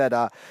receiver, it said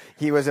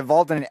he was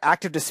involved in an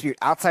active dispute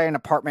outside an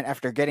apartment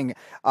after getting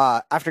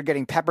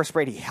pepper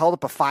sprayed. He held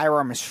up a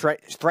firearm and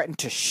threatened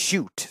to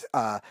shoot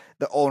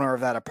the owner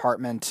of that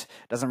apartment.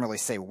 Doesn't really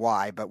say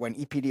why, but when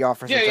EPD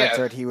officers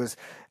entered, he was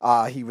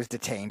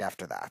detained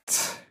after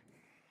that.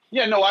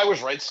 Yeah, no, I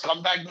was right.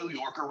 Scumbag New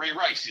Yorker Ray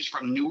Rice. He's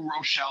from New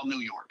Rochelle, New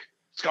York.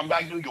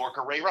 Scumbag New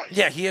Yorker Ray Rice.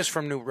 Yeah, he is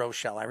from New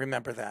Rochelle. I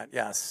remember that.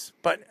 Yes,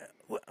 but.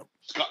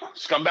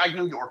 Scumbag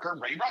New Yorker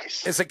Ray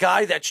Rice is a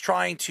guy that's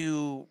trying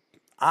to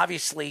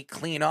obviously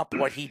clean up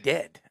what he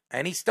did,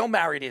 and he still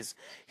married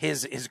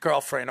his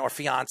girlfriend or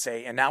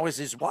fiance, and now is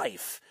his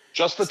wife.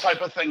 Just the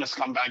type of thing a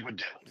scumbag would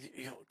do.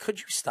 Could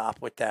you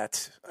stop with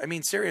that? I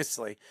mean,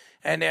 seriously.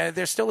 And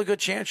there's still a good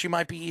chance you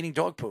might be eating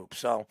dog poop.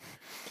 So,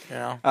 you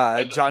know.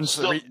 John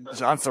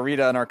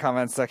Sarita in our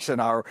comments section,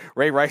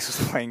 Ray Rice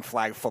was playing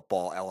flag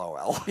football.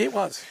 LOL. He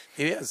was.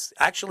 He is.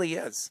 Actually, he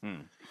is.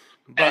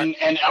 But,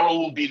 and Errol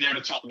will be there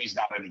to tell him he's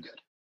not any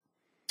good.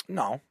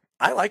 No,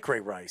 I like Ray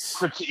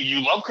Rice.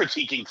 You love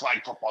critiquing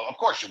flag football. Of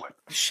course you would.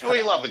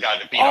 You love the guy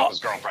that beat up his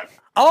girlfriend.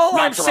 All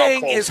I'm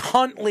saying is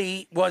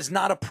Huntley was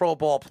not a pro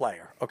ball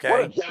player, okay?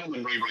 What a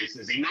gentleman Ray Rice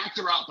is. He knocked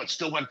her out but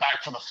still went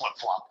back for the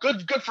flip-flop.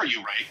 Good for you,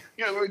 Ray.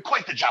 You're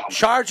quite the gentleman.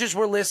 Charges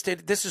were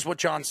listed. This is what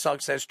John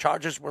Suggs says.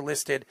 Charges were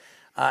listed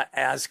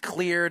as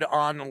cleared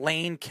on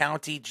Lane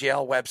County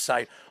Jail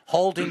website.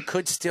 Holden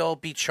could still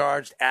be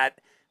charged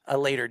at a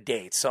later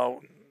date.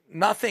 So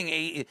nothing,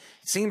 it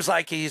seems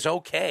like he's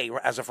okay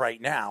as of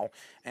right now,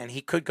 and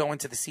he could go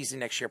into the season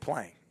next year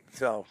playing.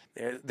 So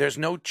there's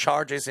no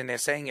charges, and they're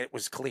saying it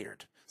was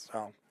cleared.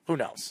 So who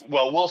knows?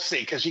 Well, we'll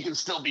see, because he can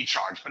still be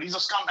charged, but he's a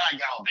scumbag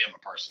Alabama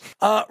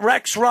person.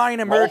 Rex Ryan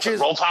emerges.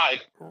 Roll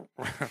Tide.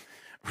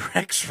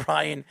 Rex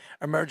Ryan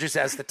emerges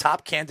as the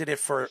top candidate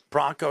for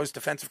Broncos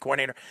defensive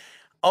coordinator.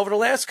 Over the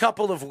last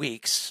couple of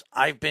weeks,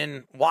 I've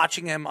been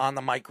watching him on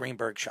the Mike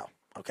Greenberg show,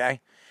 okay?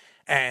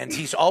 And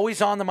he's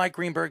always on the Mike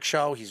Greenberg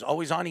show. He's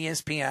always on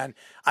ESPN.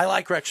 I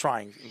like Rex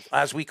Ryan,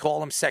 as we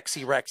call him,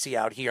 Sexy Rexy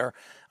out here.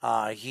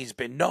 He's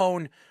been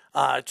known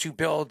to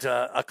build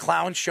a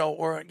clown show,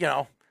 or,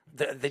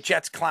 the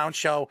Jets clown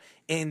show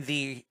in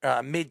the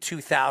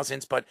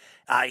mid-2000s, but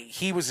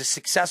he was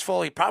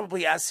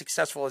probably as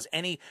successful as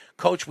any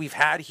coach we've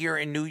had here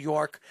in New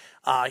York.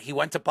 He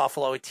went to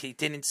Buffalo. He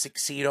didn't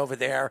succeed over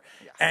there.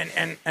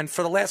 Yeah. And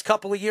for the last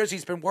couple of years,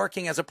 he's been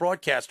working as a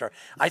broadcaster.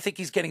 I think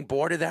he's getting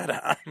bored of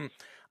that.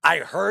 I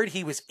heard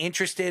he was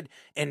interested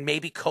in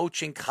maybe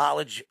coaching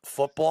college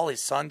football. His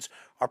sons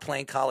are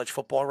playing college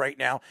football right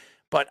now.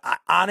 But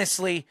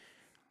honestly,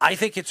 I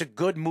think it's a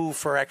good move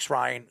for Rex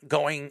Ryan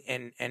going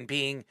and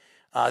being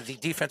the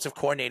defensive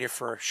coordinator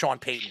for Sean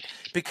Payton.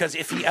 Because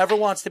if he ever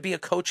wants to be a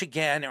coach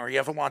again, or he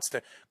ever wants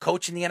to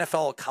coach in the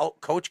NFL,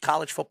 coach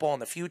college football in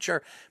the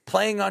future,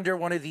 playing under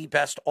one of the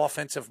best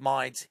offensive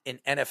minds in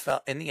the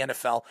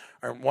NFL,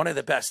 or one of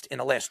the best in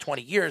the last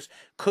 20 years,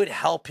 could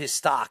help his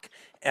stock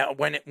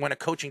when a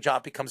coaching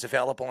job becomes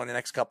available in the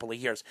next couple of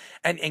years.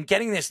 And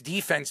getting this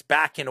defense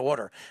back in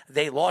order.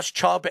 They lost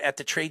Chubb at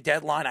the trade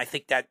deadline. I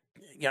think that,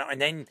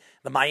 and then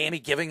the Miami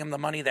giving him the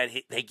money that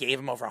they gave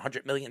him, over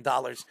 $100 million.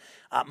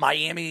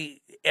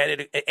 Miami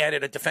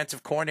added a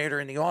defensive coordinator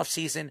in the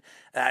offseason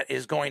that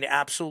is going to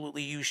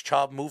absolutely use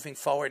Chubb moving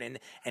forward,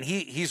 and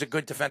he's a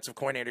good defensive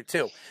coordinator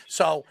too.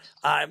 So,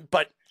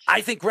 but I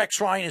think Rex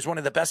Ryan is one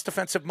of the best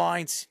defensive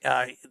minds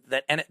that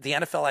the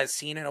NFL has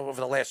seen over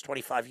the last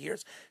 25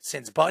 years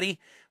since Buddy.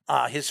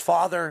 His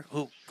father,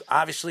 who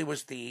obviously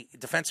was the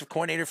defensive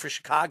coordinator for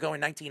Chicago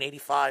in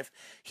 1985,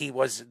 he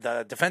was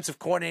the defensive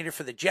coordinator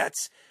for the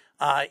Jets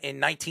in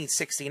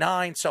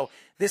 1969. So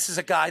this is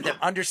a guy that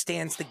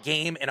understands the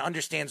game and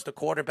understands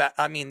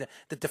the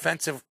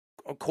defensive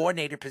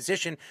coordinator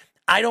position.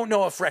 I don't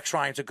know if Rex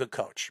Ryan's a good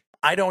coach.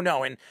 I don't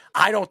know, and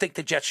I don't think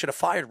the Jets should have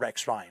fired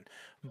Rex Ryan.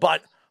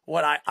 But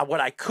what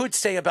I could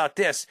say about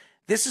this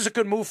is a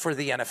good move for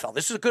the NFL.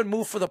 This is a good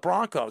move for the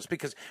Broncos,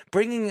 because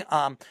bringing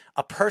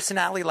a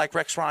personality like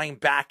Rex Ryan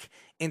back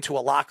into a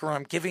locker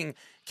room, giving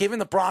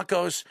the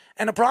Broncos,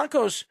 and the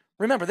Broncos,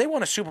 remember, they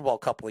won a Super Bowl a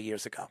couple of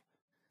years ago.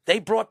 They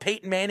brought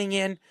Peyton Manning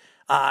in.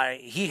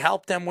 He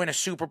helped them win a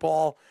Super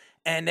Bowl,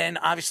 and then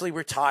obviously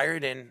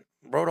retired and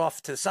rode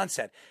off to the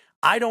sunset.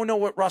 I don't know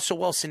what Russell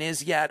Wilson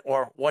is yet,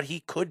 or what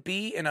he could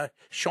be in a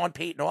Sean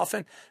Payton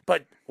offense,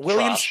 but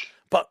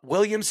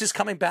Williams is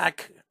coming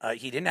back.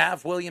 He didn't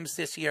have Williams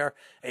this year.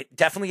 It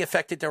definitely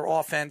affected their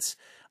offense.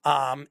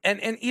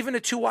 And even the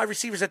two wide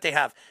receivers that they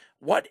have.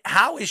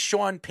 How is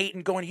Sean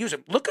Payton going to use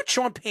them? Look at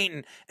Sean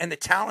Payton and the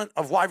talent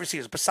of wide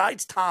receivers.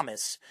 Besides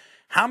Thomas,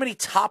 how many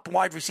top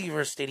wide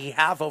receivers did he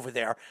have over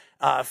there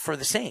for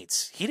the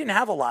Saints? He didn't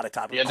have a lot of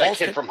top. Yeah, that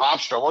kid from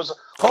Hofstra was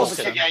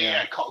Colston.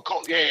 Yeah.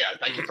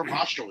 That kid from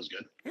Hofstra was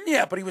good.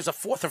 Yeah, but he was a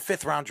 4th or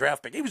 5th round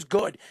draft pick. He was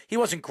good. He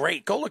wasn't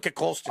great. Go look at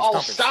Colston's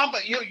numbers. Stop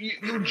it!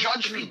 You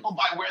judge people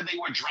by where they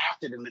were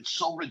drafted, and it's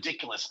so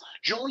ridiculous.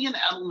 Julian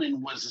Edelman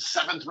was a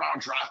 7th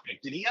round draft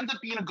pick. Did he end up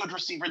being a good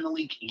receiver in the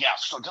league?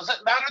 Yes. So does it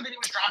matter that he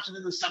was drafted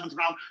in the 7th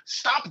round?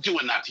 Stop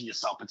doing that to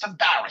yourself. It's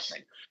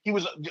embarrassing.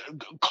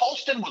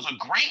 Colston was a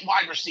great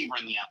wide receiver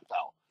in the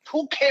NFL.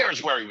 Who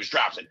cares where he was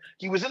drafted?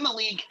 He was in the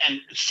league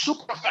and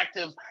super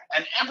effective,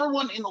 and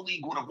everyone in the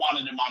league would have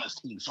wanted him on his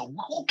team. So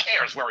who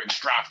cares where he was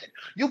drafted?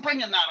 You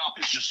bringing that up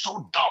is just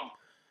so dumb.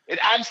 It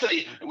adds to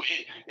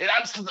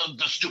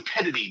the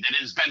stupidity that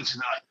has been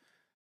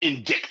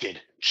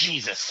indicted.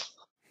 Jesus.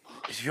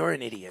 You're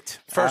an idiot,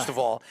 first of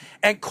all.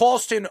 And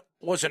Colston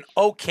was an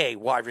okay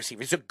wide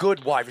receiver. He's a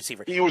good wide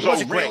receiver. He was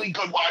a really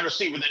good wide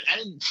receiver that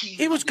any team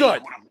he was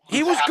good.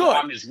 He was good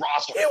on his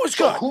roster. He was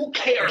good. Who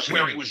cares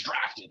where he was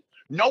drafted?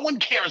 No one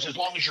cares as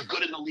long as you're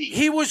good in the league.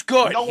 He was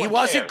good. No he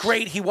wasn't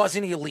great. He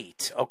wasn't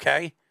elite,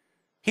 okay?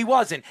 He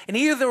wasn't. And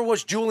neither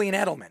was Julian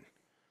Edelman.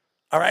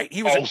 All right?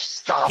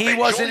 Stop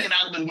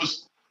it.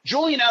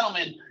 Julian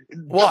Edelman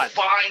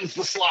defines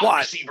the slot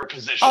receiver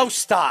position. Oh,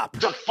 stop.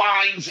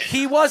 Defines it.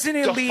 He wasn't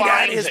elite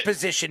at his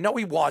position. No,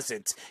 he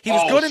wasn't. He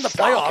was good in the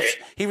playoffs.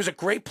 He was a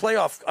great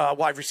playoff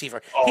wide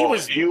receiver. You're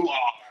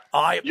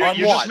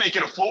just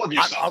making a fool of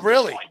yourself.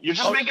 Really? You're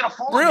just making a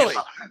fool of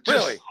yourself.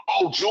 Really?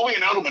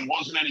 Julian Edelman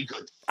wasn't any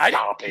good.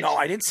 No,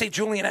 I didn't say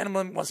Julian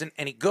Edelman wasn't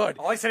any good.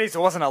 All I said is he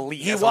wasn't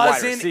elite. He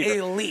wasn't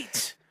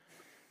elite.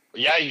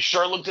 Yeah, he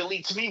sure looked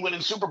elite to me,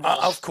 winning Super Bowls.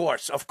 Of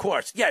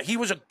course. Yeah, he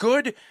was a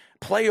good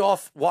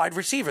playoff wide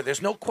receiver.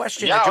 There's no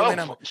question. Yeah,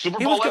 Super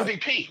Bowl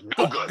MVP.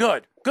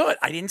 Good.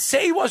 I didn't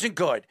say he wasn't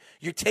good.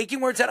 You're taking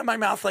words out of my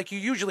mouth like you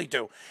usually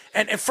do.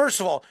 And first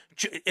of all,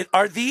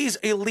 are these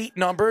elite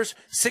numbers?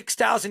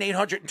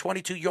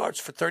 6,822 yards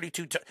for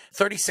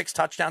 36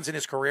 touchdowns in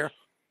his career.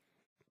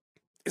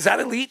 Is that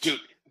elite? Dude,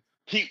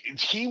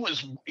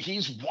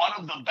 He's one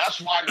of the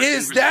best wide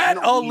receivers. Is that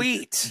in the league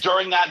elite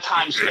during that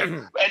time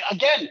span? And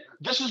again,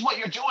 this is what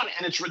you're doing,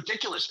 and it's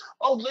ridiculous.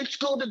 Oh, let's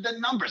go to the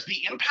numbers.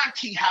 The impact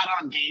he had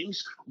on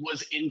games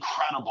was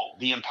incredible.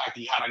 The impact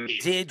he had on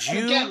games. Did you?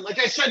 And again, like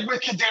I said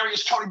with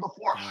Kadarius Toney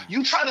before,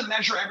 you try to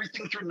measure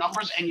everything through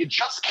numbers, and you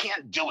just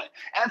can't do it,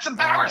 and it's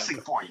embarrassing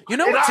for you. You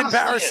know It what's honestly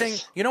embarrassing?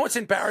 is. You know what's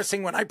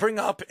embarrassing when I bring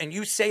up and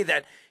you say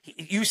that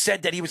you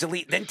said that he was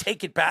elite, then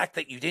take it back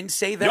that you didn't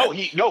say that.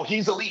 No,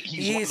 he's elite.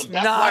 He's one of the best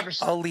wide not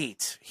receivers.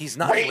 elite. He's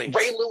not elite.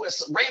 Ray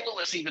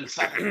Lewis even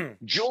said it.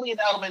 Julian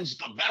Edelman's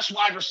the best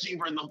wide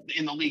receiver in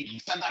the league. He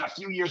said that a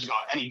few years ago,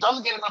 and he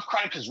doesn't get enough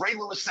credit because Ray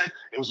Lewis said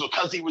it was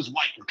because he was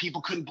white and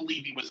people couldn't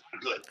believe he was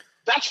that good.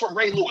 That's from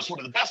Ray Lewis, one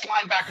of the best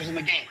linebackers in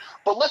the game.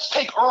 But let's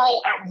take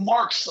Earl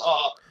Mark's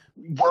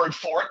word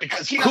for it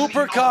because he doesn't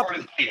Cooper even know Kupp. where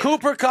to take it.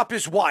 Cooper Kupp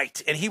is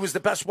white, and he was the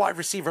best wide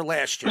receiver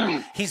last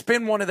year. He's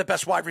been one of the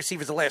best wide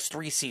receivers the last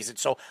 3 seasons.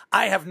 So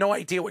I have no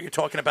idea what you're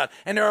talking about.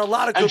 And there are a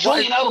lot of good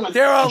white.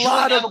 There are a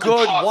lot of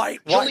good white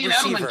Julian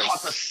receivers. Edelman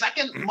caught the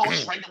second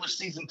most regular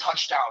season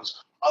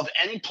touchdowns of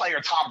any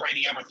player Tom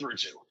Brady ever threw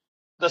to.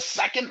 The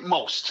second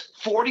most,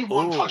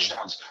 41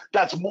 touchdowns.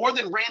 That's more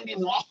than Randy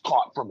Moss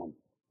caught from him.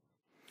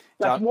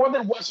 That's more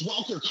than Wes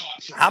Welker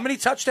caught from him. How many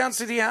touchdowns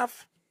did he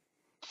have?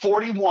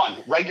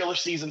 41 regular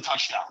season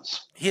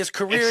touchdowns. His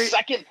career,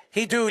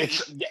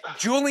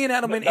 Julian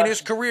Edelman in his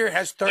career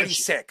has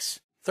 36.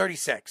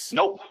 36.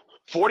 Nope,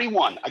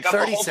 41. I got 36.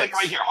 the whole thing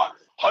right here.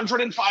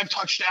 105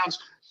 touchdowns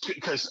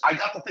because I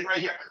got the thing right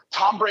here.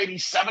 Tom Brady,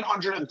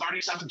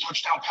 737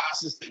 touchdown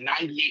passes to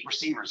 98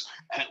 receivers.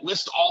 And it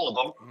lists all of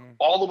them,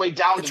 all the way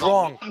down It's to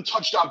wrong. the one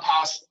touchdown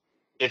pass.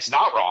 It's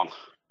not wrong.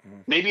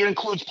 Maybe it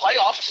includes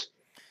playoffs.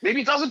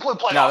 Maybe it does include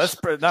playoffs.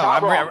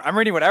 I'm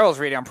reading what Errol's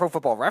reading on Pro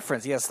Football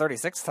Reference. He has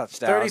 36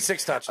 touchdowns.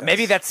 36 touchdowns.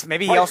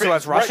 Maybe he also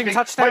has rushing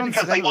touchdowns.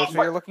 Is that what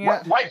you're looking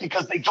at? Right,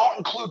 because they don't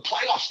include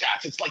playoff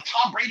stats. It's like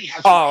Tom Brady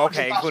has. Oh,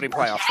 okay, including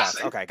playoff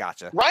stats. Okay,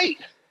 gotcha. Right.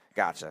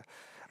 Gotcha.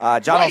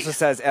 John also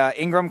says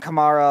Ingram,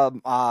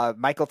 Kamara,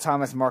 Michael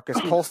Thomas, Marcus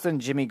Colston,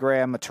 Jimmy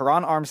Graham,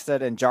 Teron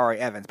Armstead, and Jari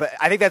Evans. But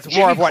I think that's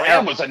more of what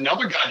Graham was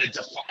another guy to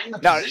define the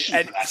position.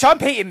 And Sean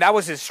Payton, that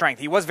was his strength.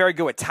 He was very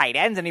good with tight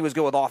ends, and he was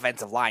good with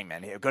offensive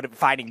linemen. He was good at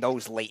finding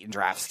those late in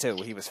drafts too.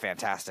 He was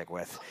fantastic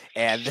with.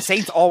 And the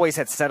Saints always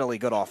had steadily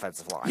good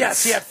offensive lines.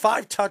 Yes, he had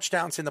 5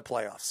 touchdowns in the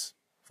playoffs.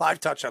 5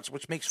 touchdowns,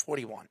 which makes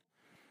 41.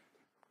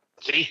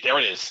 See, there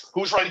it is.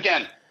 Who's right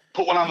again?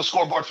 Put one on the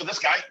scoreboard for this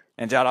guy.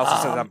 And John also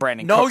says I'm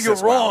Brandon No, Cooks you're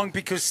as well. wrong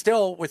because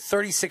still with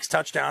 36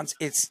 touchdowns,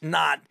 it's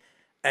not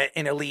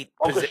an elite.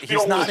 Okay,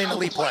 He's not an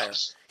elite player.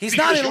 He's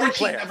not an elite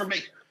player.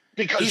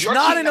 He's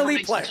not an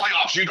elite player.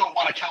 Playoffs, you don't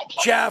want to count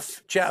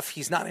playoffs. Jeff,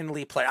 he's not an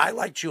elite player. I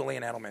like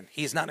Julian Edelman.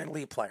 He's not an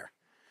elite player.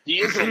 He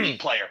is an elite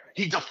player.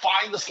 He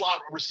defined the slot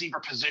receiver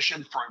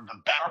position for the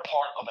better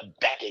part of a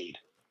decade.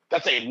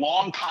 That's a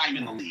long time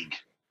in the league.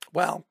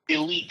 Well,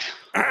 elite.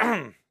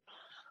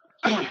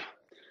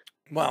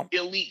 Well,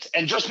 elite.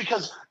 And just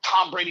because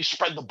Tom Brady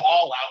spread the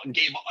ball out and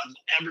gave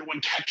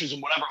everyone catches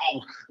and whatever,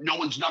 no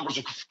one's numbers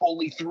are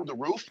fully through the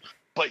roof.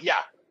 But yeah,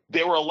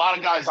 there were a lot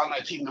of guys on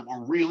that team that were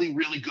really,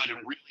 really good and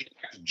really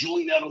effective.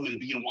 Julian Edelman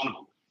being one of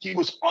them. He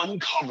was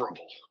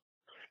uncoverable.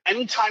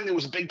 Anytime there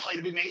was a big play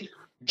to be made,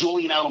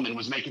 Julian Edelman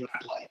was making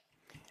that play.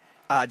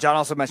 John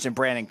also mentioned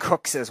Brandon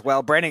Cooks as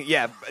well.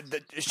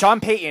 Sean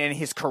Payton in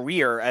his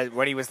career,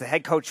 when he was the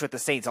head coach with the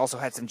Saints, also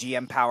had some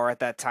GM power at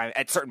that time,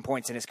 at certain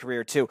points in his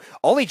career too.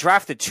 Only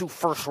drafted 2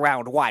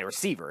 first-round wide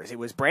receivers. It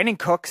was Brandon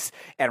Cooks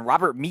and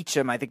Robert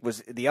Meacham, I think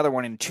was the other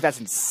one in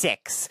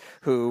 2006,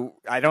 who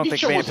I don't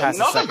think made it past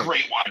his second. Another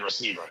great wide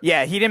receiver.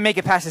 Yeah, he didn't make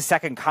it past his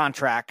second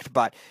contract,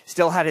 but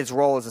still had his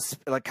role as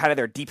kind of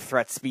their deep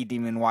threat speed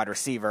demon wide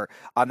receiver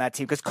on that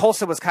team. Because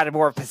Colson was kind of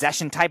more of a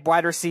possession-type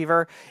wide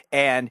receiver,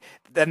 and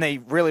then they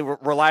really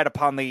relied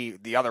upon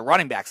the other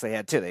running backs they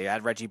had, too. They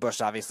had Reggie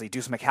Bush, obviously.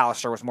 Deuce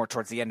McAllister was more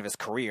towards the end of his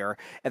career.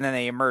 And then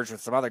they emerged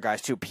with some other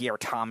guys, too. Pierre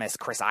Thomas,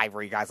 Chris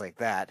Ivory, guys like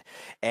that.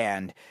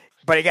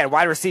 But again,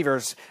 wide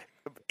receivers,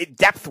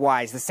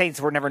 depth-wise, the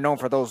Saints were never known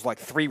for those,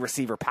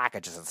 3-receiver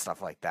packages and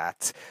stuff like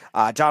that.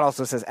 John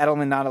also says,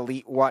 Edelman not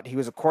elite what? He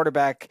was a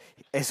quarterback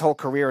his whole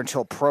career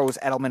until pros.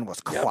 Edelman was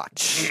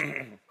clutch.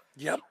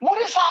 Yep. What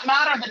does that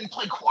matter that he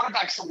played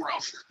quarterback somewhere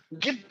else?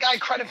 Give the guy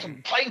credit for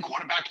playing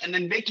quarterback and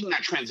then making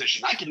that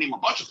transition. I can name a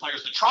bunch of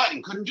players that tried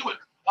and couldn't do it.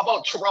 How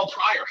about Terrell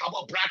Pryor? How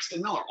about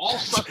Braxton Miller? All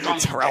sucked on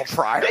Terrell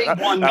Pryor. They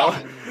won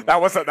nothing. That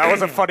was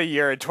a funny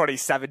year in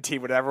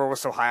 2017 when everyone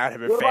was so high on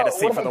him in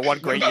fantasy for the one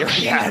great year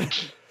he had.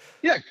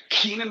 Yeah,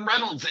 Keenan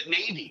Reynolds at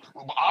Navy,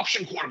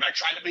 option quarterback,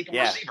 trying to make him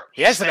receiver.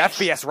 He has some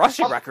FBS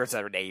rushing records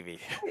at Navy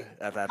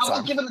at that How time.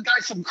 about giving the guy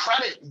some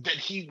credit that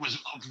he was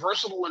a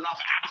versatile enough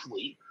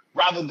athlete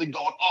rather than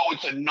going,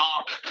 it's a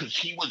knock because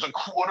he was a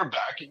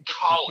quarterback in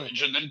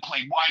college and then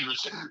played wide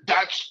receiver.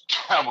 That's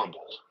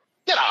terrible.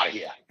 Get out of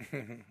here.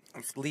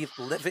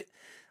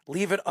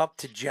 Leave it up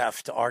to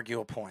Jeff to argue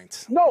a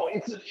point. No,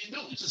 it's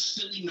a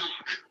silly knock.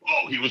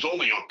 He was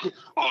only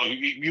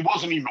he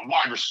wasn't even a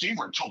wide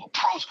receiver until the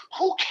pros.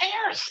 Who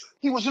cares?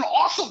 He was an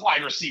awesome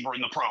wide receiver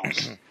in the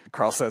pros.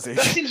 Carl says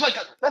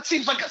That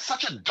seems like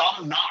such a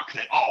dumb knock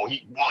that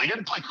he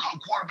didn't play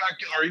quarterback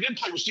or he didn't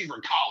play receiver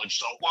in college,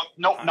 so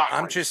not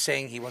I'm great. just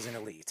saying he wasn't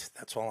elite.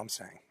 That's all I'm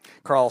saying.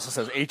 Carl also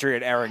says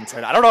Adrian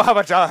Arrington. I don't know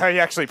how he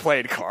actually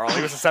played, Carl.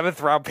 He was a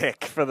 7th round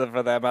pick for them.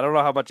 I don't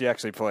know how much he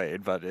actually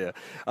played, but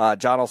yeah.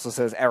 John also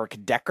says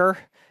Eric Decker.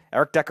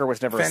 Eric Decker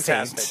was never a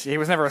Saint. He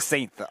was never a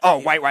Saint, though. Oh,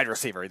 white wide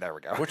receiver. There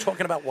we go. We're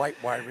talking about white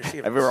wide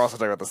receivers. And we were also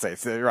talking about the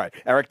Saints. You're right.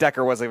 Eric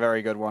Decker was a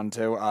very good one,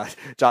 too.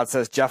 John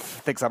says, Jeff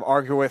thinks I'm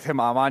arguing with him.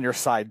 I'm on your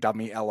side,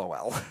 dummy,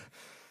 LOL.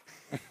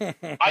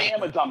 I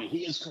am a dummy.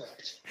 He is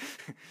correct.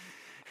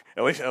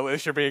 At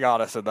least you're being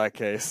honest in that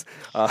case.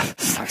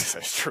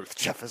 Says truth.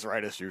 Jeff is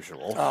right as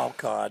usual. Oh,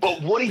 God.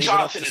 But Woody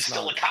Johnson is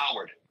still a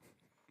coward.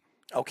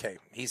 Okay,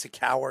 he's a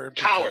coward.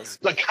 Coward.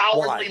 The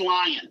cowardly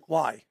lion.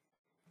 Why?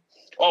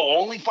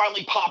 Only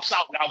finally pops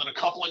out now that a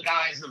couple of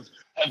guys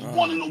have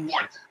won an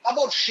award. How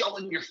about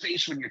showing your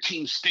face when your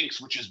team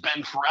stinks, which has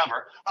been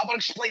forever? How about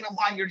explaining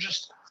why you're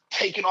just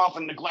taking off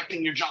and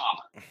neglecting your job?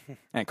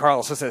 And Carl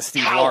also says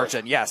Steve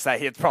Largent. Yes,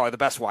 he's probably the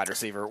best white wide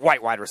receiver Why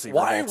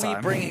of all time. are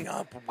we bringing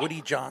up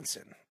Woody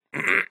Johnson?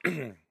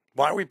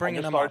 Why are we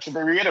bringing him up? To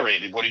be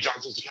reiterated, Woody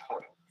Johnson's a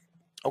coward.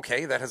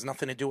 Okay, that has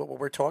nothing to do with what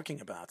we're talking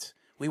about.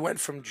 We went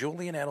from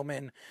Julian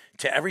Edelman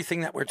to everything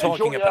that we're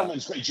talking about.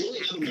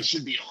 Julian Edelman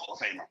should be a Hall of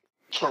Famer.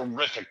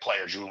 Terrific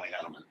player, Julian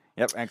Edelman.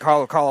 Yep, and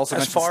Carl also as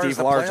mentioned far Steve as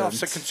the Largent.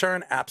 playoffs are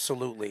concerned,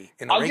 absolutely.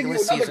 In the I'll give regular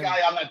you another season,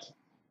 guy on that.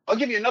 I'll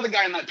give you another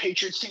guy on that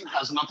Patriots team.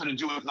 Has nothing to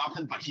do with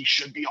nothing, but he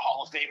should be a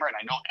Hall of Famer. And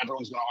I know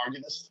everyone's going to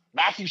argue this.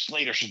 Matthew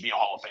Slater should be a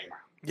Hall of Famer.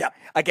 Yep.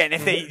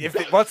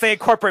 Again, once they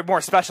incorporate more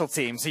special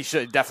teams, he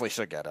definitely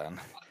should get in.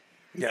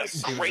 Yes,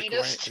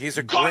 he's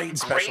a great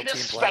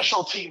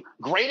special team player.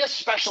 Greatest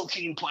special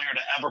team player to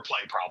ever play,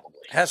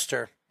 probably.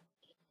 Hester.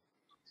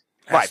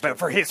 Right, but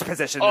for his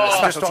position,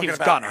 special team's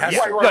gunner. Right,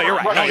 no, you're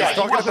right. No, he's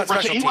talking about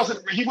special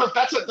teams.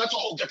 That's a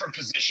whole different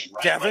position,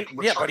 right? Devin,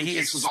 but he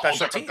is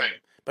special team.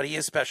 But he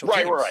is special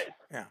teams. Right.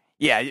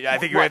 Yeah, I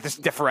think you have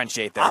to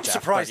differentiate there. I'm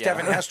surprised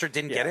Devin Hester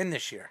didn't get in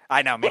this year.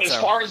 I know, but as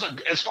far as a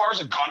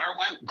gunner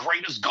went,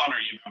 greatest gunner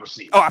you've ever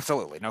seen. Oh,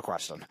 absolutely, no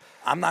question.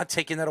 I'm not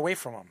taking that away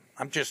from him.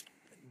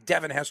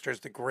 Devin Hester is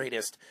the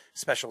greatest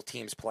special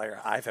teams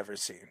player I've ever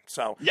seen.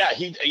 So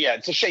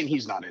it's a shame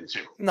he's not in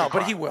too. No,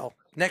 but he will.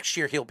 Next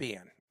year he'll be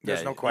in.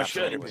 There's no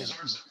question. He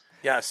deserves it.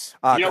 Yes.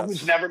 You know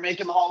who's never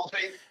making the Hall of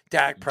Fame?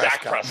 Dak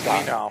Prescott.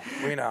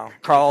 We know.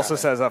 Carl also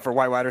says for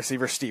white wide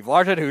receiver Steve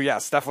Largent, who,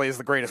 yes, definitely is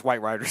the greatest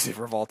white wide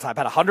receiver of all time.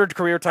 Had 100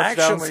 career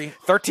touchdowns,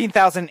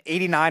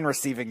 13,089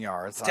 receiving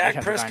yards.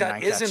 Dak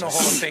Prescott is in the Hall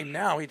of Fame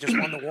now. He just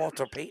won the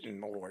Walter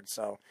Payton Award,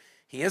 so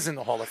he is in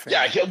the Hall of Fame.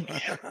 But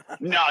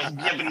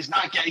he's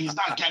not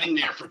getting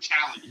there for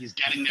talent. He's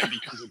getting there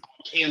because of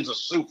cans of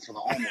soup for the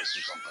homeless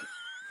or something.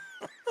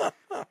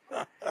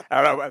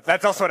 I don't know.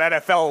 That's also an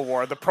NFL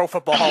award. The Pro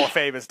Football Hall of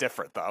Fame is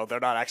different, though. They're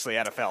not actually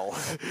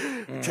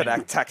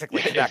NFL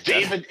technically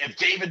connected. If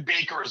David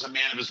Baker is a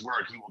man of his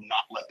word, he will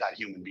not let that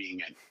human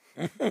being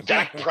in.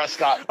 Dak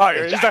Prescott.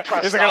 Is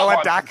it going to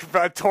let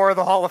Dak tour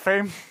the Hall of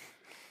Fame?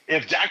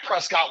 If Dak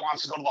Prescott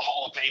wants to go to the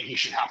Hall of Fame, he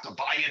should have to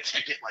buy a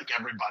ticket like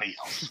everybody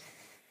else.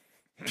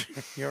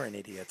 You're an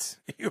idiot.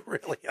 You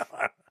really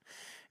are.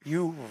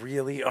 You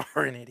really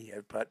are an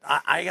idiot. But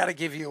I got to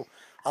give you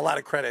a lot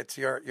of credit.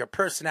 Your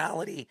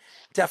personality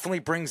definitely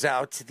brings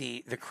out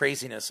the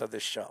craziness of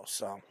this show.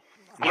 So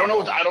I don't know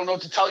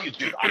what to tell you,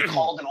 dude. I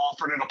called and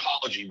offered an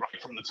apology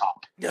right from the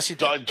top. Yes, you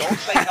did. Don't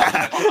say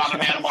nothing if I'm not a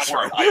man of my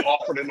word. I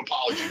offered an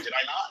apology. Did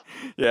I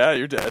not? Yeah,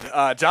 you did.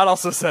 John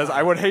also says,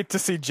 I would hate to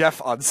see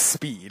Jeff on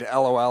speed.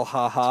 LOL,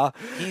 haha.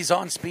 He's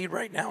on speed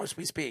right now as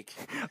we speak.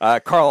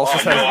 Carl also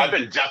says, no, I've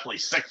been definitely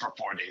sick for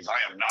 4 days.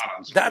 I am not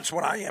on speed. That's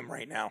what I am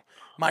right now.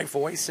 My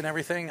voice and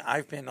everything,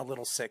 I've been a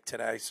little sick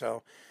today,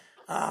 so...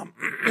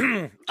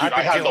 Dude,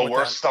 I had the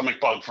worst stomach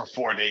bug for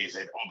 4 days.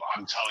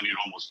 I'm telling you, it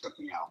almost took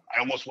me out. I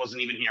almost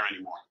wasn't even here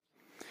anymore.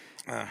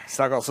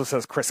 Stug also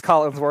says Chris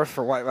Collinsworth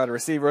for white wide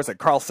receivers, and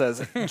Carl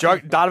says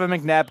Donovan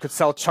McNabb could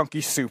sell chunky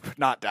soup,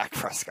 not Dak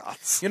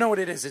Prescott's. You know what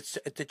it is? It's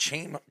the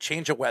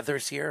change of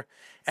weathers here,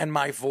 and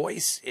my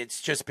voice.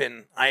 It's just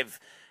been I've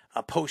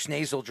a post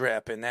nasal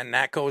drip, and then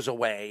that goes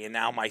away, and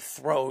now my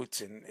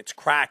throat and it's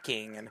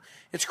cracking, and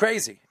it's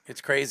crazy.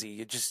 It's crazy.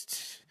 You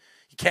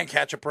can't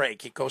catch a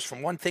break. It goes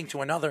from one thing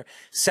to another,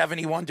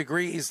 71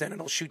 degrees, then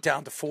it'll shoot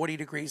down to 40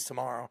 degrees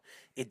tomorrow.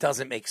 It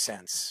doesn't make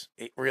sense.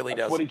 It really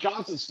doesn't. Woody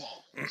Johnson's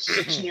fault.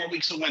 6 more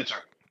weeks of winter.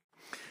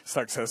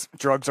 Snug says,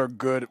 drugs are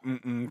good,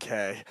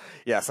 okay.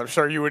 Yes, I'm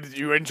sure you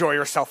enjoy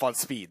yourself on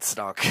speed,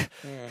 Snug.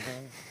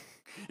 Mm-hmm.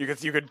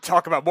 You could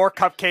talk about more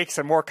cupcakes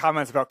and more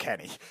comments about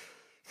Kenny.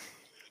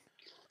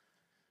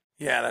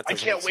 Yeah, I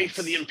can't wait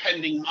for the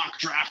impending mock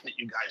draft that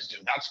you guys do.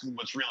 That's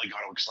what's really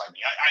going to excite me.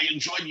 I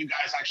enjoyed you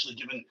guys actually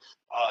giving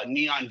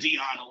Neon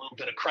Dion a little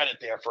bit of credit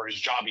there for his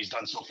job he's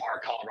done so far in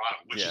Colorado,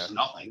 which is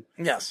nothing.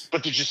 Yes.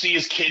 But did you see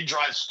his kid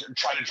try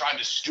to drive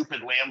his stupid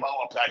Lambo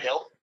up that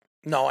hill?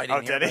 No, I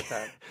didn't hear about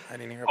that. I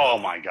didn't hear about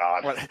that. My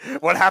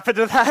God. What happened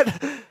to that?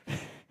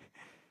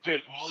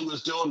 Dude, all he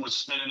was doing was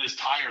spinning his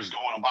tires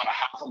going about a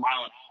half a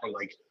mile an hour,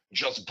 like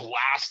just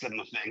blasting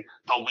the thing.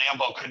 The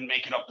Lambo couldn't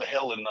make it up the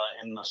hill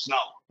in the snow.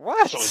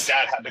 What? So his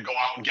dad had to go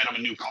out and get him a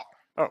new car.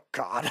 Oh,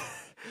 God.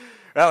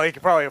 Well, he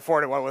could probably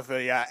afford it one with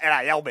the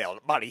NIL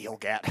money he'll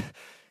get.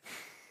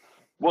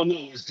 Well, no,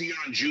 it's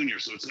Deion Jr.,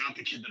 so it's not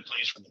the kid that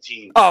plays for the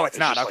team. Oh, it's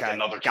not? just Okay. like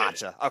another kid.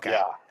 Gotcha. Okay.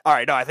 Yeah. All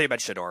right. No, I think you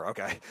meant Shador.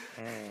 Okay.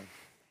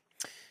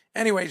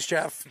 Anyways,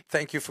 Jeff,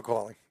 thank you for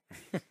calling.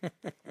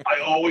 I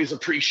always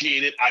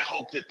appreciate it. I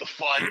hope that the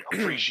FUD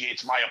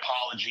appreciates my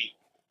apology.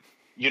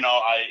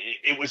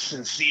 It was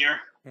sincere.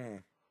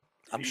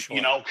 I'm sure.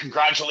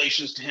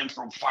 Congratulations to him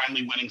for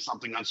finally winning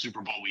something on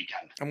Super Bowl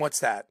weekend. And what's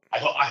that?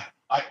 I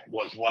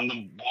won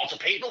the Walter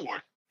Payton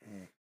Award.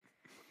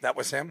 That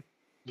was him?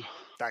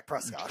 Dak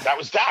Prescott. That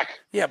was Dak.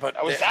 Yeah, but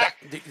that was Dak.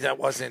 That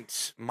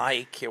wasn't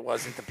Mike. It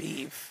wasn't the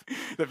beef.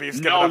 The beef's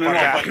No, giving up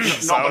on Dak, but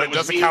so it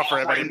doesn't count for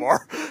him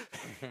anymore.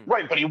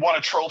 Right, but he won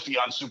a trophy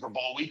on Super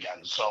Bowl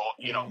weekend. So,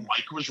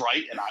 Mike was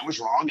right and I was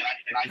wrong,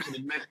 and I can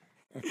admit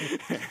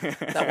it.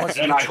 That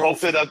wasn't And a I hope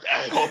trophy.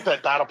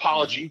 that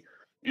apology,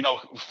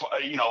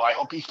 I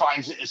hope he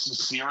finds it as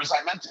sincere as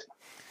I meant it.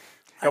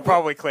 He'll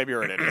probably claim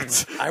you're an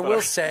idiot. I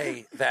will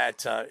say that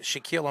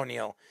Shaquille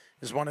O'Neal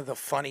is one of the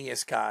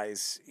funniest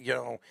guys,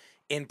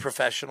 in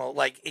professional.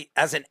 Like,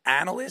 as an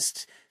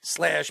analyst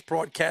 /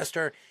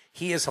 broadcaster,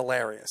 he is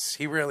hilarious.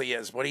 He really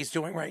is. What he's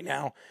doing right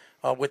now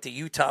with the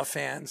Utah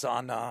fans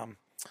on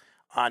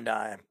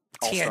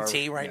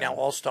TNT right now,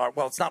 All-Star.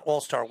 Well, it's not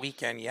All-Star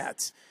weekend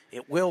yet.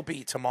 It will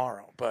be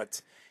tomorrow,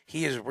 but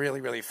he is really,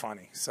 really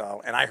funny.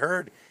 So, and I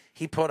heard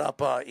he put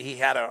up, he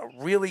had a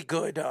really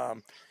good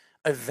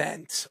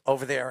event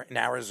over there in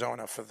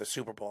Arizona for the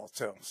Super Bowl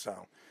too.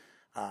 So,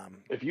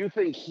 if you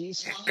think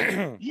he's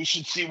funny, you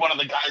should see one of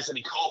the guys that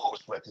he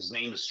co-hosts with. His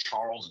name is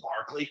Charles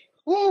Barkley.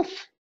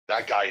 Woof!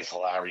 That guy is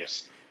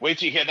hilarious. Wait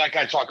till you hear that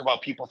guy talk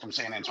about people from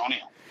San Antonio.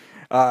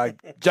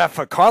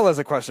 Jeff, Carl has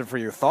a question for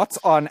you. Thoughts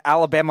on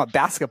Alabama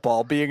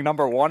basketball being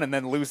number 1 and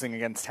then losing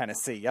against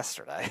Tennessee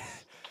yesterday?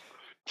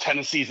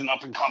 Tennessee's an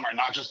up-and-comer,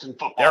 not just in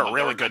football. They're but a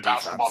really good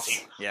basketball defense.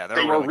 team. Yeah,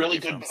 they were really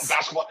good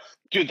basketball.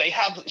 Dude, they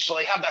have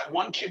that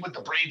one kid with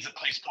the braids that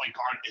plays point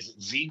guard. Is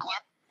it Ziegler?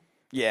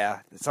 Yeah,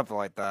 something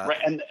like that.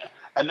 Right,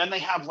 and then they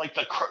have like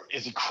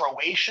is it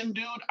Croatian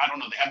dude? I don't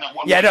know. They have that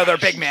one. Yeah, no, their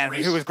big man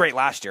who was great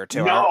last year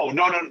too. No,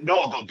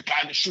 the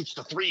guy that shoots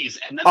the threes,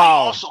 and then they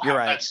also have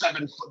that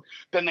 7 foot.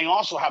 Then they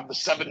also have the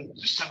 7'3"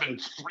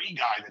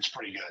 guy that's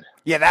pretty good.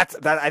 Yeah,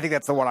 that. I think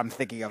that's the one I'm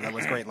thinking of. That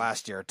was great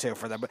last year too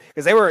for them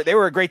because they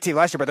were a great team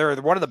last year, but they were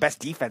one of the best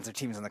defensive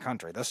teams in the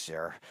country this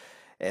year.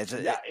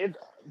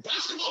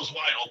 Basketball's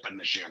wide open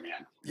this year,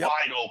 man. Yep.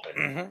 Wide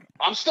open. Mm-hmm.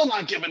 I'm still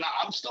not giving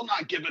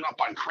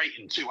up on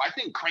Creighton too. I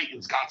think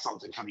Creighton's got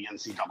something for the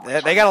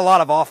NCAA. They got a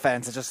lot of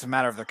offense. It's just a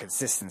matter of their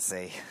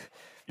consistency.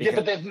 Yeah,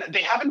 but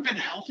they haven't been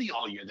healthy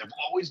all year. They've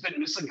always been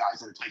missing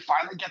guys, and if they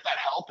finally get that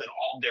health and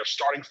all their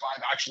starting 5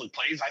 actually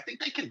plays, I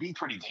think they can be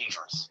pretty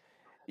dangerous.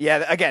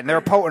 Yeah, again, they're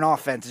a potent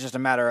offense. It's just a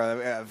matter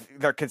of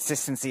their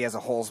consistency as a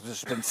whole has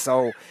just been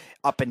so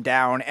up and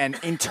down. And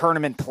in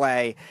tournament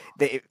play,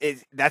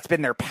 that's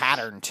been their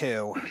pattern,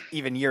 too,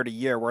 even year to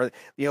year, where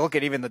you look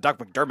at even the Doug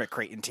McDermott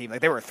Creighton team.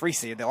 Like, they were a 3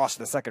 seed. They lost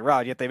in the second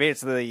round, yet they made it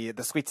to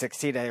the Sweet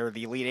 16 or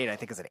the Elite 8, I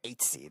think, is an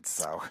 8 seed.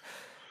 So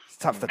it's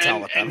tough to tell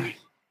with them.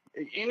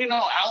 And,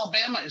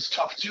 Alabama is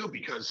tough, too,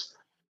 because,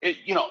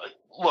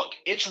 look,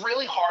 it's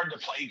really hard to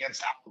play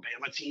against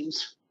Alabama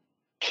teams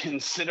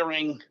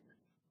considering –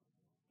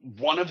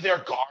 one of their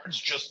guards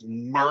just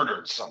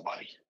murdered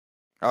somebody.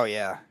 Oh,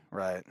 yeah,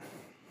 right.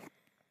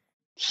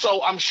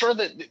 So I'm sure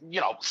that,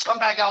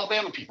 scumbag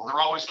Alabama people,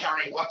 they're always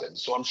carrying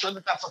weapons. So I'm sure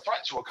that that's a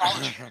threat to a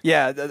college.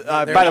 Yeah,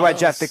 by the way,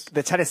 Jeff,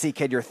 the Tennessee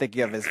kid you're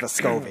thinking of is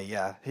Vescovi.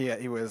 Yeah, he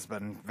has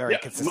been very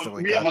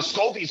consistently good. Yeah,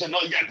 Vescovi's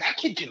that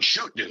kid can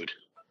shoot, dude.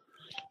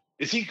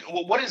 Is he?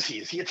 What is he?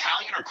 Is he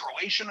Italian or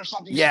Croatian or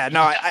something? Yeah,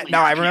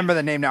 I remember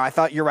the name now. I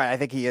thought you're right. I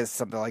think he is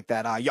something like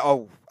that.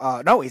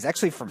 No, he's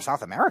actually from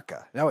South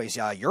America. No, he's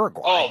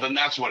Uruguay. Oh, then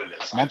that's what it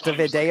is.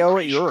 Montevideo,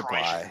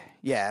 Uruguay.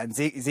 Yeah, and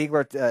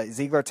Ziegler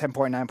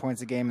 10.9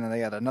 points a game, and then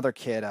they had another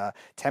kid,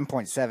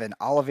 10.7,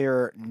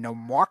 Oliver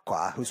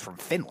Nomarqua, who's from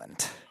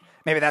Finland.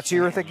 Maybe that's who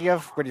you were thinking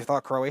of when you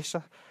thought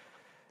Croatia.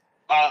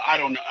 I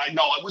don't know.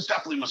 No, it was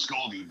definitely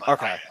Muscovy, but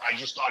okay. I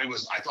just thought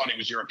I thought he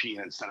was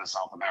European instead of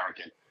South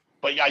American.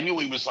 But yeah, I knew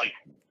he was like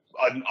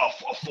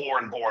a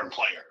foreign-born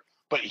player.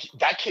 But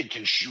that kid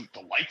can shoot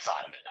the lights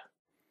out of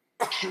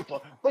it.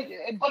 But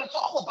it's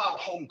all about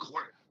home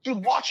court,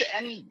 dude. Watch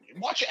any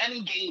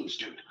games,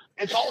 dude.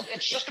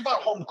 It's just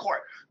about home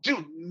court,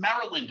 dude.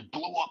 Maryland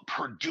blew up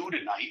Purdue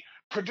tonight.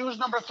 Purdue's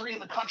number 3 in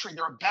the country.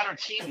 They're a better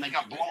team, and they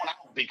got blown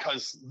out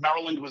because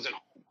Maryland was at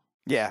home.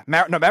 Yeah,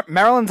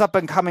 Maryland's up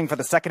and coming for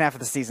the second half of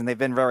the season. They've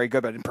been very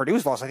good, but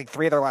Purdue's lost, I think,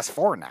 3 of their last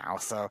 4 now,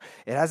 so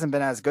it hasn't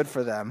been as good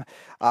for them.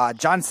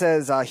 John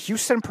says,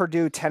 Houston,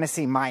 Purdue,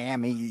 Tennessee,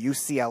 Miami,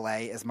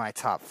 UCLA is my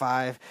top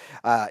 5.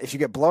 If you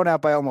get blown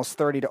out by almost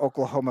 30 to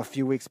Oklahoma a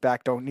few weeks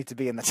back, don't need to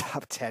be in the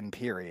top 10,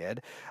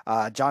 period.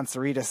 John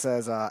Sarita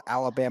says,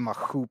 Alabama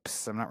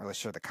hoops. I'm not really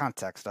sure the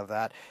context of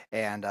that.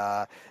 And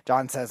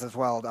John says as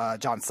well,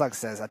 John Suggs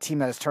says, a team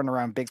that has turned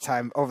around big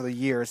time over the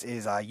years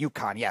is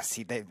UConn. Yes,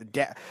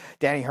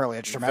 Danny Hurley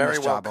had a tremendous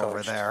job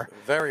over there.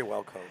 Very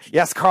well coached.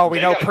 Yes, Carl,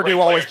 we know Purdue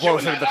always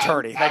blows into the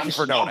tourney. Thank you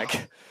for noting.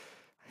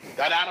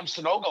 That Adam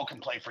Sanogo can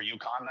play for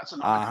UConn. That's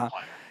another good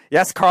player.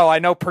 Yes, Carl, I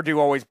know Purdue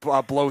always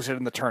blows it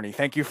in the tourney.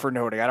 Thank you for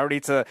noting. I don't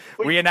need to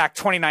reenact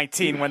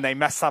 2019 when they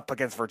mess up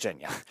against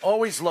Virginia.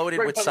 Always loaded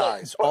with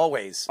size.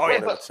 Always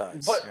loaded with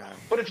size.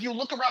 But if you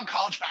look around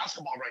college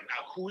basketball right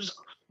now, who's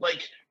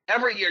like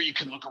every year you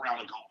can look around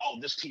and go, oh,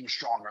 this team's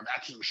stronger,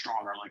 that team's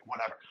stronger, like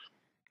whatever.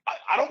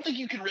 I don't think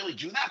you can really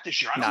do that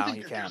this year. I don't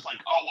think that there's like,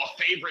 oh,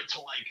 a favorite to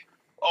like,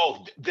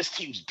 oh, this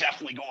team's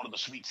definitely going to the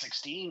Sweet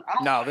 16.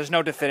 There's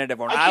no definitive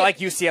one. I like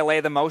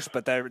UCLA the most,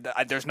 but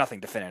there's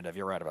nothing definitive.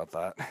 You're right about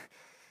that.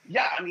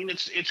 Yeah, I mean,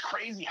 it's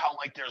crazy how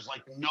like there's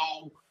like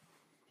no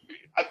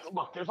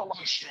look. There's a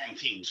lot of strong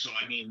teams, so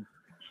I mean,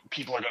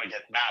 people are going to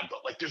get mad,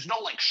 but like there's no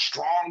like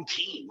strong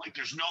team. Like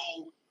there's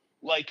no.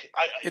 Like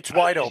it's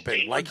wide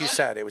open, like you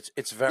said.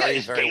 It's very,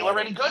 is very. Baylor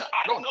any good?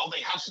 I don't know. They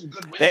have some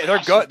good wins. They're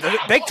good. The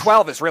Big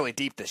 12 is really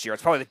deep this year.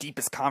 It's probably the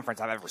deepest conference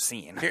I've ever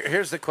seen.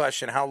 Here's the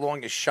question: how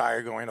long is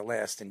Shire going to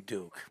last in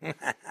Duke?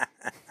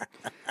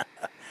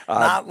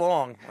 Not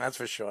long, that's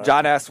for sure.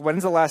 John asks,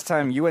 when's the last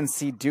time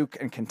UNC, Duke,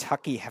 and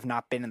Kentucky have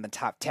not been in the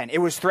top 10? It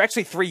was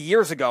actually 3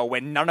 years ago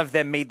when none of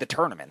them made the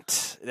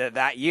tournament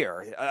that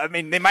year. I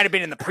mean, they might have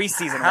been in the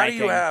preseason How ranking.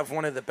 do you have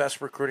one of the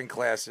best recruiting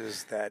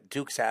classes that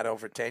Duke's had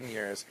over 10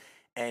 years,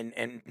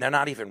 and they're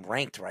not even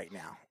ranked right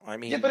now? I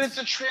mean, yeah, but it's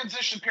a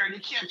transition period.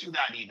 You can't do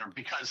that either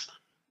because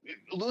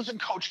losing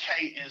Coach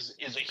K is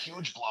a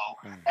huge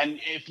blow. And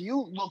if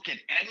you look at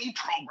any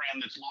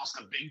program that's lost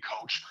a big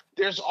coach,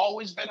 there's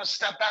always been a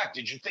step back.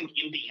 Did you think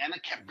Indiana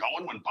kept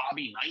going when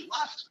Bobby Knight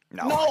left?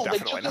 No, they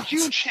took a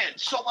huge hit.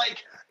 So,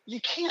 like, you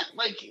can't,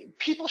 like,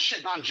 people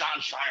shitting on John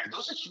Shire.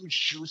 Those are huge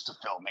shoes to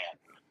fill, man.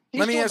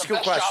 Let me ask you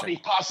a question.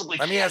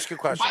 Let me ask you a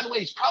question. By the way,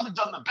 he's probably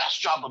done the best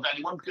job of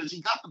anyone because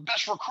he got the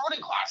best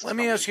recruiting class. Let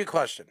me ask you a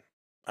question.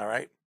 All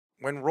right.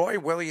 When Roy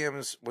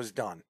Williams was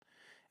done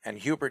and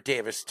Hubert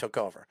Davis took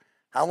over,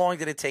 how long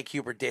did it take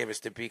Hubert Davis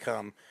to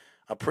become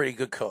a pretty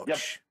good coach? Yep.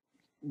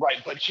 Right,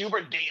 but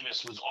Hubert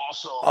Davis was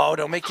also. Oh,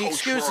 don't make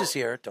excuses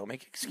here. Don't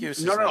make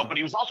excuses. No, but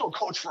he was also a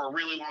coach for a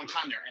really long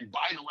time there. And by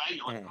the way,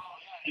 you're like,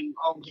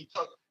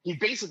 he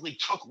basically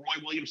took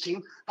Roy Williams'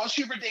 team. How's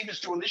Hubert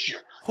Davis doing this year?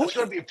 It's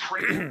going to be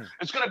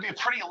a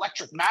pretty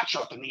electric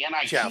matchup in the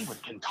NIT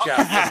with Kentucky.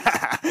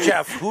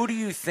 Jeff, who do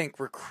you think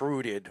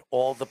recruited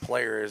all the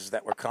players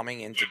that were coming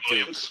into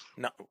Duke?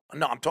 No,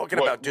 I'm talking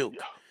about Duke.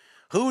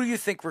 Who do you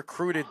think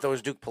recruited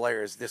those Duke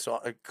players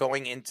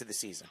going into the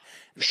season?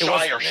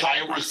 Shire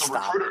was the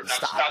recruiter.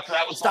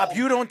 Stop.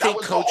 You don't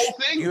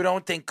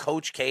think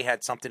Coach K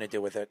had something to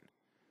do with it?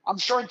 I'm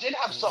sure it did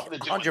have something to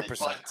do 100%. With it.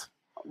 100%.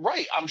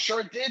 Right, I'm sure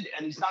it did,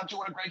 and he's not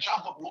doing a great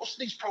job. But most of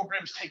these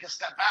programs take a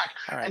step back,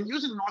 and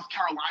using North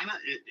Carolina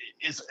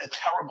is a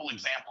terrible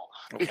example.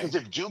 Because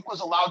if Duke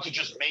was allowed to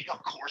just make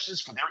up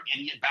courses for their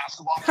idiot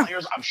basketball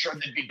players, I'm sure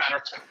they'd be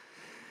better too.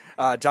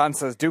 John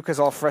says Duke is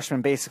all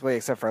freshmen basically,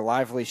 except for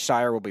Lively.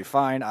 Shire will be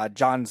fine.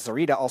 John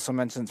Zarita also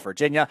mentions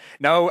Virginia.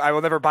 No, I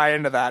will never buy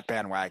into that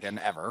bandwagon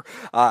ever.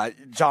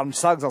 John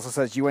Suggs also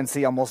says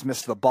UNC almost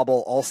missed the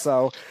bubble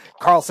also.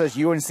 Carl says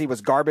UNC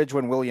was garbage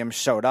when Williams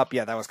showed up.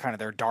 Yeah, that was kind of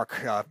their dark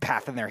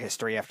path in their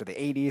history after the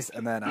 80s.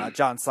 And then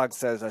John Suggs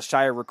says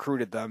Shire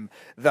recruited them,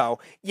 though.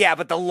 Yeah,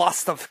 but the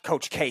lust of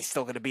Coach K is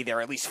still going to be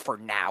there, at least for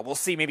now. We'll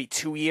see maybe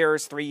 2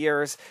 years, 3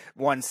 years,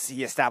 once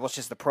he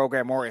establishes the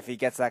program, or if he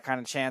gets that kind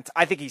of chance.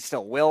 I think he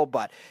still will,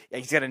 but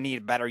he's going to need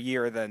a better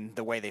year than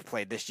the way they've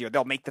played this year.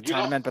 They'll make the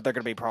tournament, but they're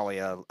going to be probably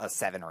a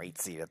 7 or 8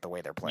 seed at the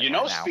way they're playing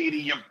right now.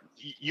 Speedy,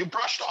 you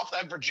brushed off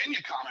that Virginia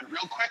comment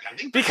real quick. I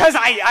think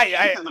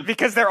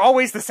because they're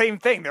always the same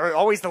thing. They're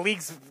always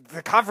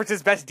the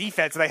conference's best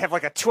defense, and they have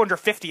like a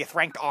 250th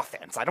ranked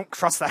offense. I don't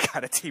trust that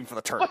kind of team for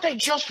the tournament. But they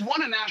just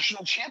won a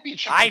national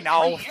championship. I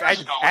know,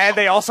 and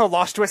they also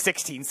lost to a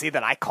 16 seed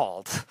that I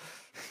called.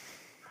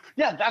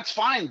 Yeah, that's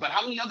fine. But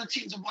how many other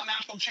teams have won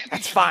national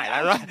championships? That's fine.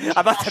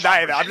 I'm not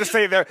denying that. I'm just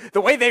saying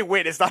the way they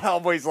win is not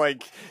always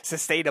like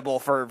sustainable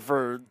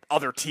for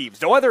other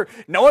teams. No other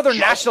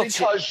national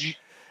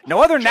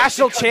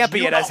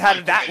champion has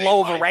had that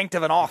low of a ranked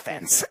of an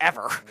offense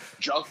ever.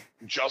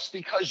 Just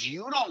because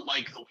you don't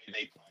like the way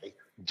they play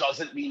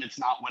doesn't mean it's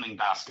not winning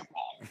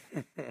basketball.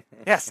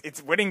 Yes,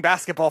 it's winning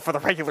basketball for the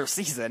regular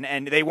season,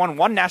 and they won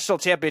one national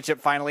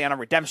championship finally on a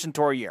redemption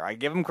tour year. I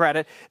give them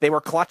credit. They were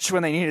clutch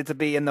when they needed to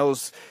be in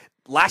those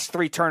last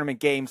 3 tournament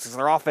games, because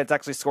their offense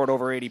actually scored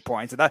over 80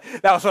 points. And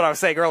that was what I was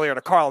saying earlier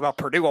to Carl about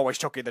Purdue always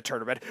choking the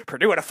tournament.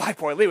 Purdue had a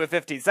 5-point lead with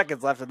 15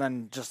 seconds left and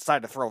then just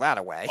decided to throw that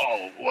away.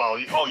 Oh,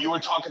 well, you were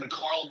talking to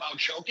Carl about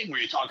choking? Were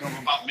you talking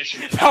about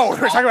Michigan? No,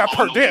 we were talking about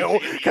Purdue,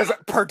 because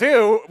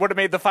Purdue would have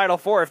made the Final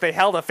Four if they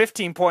held a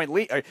 15-point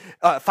lead,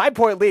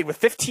 5-point lead with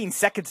 15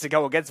 seconds to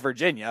go against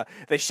Virginia.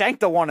 They shanked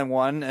the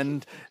 1-1,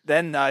 and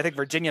then I think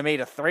Virginia made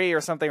a 3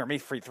 or something, or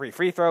made 3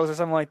 free throws or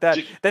something like that.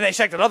 Then they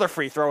shanked another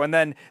free throw, and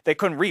then they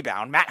couldn't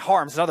rebound. Matt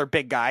Harms, another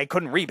big guy,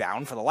 couldn't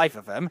rebound for the life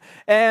of him.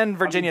 And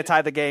Virginia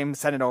tied the game,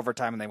 sent it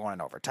overtime, and they won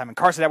in overtime. And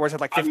Carson Edwards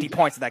had like 50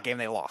 points in that game.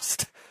 They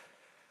lost.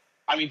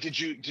 I mean, did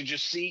you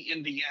see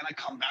Indiana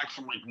come back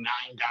from like 9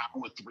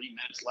 down with 3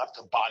 minutes left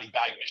to body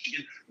bag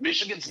Michigan?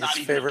 Michigan's not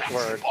even a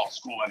basketball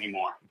school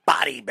anymore.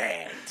 Body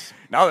bagged.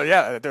 No,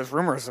 yeah, there's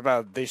rumors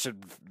about they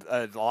should.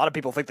 A lot of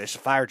people think they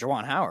should fire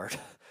Juwan Howard.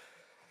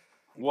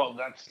 Well,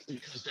 that's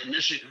because they're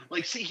Michigan.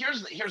 Like, see,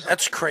 here's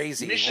that's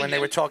crazy. Michigan, when they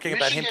were talking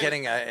about him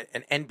Michigan, getting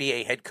an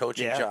NBA head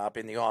coaching job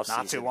in the offseason.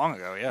 Not too long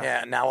ago, yeah.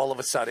 Yeah, now all of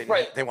a sudden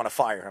they want to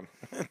fire him.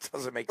 It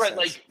doesn't make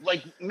sense.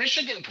 Like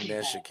Michigan people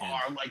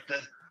are like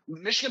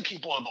Michigan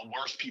people are the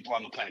worst people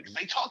on the planet because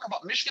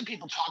Michigan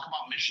people talk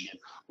about Michigan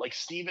like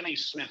Stephen A.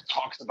 Smith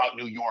talks about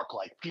New York.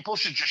 Like, people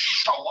should just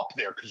show up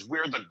there because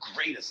we're the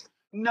greatest.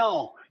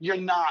 No, you're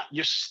not.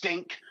 You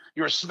stink.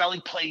 You're a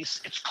smelly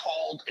place. It's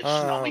cold. It's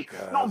snowy.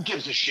 God. No one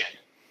gives a shit,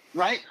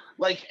 right?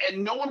 Like,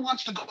 and no one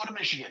wants to go to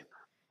Michigan.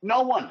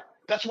 No one.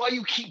 That's why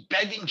you keep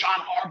begging John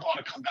Harbaugh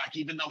to come back,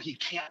 even though he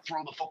can't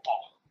throw the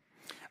football.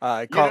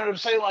 Carl, you know what I'm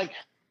saying? Like,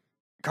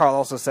 Carl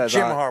also says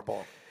Jim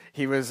Harbaugh.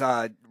 He was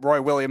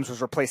Roy Williams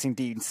was replacing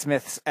Dean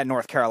Smith at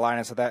North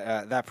Carolina, so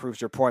that proves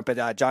your point.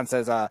 But John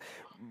says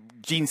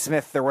Gene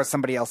Smith, there was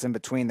somebody else in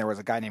between. There was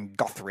a guy named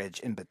Guthridge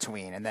in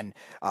between, and then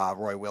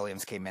Roy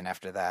Williams came in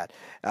after that.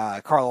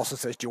 Carl also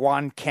says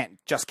Juwan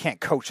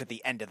can't coach at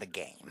the end of the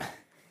game.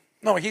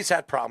 No, he's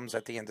had problems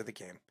at the end of the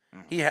game.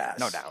 He has,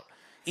 no doubt.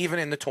 Even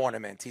in the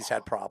tournament, he's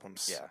had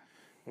problems. Yeah.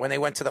 When they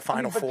went to the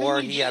Final Four,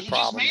 he had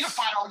problems. He just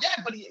made a Final,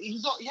 but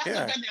he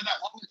hasn't been there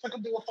that long. It took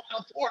him to a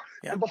Final Four,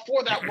 and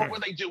before that, what were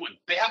they doing?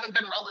 They haven't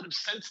been relative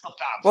since the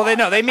Fab. Well,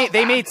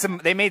 they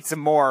made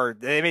some more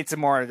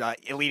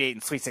Elite 8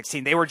 and Sweet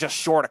 16. They were just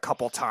short a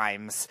couple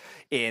times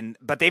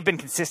but they've been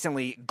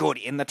consistently good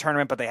in the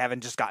tournament, but they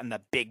haven't just gotten the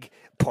big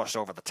push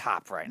over the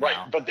top right now.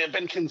 Right, but they've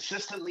been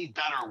consistently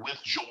better with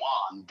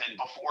Juwan than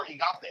before he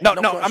got there.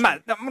 No, I'm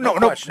not.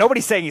 No,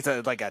 nobody's saying he's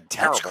a terrible.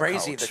 That's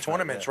crazy. Coach, the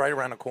tournament's right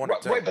around the corner.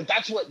 Right, but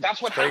that's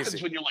what happens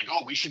when you're like,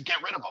 oh, we should get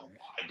rid of him.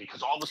 Why?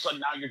 Because all of a sudden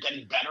now you're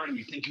getting better and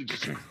you think you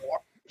deserve more.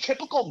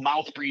 Typical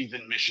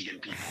mouth-breathing Michigan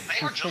people.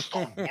 They are just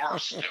the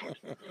worst,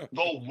 dude.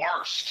 The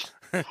worst.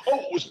 Oh,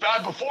 it was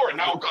bad before and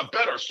now it got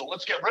better, so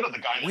let's get rid of the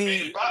guy that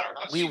made it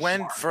better. We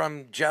went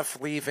from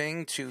Jeff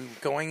leaving to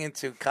going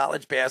into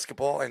college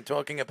basketball and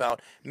talking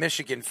about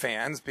Michigan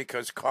fans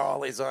because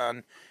Carl is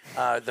on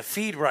the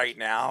feed right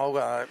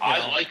now.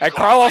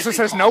 Carl also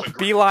says, nope,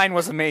 Beeline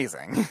was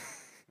amazing.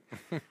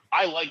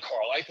 I like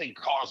Carl. I think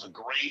Carl's a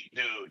great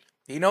dude.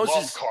 He knows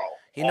Carl.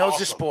 He knows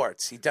his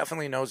sports. He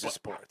definitely knows his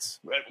sports.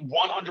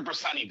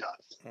 100% he does.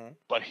 Mm-hmm.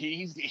 But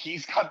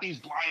he's got these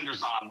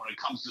blinders on when it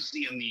comes to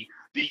seeing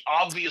the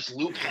obvious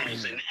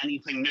loopholes in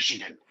anything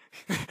Michigan.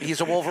 He's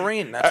a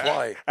Wolverine. That's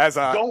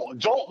why.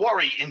 Don't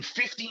worry. In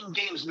 15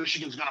 games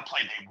Michigan's going to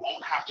play, they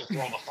won't have to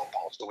throw the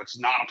football, so it's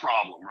not a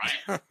problem,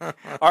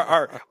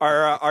 right?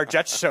 Our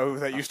Jets show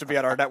that used to be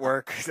on our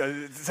network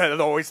said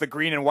always the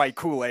green and white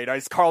Kool-Aid.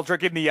 Is Carl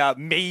drinking the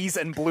maize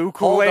and blue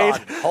Kool-Aid?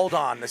 Hold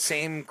on. The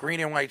same green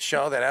and white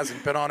show that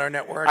hasn't been on our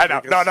network. I know.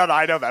 No,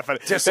 I know that.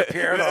 But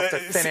disappeared off the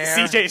thin air.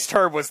 CJ's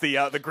term was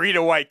the green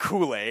and white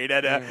Kool-Aid,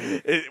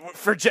 and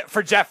for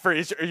Jeff, for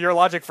your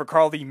logic for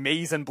Carl, the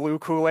maize and blue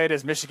Kool-Aid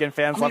is Michigan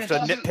fans love to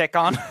nitpick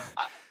on.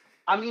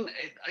 I mean,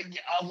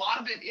 a lot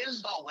of it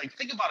is, though. Like,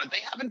 think about it. They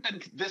haven't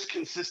been this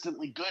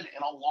consistently good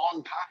in a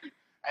long time.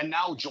 And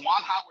now Juwan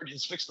Howard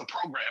has fixed the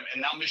program,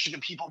 and now Michigan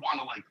people want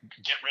to,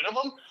 get rid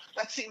of him?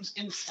 That seems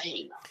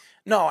insane.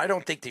 No, I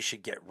don't think they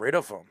should get rid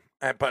of him.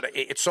 But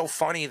it's so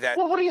funny that...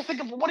 Well, what do you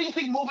think moving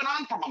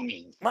on from him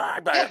means?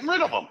 Get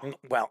rid of him.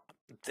 Well,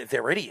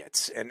 they're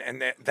idiots,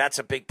 and that's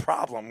a big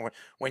problem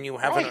when you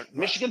have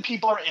Michigan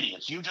people are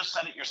idiots. You just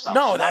said it yourself.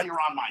 No, now you're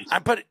on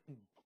mine. But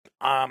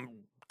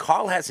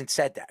Carl hasn't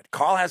said that.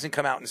 Carl hasn't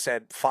come out and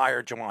said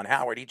fire Juwan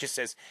Howard. He just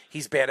says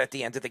he's bad at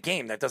the end of the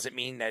game. That doesn't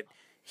mean that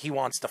he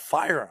wants to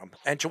fire him.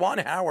 And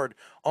Juwan Howard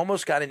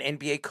almost got an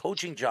NBA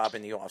coaching job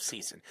in the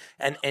offseason.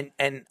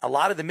 And a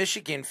lot of the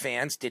Michigan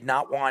fans did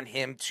not want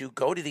him to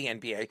go to the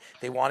NBA.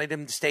 They wanted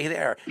him to stay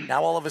there.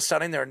 Now all of a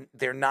sudden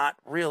they're not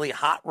really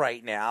hot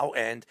right now,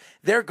 and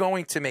they're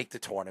going to make the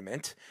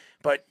tournament.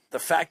 But the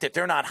fact that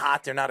they're not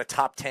hot, they're not a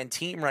top 10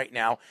 team right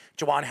now,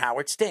 Juwan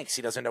Howard stinks.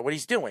 He doesn't know what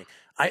he's doing.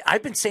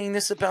 I've been saying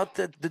this about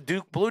the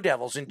Duke Blue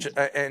Devils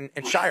and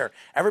Shire.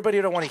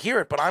 Everybody don't want to hear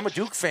it, but I'm a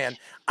Duke fan.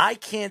 I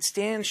can't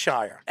stand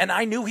Shire. And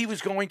I knew he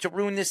was going to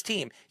ruin this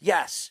team.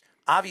 Yes,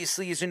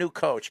 obviously he's a new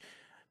coach.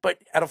 But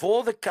out of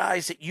all the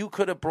guys that you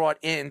could have brought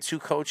in to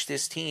coach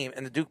this team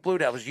and the Duke Blue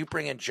Devils, you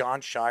bring in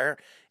John Shire.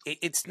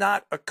 It's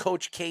not a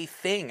Coach K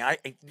thing.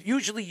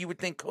 Usually you would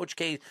think Coach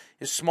K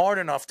is smart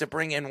enough to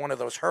bring in one of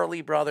those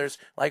Hurley brothers,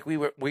 like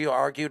we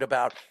argued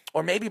about,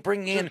 or maybe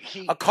bring in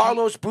a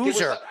Carlos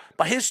Boozer.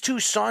 But his two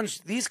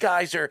sons, these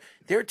guys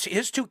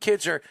his two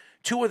kids are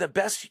two of the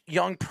best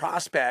young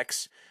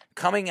prospects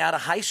coming out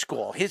of high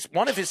school.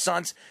 One of his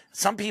sons,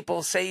 some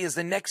people say, is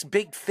the next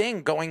big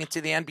thing going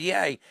into the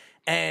NBA.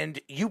 And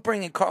you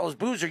bring in Carlos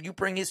Boozer, you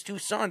bring his two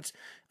sons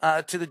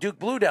to the Duke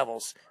Blue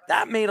Devils.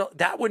 That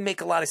would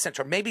make a lot of sense.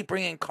 Or maybe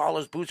bring in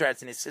Carlos Boozer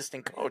as an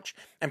assistant coach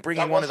and bring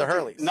in one of the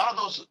Hurleys.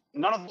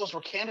 None of those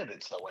were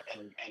candidates though,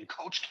 and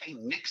Coach K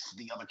nixed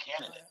the other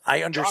candidate.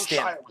 I understand.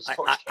 John Shire was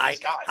Coach K's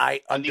guy.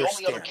 I and the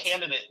understand. only other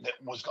candidate that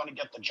was going to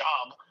get the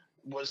job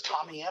was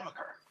Tommy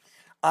Amaker.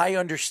 I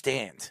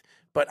understand.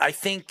 But I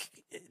think,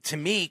 to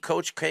me,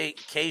 Coach K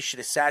should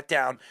have sat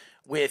down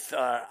with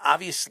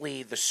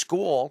obviously the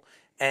school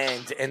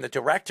and the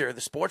director, the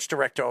sports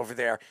director over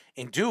there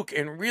in Duke,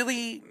 and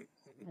really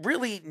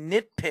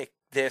nitpick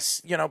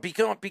this,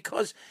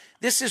 because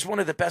this is one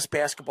of the best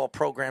basketball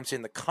programs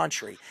in the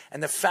country.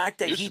 And the fact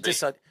that he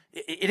decided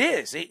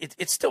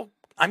it's still.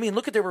 I mean,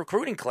 look at their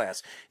recruiting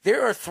class.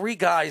 There are 3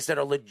 guys that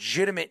are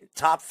legitimate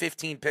top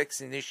 15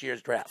 picks in this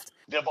year's draft.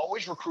 They've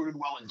always recruited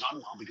well and done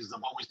well because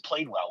they've always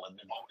played well and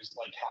they've always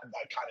had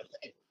that kind of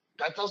thing.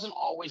 That doesn't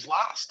always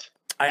last.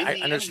 I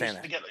understand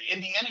that.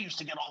 Indiana used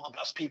to get all the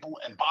best people,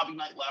 and Bobby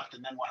Knight left,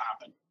 and then what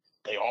happened?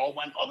 They all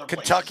went other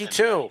places.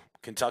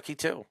 Kentucky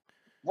too.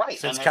 Right.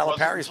 Since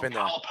Calipari's been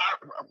there.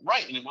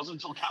 Right, and it wasn't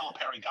until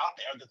Calipari got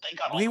there that they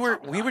got all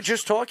We were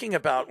just talking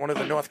about one of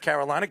the North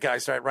Carolina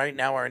guys that right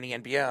now are in the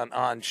NBA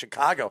on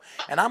Chicago,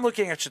 and I'm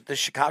looking at the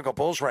Chicago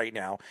Bulls right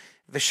now.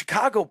 The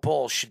Chicago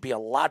Bulls should be a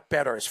lot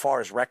better as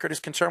far as record is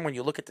concerned when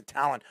you look at the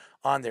talent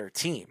on their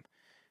team.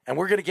 And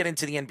we're going to get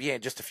into the NBA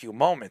in just a few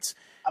moments.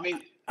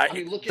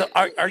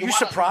 Are you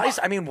surprised?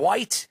 I mean,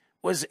 White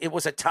was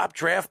a top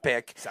draft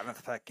pick.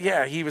 7th pick.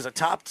 Yeah, he was a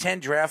top 10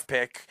 draft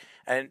pick.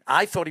 And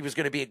I thought he was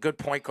going to be a good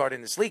point guard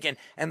in this league.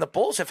 And the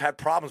Bulls have had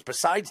problems,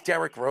 besides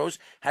Derrick Rose,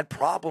 had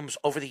problems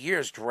over the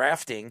years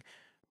drafting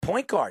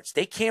point guards.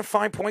 They can't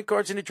find point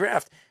guards in the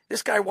draft.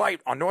 This guy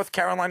White on North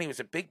Carolina, he was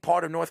a big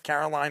part of North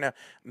Carolina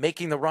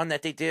making the run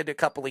that they did a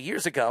couple of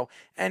years ago.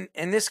 And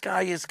this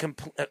guy is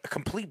a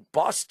complete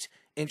bust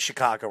in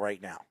Chicago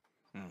right now.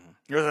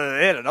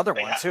 They had another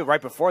one, too,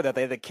 right before that.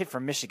 They had the kid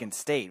from Michigan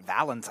State,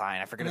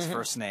 Valentine. I forget his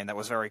first name. That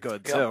was very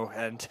good, too.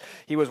 And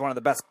he was one of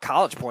the best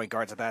college point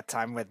guards at that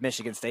time with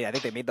Michigan State. I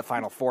think they made the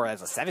Final Four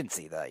as a 7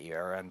 seed that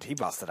year, and he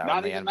busted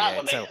out in the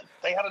NBA, too.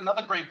 They had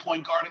another great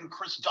point guard in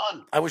Chris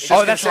Dunn.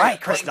 That's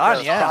right, Chris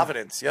Dunn, yeah.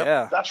 Providence, yep.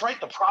 Yeah. That's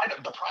right, the pride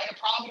of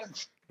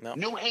Providence. Yep.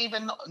 New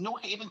Haven,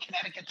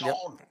 Connecticut's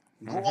own.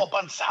 Grew up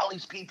on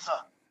Sally's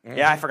Pizza.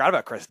 Yeah, I forgot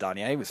about Chris Dunn.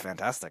 Yeah, he was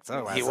fantastic.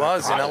 So he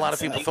was, and a lot of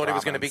people thought he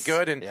was going to be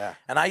good. And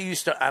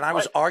I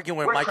was arguing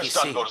with Mikey C.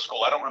 Where Chris Dunn go to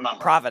school? I don't remember.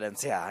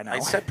 Providence, yeah, I know. I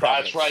said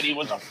Providence. That's right, he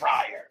was a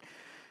Friar.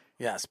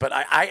 Yes, but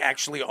I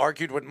actually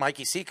argued with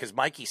Mikey C. because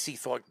Mikey C.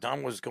 thought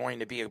Dunn was going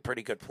to be a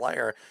pretty good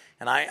player,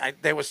 and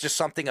there was just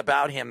something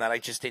about him that I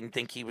just didn't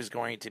think he was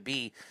going to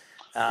be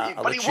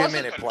a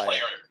legitimate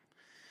player.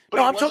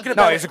 No, I'm talking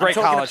about. No, he's a great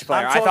college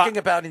player. I'm talking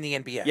about in the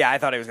NBA. Yeah, I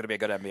thought he was going to be a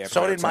good NBA player.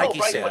 So did Mikey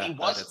say.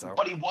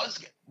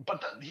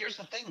 But here's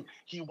the thing: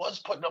 he was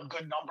putting up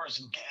good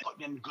numbers and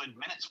putting in good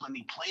minutes when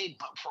he played.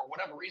 But for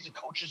whatever reason,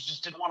 coaches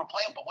just didn't want to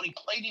play him. But when he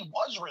played, he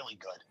was really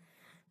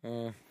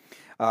good.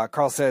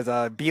 Carl says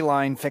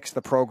Beeline fixed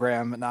the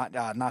program, not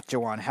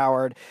Juwan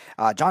Howard.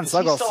 John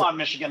Suggs also still on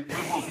Michigan.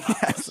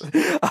 Yes.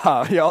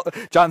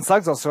 John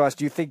Suggs also asked,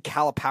 "Do you think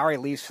Calipari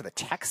leaves for the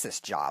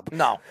Texas job?"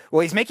 No.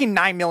 Well, he's making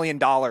 $9 million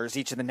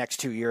each of the next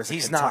 2 years.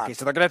 He's Kentucky, not.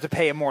 So they're going to have to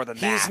pay him more than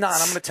that. He's not.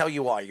 I'm going to tell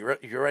you why.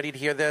 You ready to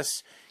hear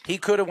this? He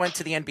could have went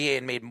to the NBA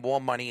and made more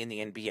money in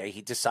the NBA.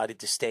 He decided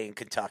to stay in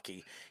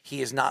Kentucky.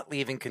 He is not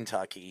leaving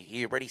Kentucky.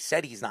 He already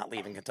said he's not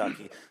leaving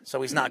Kentucky,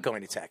 so he's not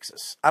going to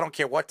Texas. I don't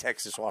care what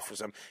Texas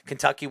offers him.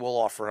 Kentucky will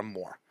offer him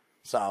more.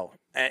 So,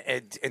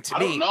 and to me, I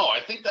don't know.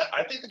 I think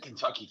the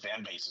Kentucky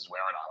fan base is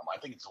wearing on him. I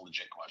think it's a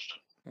legit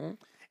question.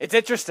 It's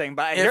interesting,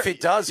 but if it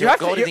does, he'll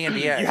go to the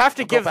NBA. You have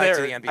to give I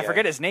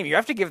forget his name. You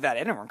have to give that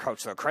interim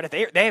coach though credit.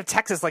 They have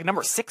Texas like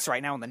number 6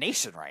 right now in the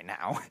nation right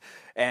now,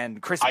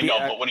 and Chris. I know,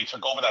 but when he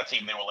took over that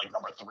team, they were like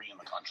number 3 in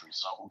the country.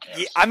 So who cares?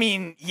 Yeah, I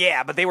mean,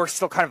 yeah, but they were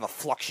still kind of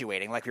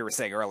fluctuating, like we were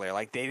saying earlier.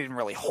 Like they didn't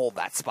really hold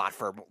that spot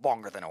for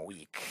longer than a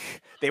week.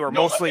 They were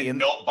mostly in.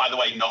 By the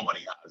way, nobody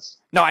has.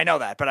 No, I know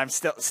that, but I'm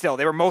still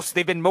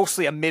they've been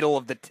mostly a middle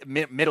of the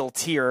middle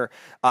tier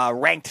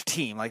ranked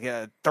team, like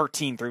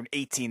 13 through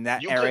 18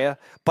 area.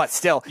 But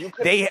still,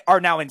 they are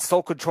now in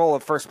sole control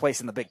of first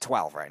place in the Big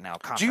 12 right now.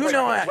 Do you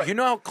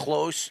know how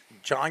close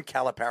John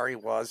Calipari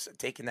was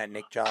taking that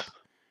Knick job?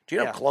 Do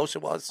you know how close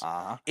it was?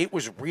 It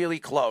was really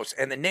close.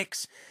 And the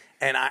Knicks,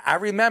 and I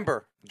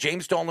remember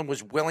James Dolan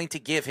was willing to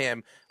give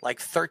him like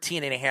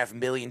 $13.5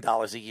 million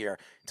a year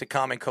to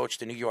come and coach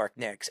the New York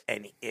Knicks.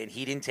 And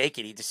he didn't take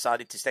it. He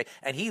decided to stay.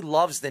 And he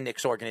loves the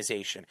Knicks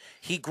organization.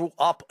 He grew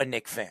up a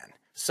Knicks fan.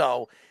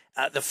 So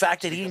the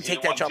fact that he didn't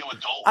take that job,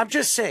 I'm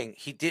just saying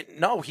he didn't.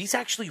 No, he's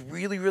actually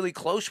really, really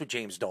close with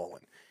James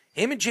Dolan.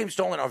 Him and James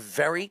Dolan are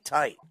very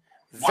tight.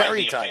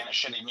 Very tight. Fan of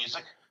shitty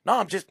music?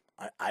 No,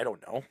 I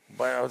don't know.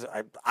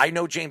 But I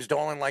know James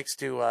Dolan likes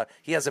to,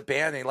 he has a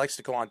band and he likes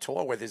to go on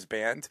tour with his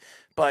band.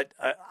 But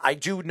I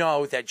do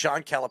know that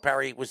John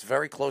Calipari was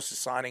very close to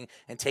signing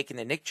and taking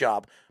the Knick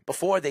job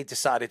before they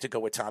decided to go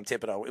with Tom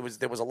Thibodeau.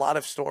 There was a lot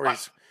of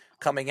stories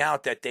coming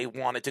out that they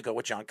wanted to go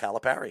with John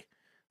Calipari.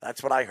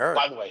 That's what I heard.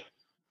 By the way,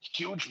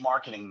 huge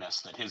marketing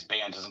miss that his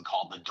band isn't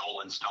called the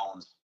Dolan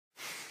Stones.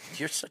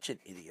 You're such an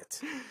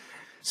idiot.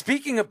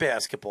 Speaking of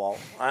basketball,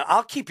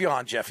 I'll keep you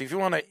on, Jeff. If you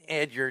want to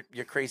add your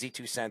crazy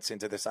 2 cents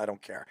into this, I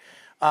don't care.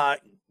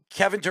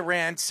 Kevin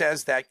Durant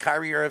says that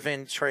Kyrie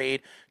Irving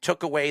trade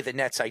took away the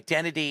Nets'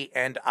 identity,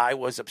 and I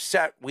was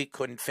upset we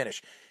couldn't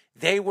finish.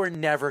 They were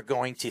never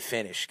going to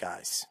finish,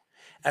 guys.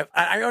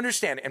 I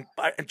understand.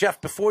 And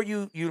Jeff, before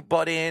you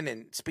butt in,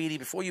 and Speedy,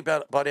 before you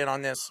butt in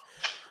on this,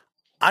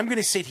 I'm going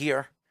to sit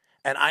here,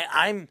 and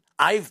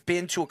I've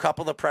been to a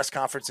couple of press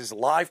conferences,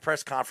 live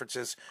press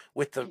conferences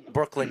with the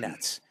Brooklyn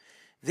Nets.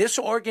 This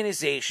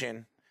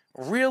organization,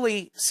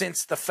 really,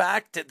 since the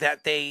fact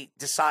that they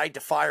decide to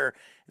fire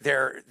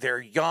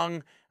their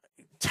young,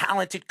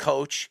 talented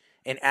coach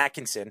in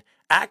Atkinson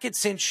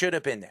should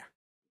have been there.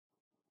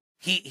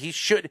 He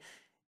should.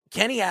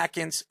 Kenny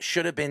Atkins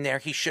should have been there.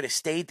 He should have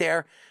stayed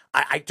there.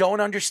 I don't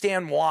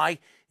understand why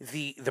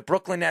the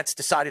Brooklyn Nets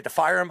decided to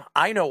fire him.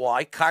 I know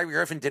why. Kyrie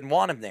Irving didn't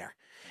want him there.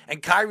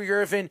 And Kyrie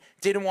Irving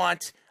didn't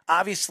want,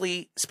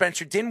 obviously,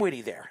 Spencer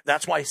Dinwiddie there.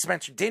 That's why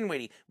Spencer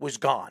Dinwiddie was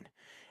gone.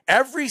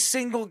 Every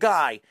single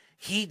guy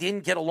he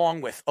didn't get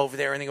along with over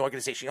there in the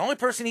organization. The only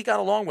person he got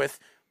along with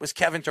was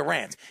Kevin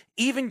Durant.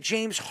 Even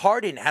James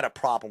Harden had a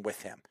problem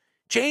with him.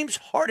 James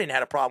Harden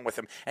had a problem with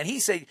him. And he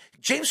said,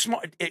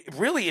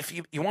 really, if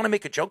you want to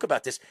make a joke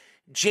about this,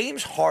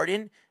 James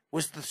Harden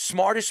was the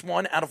smartest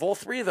one out of all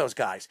three of those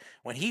guys.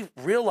 When he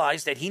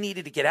realized that he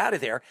needed to get out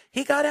of there,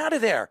 he got out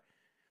of there.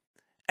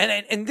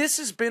 And this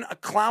has been a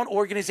clown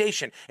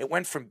organization. It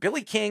went from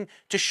Billy King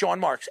to Sean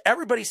Marks.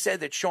 Everybody said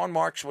that Sean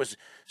Marks was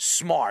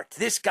smart.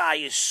 This guy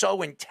is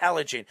so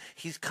intelligent.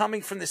 He's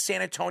coming from the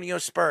San Antonio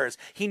Spurs.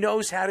 He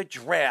knows how to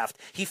draft.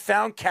 He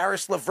found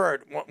Karis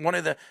LeVert, one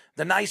of the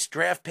nice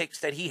draft picks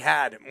that he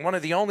had, one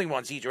of the only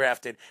ones he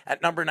drafted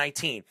at number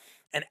 19.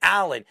 And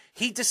Allen,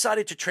 he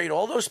decided to trade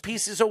all those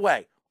pieces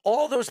away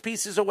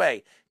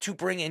to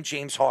bring in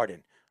James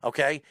Harden,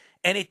 okay?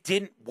 And it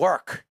didn't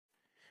work.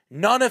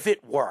 None of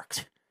it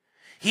worked.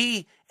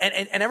 And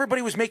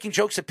everybody was making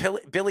jokes at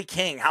Billy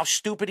King, how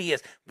stupid he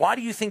is. Why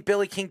do you think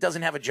Billy King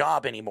doesn't have a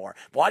job anymore?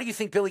 Why do you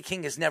think Billy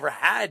King has never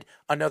had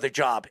another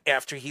job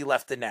after he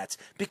left the Nets?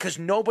 Because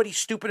nobody's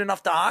stupid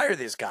enough to hire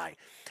this guy.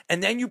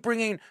 And then you bring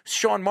in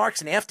Sean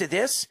Marks, and after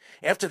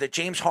the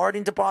James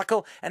Harden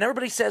debacle, and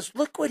everybody says,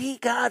 look what he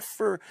got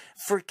for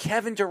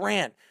Kevin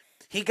Durant.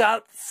 He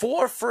got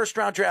 4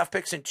 first-round draft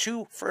picks and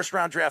 2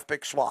 first-round draft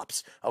pick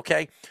swaps,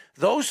 okay?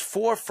 Those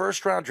 4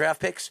 first-round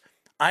draft picks,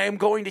 I am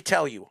going to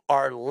tell you,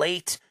 are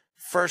late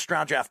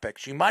first-round draft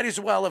picks. You might as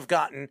well have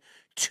gotten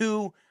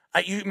 4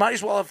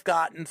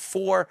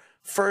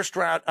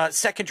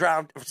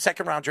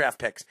 second-round draft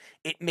picks.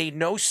 It made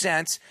no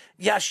sense.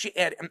 Yes,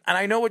 and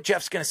I know what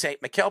Jeff's going to say.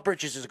 Mikal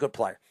Bridges is a good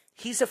player.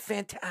 He's a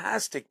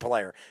fantastic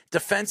player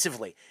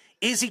defensively.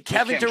 Is he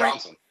Kevin Durant?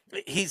 Johnson.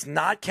 He's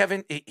not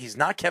Kevin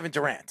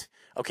Durant.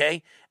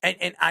 Okay?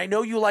 And I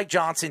know you like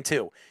Johnson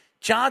too.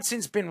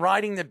 Johnson's been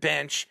riding the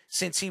bench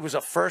since he was a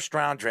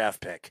first-round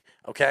draft pick,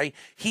 okay?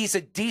 He's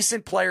a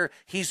decent player.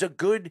 He's a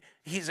good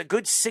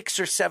 6th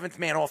or 7th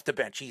man off the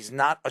bench. He's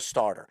not a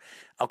starter,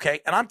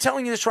 okay? And I'm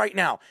telling you this right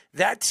now.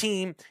 That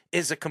team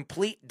is a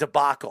complete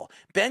debacle.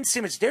 Ben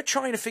Simmons, they're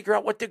trying to figure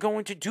out what they're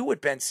going to do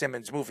with Ben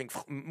Simmons moving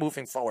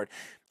forward.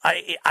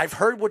 I've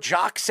heard what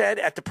Jacques said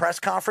at the press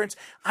conference.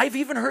 I've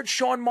even heard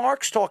Sean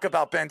Marks talk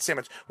about Ben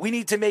Simmons. We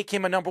need to make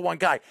him a number 1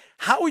 guy.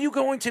 How are you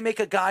going to make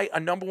a guy a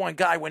number 1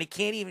 guy when he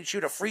can't even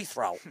shoot a free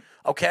throw?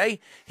 Okay?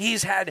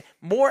 He's had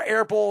more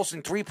air balls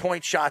and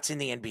 3-point shots in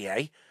the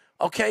NBA.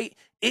 Okay?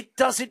 It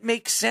doesn't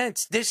make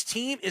sense. This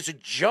team is a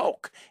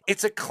joke.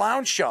 It's a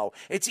clown show.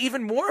 It's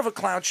even more of a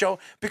clown show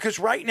because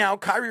right now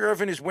Kyrie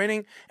Irving is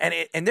winning, and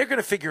they're going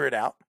to figure it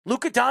out.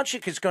 Luka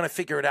Doncic is going to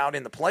figure it out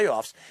in the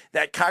playoffs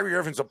that Kyrie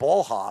Irving's a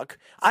ball hog.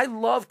 I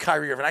love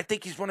Kyrie Irving. I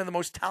think he's one of the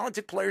most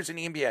talented players in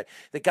the NBA.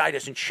 The guy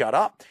doesn't shut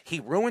up. He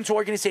ruins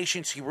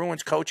organizations. He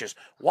ruins coaches.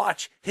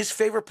 Watch. His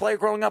favorite player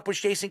growing up was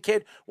Jason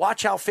Kidd.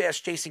 Watch how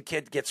fast Jason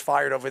Kidd gets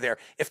fired over there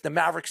if the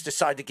Mavericks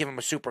decide to give him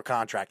a super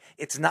contract.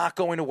 It's not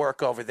going to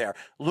work over there.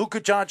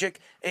 Luka Doncic,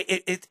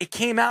 it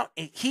came out.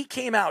 He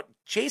came out.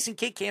 Jason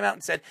Kidd came out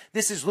and said,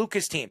 this is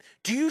Luka's team.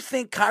 Do you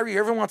think Kyrie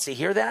Irving wants to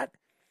hear that?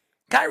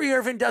 Kyrie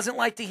Irving doesn't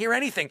like to hear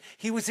anything.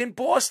 He was in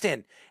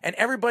Boston, and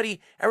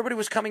everybody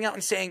was coming out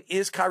and saying,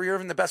 is Kyrie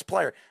Irving the best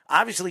player?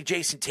 Obviously,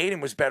 Jason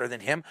Tatum was better than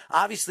him.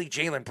 Obviously,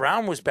 Jaylen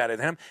Brown was better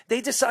than him. They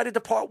decided to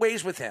part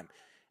ways with him.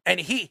 And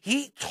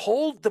he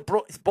told the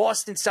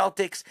Boston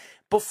Celtics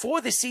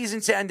before the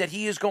season's end that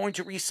he is going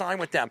to re-sign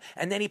with them.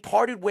 And then he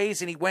parted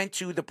ways and he went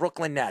to the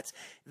Brooklyn Nets.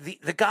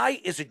 The guy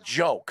is a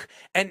joke.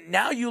 And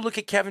now you look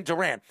at Kevin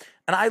Durant.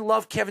 And I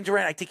love Kevin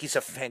Durant. I think he's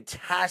a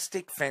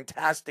fantastic,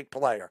 fantastic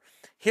player.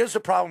 Here's the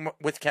problem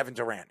with Kevin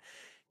Durant.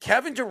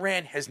 Kevin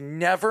Durant has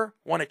never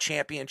won a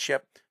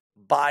championship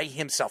by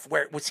himself,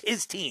 where it was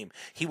his team.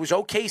 He was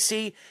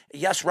OKC.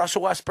 Yes,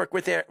 Russell Westbrook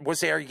was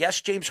there.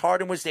 Yes, James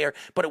Harden was there,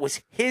 but it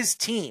was his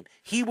team.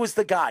 He was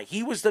the guy.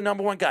 He was the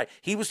number one guy.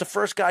 He was the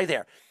first guy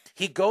there.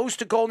 He goes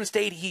to Golden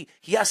State. He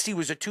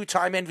was a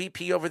 2-time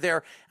MVP over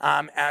there,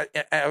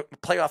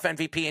 playoff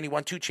MVP, and he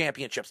won 2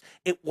 championships.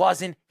 It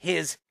wasn't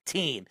his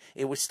team.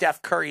 It was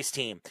Steph Curry's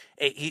team.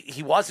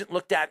 He wasn't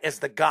looked at as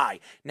the guy.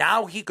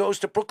 Now he goes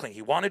to Brooklyn.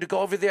 He wanted to go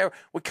over there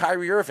with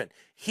Kyrie Irving.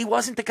 He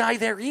wasn't the guy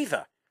there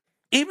either.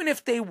 Even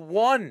if they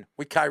won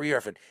with Kyrie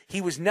Irving,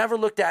 he was never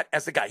looked at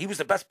as the guy. He was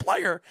the best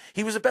player.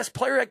 He was the best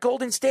player at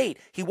Golden State.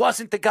 He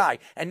wasn't the guy.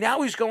 And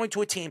now he's going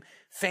to a team,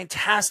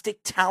 fantastic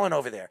talent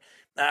over there.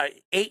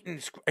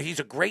 Ayton, he's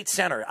a great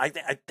center. I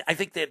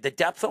think that the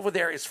depth over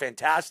there is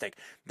fantastic.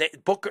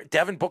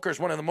 Devin Booker is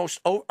one of the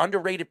most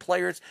underrated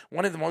players,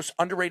 one of the most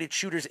underrated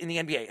shooters in the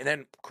NBA. And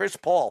then Chris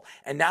Paul,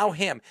 and now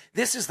him.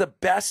 This is the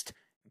best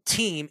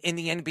team in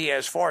the NBA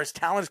as far as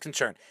talent is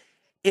concerned.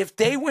 If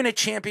they win a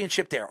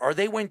championship there, or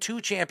they win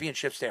 2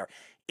 championships there,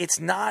 it's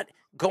not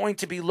going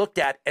to be looked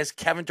at as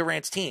Kevin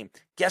Durant's team.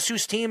 Guess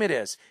whose team it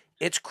is?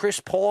 It's Chris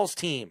Paul's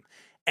team.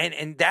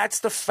 And that's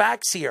the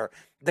facts here.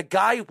 The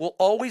guy will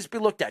always be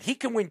looked at. He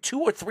can win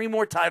 2 or 3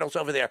 more titles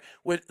over there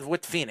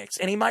with Phoenix,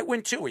 and he might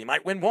win 2. He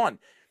might win 1.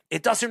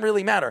 It doesn't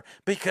really matter,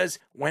 because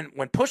when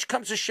push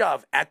comes to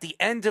shove at the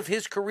end of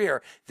his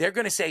career, they're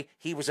going to say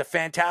he was a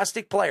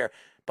fantastic player,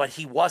 but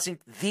he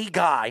wasn't the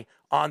guy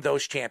on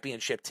those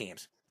championship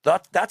teams.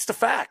 That's the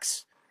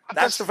facts.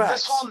 That's the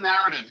facts. This whole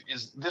narrative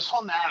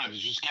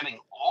is just getting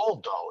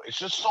old, though. It's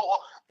just so,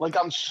 like,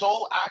 I'm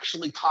so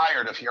actually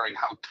tired of hearing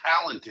how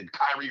talented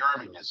Kyrie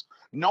Irving is.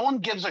 No one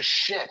gives a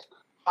shit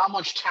how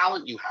much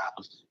talent you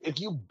have if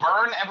you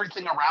burn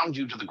everything around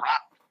you to the ground.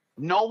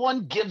 No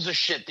one gives a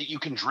shit that you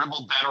can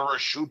dribble better or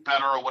shoot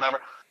better or whatever.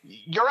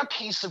 You're a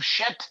piece of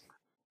shit.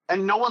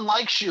 And no one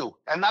likes you.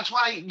 And that's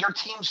why your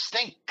team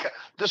stink.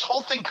 This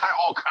whole thing,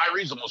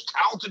 Kyrie's the most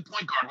talented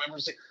point guard I've ever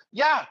seen.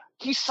 Yeah,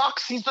 he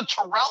sucks. He's the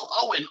Terrell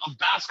Owen of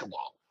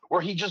basketball, where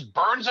he just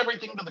burns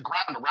everything to the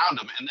ground around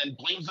him and then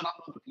blames it on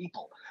other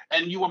people.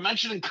 And you were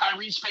mentioning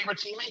Kyrie's favorite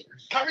teammate.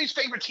 Kyrie's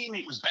favorite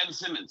teammate was Ben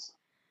Simmons,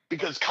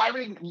 because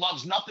Kyrie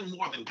loves nothing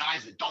more than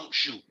guys that don't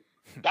shoot.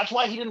 That's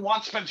why he didn't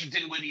want Spencer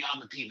Dinwiddie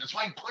on the team. That's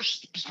why he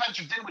pushed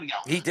Spencer Dinwiddie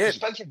out. He did.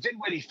 Spencer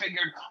Dinwiddie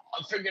figured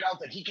out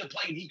that he could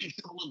play and he could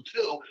shoot a little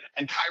too.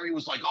 And Kyrie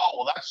was like, "Oh,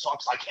 well, that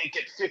sucks. I can't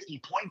get 50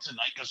 points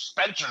tonight because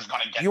Spencer's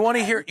going to get." You want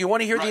to hear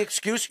right. the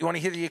excuse? You want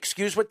to hear the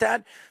excuse with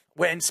that?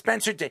 When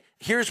Spencer did,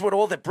 here's what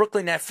all the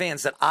Brooklyn Net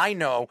fans that I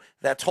know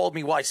that told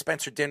me why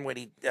Spencer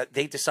Dinwiddie,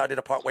 they decided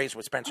to part ways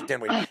with Spencer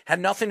Dinwiddie, had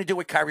nothing to do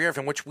with Kyrie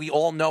Irving, which we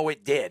all know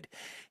it did.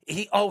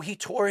 He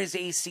tore his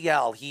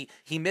ACL.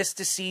 He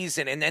missed a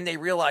season, and then they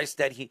realized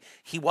that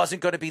he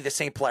wasn't going to be the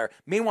same player.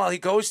 Meanwhile, he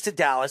goes to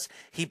Dallas.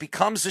 He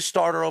becomes a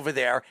starter over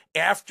there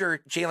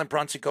after Jalen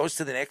Brunson goes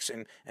to the Knicks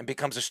and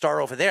becomes a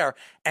star over there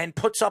and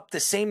puts up the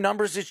same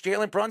numbers as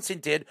Jalen Brunson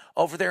did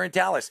over there in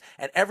Dallas.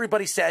 And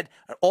everybody said,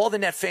 all the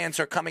Net fans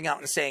are coming out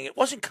and saying it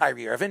wasn't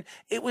Kyrie Irving.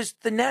 It was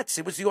the Nets.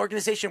 It was the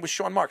organization. It was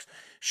Sean Marks.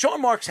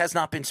 Sean Marks has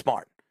not been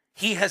smart.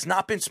 He has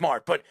not been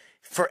smart. But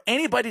for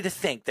anybody to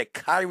think that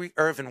Kyrie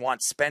Irving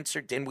wants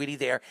Spencer Dinwiddie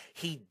there,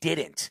 he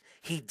didn't.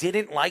 He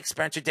didn't like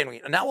Spencer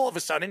Dinwiddie. And now all of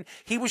a sudden,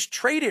 he was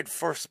traded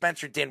for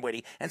Spencer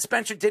Dinwiddie. And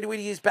Spencer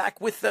Dinwiddie is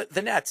back with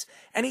the Nets.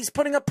 And he's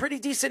putting up pretty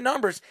decent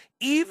numbers,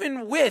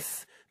 even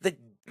with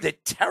the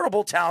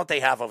terrible talent they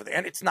have over there.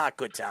 And it's not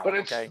good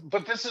talent,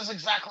 But this is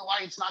exactly why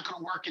it's not going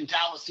to work in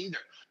Dallas either.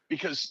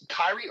 Because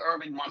Kyrie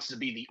Irving wants to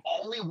be the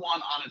only one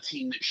on a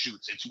team that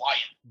shoots. It's why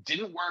it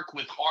didn't work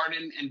with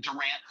Harden and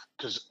Durant,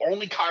 because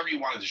only Kyrie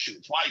wanted to shoot.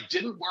 It's why it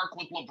didn't work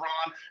with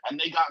LeBron, and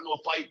they got into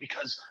a fight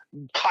because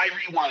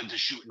Kyrie wanted to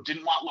shoot and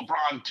didn't want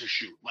LeBron to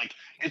shoot. Like,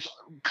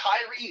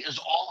 Kyrie is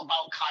all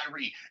about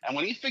Kyrie. And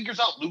when he figures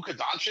out Luka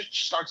Doncic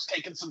starts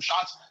taking some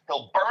shots,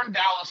 he'll burn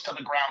Dallas to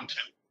the ground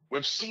too.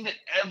 We've seen it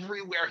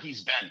everywhere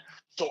he's been.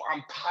 So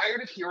I'm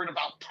tired of hearing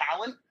about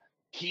talent.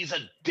 He's a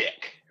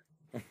dick.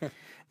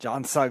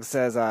 John Suggs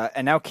says,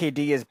 and now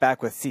KD is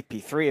back with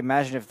CP3.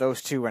 Imagine if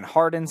those two and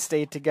Harden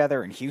stayed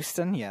together in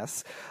Houston.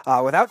 Yes.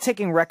 Without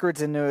taking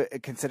records into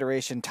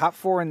consideration, top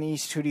 4 in the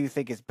East, who do you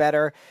think is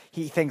better?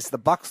 He thinks the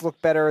Bucks look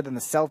better than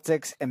the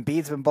Celtics.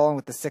 Embiid's been balling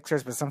with the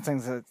Sixers, but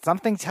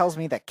something tells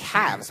me that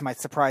Cavs might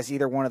surprise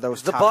either one of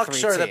those top 3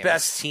 teams. The Bucks are the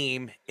best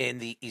team in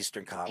the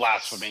Eastern Conference.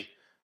 Blasphemy.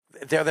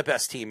 They're the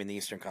best team in the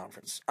Eastern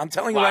Conference. I'm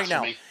telling you right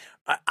now.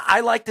 I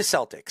like the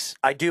Celtics.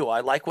 I do.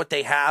 I like what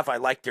they have. I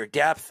like their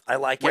depth. I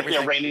like everything. With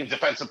their reigning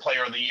defensive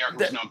player of the year,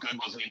 who's no good,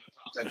 wasn't even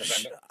a top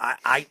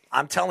 10 defender.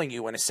 I'm telling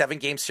you, in a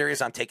 7-game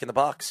series, I'm taking the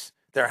Bucks.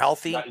 They're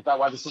healthy. Is that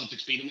why the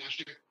Celtics beat them last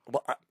year?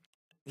 Well,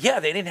 Yeah,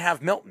 they didn't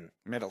have Middleton.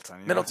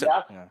 Middleton.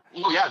 Yeah.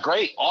 Oh, yeah,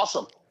 great.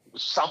 Awesome.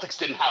 Celtics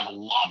didn't have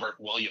Robert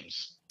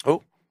Williams.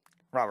 Who?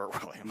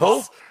 Robert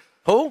Williams.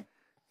 Who?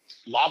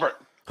 Robert.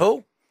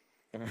 Who?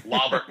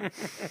 Robert.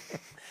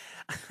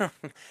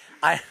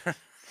 I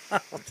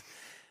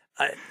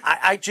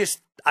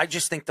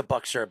just think the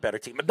Bucks are a better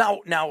team.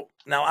 But now,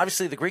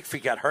 obviously the Greek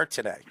freak got hurt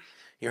today.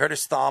 He hurt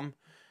his thumb.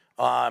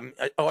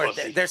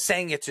 They're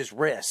saying it's his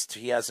wrist.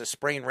 He has a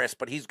sprained wrist,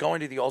 but he's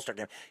going to the All-Star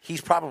game.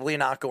 He's probably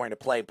not going to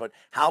play, but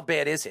how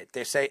bad is it?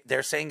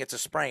 They're saying it's a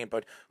sprain,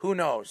 but who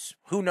knows?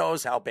 Who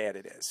knows how bad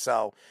it is?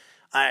 So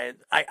I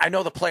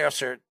know the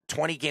playoffs are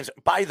 20 games.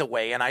 By the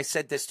way, and I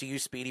said this to you,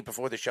 Speedy,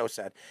 before the show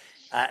started.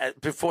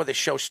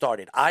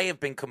 I have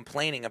been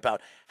complaining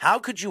about how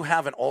could you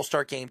have an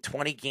All-Star game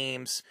 20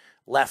 games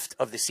left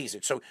of the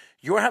season. So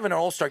you're having an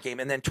All-Star game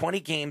and then 20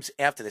 games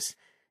after this.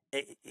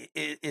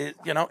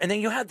 And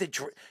then you had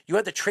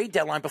the trade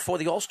deadline before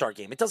the All-Star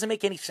game. It doesn't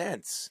make any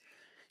sense.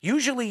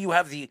 Usually you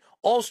have the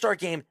All-Star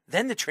game,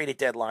 then the trade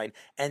deadline,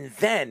 and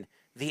then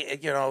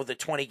the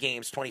 20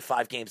 games,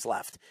 25 games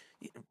left.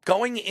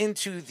 Going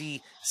into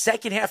the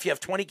second half, you have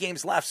 20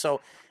 games left.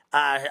 So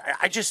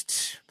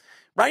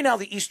right now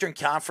the Eastern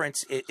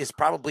Conference is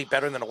probably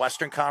better than the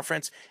Western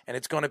Conference, and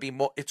it's going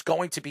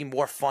to be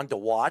more fun to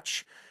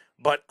watch.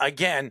 But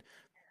again,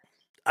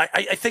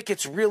 I think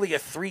it's really a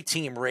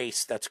 3-team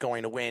race that's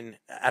going to win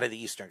out of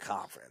the Eastern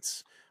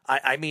Conference.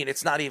 I mean,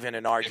 it's not even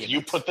an argument. If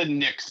you put the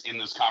Knicks in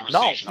this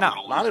conversation,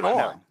 no, not at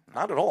all.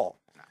 Not at all.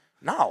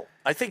 No,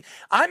 I think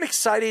I'm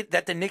excited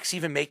that the Knicks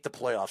even make the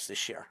playoffs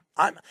this year.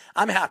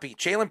 I'm happy.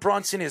 Jalen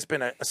Brunson has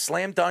been a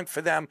slam dunk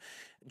for them.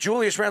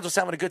 Julius Randle's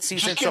having a good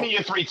season. Just give me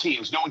your 3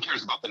 teams. No one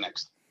cares about the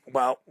Knicks.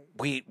 Well,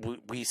 we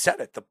said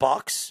it. The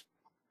Bucks,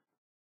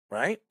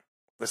 right?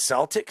 The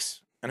Celtics,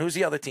 and who's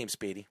the other team,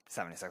 Speedy?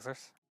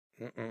 76ers.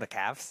 The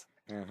Cavs.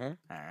 Mm-hmm. All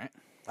right.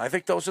 I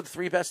think those are the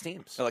 3 best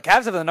teams. So the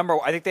Cavs have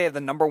I think they have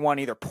the number 1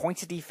 either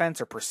points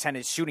defense or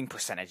shooting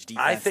percentage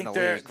defense. I think in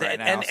the league right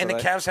now, and the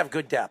Cavs have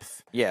good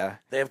depth. Yeah,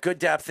 they have good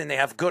depth and they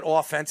have good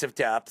offensive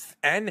depth,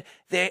 and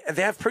they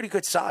have pretty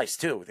good size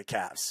too. The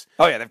Cavs.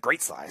 Oh yeah, they have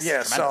great size.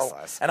 Yeah,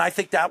 size. And I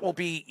think that will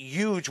be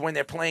huge when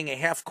they're playing a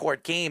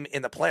half-court game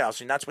in the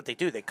playoffs, and that's what they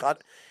do. They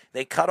cut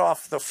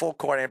off the full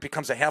court and it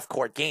becomes a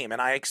half-court game,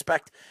 and I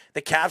expect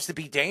the Cavs to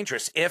be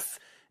dangerous if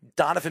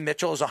Donovan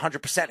Mitchell is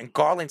 100% and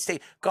Garland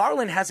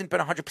hasn't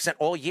been 100%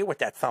 all year with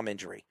that thumb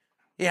injury.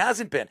 He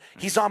hasn't been.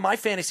 He's on my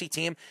fantasy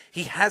team.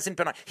 He hasn't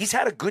been. He's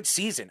had a good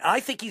season. I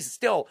think he's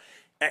still,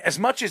 as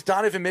much as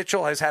Donovan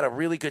Mitchell has had a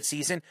really good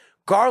season,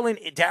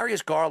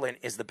 Darius Garland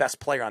is the best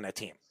player on that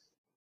team.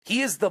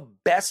 He is the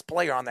best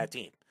player on that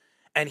team.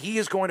 And he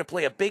is going to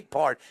play a big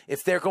part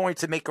if they're going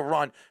to make a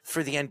run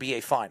for the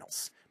NBA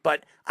Finals.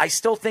 But I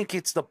still think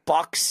it's the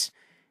Bucks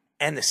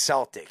and the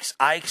Celtics.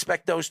 I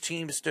expect those two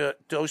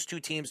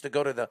teams to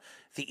go to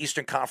the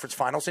Eastern Conference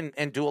Finals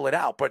and duel it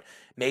out. But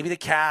maybe the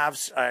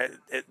Cavs,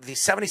 the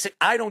 76.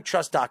 I don't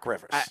trust Doc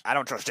Rivers. I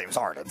don't trust James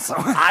Harden. So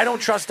I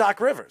don't trust Doc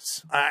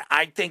Rivers.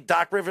 I think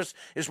Doc Rivers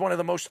is one of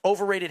the most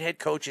overrated head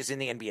coaches in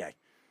the NBA.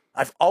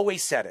 I've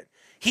always said it.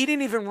 He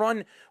didn't even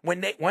run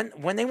when they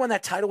won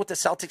that title with the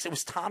Celtics. It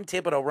was Tom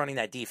Thibodeau running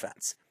that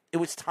defense. It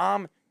was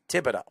Tom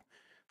Thibodeau.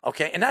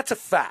 Okay, and that's a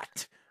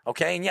fact.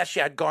 Okay, and yes,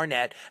 you had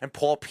Garnett and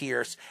Paul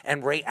Pierce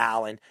and Ray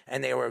Allen,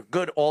 and they were a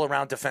good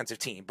all-around defensive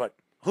team. But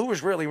who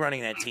was really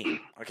running that team?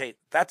 Okay,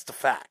 that's the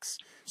facts.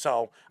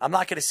 So I'm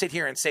not going to sit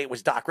here and say it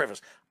was Doc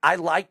Rivers. I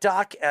like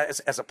Doc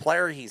as a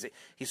player. He's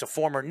a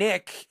former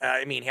Knick.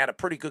 He had a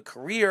pretty good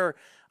career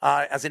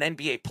as an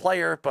NBA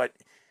player, but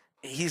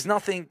he's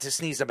nothing to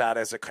sneeze about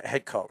as a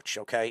head coach.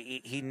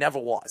 Okay, he never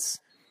was.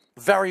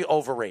 Very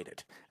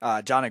overrated.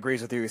 John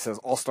agrees with you. He says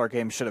All-Star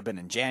game should have been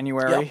in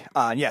January.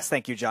 Yep. Yes,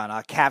 thank you, John.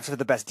 Cavs have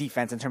the best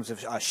defense in terms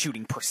of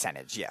shooting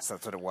percentage. Yes,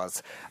 that's what it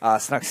was.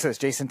 Snuck says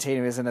Jason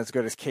Tatum isn't as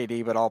good as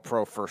KD, but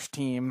all-pro first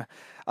team.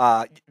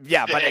 But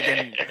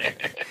again,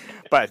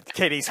 but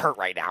KD's hurt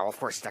right now. Of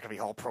course, he's not going to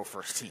be all-pro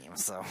first team.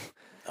 So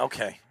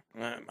okay,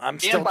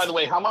 And by the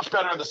way, how much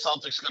better are the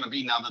Celtics going to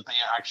be now that they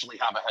actually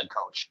have a head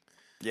coach?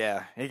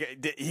 Yeah,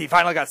 he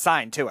finally got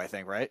signed too, I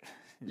think, right?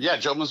 Yeah,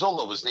 Joe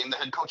Mazzulla was named the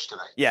head coach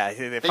today. Yeah,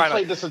 they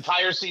played this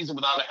entire season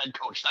without a head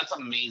coach. That's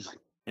amazing.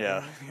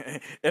 Yeah,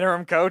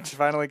 interim coach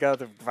finally got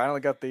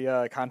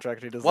the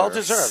contract he deserves. Well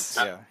deserved.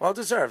 Yeah, well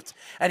deserved.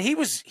 And he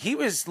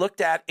was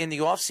looked at in the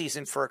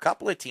offseason for a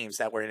couple of teams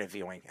that were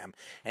interviewing him,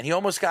 and he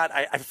almost got.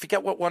 I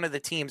forget what one of the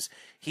teams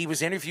he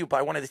was interviewed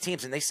by one of the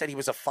teams, and they said he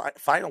was a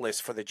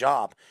finalist for the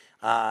job.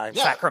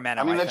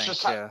 Sacramento. I mean, that's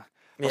just how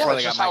it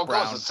goes.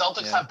 The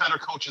Celtics have better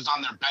coaches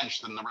on their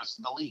bench than the rest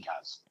of the league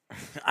has.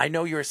 I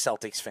know you're a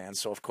Celtics fan,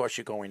 so of course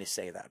you're going to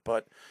say that.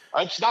 But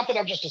it's not that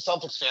I'm just a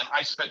Celtics fan.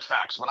 I spit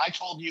facts. When I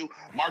told you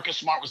Marcus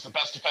Smart was the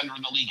best defender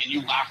in the league, and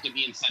you laughed at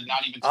me and said not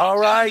even. All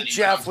right,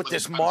 Jeff, with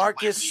this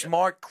Marcus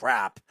Smart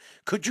crap,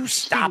 could you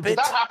stop it? Did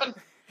that happen?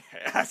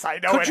 Yes, I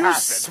know it happened.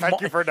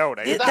 Thank you for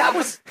noting.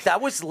 That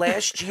was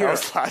last year.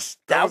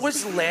 That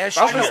was last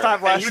year. This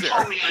time last year.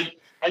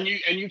 And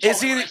you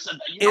told me,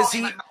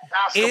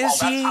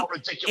 is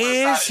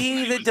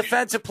he the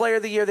defensive player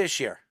of the year this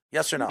year?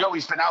 Yes or no? No,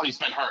 he's been out. He's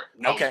been hurt.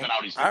 No, Okay. he's been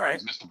out. He's been All hurt. right.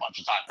 He's missed a bunch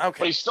of time. Okay.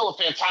 But he's still a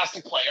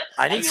fantastic player.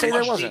 I didn't say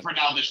there wasn't.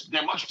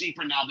 They're much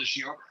deeper now this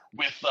year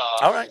with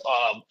All right.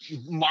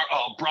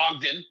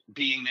 Brogdon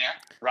being there,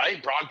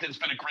 right? Brogdon's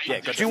been a great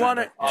addition. Do you want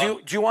to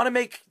do you want to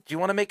make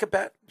a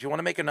bet? Do you want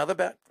to make another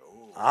bet?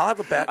 I'll have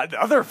a bet.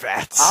 Another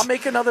bet. I'll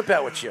make another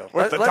bet with you.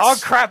 With the dog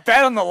crap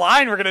bet on the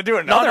line, we're gonna do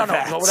another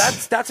bet. No.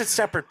 That's a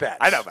separate bet.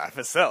 I know that,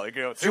 but still, you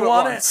go do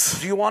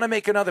you want to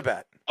make another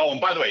bet? Oh,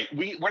 and by the way,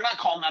 we're not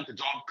calling that the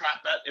dog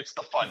crap bet. It's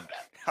the fun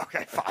bet.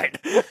 Okay, fine.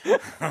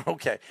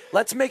 Okay,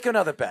 let's make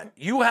another bet.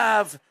 You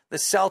have the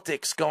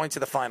Celtics going to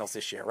the finals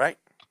this year, right?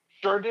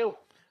 Sure do.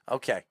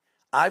 Okay,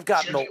 I've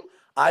got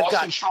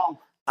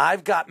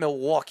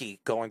Milwaukee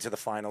going to the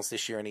finals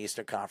this year in the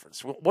Eastern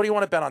Conference. What do you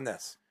want to bet on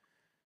this?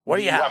 What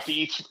do you have?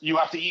 You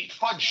have to eat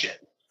fudge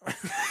shit. No,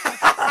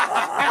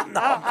 I'm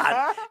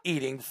not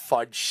eating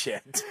fudge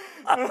shit.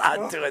 I'm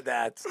not doing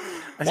that.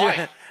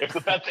 Why? If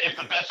the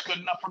bet's good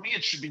enough for me,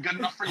 it should be good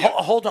enough for you.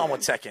 Hold on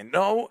 1 second.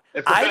 No,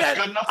 if the bet's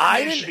good enough for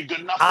me, it should be good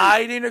enough for you.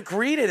 I didn't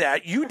agree to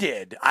that. You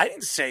did. I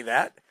didn't say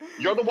that.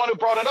 You're the one who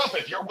brought it up.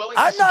 If you're willing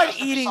to I'm not suggest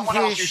it to eating someone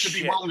his else, you should be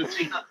shit. willing to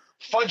take the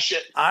fudge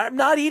shit. I'm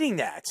not eating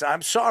that.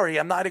 I'm sorry.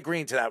 I'm not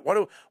agreeing to that. What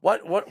do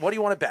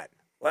you want to bet?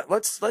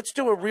 Let's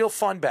do a real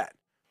fun bet.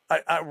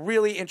 A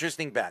really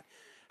interesting bet.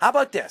 How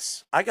about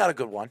this? I got a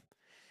good one.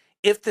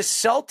 If the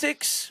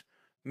Celtics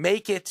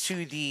make it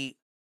to the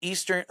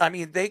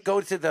they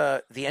go to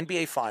the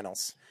NBA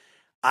Finals,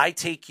 I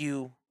take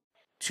you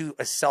to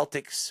a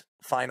Celtics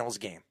Finals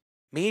game.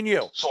 Me and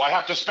you. So I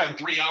have to spend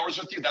 3 hours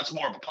with you? That's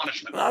more of a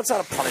punishment. No, it's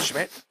not a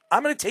punishment.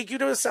 I'm going to take you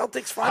to a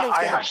Celtics Finals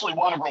game. I actually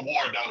want a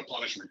reward, not a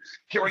punishment.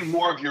 Hearing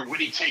more of your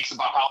witty takes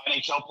about how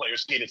NHL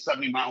players skate at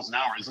 70 miles an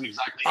hour isn't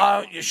exactly...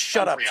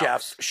 Shut up,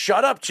 Jeff.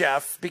 Shut up,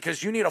 Jeff,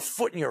 because you need a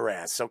foot in your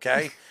ass,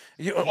 okay?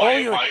 Am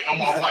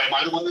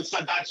I the one that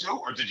said that too,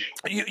 or did you?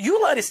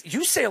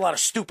 You say a lot of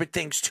stupid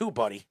things too,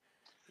 buddy.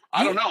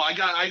 I don't know. I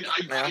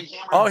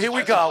here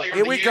we go.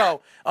 Here we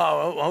go.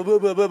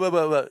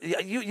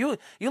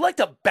 You like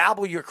to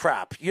babble your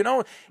crap. You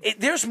know,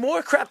 there's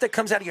more crap that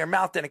comes out of your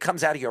mouth than it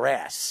comes out of your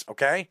ass.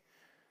 Okay,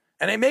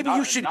 and then maybe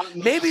you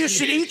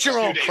should eat your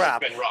own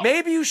crap.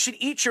 Maybe you should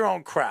eat your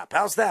own crap.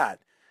 How's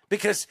that?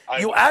 Because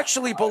you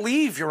actually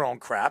believe your own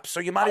crap, so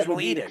you might as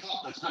well eat it.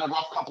 It's been a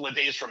rough couple of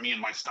days for me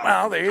and my stomach.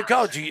 Well, there you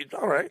go.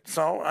 All right.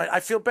 So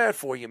I feel bad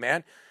for you,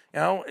 man. You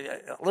know,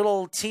 a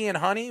little tea and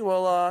honey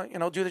will,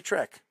 do the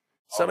trick.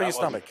 Settle your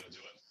stomach.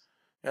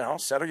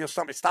 Settle your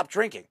stomach. Stop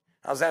drinking.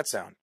 How's that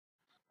sound?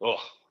 Oh,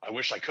 I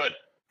wish I could.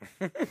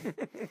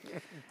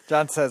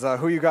 John says,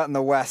 who you got in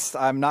the West?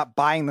 I'm not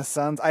buying the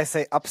Suns. I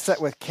say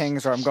upset with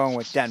Kings, or I'm going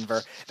with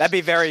Denver. That'd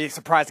be very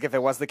surprising if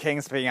it was the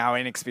Kings, being how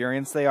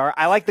inexperienced they are.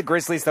 I like the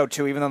Grizzlies, though,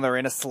 too, even though they're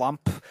in a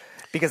slump,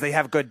 because they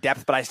have good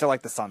depth, but I still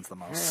like the Suns the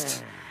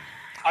most.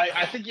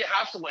 I think you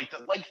have to like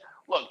them. Like,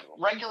 look,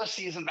 regular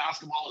season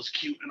basketball is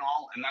cute and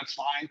all, and that's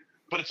fine,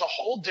 but it's a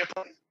whole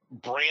different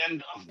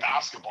brand of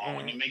basketball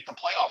when you make the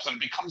playoffs, and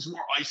it becomes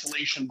more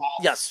isolation ball.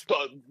 Yes.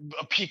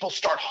 People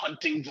start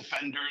hunting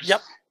defenders.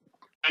 Yep.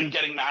 And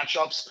getting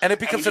matchups. And it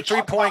becomes a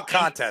 3-point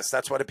contest.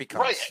 That's what it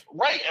becomes.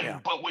 Right.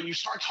 But when you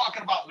start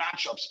talking about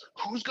matchups,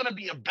 who's going to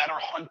be a better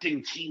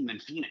hunting team than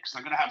Phoenix?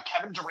 They're going to have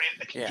Kevin Durant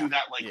that can do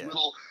that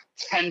little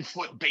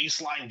 10-foot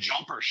baseline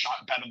jumper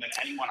shot better than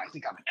anyone I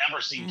think I've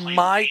ever seen play.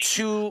 My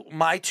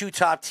two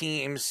top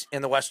teams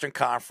in the Western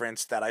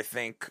Conference that I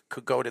think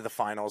could go to the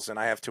finals, and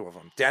I have two of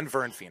them,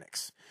 Denver and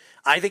Phoenix.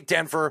 I think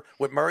Denver,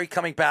 with Murray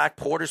coming back,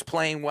 Porter's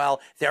playing well,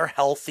 they're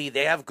healthy,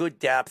 they have good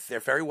depth, they're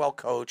very well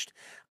coached,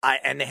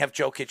 and they have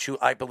Jokic, who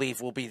I believe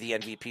will be the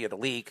MVP of the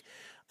league.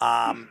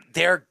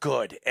 They're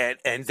good,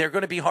 and they're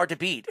going to be hard to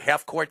beat.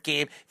 Half-court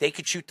game, they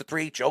could shoot the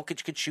three,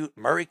 Jokic could shoot,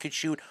 Murray could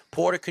shoot,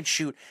 Porter could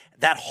shoot.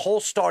 That whole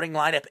starting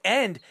lineup,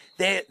 and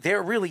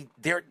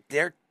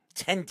they're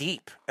 10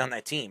 deep on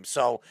that team.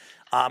 So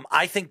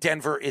I think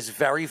Denver is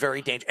very,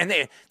 very dangerous.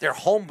 And their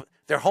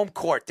home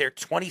court, they're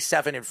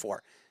 27-4.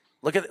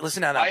 Listen to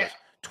that number.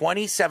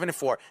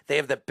 27-4. They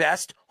have the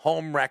best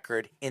home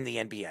record in the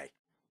NBA.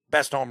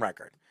 Best home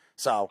record.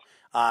 So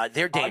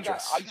they're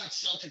dangerous. I got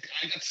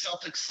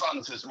Celtics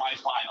Suns as my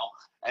final.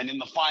 And in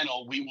the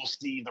final, we will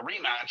see the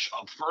rematch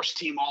of first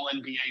team All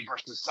NBA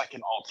versus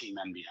second All Team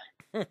NBA.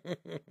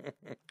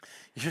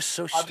 You're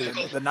so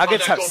stupid. The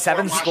Nuggets have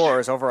 7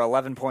 scores over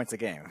 11 points a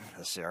game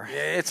this year.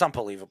 It's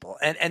unbelievable,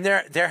 and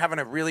they're having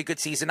a really good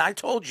season. I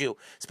told you,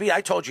 Speed.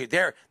 I told you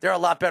they're a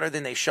lot better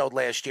than they showed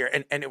last year,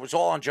 and it was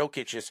all on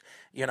Jokic's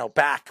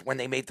back when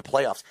they made the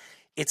playoffs.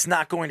 It's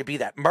not going to be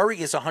that.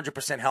 Murray is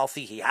 100%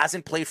 healthy. He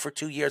hasn't played for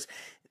 2 years.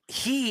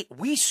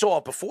 We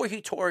saw before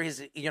he tore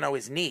his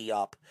knee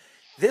up.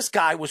 This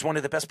guy was one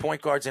of the best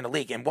point guards in the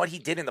league, and what he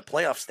did in the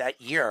playoffs that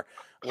year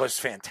was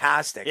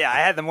fantastic. Yeah, I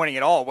had them winning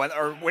it all,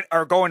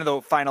 or going to the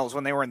finals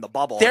when they were in the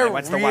bubble. They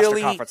went to the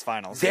Western Conference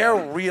Finals. They're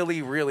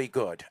really, really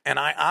good, and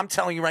I'm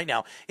telling you right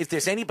now, if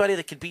there's anybody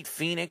that could beat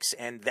Phoenix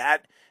and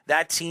that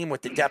team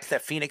with the depth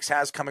that Phoenix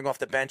has coming off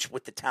the bench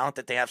with the talent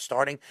that they have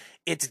starting,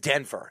 it's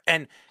Denver,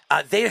 and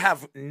they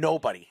have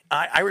nobody.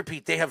 I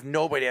repeat, they have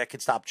nobody that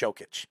can stop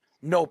Jokic.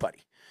 Nobody.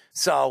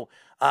 So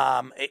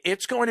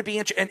it's going to be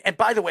interesting. And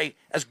by the way,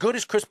 as good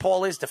as Chris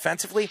Paul is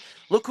defensively,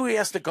 look who he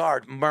has to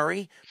guard.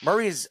 Murray.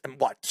 Murray is,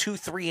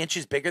 2-3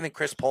 inches bigger than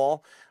Chris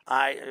Paul.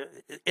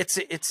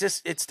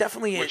 It's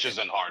definitely. Which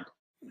isn't hard.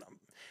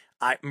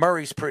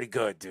 Murray's pretty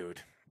good,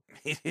 dude.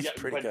 He's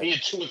pretty but good. Being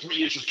 2 or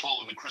 3 inches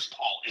taller than Chris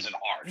Paul isn't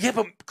hard. Yeah,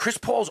 but Chris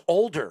Paul's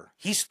older.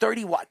 He's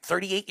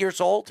 38 years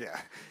old? Yeah.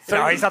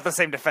 No, he's not the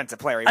same defensive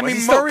player. He's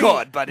Murray, still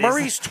good, but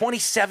Murray's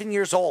 27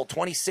 years old,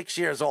 26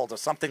 years old, or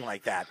something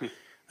like that.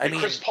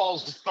 Chris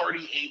Paul's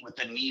 38 with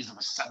the knees of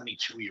a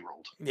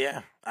 72-year-old.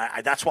 Yeah,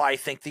 that's why I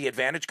think the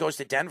advantage goes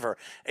to Denver.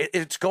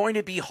 It's going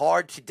to be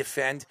hard to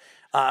defend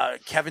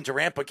Kevin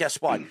Durant, but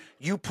guess what?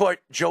 You put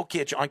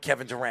Jokic on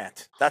Kevin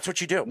Durant. That's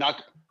what you do.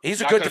 He's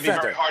a good defender.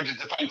 It's very hard to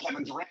defend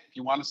Kevin Durant. If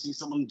you want to see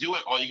someone do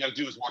it, all you got to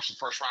do is watch the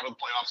first round of the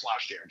playoffs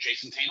last year.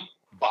 Jason Tatum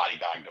body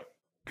bagged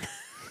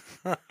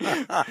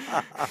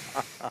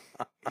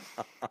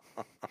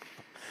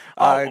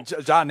him.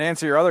 John, to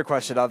answer your other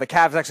question, the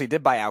Cavs actually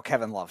did buy out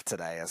Kevin Love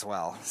today as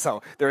well.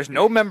 So there's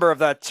no member of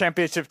the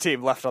championship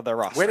team left on their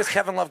roster. Where does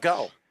Kevin Love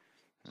go?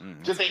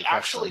 Did they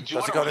actually do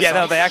it? Yeah,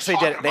 no, they actually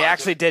did. They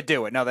actually did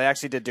do it. No, they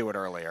actually did do it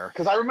earlier.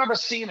 Because I remember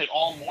seeing it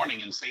all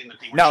morning and saying that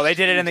they were. No, they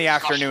did it in the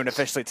afternoon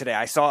officially today.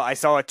 I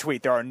saw a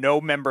tweet. There are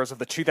no members of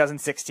the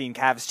 2016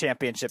 Cavs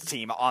championship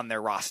team on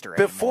their roster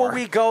anymore. Before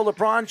we go,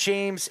 LeBron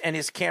James and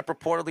his camp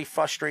reportedly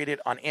frustrated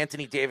on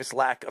Anthony Davis'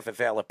 lack of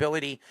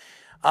availability.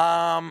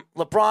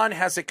 LeBron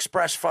has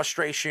expressed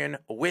frustration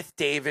with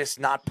Davis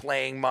not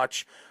playing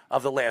much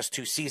of the last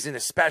 2 seasons,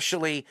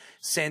 especially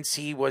since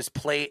he has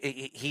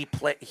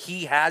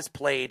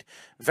played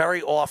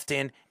very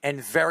often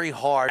and very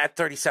hard at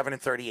 37 and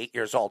 38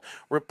 years old.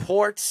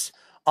 Reports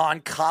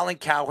on Colin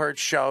Cowherd's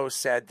show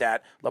said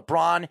that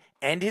LeBron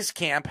and his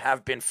camp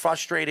have been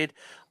frustrated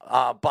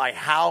by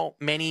how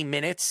many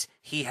minutes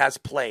he has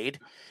played.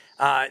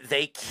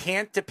 They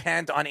can't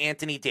depend on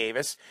Anthony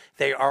Davis.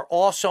 They are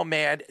also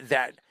mad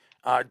that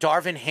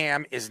Darvin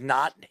Ham is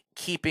not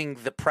keeping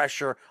the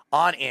pressure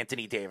on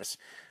Anthony Davis.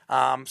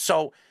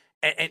 So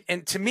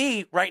to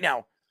me right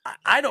now,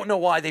 I don't know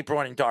why they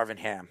brought in Darvin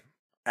Ham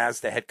as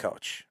the head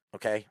coach.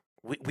 Okay.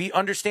 We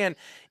understand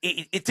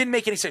it didn't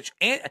make any sense.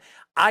 And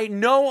I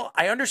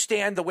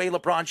understand the way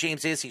LeBron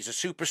James is. He's a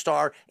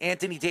superstar.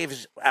 Anthony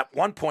Davis at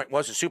one point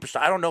was a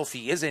superstar. I don't know if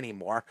he is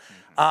anymore.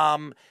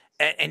 And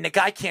the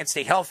guy can't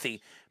stay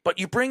healthy. But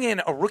you bring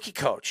in a rookie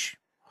coach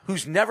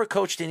who's never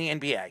coached in the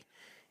NBA.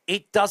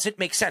 It doesn't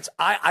make sense.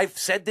 I've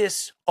said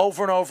this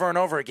over and over and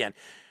over again.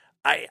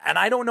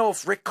 I don't know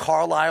if Rick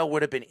Carlisle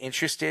would have been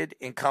interested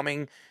in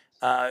coming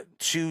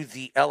to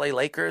the LA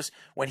Lakers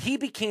when he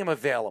became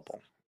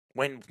available.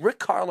 When Rick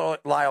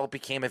Carlisle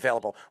became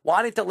available,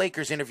 why didn't the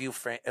Lakers interview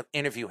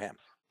him?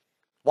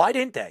 Why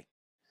didn't they?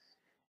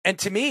 And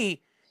to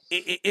me,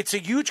 it's a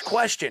huge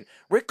question.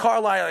 Rick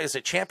Carlisle is a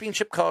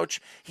championship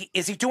coach.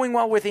 Is he doing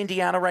well with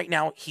Indiana right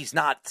now? He's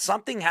not.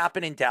 Something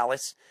happened in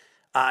Dallas.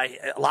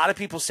 A lot of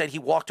people said he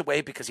walked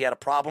away because he had a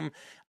problem.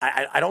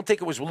 I don't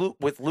think it was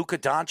with Luka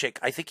Doncic.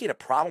 I think he had a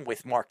problem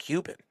with Mark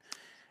Cuban.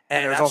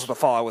 And there was also the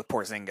fallout with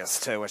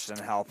Porzingis too, which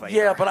didn't help either.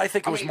 Yeah, but I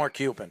think it was Mark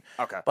Cuban.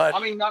 Okay, but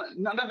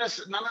none of this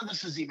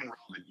is even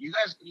relevant. You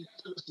guys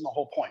listen the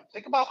whole point.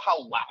 Think about how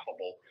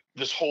laughable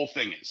this whole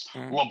thing is.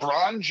 Mm-hmm.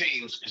 LeBron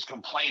James is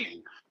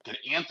complaining that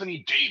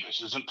Anthony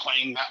Davis isn't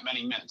playing that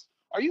many minutes.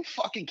 Are you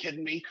fucking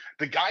kidding me?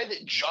 The guy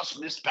that just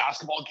missed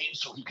basketball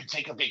games so he could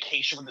take a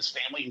vacation with his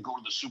family and go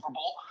to the Super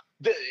Bowl.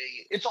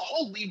 It's a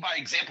whole lead by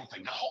example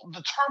thing.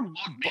 The term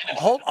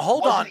load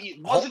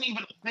management wasn't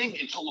even a thing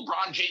until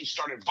LeBron James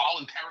started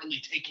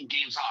voluntarily taking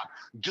games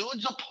on.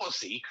 Dude's a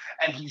pussy,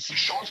 and he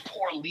shows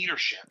poor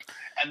leadership,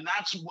 and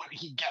that's what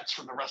he gets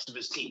from the rest of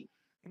his team.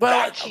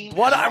 Well,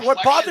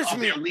 what bothers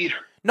me, their leader,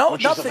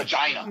 nothing. Is a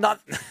vagina.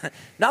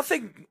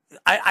 Nothing.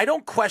 I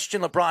don't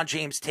question LeBron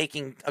James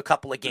taking a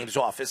couple of games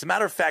off. As a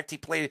matter of fact, he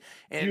played.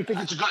 Do you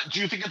think it's a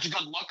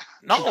good look?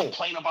 No. To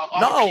complain about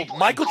other people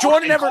Michael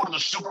Jordan never. Going to the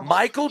Super Bowl?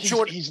 Michael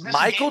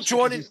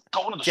Jordan.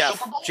 Going to the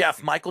Super Bowl?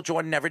 Jeff. Michael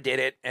Jordan never did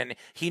it, and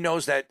he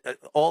knows that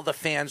all the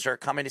fans are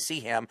coming to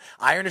see him.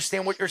 I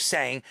understand what you're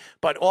saying,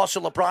 but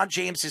also LeBron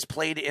James has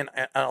played in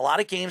a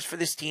lot of games for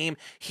this team.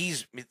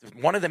 He's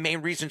one of the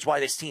main reasons why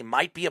this team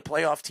might be a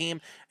playoff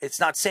team. It's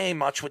not saying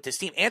much with this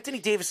team. Anthony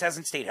Davis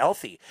hasn't stayed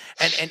healthy,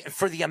 and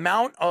for the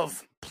amount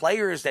of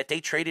players that they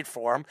traded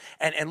for him,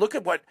 and look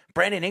at what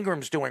Brandon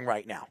Ingram's doing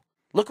right now.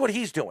 Look what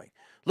he's doing.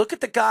 Look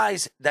at the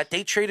guys that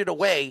they traded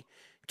away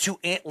to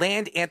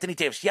land Anthony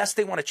Davis. Yes,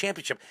 they won a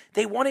championship.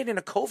 They won it in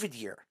a COVID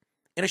year,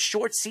 in a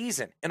short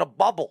season, in a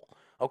bubble.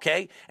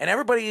 Okay, and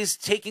everybody is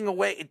taking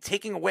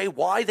away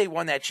why they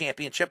won that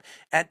championship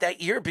in that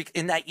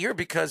year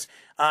because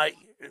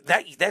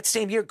that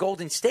same year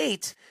Golden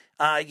State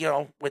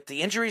with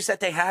the injuries that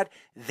they had,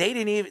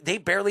 they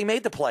barely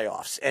made the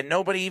playoffs, and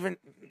nobody even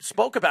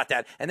spoke about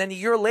that. And then a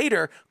year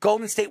later,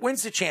 Golden State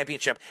wins the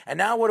championship. And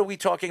now what are we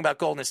talking about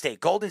Golden State?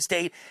 Golden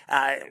State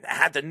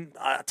had the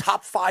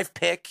top 5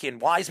 pick in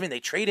Wiseman. They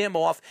trade him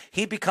off.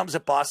 He becomes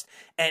a bust.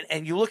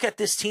 And you look at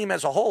this team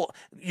as a whole.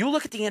 You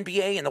look at the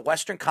NBA and the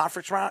Western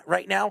Conference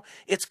right now,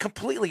 it's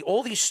completely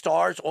all these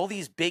stars, all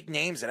these big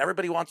names that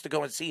everybody wants to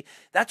go and see.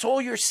 That's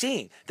all you're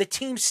seeing. The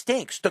team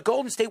stinks. The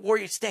Golden State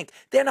Warriors stink.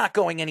 They're not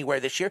going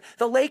anywhere this year.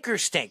 The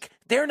Lakers stink.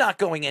 They're not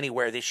going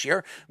anywhere this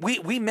year.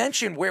 We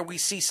mentioned where we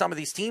see some of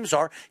these teams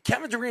are.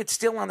 Kevin Durant's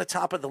still on the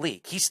top of the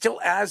league. He's still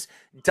as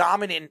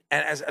dominant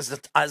and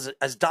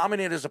as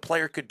dominant as a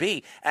player could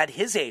be at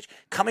his age.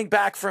 Coming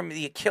back from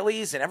the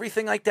Achilles and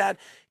everything like that,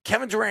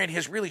 Kevin Durant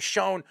has really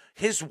shown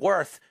his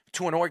worth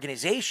to an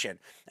organization.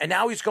 And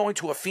now he's going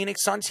to a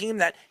Phoenix Sun team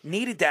that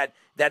needed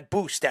that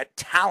boost, that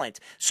talent.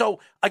 So,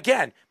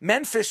 again,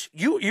 Memphis,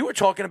 you were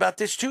talking about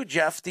this too,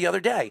 Jeff, the other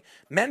day.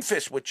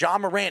 Memphis with Ja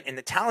Morant and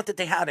the talent that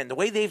they had and the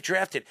way they've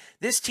drafted,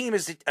 this team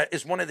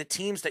is one of the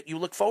teams that you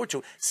look forward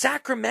to.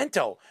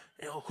 Sacramento,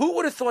 who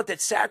would have thought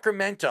that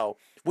Sacramento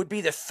would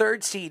be the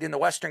 3rd seed in the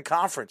Western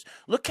Conference?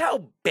 Look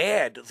how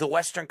bad the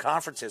Western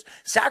Conference is.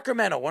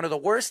 Sacramento, one of the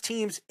worst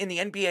teams in the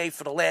NBA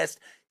for the last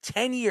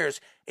 10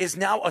 years, is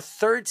now a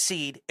 3rd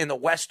seed in the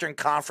Western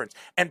Conference.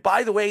 And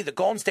by the way, the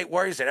Golden State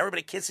Warriors that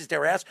everybody kisses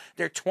their ass,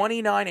 they're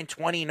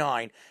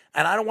 29-29.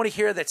 And I don't want to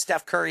hear that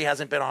Steph Curry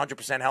hasn't been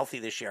 100% healthy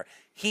this year.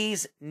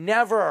 He's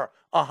never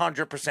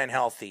 100%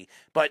 healthy.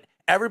 But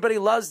everybody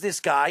loves this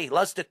guy. He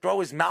loves to throw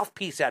his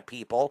mouthpiece at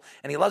people,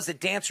 and he loves to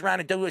dance around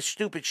and do his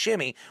stupid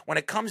shimmy. When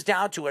it comes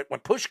down to it,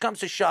 when push comes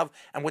to shove,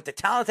 and with the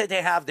talent that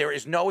they have, there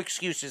is no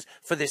excuses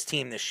for this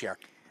team this year.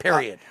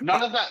 Period.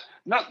 None of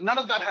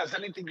that has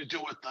anything to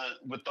do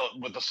with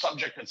the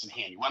subject that's in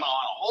hand. You went on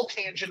a whole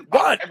tangent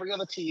about every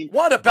other team.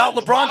 What about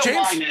LeBron James? The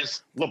bottom line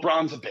is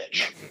LeBron's a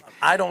bitch.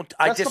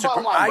 I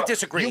disagree. I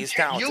disagree. He's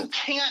talented.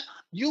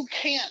 You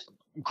can't.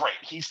 Great,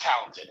 he's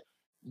talented.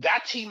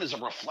 That team is a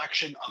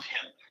reflection of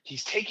him.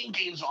 He's taking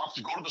games off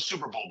to go to the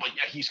Super Bowl, but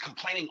yet he's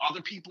complaining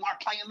other people aren't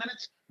playing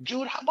minutes.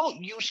 Dude, how about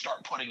you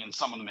start putting in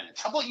some of the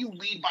minutes? How about you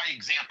lead by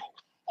example?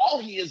 All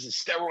he is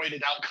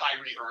steroided out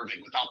Kyrie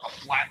Irving without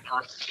the flat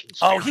earth conspiracy.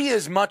 Oh, he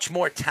is much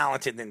more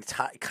talented than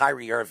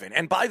Kyrie Irving.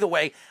 And by the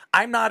way,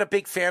 I'm not a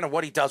big fan of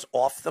what he does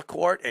off the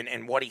court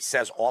and what he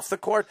says off the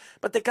court,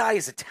 but the guy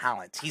is a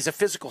talent. He's a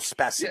physical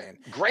specimen.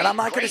 Yeah, great. And I'm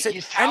not going to say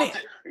he's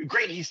talented.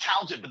 Great, he's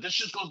talented, but this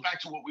just goes back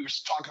to what we were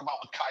talking about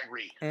with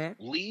Kyrie.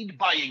 Mm-hmm. Lead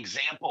by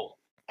example.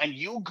 And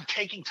you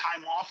taking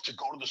time off to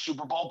go to the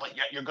Super Bowl, but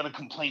yet you're going to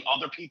complain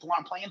other people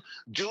aren't playing?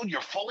 Dude,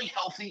 you're fully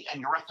healthy and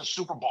you're at the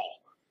Super Bowl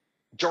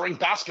during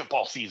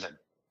basketball season.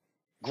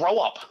 Grow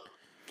up.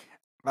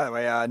 By the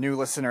way, new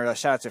listener,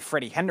 shout out to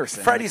Freddie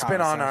Henderson. Freddie's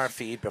been on our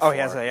feed before. Oh, he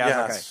has?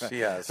 Yes, okay.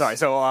 Yes. Sorry,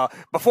 so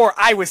before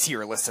I was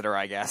here, listener,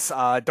 I guess.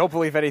 Don't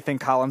believe anything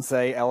Colin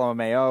say,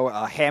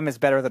 LMAO. Ham is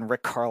better than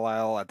Rick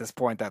Carlisle. At this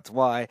point, that's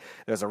why.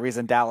 There's a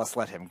reason Dallas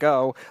let him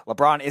go.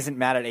 LeBron isn't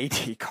mad at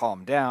AD.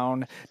 Calm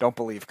down. Don't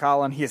believe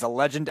Colin. He is a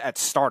legend at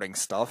starting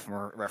stuff.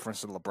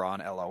 Reference to LeBron,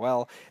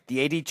 LOL.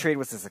 The AD trade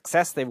was a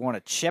success. They won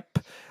a chip.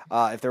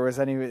 If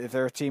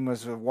their team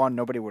was one,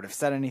 nobody would have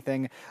said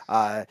anything.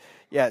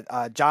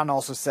 John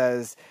also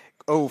says,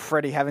 "Oh,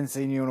 Freddie, haven't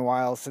seen you in a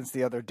while since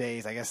the other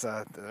days." I guess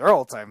they're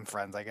old-time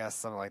friends, I guess,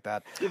 something like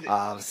that.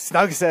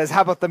 Snug says,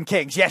 "How about them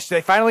Kings?" Yes,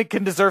 they finally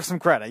can deserve some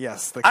credit.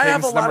 Yes, the Kings. I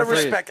have a lot of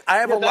respect. I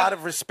have a lot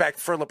of respect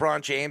for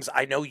LeBron James.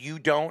 I know you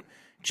don't,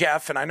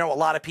 Jeff, and I know a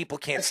lot of people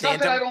can't stand him.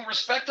 It's not that I don't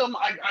respect him.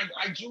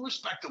 I do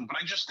respect him, but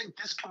I just think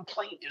this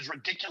complaint is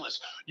ridiculous.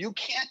 You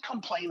can't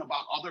complain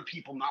about other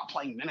people not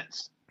playing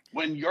minutes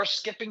when you're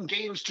skipping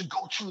games to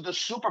go to the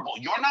Super Bowl.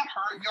 You're not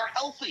hurt. You're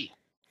healthy.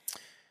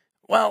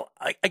 Well,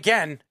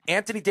 again,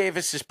 Anthony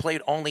Davis has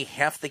played only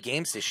half the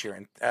games this year,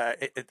 in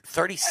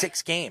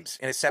 36 games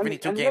in a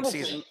 72-game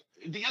season.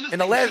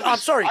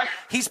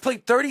 He's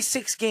played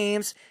 36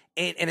 games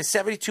in a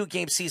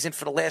 72-game season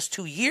for the last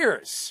 2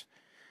 years.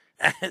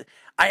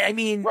 I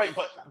mean, right,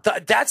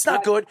 but that's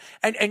not good.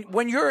 And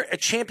when you're a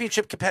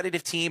championship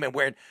competitive team and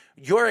when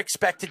you're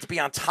expected to be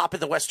on top of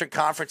the Western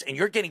Conference and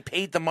you're getting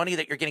paid the money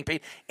that you're getting paid,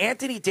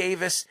 Anthony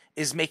Davis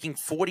is making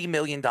 $40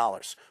 million.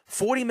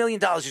 $40 million.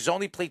 He's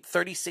only played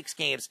 36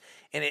 games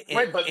in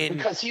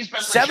because he's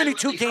been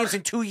 72 games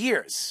in 2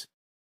 years.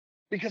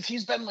 Because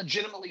he's been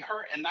legitimately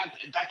hurt, and that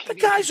can the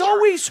be guy's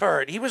always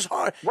hurt. He was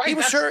hurt. Right, he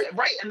was hurt.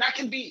 Right, and that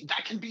can be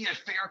a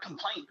fair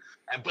complaint.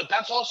 But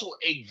that's also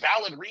a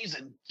valid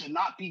reason to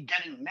not be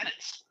getting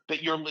minutes,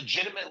 that you're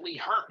legitimately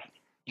hurt.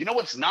 You know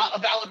what's not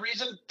a valid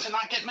reason to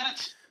not get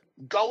minutes?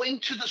 Going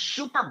to the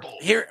Super Bowl.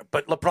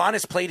 But LeBron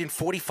has played in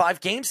 45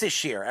 games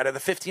this year out of the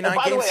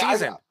 59-game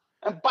season.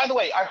 And by the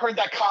way, I heard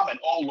that comment,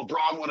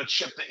 LeBron want to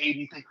chip the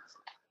 80 thing.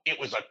 It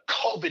was a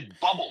COVID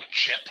bubble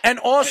chip. And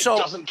also, it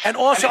doesn't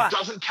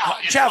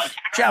count. Jeff,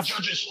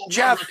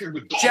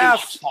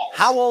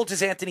 how old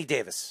is Anthony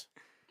Davis?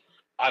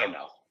 I don't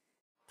know.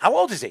 How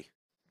old is he?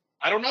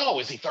 I don't know.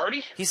 Is he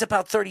 30? He's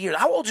about 30 years.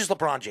 How old is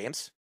LeBron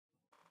James?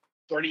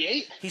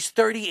 38? He's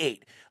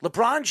 38.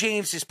 LeBron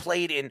James has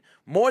played in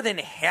more than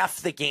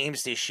half the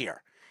games this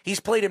year. He's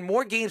played in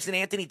more games than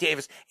Anthony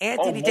Davis.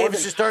 Anthony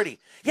Davis is 30.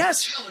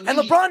 Yes, and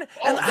LeBron.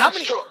 And how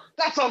many? True.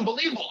 That's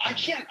unbelievable. I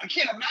can't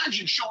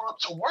imagine showing up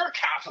to work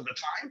half of the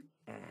time.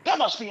 That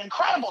must be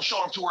incredible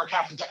showing up to work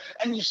half the time.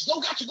 And you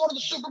still got to go to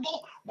the Super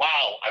Bowl?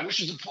 Wow. I wish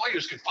his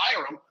employers could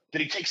fire him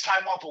that he takes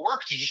time off of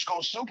work to just go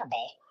to Super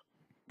Bowl.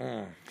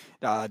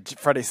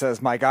 Freddie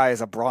says, my guy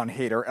is a Braun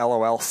hater,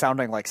 LOL,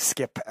 sounding like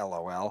Skip,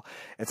 LOL.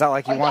 It's not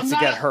like he wants to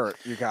get hurt,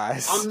 you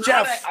guys. I'm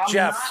not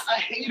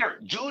a hater.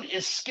 Dude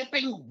is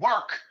skipping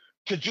work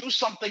to do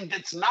something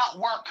that's not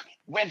work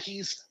when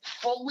he's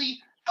fully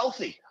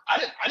healthy.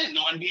 I didn't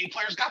know NBA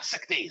players got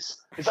sick days.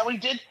 Is that what he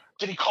did?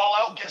 Did he call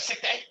out and get a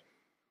sick day?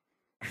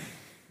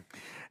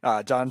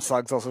 John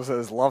Suggs also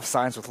says, love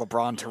signs with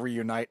LeBron to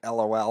reunite,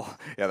 LOL.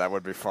 Yeah, that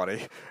would be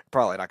funny.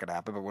 Probably not going to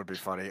happen, but would be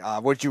funny.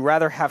 Would you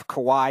rather have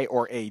Kawhi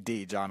or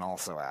AD? John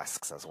also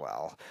asks as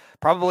well.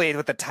 Probably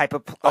with the type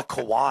of...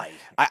 Kawhi.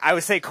 I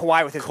would say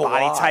Kawhi with his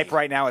body type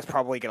right now is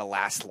probably going to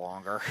last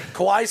longer.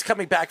 Kawhi's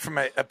coming back from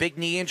a big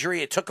knee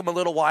injury. It took him a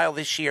little while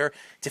this year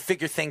to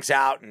figure things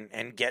out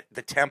and get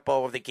the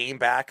tempo of the game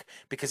back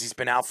because he's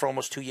been out for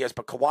almost 2 years.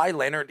 But Kawhi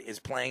Leonard is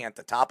playing at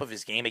the top of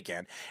his game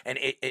again. And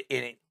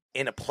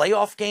in a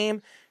playoff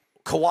game,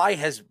 Kawhi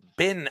has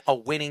been a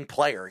winning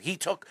player. He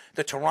took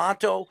the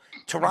Toronto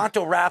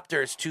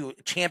Raptors to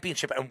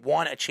championship and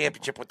won a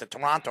championship with the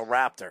Toronto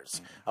Raptors.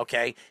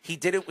 Okay? He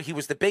did it. He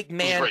was the big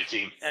man. It was a great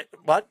team.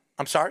 What?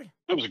 I'm sorry?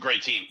 It was a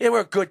great team. They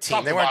were a good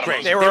team. They weren't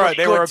great. They were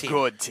a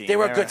good team. They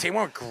were a good team. They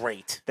weren't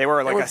great. They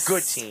were like a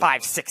good team.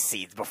 5-6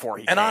 seeds before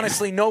he came. And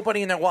honestly,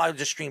 nobody in their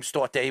wildest dreams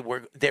thought they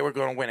were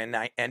going to win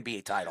an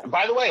NBA title. And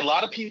by the way, a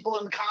lot of people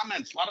in the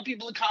comments,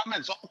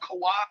 oh,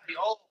 Kawhi,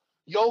 oh,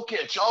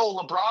 Jokic,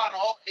 oh, LeBron,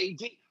 oh,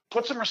 AD.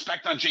 Put some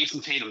respect on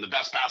Jason Tatum, the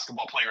best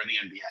basketball player in the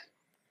NBA.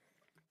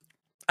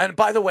 And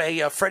by the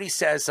way, Freddie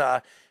says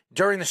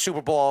during the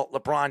Super Bowl,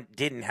 LeBron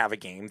didn't have a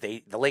game.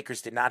 The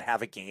Lakers did not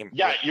have a game.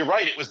 Yeah, you're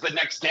right. It was the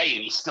next day,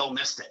 and he still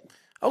missed it.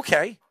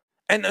 Okay.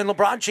 And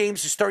LeBron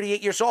James is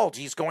 38 years old.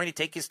 He's going to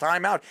take his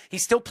time out. He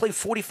still played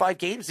 45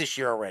 games this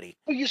year already.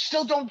 Well, you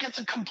still don't get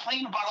to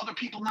complain about other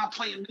people not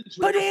playing minutes.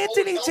 But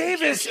Anthony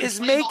Davis is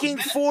making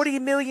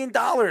 $40 million.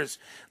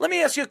 Let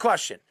me ask you a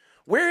question.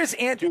 Where is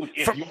Anthony? Dude,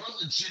 if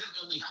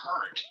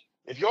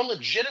you're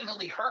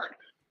legitimately hurt,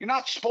 you're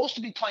not supposed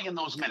to be playing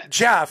those minutes.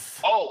 Jeff.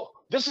 Oh,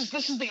 this is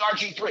the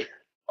RG3.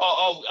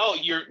 Oh,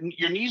 your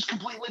knee's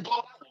completely blown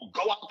out. Well,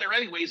 go out there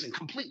anyways and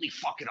completely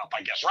fuck it up,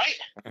 I guess,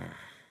 right?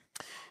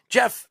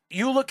 Jeff,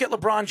 you look at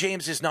LeBron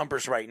James's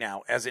numbers right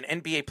now as an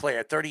NBA player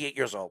at 38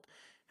 years old.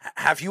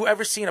 Have you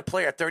ever seen a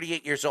player at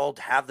 38 years old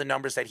have the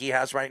numbers that he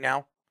has right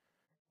now?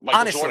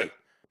 Michael Jordan.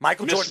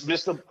 Michael Jordan.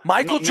 Missed a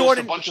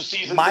bunch of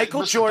seasons. A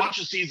bunch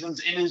of seasons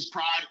in his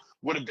prime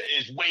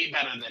is way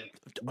better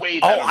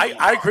than.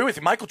 I agree with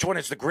you. Michael Jordan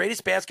is the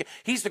greatest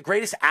He's the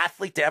greatest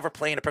athlete to ever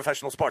play in a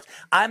professional sports.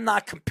 I'm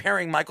not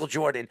comparing Michael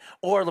Jordan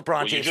or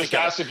LeBron James. You just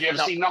asked if you ever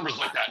seen numbers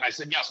like that, and I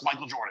said yes,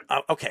 Michael Jordan.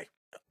 Okay.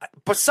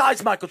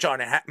 Besides Michael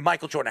Jordan,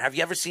 have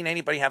you ever seen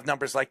anybody have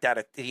numbers like that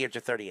at the age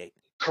of 38?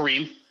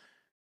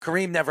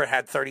 Kareem never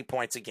had 30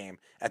 points a game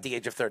at the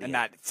age of 30. And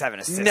not 7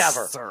 assists.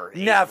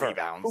 Never.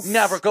 Rebounds.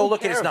 Never. Go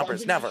look at his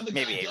numbers. Never.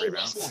 Maybe 8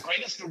 rebounds.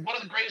 One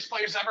of the greatest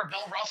players ever,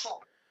 Bill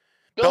Russell.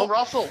 Bill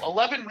Russell,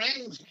 11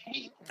 rings.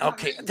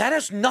 Okay, that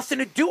has nothing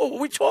to do with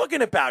what we're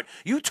talking about.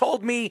 You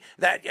told me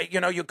that,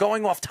 you're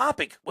going off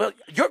topic. Well,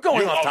 you're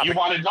going off topic. You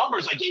wanted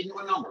numbers. I gave you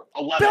a number.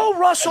 11. Bill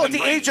Russell at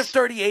the age of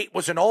 38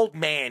 was an old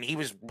man. He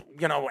was,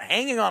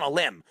 hanging on a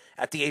limb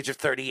at the age of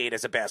 38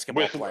 as a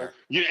basketball player.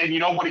 And you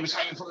know what he was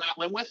hanging from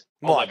that limb with?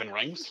 11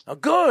 rings. Oh,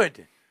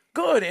 good.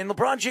 And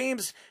LeBron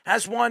James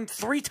has won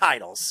 3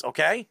 titles,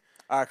 okay?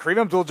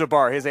 Kareem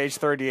Abdul-Jabbar, his age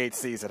 38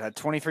 season, had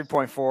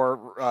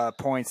 23.4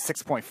 points,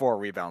 6.4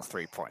 rebounds,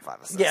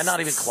 3.5 assists. Yeah, not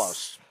even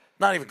close.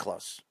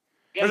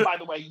 And by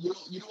the way, you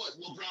know what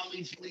LeBron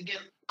leads the league in?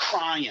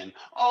 Crying.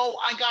 Oh,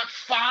 I got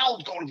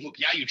fouled going to the loop.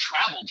 Yeah, you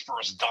traveled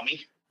first,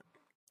 dummy.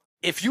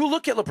 If you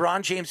look at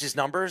LeBron James's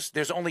numbers,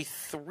 there's only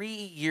 3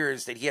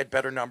 years that he had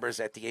better numbers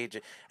at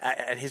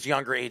his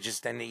younger ages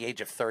than the age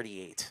of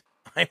 38.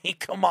 I mean,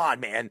 come on,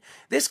 man.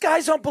 This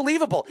guy's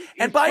unbelievable.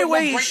 And by the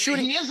way,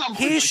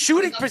 his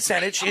shooting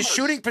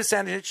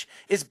percentage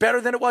is better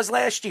than it was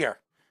last year.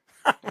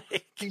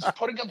 He's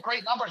putting up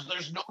great numbers.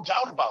 There's no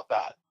doubt about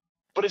that.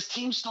 But his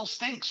team still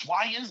stinks.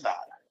 Why is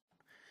that?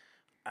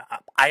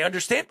 I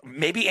understand.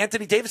 Maybe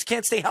Anthony Davis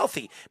can't stay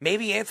healthy.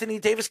 Maybe Anthony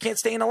Davis can't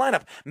stay in the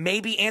lineup.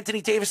 Maybe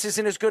Anthony Davis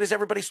isn't as good as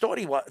everybody thought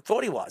he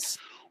was.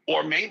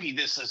 Or maybe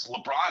this is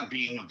LeBron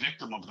being a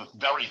victim of the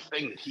very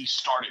thing that he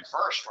started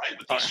first, right?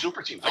 With these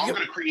super teams. I'm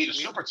going to create a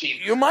super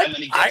team. You might.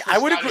 I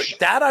would agree.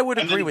 I would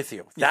agree with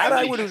you.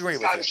 I would agree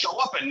with you. Show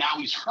up, and now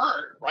he's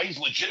hurt, right? He's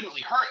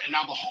legitimately hurt, and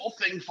now the whole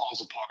thing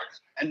falls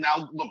apart. And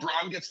now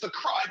LeBron gets to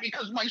cry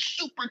because my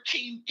super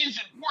team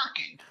isn't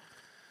working.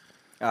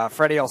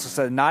 Freddie also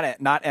said, not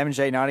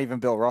MJ, not even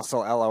Bill Russell,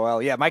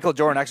 LOL. Yeah, Michael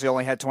Jordan actually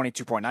only had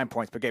 22.9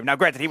 points per game. Now,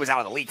 granted, he was out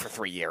of the league for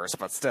 3 years,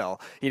 but still,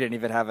 he didn't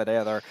even have it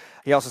either.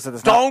 He also said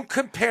this. Don't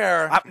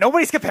compare.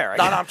 Nobody's comparing.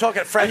 No, I'm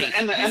talking Freddie.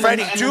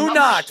 Freddie, do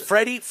not.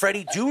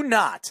 Freddie, do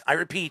not. I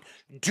repeat,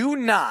 do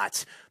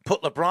not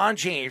put LeBron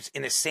James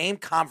in the same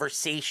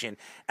conversation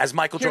as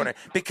Michael Jordan,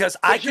 because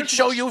I could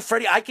show you,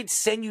 Freddie, I could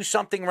send you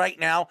something right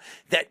now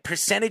that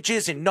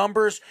percentages and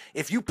numbers,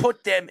 if you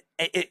put them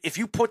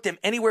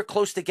anywhere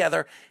close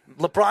together,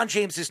 LeBron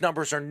James's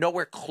numbers are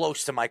nowhere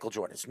close to Michael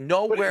Jordan's.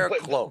 Nowhere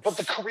close. But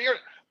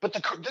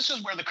this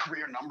is where the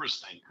career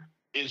numbers thing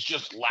is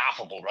just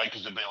laughable, right?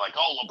 Because they'd be like,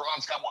 oh,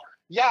 LeBron's got one.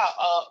 Yeah,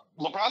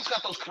 LeBron's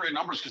got those career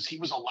numbers because he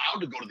was allowed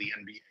to go to the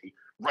NBA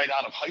right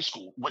out of high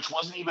school, which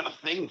wasn't even a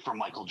thing for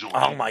Michael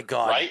Jordan. Oh, my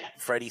God. Right?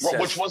 Freddie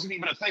says. Which wasn't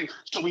even a thing.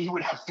 So he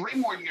would have 3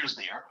 more years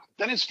there.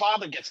 Then his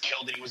father gets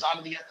killed and he was out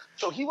of the –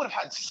 so he would have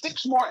had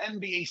 6 more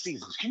NBA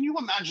seasons. Can you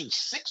imagine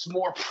 6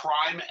 more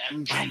prime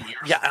MJ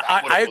years? Yeah,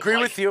 I agree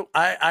with you.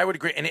 I would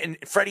agree. And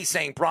Freddie's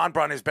saying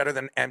Bron is better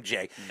than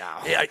MJ. No.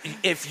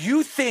 If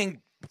you think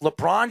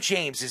LeBron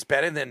James is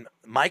better than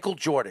Michael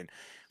Jordan,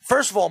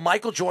 first of all,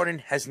 Michael Jordan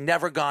has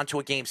never gone to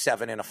a Game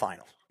 7 in a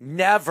final.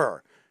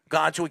 Never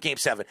gone to a Game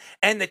 7.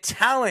 And the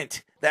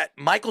talent that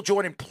Michael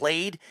Jordan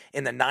played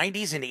in the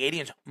 90s and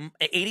the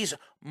 80s,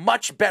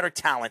 much better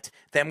talent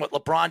than what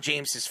LeBron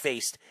James has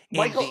faced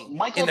in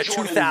the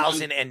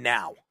 2000 and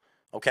now.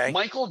 Okay?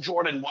 Michael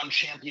Jordan won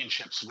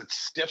championships with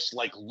stiffs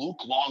like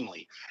Luke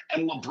Longley,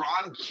 and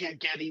LeBron can't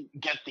get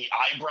the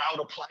eyebrow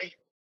to play.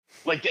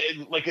 Like,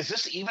 is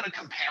this even a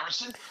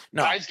comparison?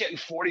 No. Guys getting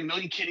 $40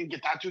 million, can't even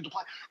get that dude to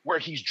play. Where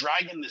he's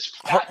dragging this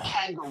fat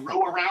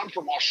kangaroo around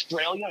from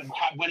Australia and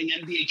winning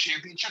NBA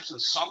championships,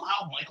 and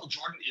somehow Michael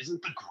Jordan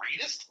isn't the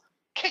greatest?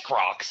 Kick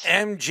rocks.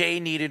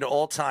 MJ needed an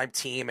all-time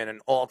team and an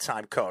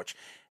all-time coach.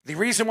 The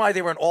reason why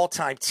they were an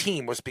all-time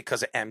team was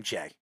because of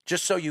MJ.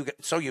 Just so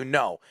you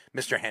know,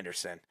 Mr.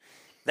 Henderson.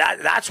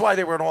 That's why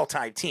they were an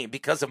all-time team,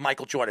 because of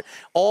Michael Jordan.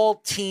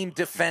 All-team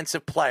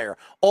defensive player,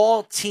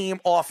 all-team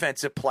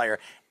offensive player,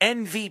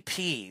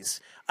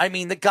 MVPs. I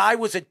mean, the guy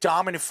was a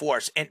dominant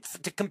force. And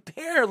to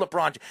compare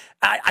LeBron,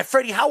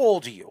 Freddie, how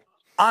old are you?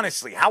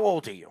 Honestly, how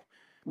old are you?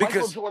 Because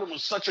Michael Jordan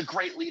was such a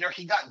great leader.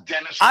 He got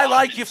Dennis I Rodman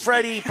like you,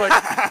 Freddie, but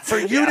for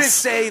you to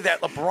say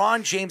that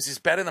LeBron James is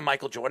better than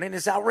Michael Jordan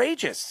is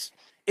outrageous.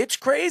 It's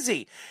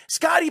crazy.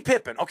 Scottie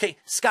Pippen. Okay,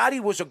 Scottie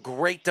was a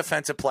great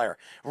defensive player.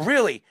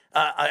 Really,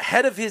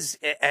 ahead of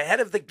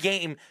the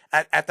game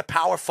at the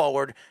power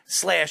forward /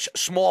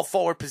 small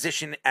forward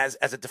position as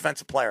a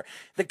defensive player.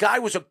 The guy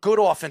was a good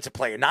offensive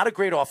player, not a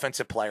great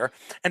offensive player.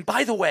 And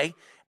by the way,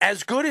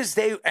 as good as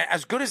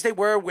they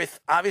were with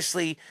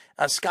obviously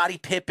Scottie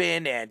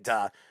Pippen and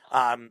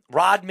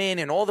Rodman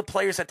and all the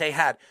players that they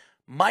had,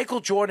 Michael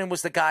Jordan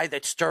was the guy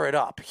that stirred it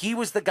up. He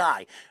was the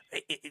guy.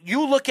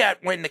 You look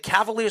at when the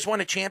Cavaliers won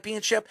a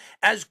championship,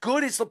 as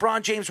good as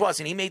LeBron James was,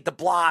 and he made the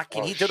block,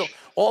 and he did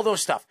all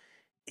those stuff.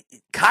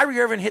 Kyrie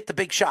Irving hit the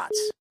big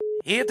shots.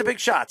 He hit the big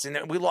shots,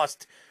 and we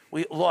lost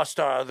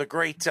the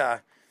great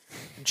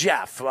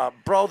Jeff.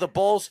 Bro, the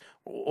Bulls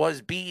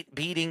was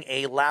beating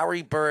a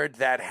Larry Bird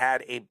that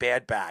had a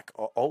bad back.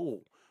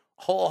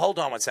 Hold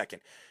on 1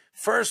 second.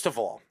 First of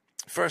all,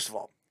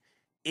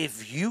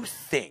 if you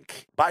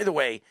think, by the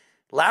way,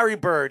 Larry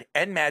Bird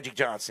and Magic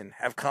Johnson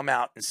have come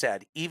out and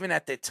said, even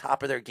at the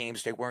top of their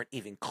games, they weren't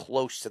even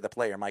close to the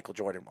player Michael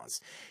Jordan was.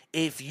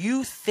 If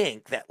you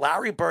think that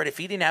Larry Bird, if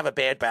he didn't have a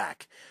bad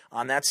back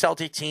on that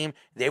Celtic team,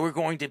 they were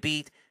going to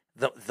beat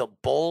the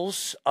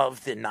Bulls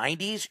of the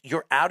 90s,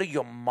 you're out of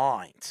your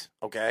mind,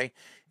 okay?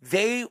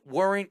 They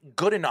weren't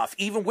good enough,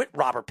 even with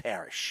Robert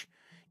Parrish,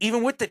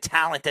 even with the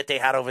talent that they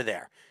had over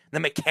there, the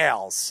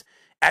McHales,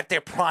 at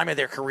their prime of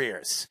their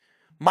careers.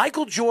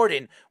 Michael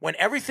Jordan, when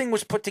everything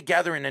was put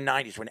together in the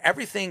 90s,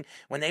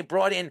 when they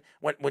brought in,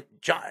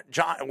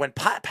 when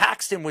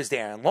Paxton was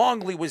there and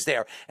Longley was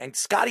there and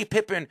Scottie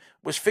Pippen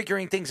was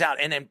figuring things out,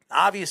 and then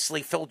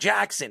obviously Phil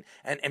Jackson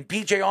and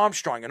B.J.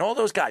 Armstrong and all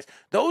those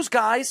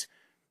guys,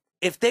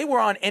 if they were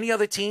on any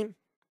other team,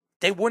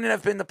 they wouldn't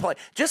have been the play.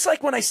 Just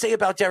like when I say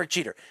about Derek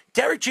Jeter.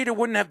 Derek Jeter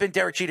wouldn't have been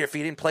Derek Jeter if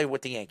he didn't play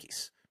with the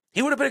Yankees.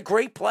 He would have been a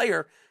great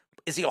player.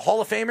 Is he a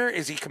Hall of Famer?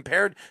 Is he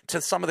compared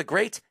to some of the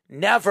greats?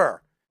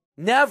 Never.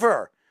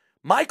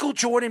 Michael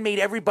Jordan made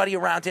everybody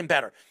around him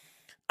better.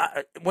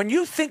 When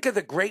you think of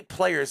the great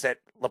players that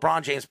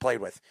LeBron James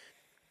played with,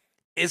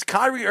 is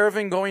Kyrie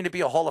Irving going to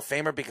be a Hall of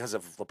Famer because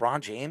of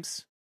LeBron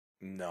James?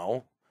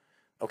 No.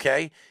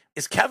 Okay.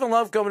 Is Kevin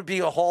Love going to be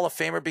a Hall of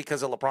Famer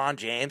because of LeBron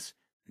James?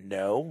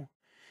 No.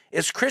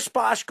 Is Chris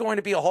Bosh going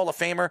to be a Hall of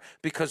Famer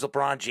because of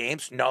LeBron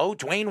James? No.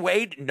 Dwayne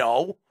Wade?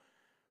 No.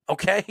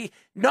 Okay.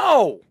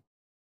 No.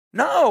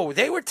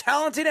 They were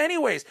talented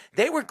anyways.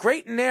 They were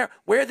great in there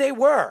where they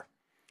were.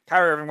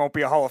 Kyrie Irving won't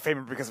be a Hall of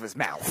Famer because of his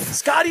mouth.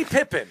 Scottie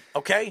Pippen,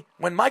 okay?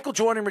 When Michael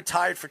Jordan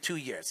retired for 2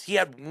 years, he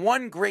had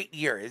one great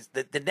year.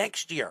 The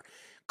next year,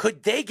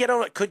 could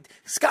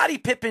Scottie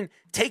Pippen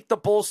take the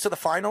Bulls to the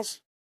finals?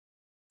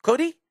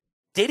 Could he?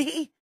 Did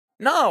he?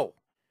 No.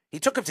 He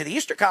took them to the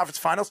Eastern Conference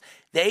Finals.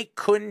 They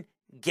couldn't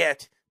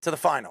get to the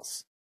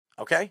finals.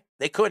 Okay?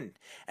 They couldn't.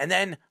 And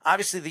then,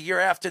 obviously, the year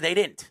after, they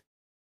didn't.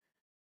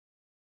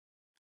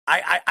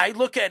 I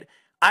look at,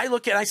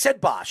 I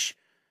said Bosch.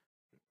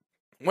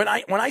 When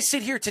I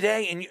sit here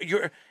today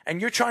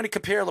and you're trying to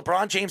compare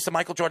LeBron James to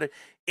Michael Jordan,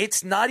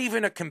 it's not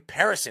even a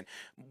comparison.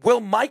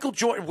 Will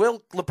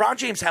LeBron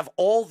James have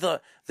all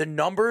the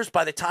numbers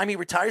by the time he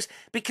retires?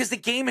 Because the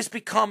game has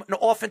become an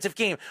offensive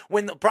game.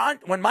 When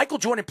Michael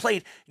Jordan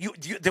played,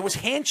 there was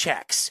hand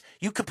checks.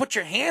 You could put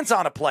your hands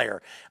on a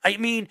player. I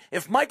mean,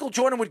 if Michael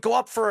Jordan would go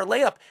up for a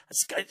layup,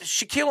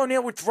 Shaquille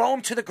O'Neal would throw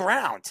him to the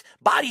ground,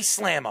 body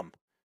slam him.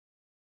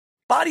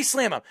 Body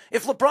slam him.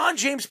 If LeBron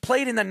James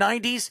played in the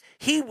 90s,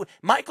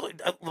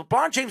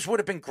 LeBron James would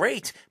have been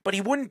great, but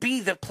he wouldn't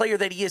be the player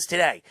that he is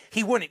today.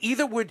 He wouldn't.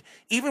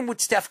 Even with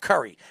Steph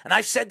Curry. And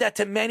I've said that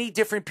to many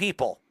different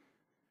people.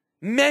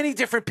 Many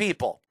different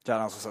people.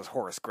 John also says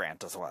Horace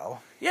Grant as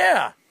well.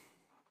 Yeah.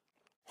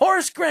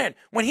 Horace Grant,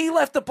 when he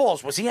left the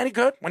Bulls, was he any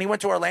good when he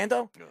went to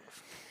Orlando?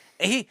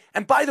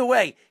 And by the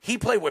way, he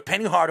played with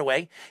Penny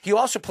Hardaway. He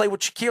also played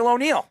with Shaquille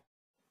O'Neal.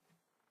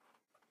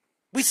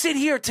 We sit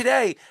here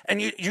today, and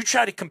you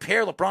try to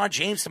compare LeBron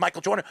James to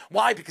Michael Jordan.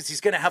 Why? Because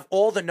he's going to have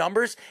all the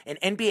numbers in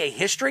NBA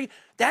history.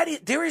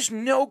 There is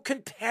no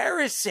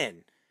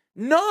comparison.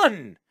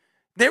 None.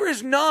 There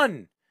is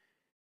none.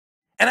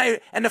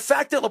 And the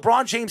fact that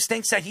LeBron James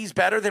thinks that he's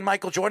better than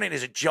Michael Jordan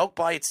is a joke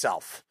by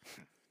itself.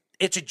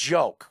 It's a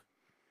joke.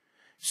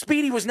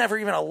 Speedy was never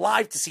even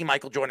alive to see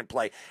Michael Jordan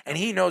play, and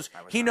he knows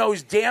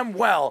damn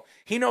well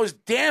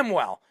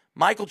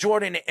Michael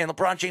Jordan and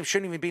LeBron James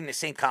shouldn't even be in the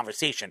same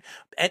conversation.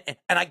 And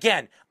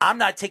again, I'm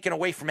not taking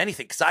away from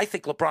anything because I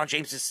think LeBron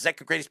James is the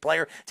second greatest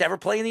player to ever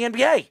play in the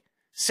NBA.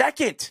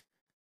 Second.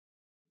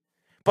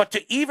 But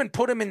to even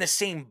put him in the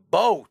same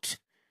boat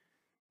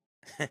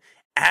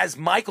as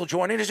Michael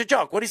Jordan is a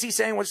joke. What is he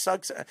saying? What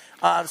Suggs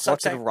What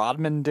did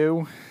Rodman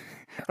do?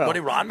 Well, what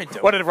did Rodman do?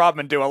 What did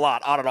Rodman do? A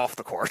lot on and off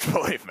the court,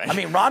 believe me. I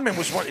mean, Rodman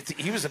was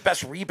he was the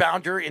best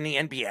rebounder in the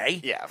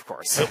NBA. Yeah, of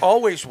course. He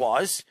always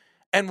was.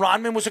 And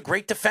Rodman was a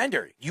great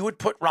defender. You would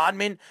put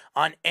Rodman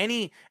on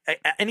any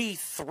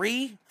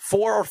 3,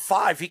 4, or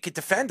 5. He could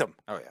defend him.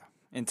 Oh,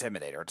 yeah.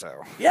 Intimidator,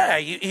 too. Yeah,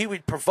 he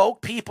would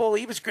provoke people.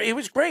 He was great. He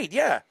was great,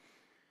 yeah.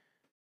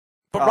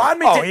 But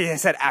Rodman he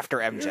said after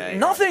MJ.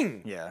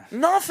 Nothing. Yeah.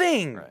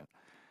 Nothing. Right.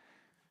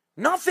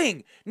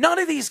 Nothing. None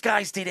of these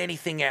guys did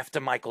anything after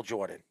Michael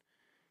Jordan.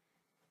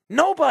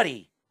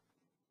 Nobody.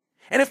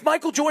 And if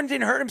Michael Jordan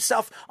didn't hurt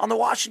himself on the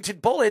Washington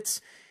Bullets,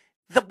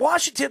 the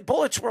Washington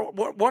Bullets were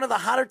one of the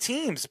hotter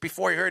teams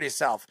before he hurt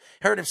himself.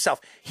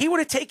 He would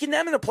have taken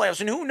them in the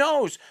playoffs. And who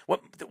knows,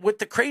 with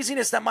the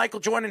craziness that Michael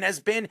Jordan has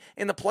been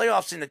in the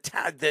playoffs and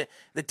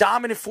the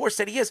dominant force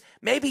that he is,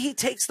 maybe he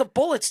takes the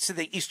Bullets to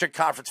the Eastern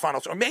Conference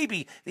Finals or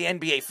maybe the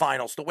NBA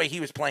Finals the way he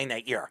was playing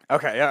that year.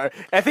 Okay,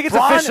 I think it's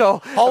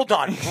official. Hold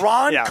on.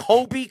 Bron, yeah.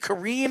 Kobe,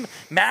 Kareem,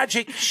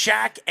 Magic,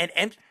 Shaq,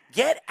 and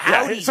get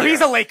out of here. So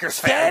he's a Lakers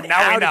fan.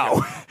 Now we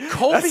know.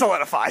 That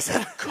solidifies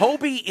it.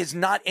 Kobe is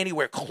not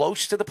anywhere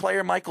close to the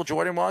player Michael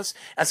Jordan was.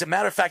 As a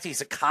matter of fact,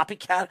 he's a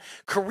copycat.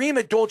 Kareem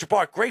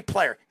Abdul-Jabbar, great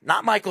player.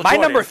 Not Michael Jordan.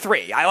 My number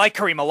 3. I like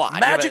Kareem a lot.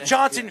 Magic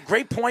Johnson,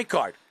 great point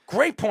guard.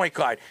 Great point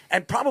guard.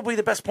 And probably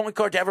the best point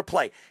guard to ever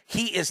play.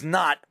 He is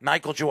not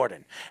Michael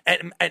Jordan.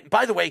 And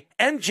by the way,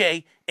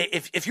 MJ,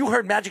 if you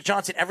heard Magic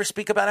Johnson ever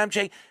speak about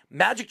MJ,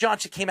 Magic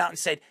Johnson came out and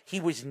said he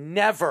was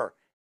never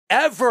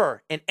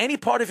ever in any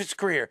part of his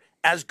career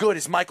as good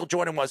as Michael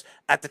Jordan was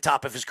at the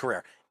top of his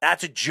career.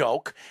 That's a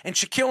joke. And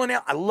Shaquille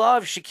O'Neal, I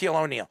love Shaquille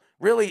O'Neal.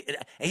 Really,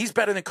 he's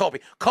better than Kobe.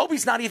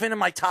 Kobe's not even in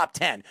my top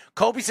 10.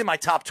 Kobe's in my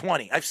top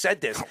 20. I've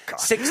said this.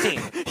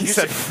 16. He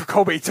said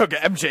Kobe took an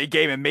MJ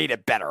game and made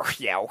it better.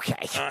 Yeah,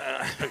 okay.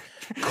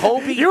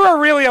 Kobe. You are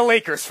really a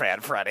Lakers fan,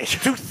 Freddie.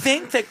 To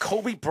think that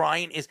Kobe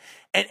Bryant is,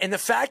 and the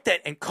fact that,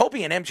 and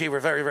Kobe and MJ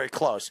were very, very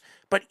close,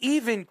 but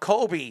even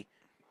Kobe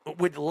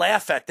would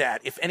laugh at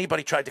that if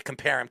anybody tried to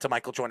compare him to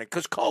Michael Jordan,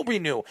 because Kobe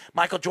knew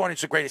Michael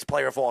Jordan's the greatest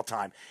player of all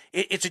time.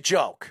 It's a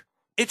joke.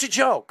 It's a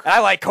joke. I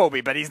like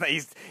Kobe, but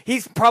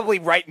he's probably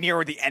right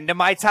near the end of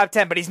my top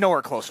 10, but he's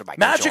nowhere closer to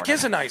Michael Jordan. Magic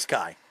is a nice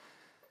guy.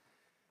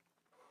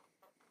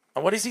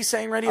 What is he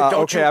saying right here?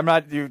 I'm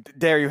not.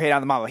 Dare you hate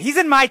on the mama? He's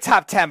in my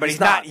top 10, but he's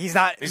not. He's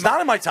not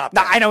in my top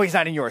 10. No, I know he's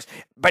not in yours,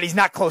 but he's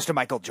not close to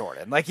Michael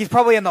Jordan. Like he's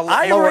probably in the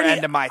lower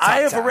end of my top 10.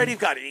 I have already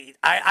got it.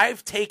 I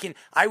would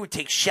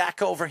take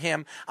Shaq over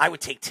him. I would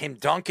take Tim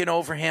Duncan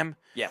over him.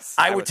 Yes,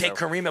 I would take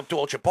Kareem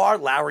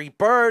Abdul-Jabbar, Larry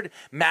Bird,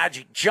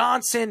 Magic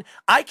Johnson.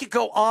 I could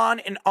go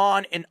on and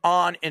on and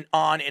on and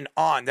on and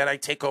on that I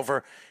take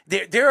over.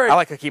 I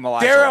like Hakeem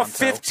Olajuwon. There are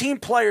 15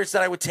 players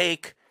that I would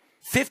take.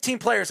 15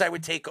 players I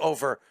would take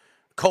over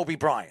Kobe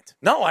Bryant.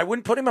 No, I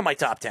wouldn't put him in my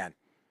top 10.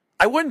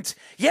 I wouldn't.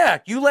 Yeah,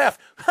 you laugh.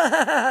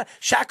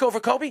 Shaq over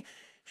Kobe.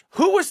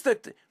 Who was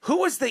the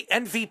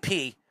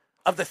MVP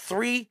of the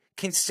 3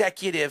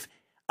 consecutive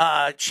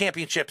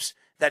championships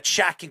that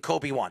Shaq and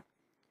Kobe won?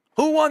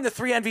 Who won the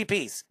 3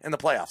 MVPs in the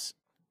playoffs?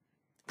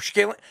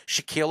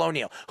 Shaquille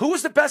O'Neal. Who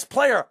was the best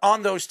player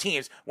on those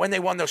teams when they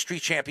won those 3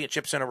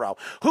 championships in a row?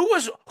 Who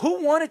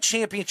won a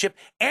championship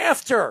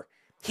after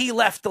he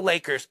left the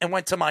Lakers and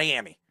went to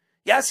Miami.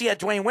 Yes, he had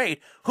Dwayne Wade.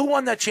 Who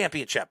won that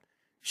championship?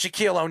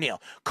 Shaquille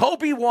O'Neal.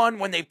 Kobe won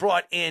when they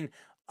brought in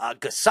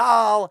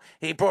Gasol.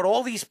 He brought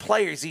all these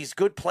players, these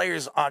good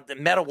players on the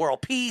Metta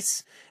World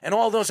Peace and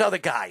all those other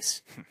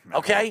guys.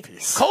 Okay?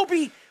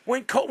 Kobe,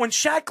 when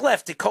Shaq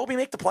left, did Kobe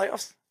make the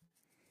playoffs?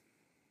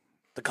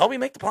 Did Kobe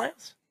make the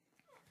playoffs?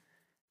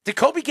 Did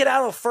Kobe get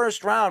out of the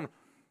first round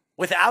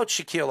without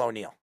Shaquille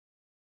O'Neal?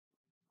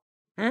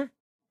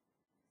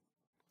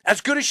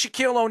 As good as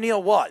Shaquille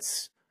O'Neal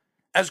was,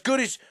 as good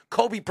as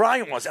Kobe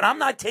Bryant was, and I'm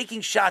not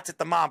taking shots at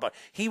the Mamba.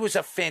 He was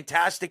a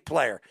fantastic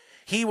player.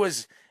 He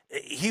was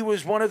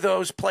one of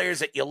those players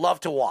that you love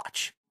to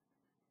watch.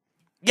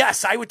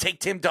 Yes, I would take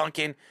Tim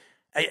Duncan.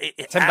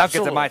 Tim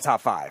Duncan's in my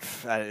top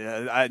 5.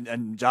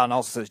 And John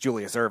also says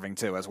Julius Erving,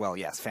 too, as well.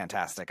 Yes,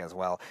 fantastic as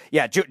well.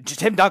 Yeah,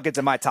 Tim Duncan's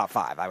in my top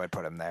 5. I would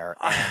put him there.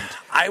 And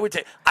I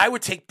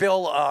would take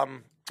Bill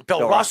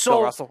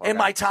Russell okay. in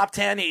my top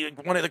 10.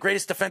 One of the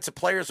greatest defensive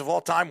players of all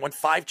time. Won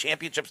 5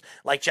 championships,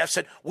 like Jeff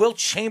said. Will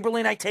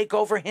Chamberlain, I take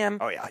over him.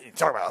 Oh, yeah. You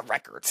talk about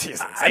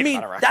records. I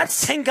mean,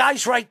 that's 10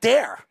 guys right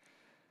there.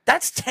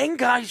 That's 10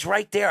 guys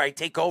right there I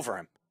take over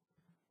him.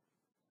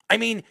 I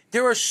mean,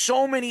 there are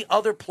so many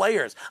other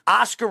players.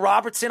 Oscar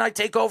Robertson, I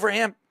take over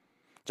him.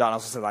 John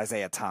also said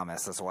Isaiah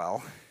Thomas as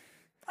well.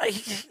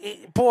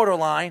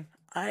 Borderline.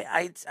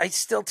 I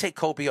still take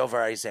Kobe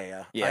over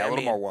Isaiah. Yeah, a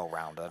little more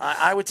well-rounded.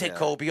 I would take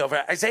Kobe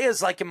over.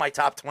 Isaiah's like in my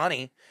top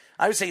 20.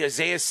 I would say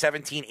Isaiah's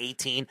 17,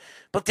 18.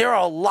 But there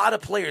are a lot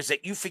of players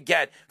that you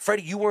forget.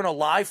 Freddie, you weren't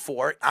alive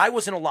for. I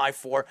wasn't alive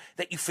for.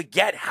 That you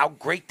forget how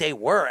great they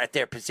were at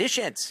their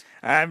positions.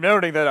 I'm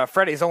noting that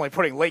Freddie's only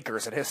putting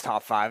Lakers in his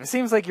top 5. It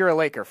seems like you're a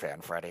Laker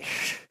fan, Freddie.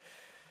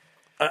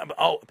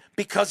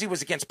 Because he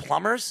was against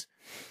plumbers?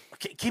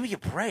 Okay, give me a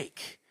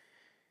break.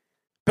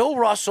 Bill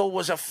Russell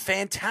was a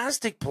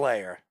fantastic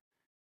player.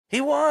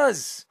 He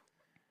was.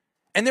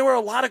 And there were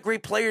a lot of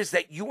great players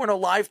that you weren't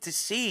alive to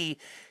see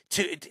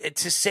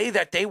to say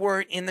that they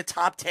were in the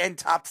top 10,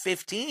 top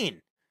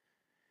 15.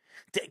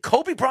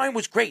 Kobe Bryant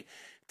was great.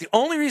 The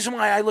only reason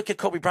why I look at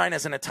Kobe Bryant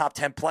as a top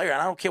 10 player,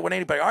 and I don't care what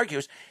anybody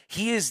argues,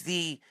 he's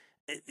the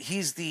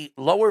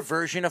lower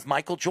version of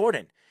Michael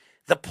Jordan.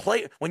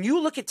 When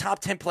you look at top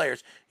 10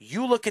 players,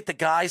 you look at the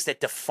guys that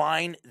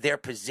define their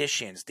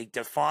positions. They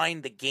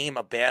define the game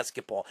of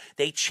basketball.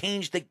 They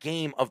change the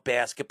game of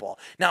basketball.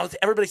 Now,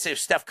 everybody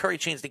says Steph Curry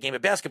changed the game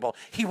of basketball.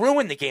 He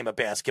ruined the game of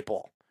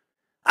basketball.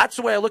 That's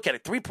the way I look at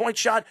it. 3-point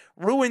shot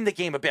ruined the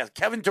game of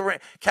basketball.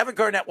 Kevin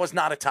Garnett was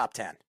not a top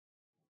 10.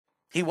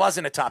 He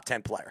wasn't a top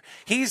 10 player.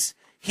 He's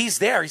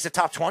there. He's a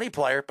top 20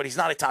 player, but he's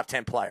not a top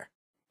 10 player.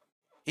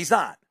 He's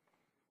not.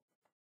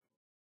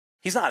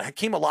 He's not.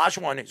 Hakeem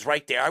Olajuwon is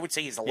right there. I would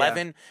say he's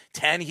 11,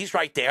 10. He's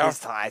right there. He's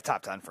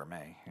top 10 for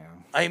me. Yeah.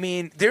 I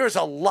mean, there's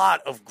a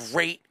lot of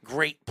great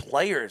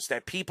players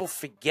that people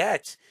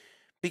forget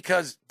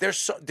because there's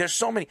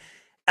so many.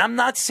 I'm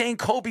not saying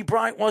Kobe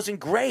Bryant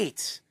wasn't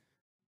great.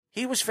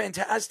 He was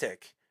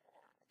fantastic.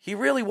 He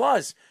really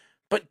was.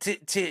 But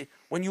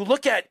when you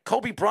look at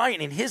Kobe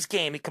Bryant in his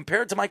game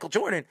compared to Michael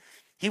Jordan,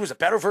 he was a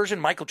better version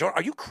of Michael Jordan.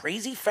 Are you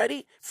crazy,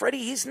 Freddie?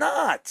 Freddie, he's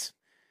not.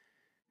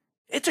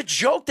 It's a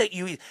joke that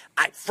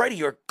Freddie,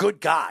 you're a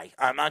good guy.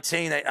 I'm not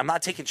saying that. I'm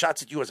not taking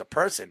shots at you as a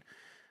person.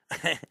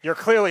 You're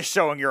clearly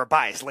showing you're a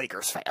biased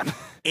Lakers fan.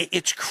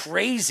 It's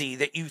crazy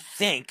that you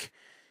think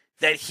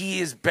that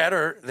he is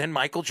better than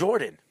Michael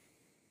Jordan.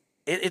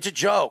 It's a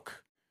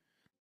joke.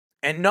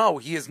 And no,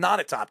 he is not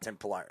a top 10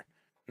 player.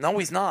 No,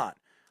 he's not.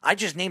 I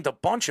just named a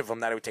bunch of them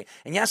that I would take.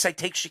 And yes, I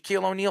take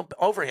Shaquille O'Neal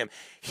over him.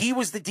 He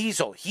was the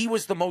diesel. He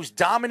was the most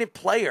dominant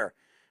player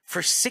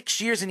for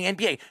 6 years in the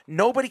NBA.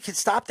 Nobody could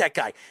stop that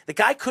guy. The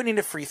guy couldn't hit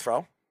a free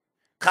throw.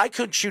 Guy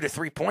couldn't shoot a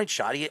 3-point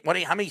shot.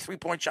 How many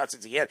 3-point shots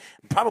has he had?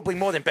 Probably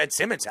more than Ben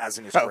Simmons has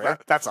in his career.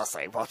 That's not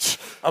saying much.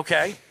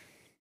 Okay.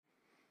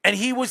 And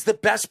he was the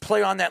best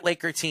player on that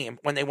Laker team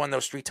when they won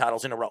those 3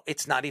 titles in a row.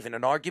 It's not even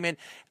an argument.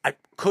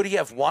 Could he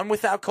have won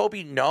without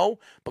Kobe? No.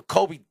 But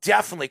Kobe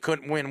definitely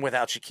couldn't win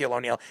without Shaquille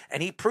O'Neal.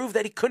 And he proved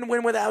that he couldn't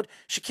win without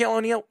Shaquille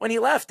O'Neal when he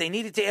left. They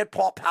needed to add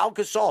Pau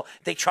Gasol.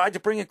 They tried to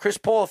bring in Chris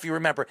Paul, if you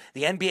remember.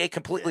 The NBA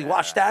completely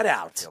washed that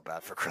out. I feel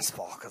bad for Chris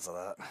Paul because of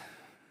that.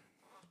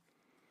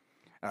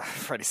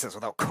 Freddie says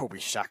without Kobe,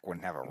 Shaq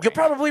wouldn't have a ring. You're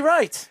probably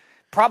right.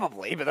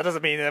 Probably, but that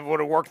doesn't mean it would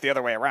have worked the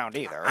other way around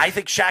either. I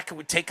think Shaq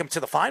would take him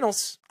to the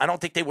finals. I don't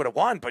think they would have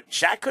won, but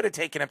Shaq could have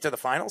taken him to the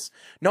finals.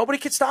 Nobody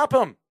could stop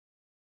him.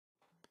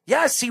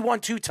 Yes, he won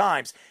 2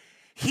 times.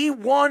 He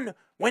won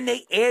when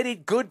they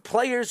added good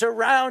players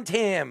around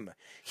him.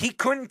 He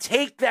couldn't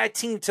take that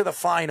team to the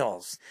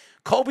finals.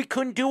 Kobe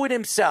couldn't do it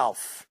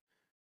himself.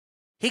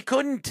 He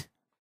couldn't.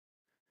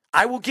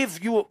 I will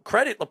give you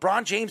credit.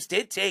 LeBron James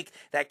did take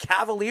that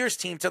Cavaliers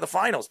team to the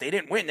finals. They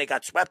didn't win. They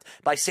got swept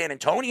by San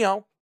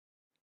Antonio.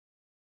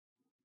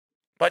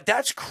 But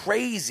that's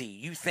crazy.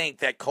 You think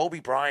that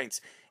Kobe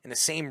Bryant's in the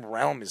same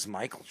realm as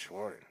Michael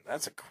Jordan?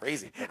 That's a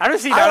crazy thing. How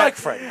does he? I like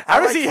Freddie. How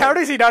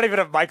does he not even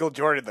have Michael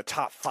Jordan in the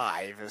top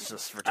 5? It's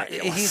just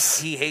ridiculous.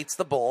 He hates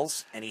the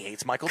Bulls and he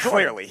hates Michael Jordan.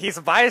 Clearly, he's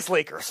a biased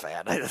Lakers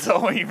fan. That's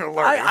all even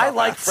learning. I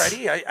like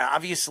Freddie.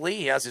 Obviously,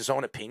 he has his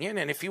own opinion,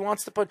 and if he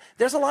wants to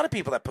there's a lot of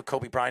people that put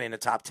Kobe Bryant in the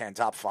top 10,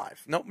 top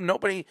 5.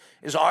 Nobody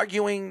is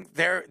arguing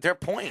their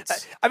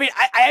points. I mean,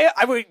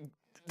 I would.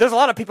 There's a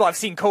lot of people I've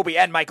seen Kobe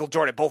and Michael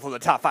Jordan both in the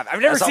top 5.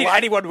 I've never seen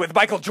anyone with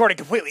Michael Jordan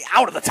completely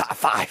out of the top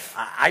 5.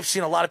 I've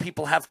seen a lot of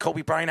people have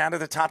Kobe Bryant out of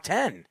the top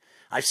 10.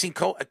 I've seen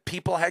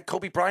people had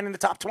Kobe Bryant in the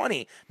top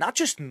 20. Not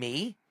just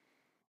me.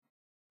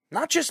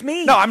 Not just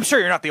me. No, I'm sure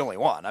you're not the only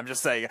one. I'm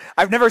just saying,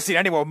 I've never seen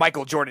anyone with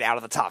Michael Jordan out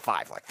of the top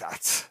 5 like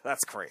that.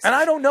 That's crazy. And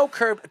I don't know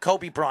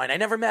Kobe Bryant. I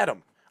never met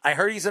him. I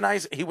heard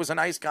he was a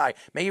nice guy.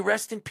 May he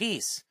rest in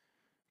peace.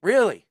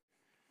 Really.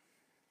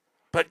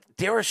 But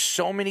there are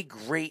so many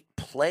great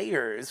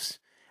players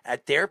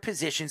at their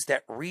positions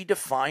that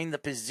redefine the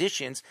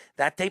positions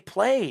that they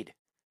played.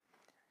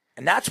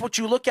 And that's what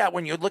you look at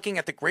when you're looking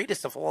at the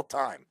greatest of all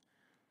time.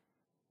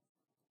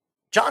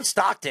 John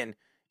Stockton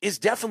is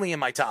definitely in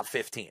my top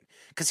 15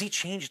 because he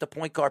changed the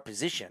point guard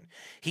position.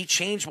 He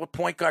changed what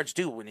point guards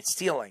do when it's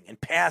stealing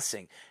and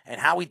passing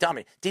and how he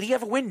dominated. Did he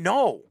ever win?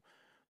 No.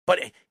 But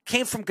it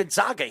came from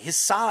Gonzaga, his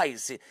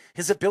size,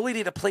 his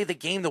ability to play the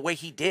game the way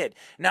he did.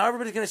 Now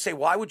everybody's going to say,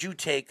 why would you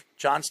take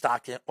John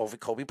Stockton over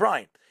Kobe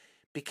Bryant?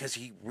 Because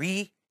he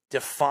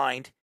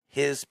redefined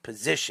his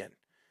position.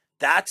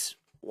 That's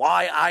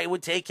why I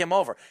would take him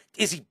over.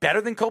 Is he better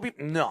than Kobe?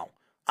 No.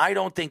 I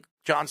don't think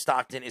John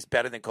Stockton is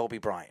better than Kobe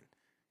Bryant.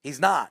 He's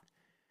not.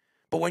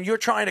 But when you're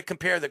trying to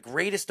compare the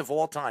greatest of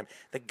all time,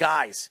 the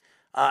guys,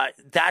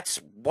 that's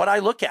what I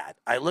look at.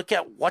 I look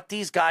at what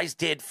these guys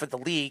did for the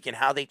league and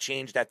how they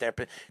changed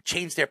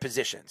their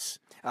positions.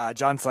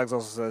 John Suggs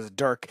also says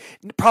Dirk,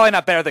 probably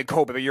not better than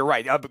Kobe, but you're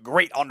right. A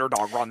great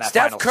underdog run that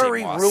Steph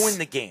Curry ruined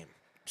the game.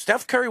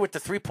 Steph Curry with the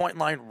three-point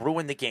line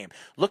ruined the game.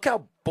 Look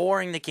how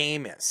boring the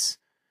game is.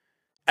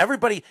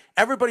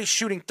 Everybody's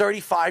shooting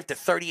 35 to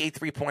 38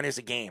 three-pointers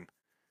a game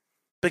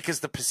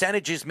because the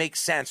percentages make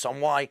sense on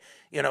why,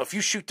 if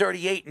you shoot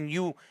 38 and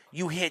you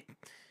hit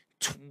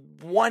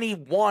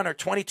 21 or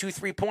 22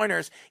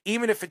 three-pointers,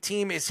 even if a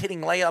team is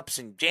hitting layups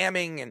and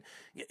jamming, and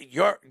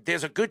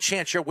there's a good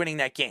chance you're winning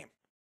that game.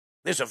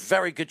 There's a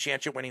very good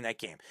chance you're winning that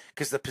game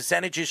because the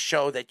percentages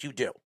show that you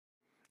do.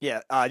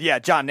 Yeah,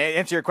 John, to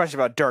answer your question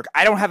about Dirk,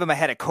 I don't have him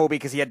ahead of Kobe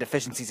because he had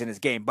deficiencies in his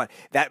game, but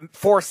that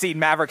 4-seed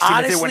Mavericks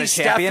team did win a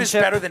championship.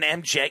 Steph is better than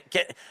MJ.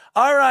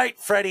 All right,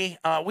 Freddie,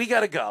 we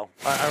got to go.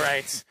 All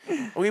right.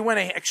 We went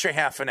an extra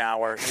half an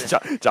hour.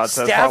 John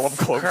says Harlem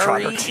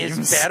Globetrotter teams.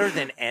 Is better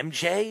than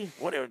MJ?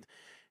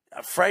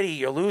 Freddie,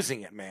 you're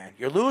losing it, man.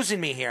 You're losing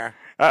me here.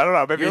 I don't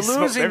know.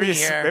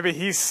 Maybe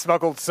he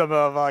smuggled some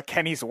of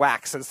Kenny's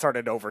wax and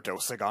started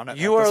overdosing on it.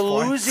 You are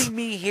losing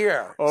me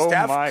here. Oh,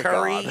 Steph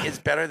Curry is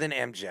better than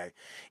MJ.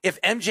 If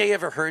MJ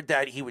ever heard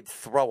that, he would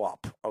throw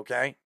up,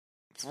 okay?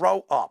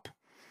 Throw up.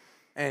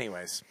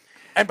 Anyways.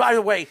 And by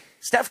the way,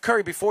 Steph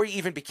Curry, before he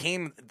even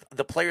became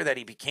the player that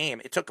he became,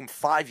 it took him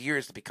 5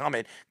 years to become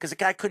it because the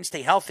guy couldn't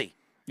stay healthy.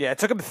 Yeah, it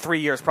took him 3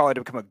 years probably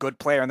to become a good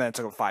player, and then it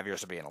took him 5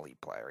 years to be an elite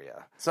player.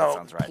 Yeah, so that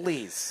sounds right.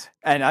 Please.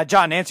 And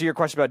John, to answer your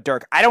question about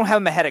Dirk, I don't have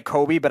him ahead of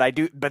Kobe, but I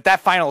do. But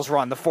that finals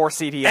run, the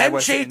 4-seed he had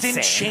was insane. MJ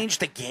didn't change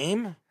the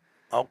game.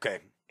 Okay.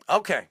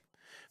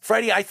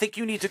 Freddie, I think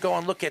you need to go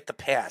and look at the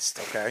past.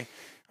 Okay,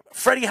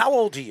 Freddie, how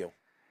old are you?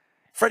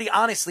 Freddie,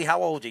 honestly,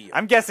 how old are you?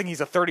 I'm guessing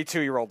he's a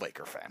 32-year-old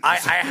Laker fan. I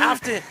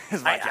have to.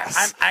 Is my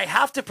guess. I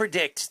have to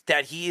predict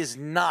that he is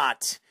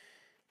not.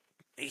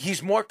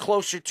 He's more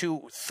closer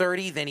to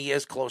 30 than he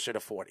is closer to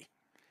 40.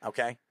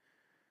 Okay?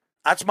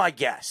 That's my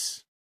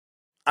guess.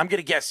 I'm going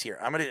to guess here.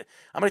 I'm going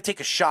to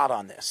take a shot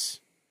on this.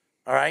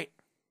 All right?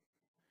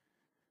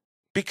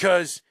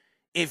 Because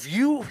if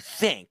you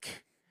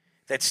think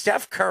that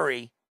Steph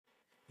Curry,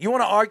 you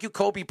want to argue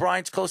Kobe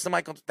Bryant's close to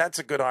Michael, that's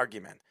a good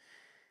argument.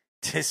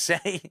 To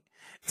say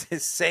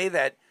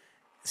that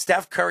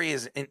Steph Curry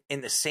is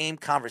in the same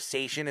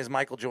conversation as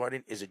Michael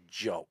Jordan is a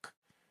joke.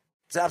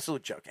 It's an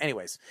absolute joke.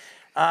 Anyways,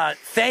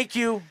 thank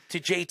you to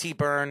JT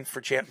Byrne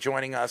for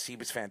joining us. He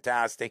was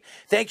fantastic.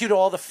 Thank you to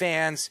all the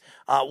fans.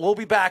 We'll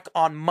be back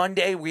on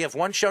Monday. We have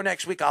one show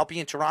next week. I'll be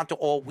in Toronto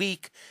all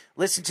week.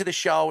 Listen to the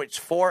show. It's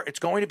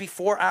going to be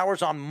 4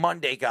 hours on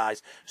Monday,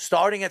 guys,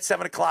 starting at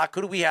 7 o'clock.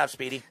 Who do we have,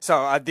 Speedy?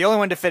 So the only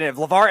one definitive,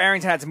 LeVar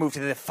Arrington had to move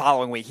to the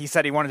following week. He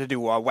said he wanted to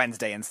do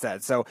Wednesday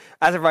instead. So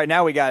as of right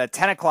now, we got at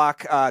 10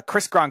 o'clock,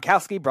 Chris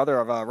Gronkowski, brother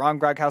of Ron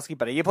Gronkowski,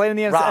 but he played in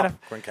the Rob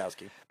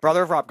Gronkowski.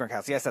 Brother of Rob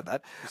Gronkowski. I said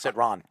that. You said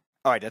Ron.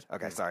 Oh, I did?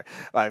 Okay, sorry.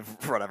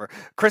 Whatever.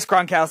 Chris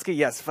Gronkowski,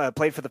 yes,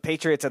 played for the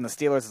Patriots and the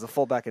Steelers as a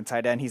fullback and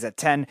tight end. He's at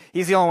 10.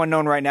 He's the only one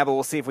known right now, but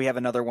we'll see if we have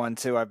another one,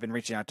 too. I've been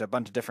reaching out to a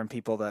bunch of different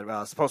people that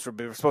were supposed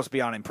to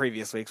be on in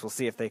previous weeks. We'll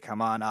see if they come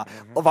on.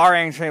 LeVar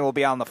Armstrong will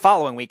be on the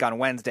following week on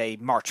Wednesday,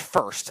 March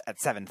 1st at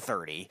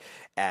 7:30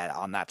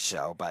 on that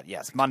show. But,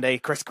 yes, Monday,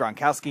 Chris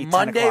Gronkowski, 10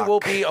 Monday o'clock. will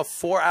be a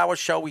 4-hour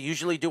show. We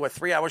usually do a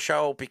 3-hour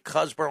show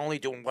because we're only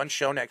doing one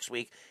show next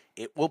week.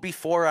 It will be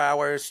 4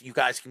 hours. You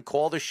guys can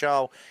call the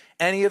show.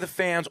 Any of the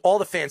fans, all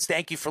the fans,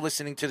 thank you for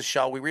listening to the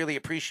show. We really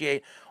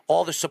appreciate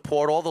all the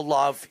support, all the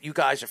love. You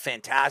guys are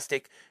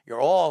fantastic. You're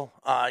all,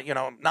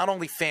 not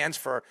only fans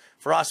for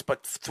us,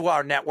 but through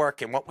our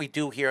network and what we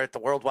do here at the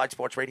Worldwide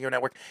Sports Radio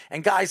Network.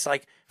 And guys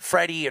like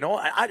Freddie and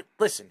all,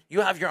 listen,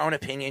 you have your own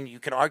opinion. You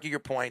can argue your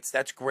points.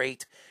 That's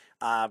great.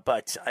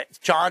 But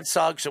John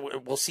Suggs,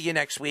 we'll see you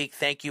next week.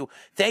 Thank you.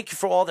 Thank you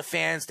for all the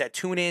fans that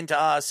tune in to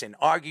us and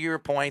argue your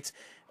points.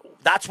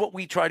 That's what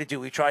we try to do.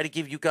 We try to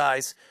give you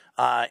guys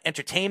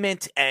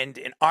entertainment and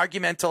an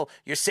argumental.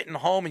 You're sitting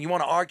home and you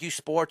want to argue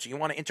sports or you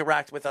want to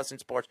interact with us in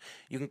sports,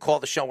 you can call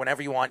the show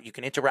whenever you want. You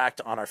can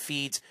interact on our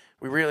feeds.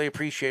 We really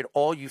appreciate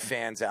all you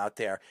fans out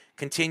there.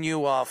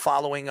 Continue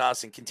following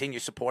us and continue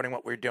supporting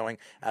what we're doing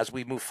as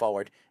we move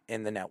forward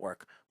in the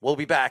network. We'll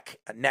be back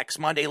next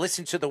Monday.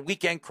 Listen to the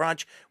Weekend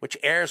Crunch, which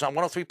airs on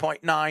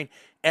 103.9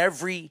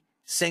 every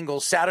single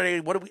Saturday.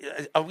 What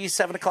are we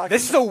 7 o'clock?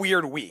 This is a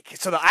weird week.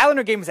 So the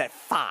Islander game is at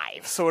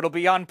 5. So it'll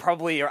be on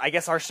probably, or I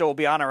guess our show will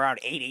be on around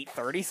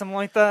 8:30, something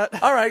like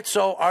that. All right.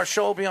 So our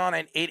show will be on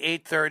at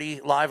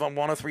 8:30 live on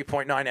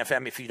 103.9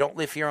 FM. If you don't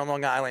live here on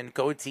Long Island,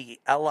 go to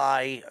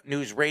LI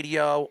News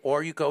Radio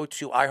or you go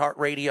to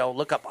iHeartRadio.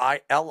 Look up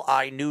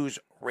LI News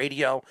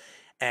Radio.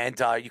 And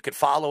you can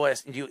follow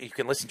us. And you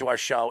can listen to our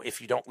show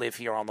if you don't live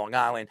here on Long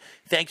Island.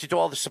 Thank you to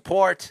all the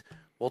support.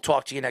 We'll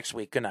talk to you next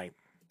week. Good night.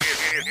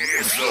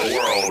 It's the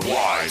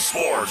Worldwide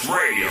Sports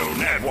Radio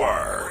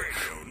Network.